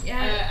 pants. And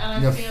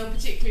I Yeah. feel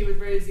particularly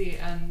with Rosie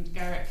and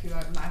Garrick, who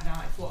I've now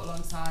like fought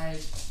alongside.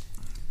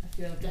 I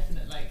feel a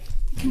definite like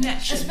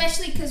Connection.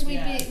 Especially because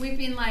Yeah. we've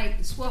been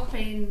like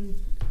swapping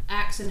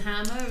axe and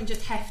hammer and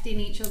just hefting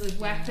each other's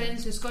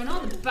weapons, just going,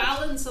 oh, the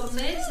balance on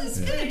this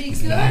is Yeah. pretty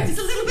It's good. nice. It's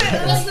a little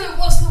bit.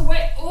 What's the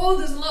weight? Oh,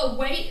 there's a lot of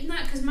weight in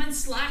that because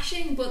mine's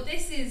slashing, but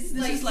this is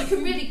like you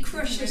can really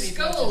crush your really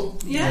skull.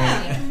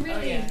 Yeah. You can oh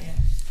really. yeah.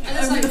 And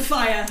there's Over the like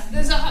fire.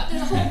 there's a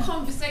whole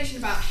conversation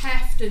about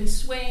heft and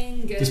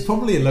swing. And There's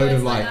probably a load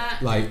of words like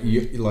that.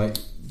 like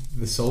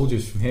the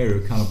soldiers from here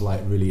are kind of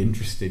like really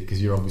interested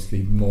because you're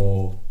obviously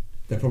more.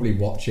 They're probably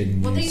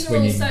watching Well, you these are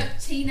all swinging.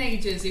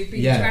 teenagers who've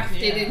been Yeah.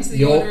 drafted Yeah. into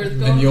the Order of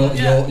And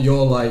Dawn.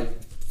 you're like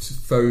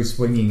foe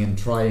swinging and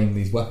trying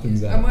these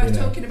weapons out. And we're you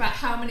know. talking about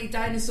how many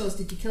dinosaurs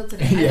did you kill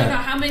today? I Yeah. don't know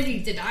how many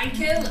did I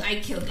kill. I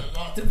killed a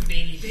lot of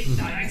really big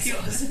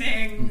dinosaurs.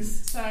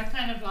 Things. So I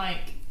kind of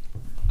like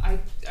I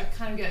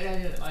kind of get the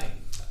idea that like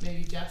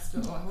maybe Jasper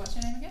or what's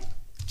your name again?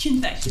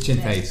 Chinfei.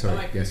 Chinfei, sorry,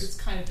 I like yes. is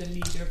kind of the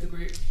leader of the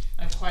group.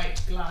 I'm quite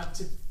glad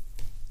to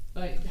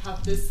like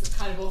have this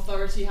kind of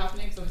authority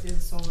happening. Because obviously,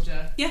 as a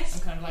soldier, Yes.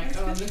 I'm kind of like,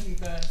 I'm looking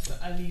for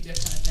a leader kind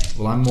of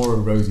thing. Well, I'm more a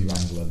Rosie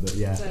Wrangler, but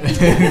yeah. So,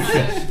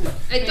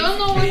 I don't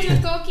know what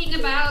you're talking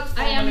about.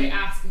 I am.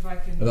 ask if I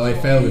can. Although I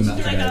failed in that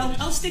Like, today.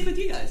 I'll stick with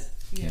you guys.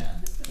 Yeah.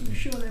 I'm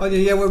sure Oh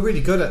yeah, we're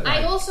really good at. I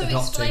like, also adopting.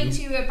 explained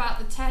to you about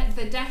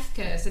the death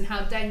curse and how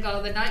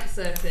Dengar the Night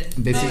Serpent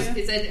This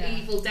is an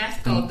evil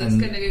death god that's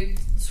and- going to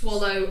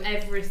swallow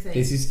everything.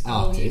 This is the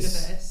whole Artis,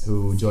 universe.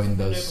 who joined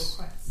Noble us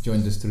quest.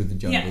 through the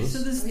Yeah, jungles. so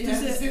there's, Yeah,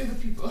 there's, a, the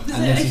people. there's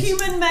And a this is-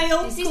 human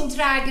male This called, is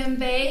Dragon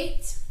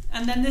Bait.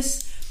 and then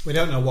this. We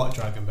don't know what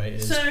dragon bait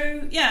is.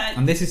 So yeah,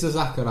 And this is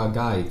Azaka, our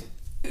guide.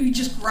 who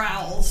just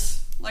growls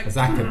like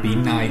Azaka, be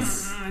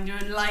nice. I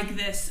don't like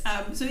this.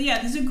 So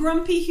yeah, there's a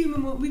grumpy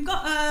human. We've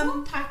got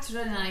Don't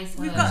patronise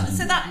her. we've got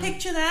so that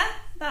picture there,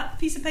 that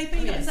piece of paper.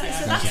 You got, yes, so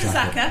yeah, that's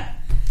Azaka.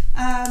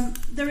 Azaka.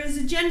 There is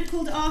a gent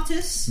called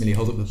Artis. Millie,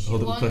 hold up the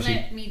Won't plushie.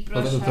 let me Hold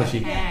brush up the her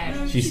plushie. hair.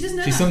 No, She she doesn't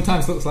know that.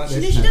 sometimes looks like She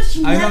this. does.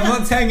 She I'm never-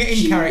 not saying it in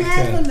she character.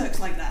 never looks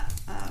like that.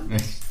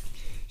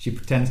 She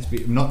pretends to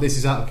be. Not this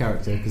is out of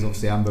character because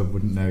obviously Amber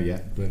wouldn't know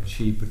yet, but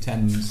she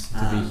pretends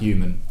to be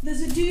human.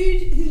 There's a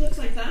dude who looks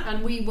like that.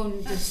 And we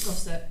won't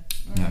discuss it.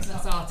 No.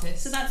 That's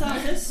artist. So that's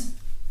Artis.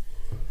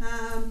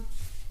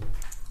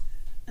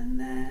 And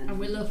then And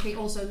we're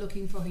also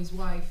looking for his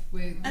wife.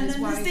 With and his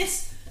then wife.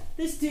 there's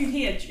this dude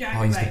here, Jack.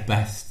 Oh, he's the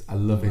best. I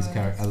love his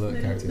character. I love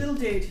the character. Little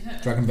dude.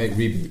 Dragon Bait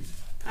reboot.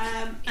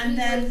 And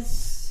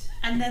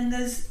then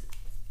there's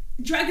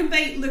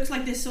Dragonbait looks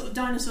like this sort of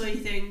dinosaur-y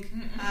thing.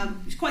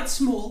 It's quite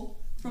small,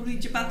 probably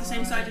about the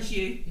same size as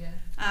you. Yeah.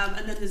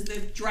 And then there's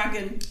the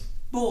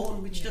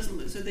Dragonborn, which doesn't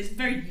look so. There's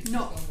very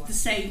not the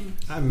same.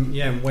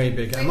 I'm way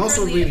bigger. I'm We're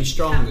also currently really at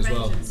strong Camp as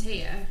well. Vengeance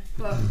Here,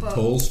 but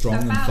Tall, strong,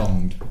 and about-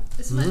 thonged.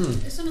 It's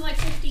something like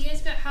 50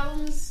 years ago. How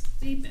long has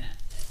the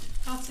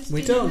artist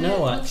We been don't in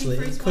know, looking actually.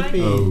 for his It could wife?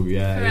 be- Oh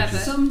yeah. Forever.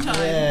 Sometime.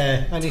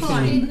 Yeah,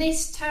 anything. In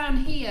this town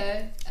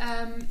here,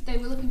 they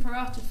were looking for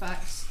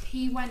artifacts.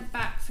 He went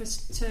back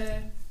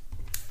to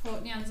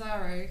Port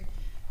Nyanzaru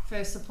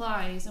for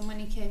supplies, and when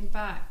he came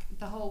back,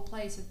 the whole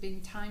place had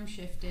been time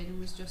shifted and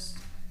was just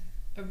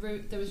a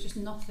route. There was just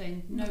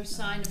nothing, no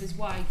sign of his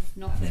wife,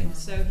 nothing.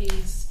 So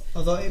he's.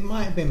 Although it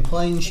might have been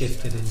plane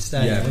shifted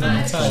instead. Yeah, we're might not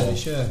have entirely been.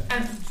 sure.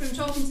 And from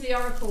talking to the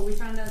Oracle, we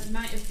found out it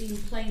might have been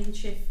plane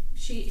shift.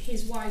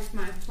 His wife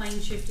might have plane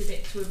shifted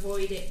it to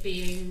avoid it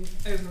being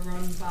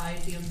overrun by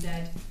the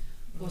undead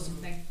or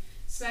something.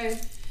 So,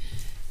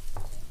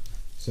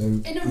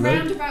 in a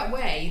roundabout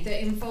way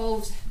that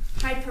involves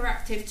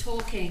hyperactive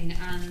talking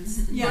and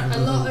Yeah. a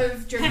lot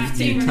of dramatic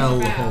Hefty. You tell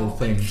the about, whole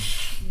thing.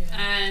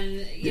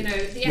 and you know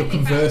the You're epic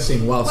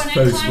conversing whilst when I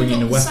both climbed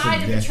swinging a up the weapon.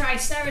 side of Yeah. a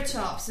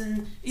Triceratops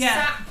and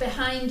Yeah. sat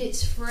behind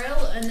its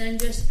frill and then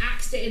just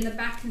axed it in the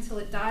back until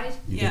it died.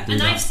 You Yeah. did do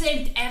And that. I've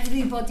saved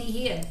everybody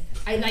here.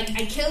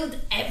 I killed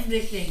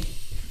everything.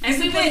 There's a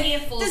Everyone bit- here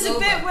falls There's a over.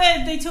 bit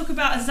where they talk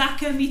about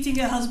Azaka meeting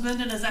her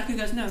husband, and Azaka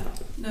goes, "No,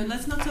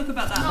 let's not talk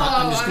about that." No,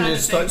 I'm just I going to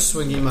don't start think-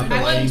 swinging my I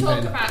won't blade.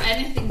 talk then. about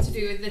anything to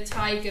do with the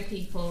tiger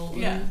people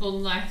Yeah.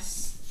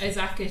 unless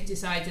Azaka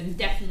decides, and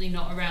definitely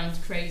not around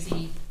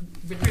crazy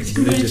Religious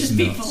Religious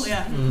people, nuts.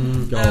 yeah.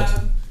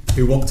 God.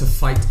 Who want to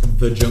fight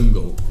the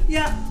jungle.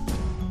 Yeah.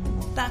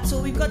 That's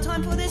all we've got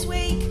time for this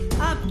week.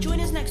 Join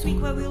us next week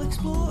where we'll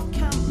explore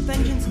Camp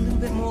Vengeance a little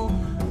bit more.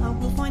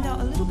 We'll find out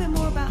a little bit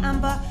more about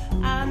Amber,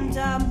 and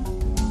I'm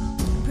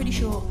pretty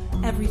sure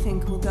everything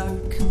will go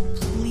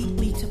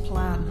completely to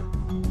plan.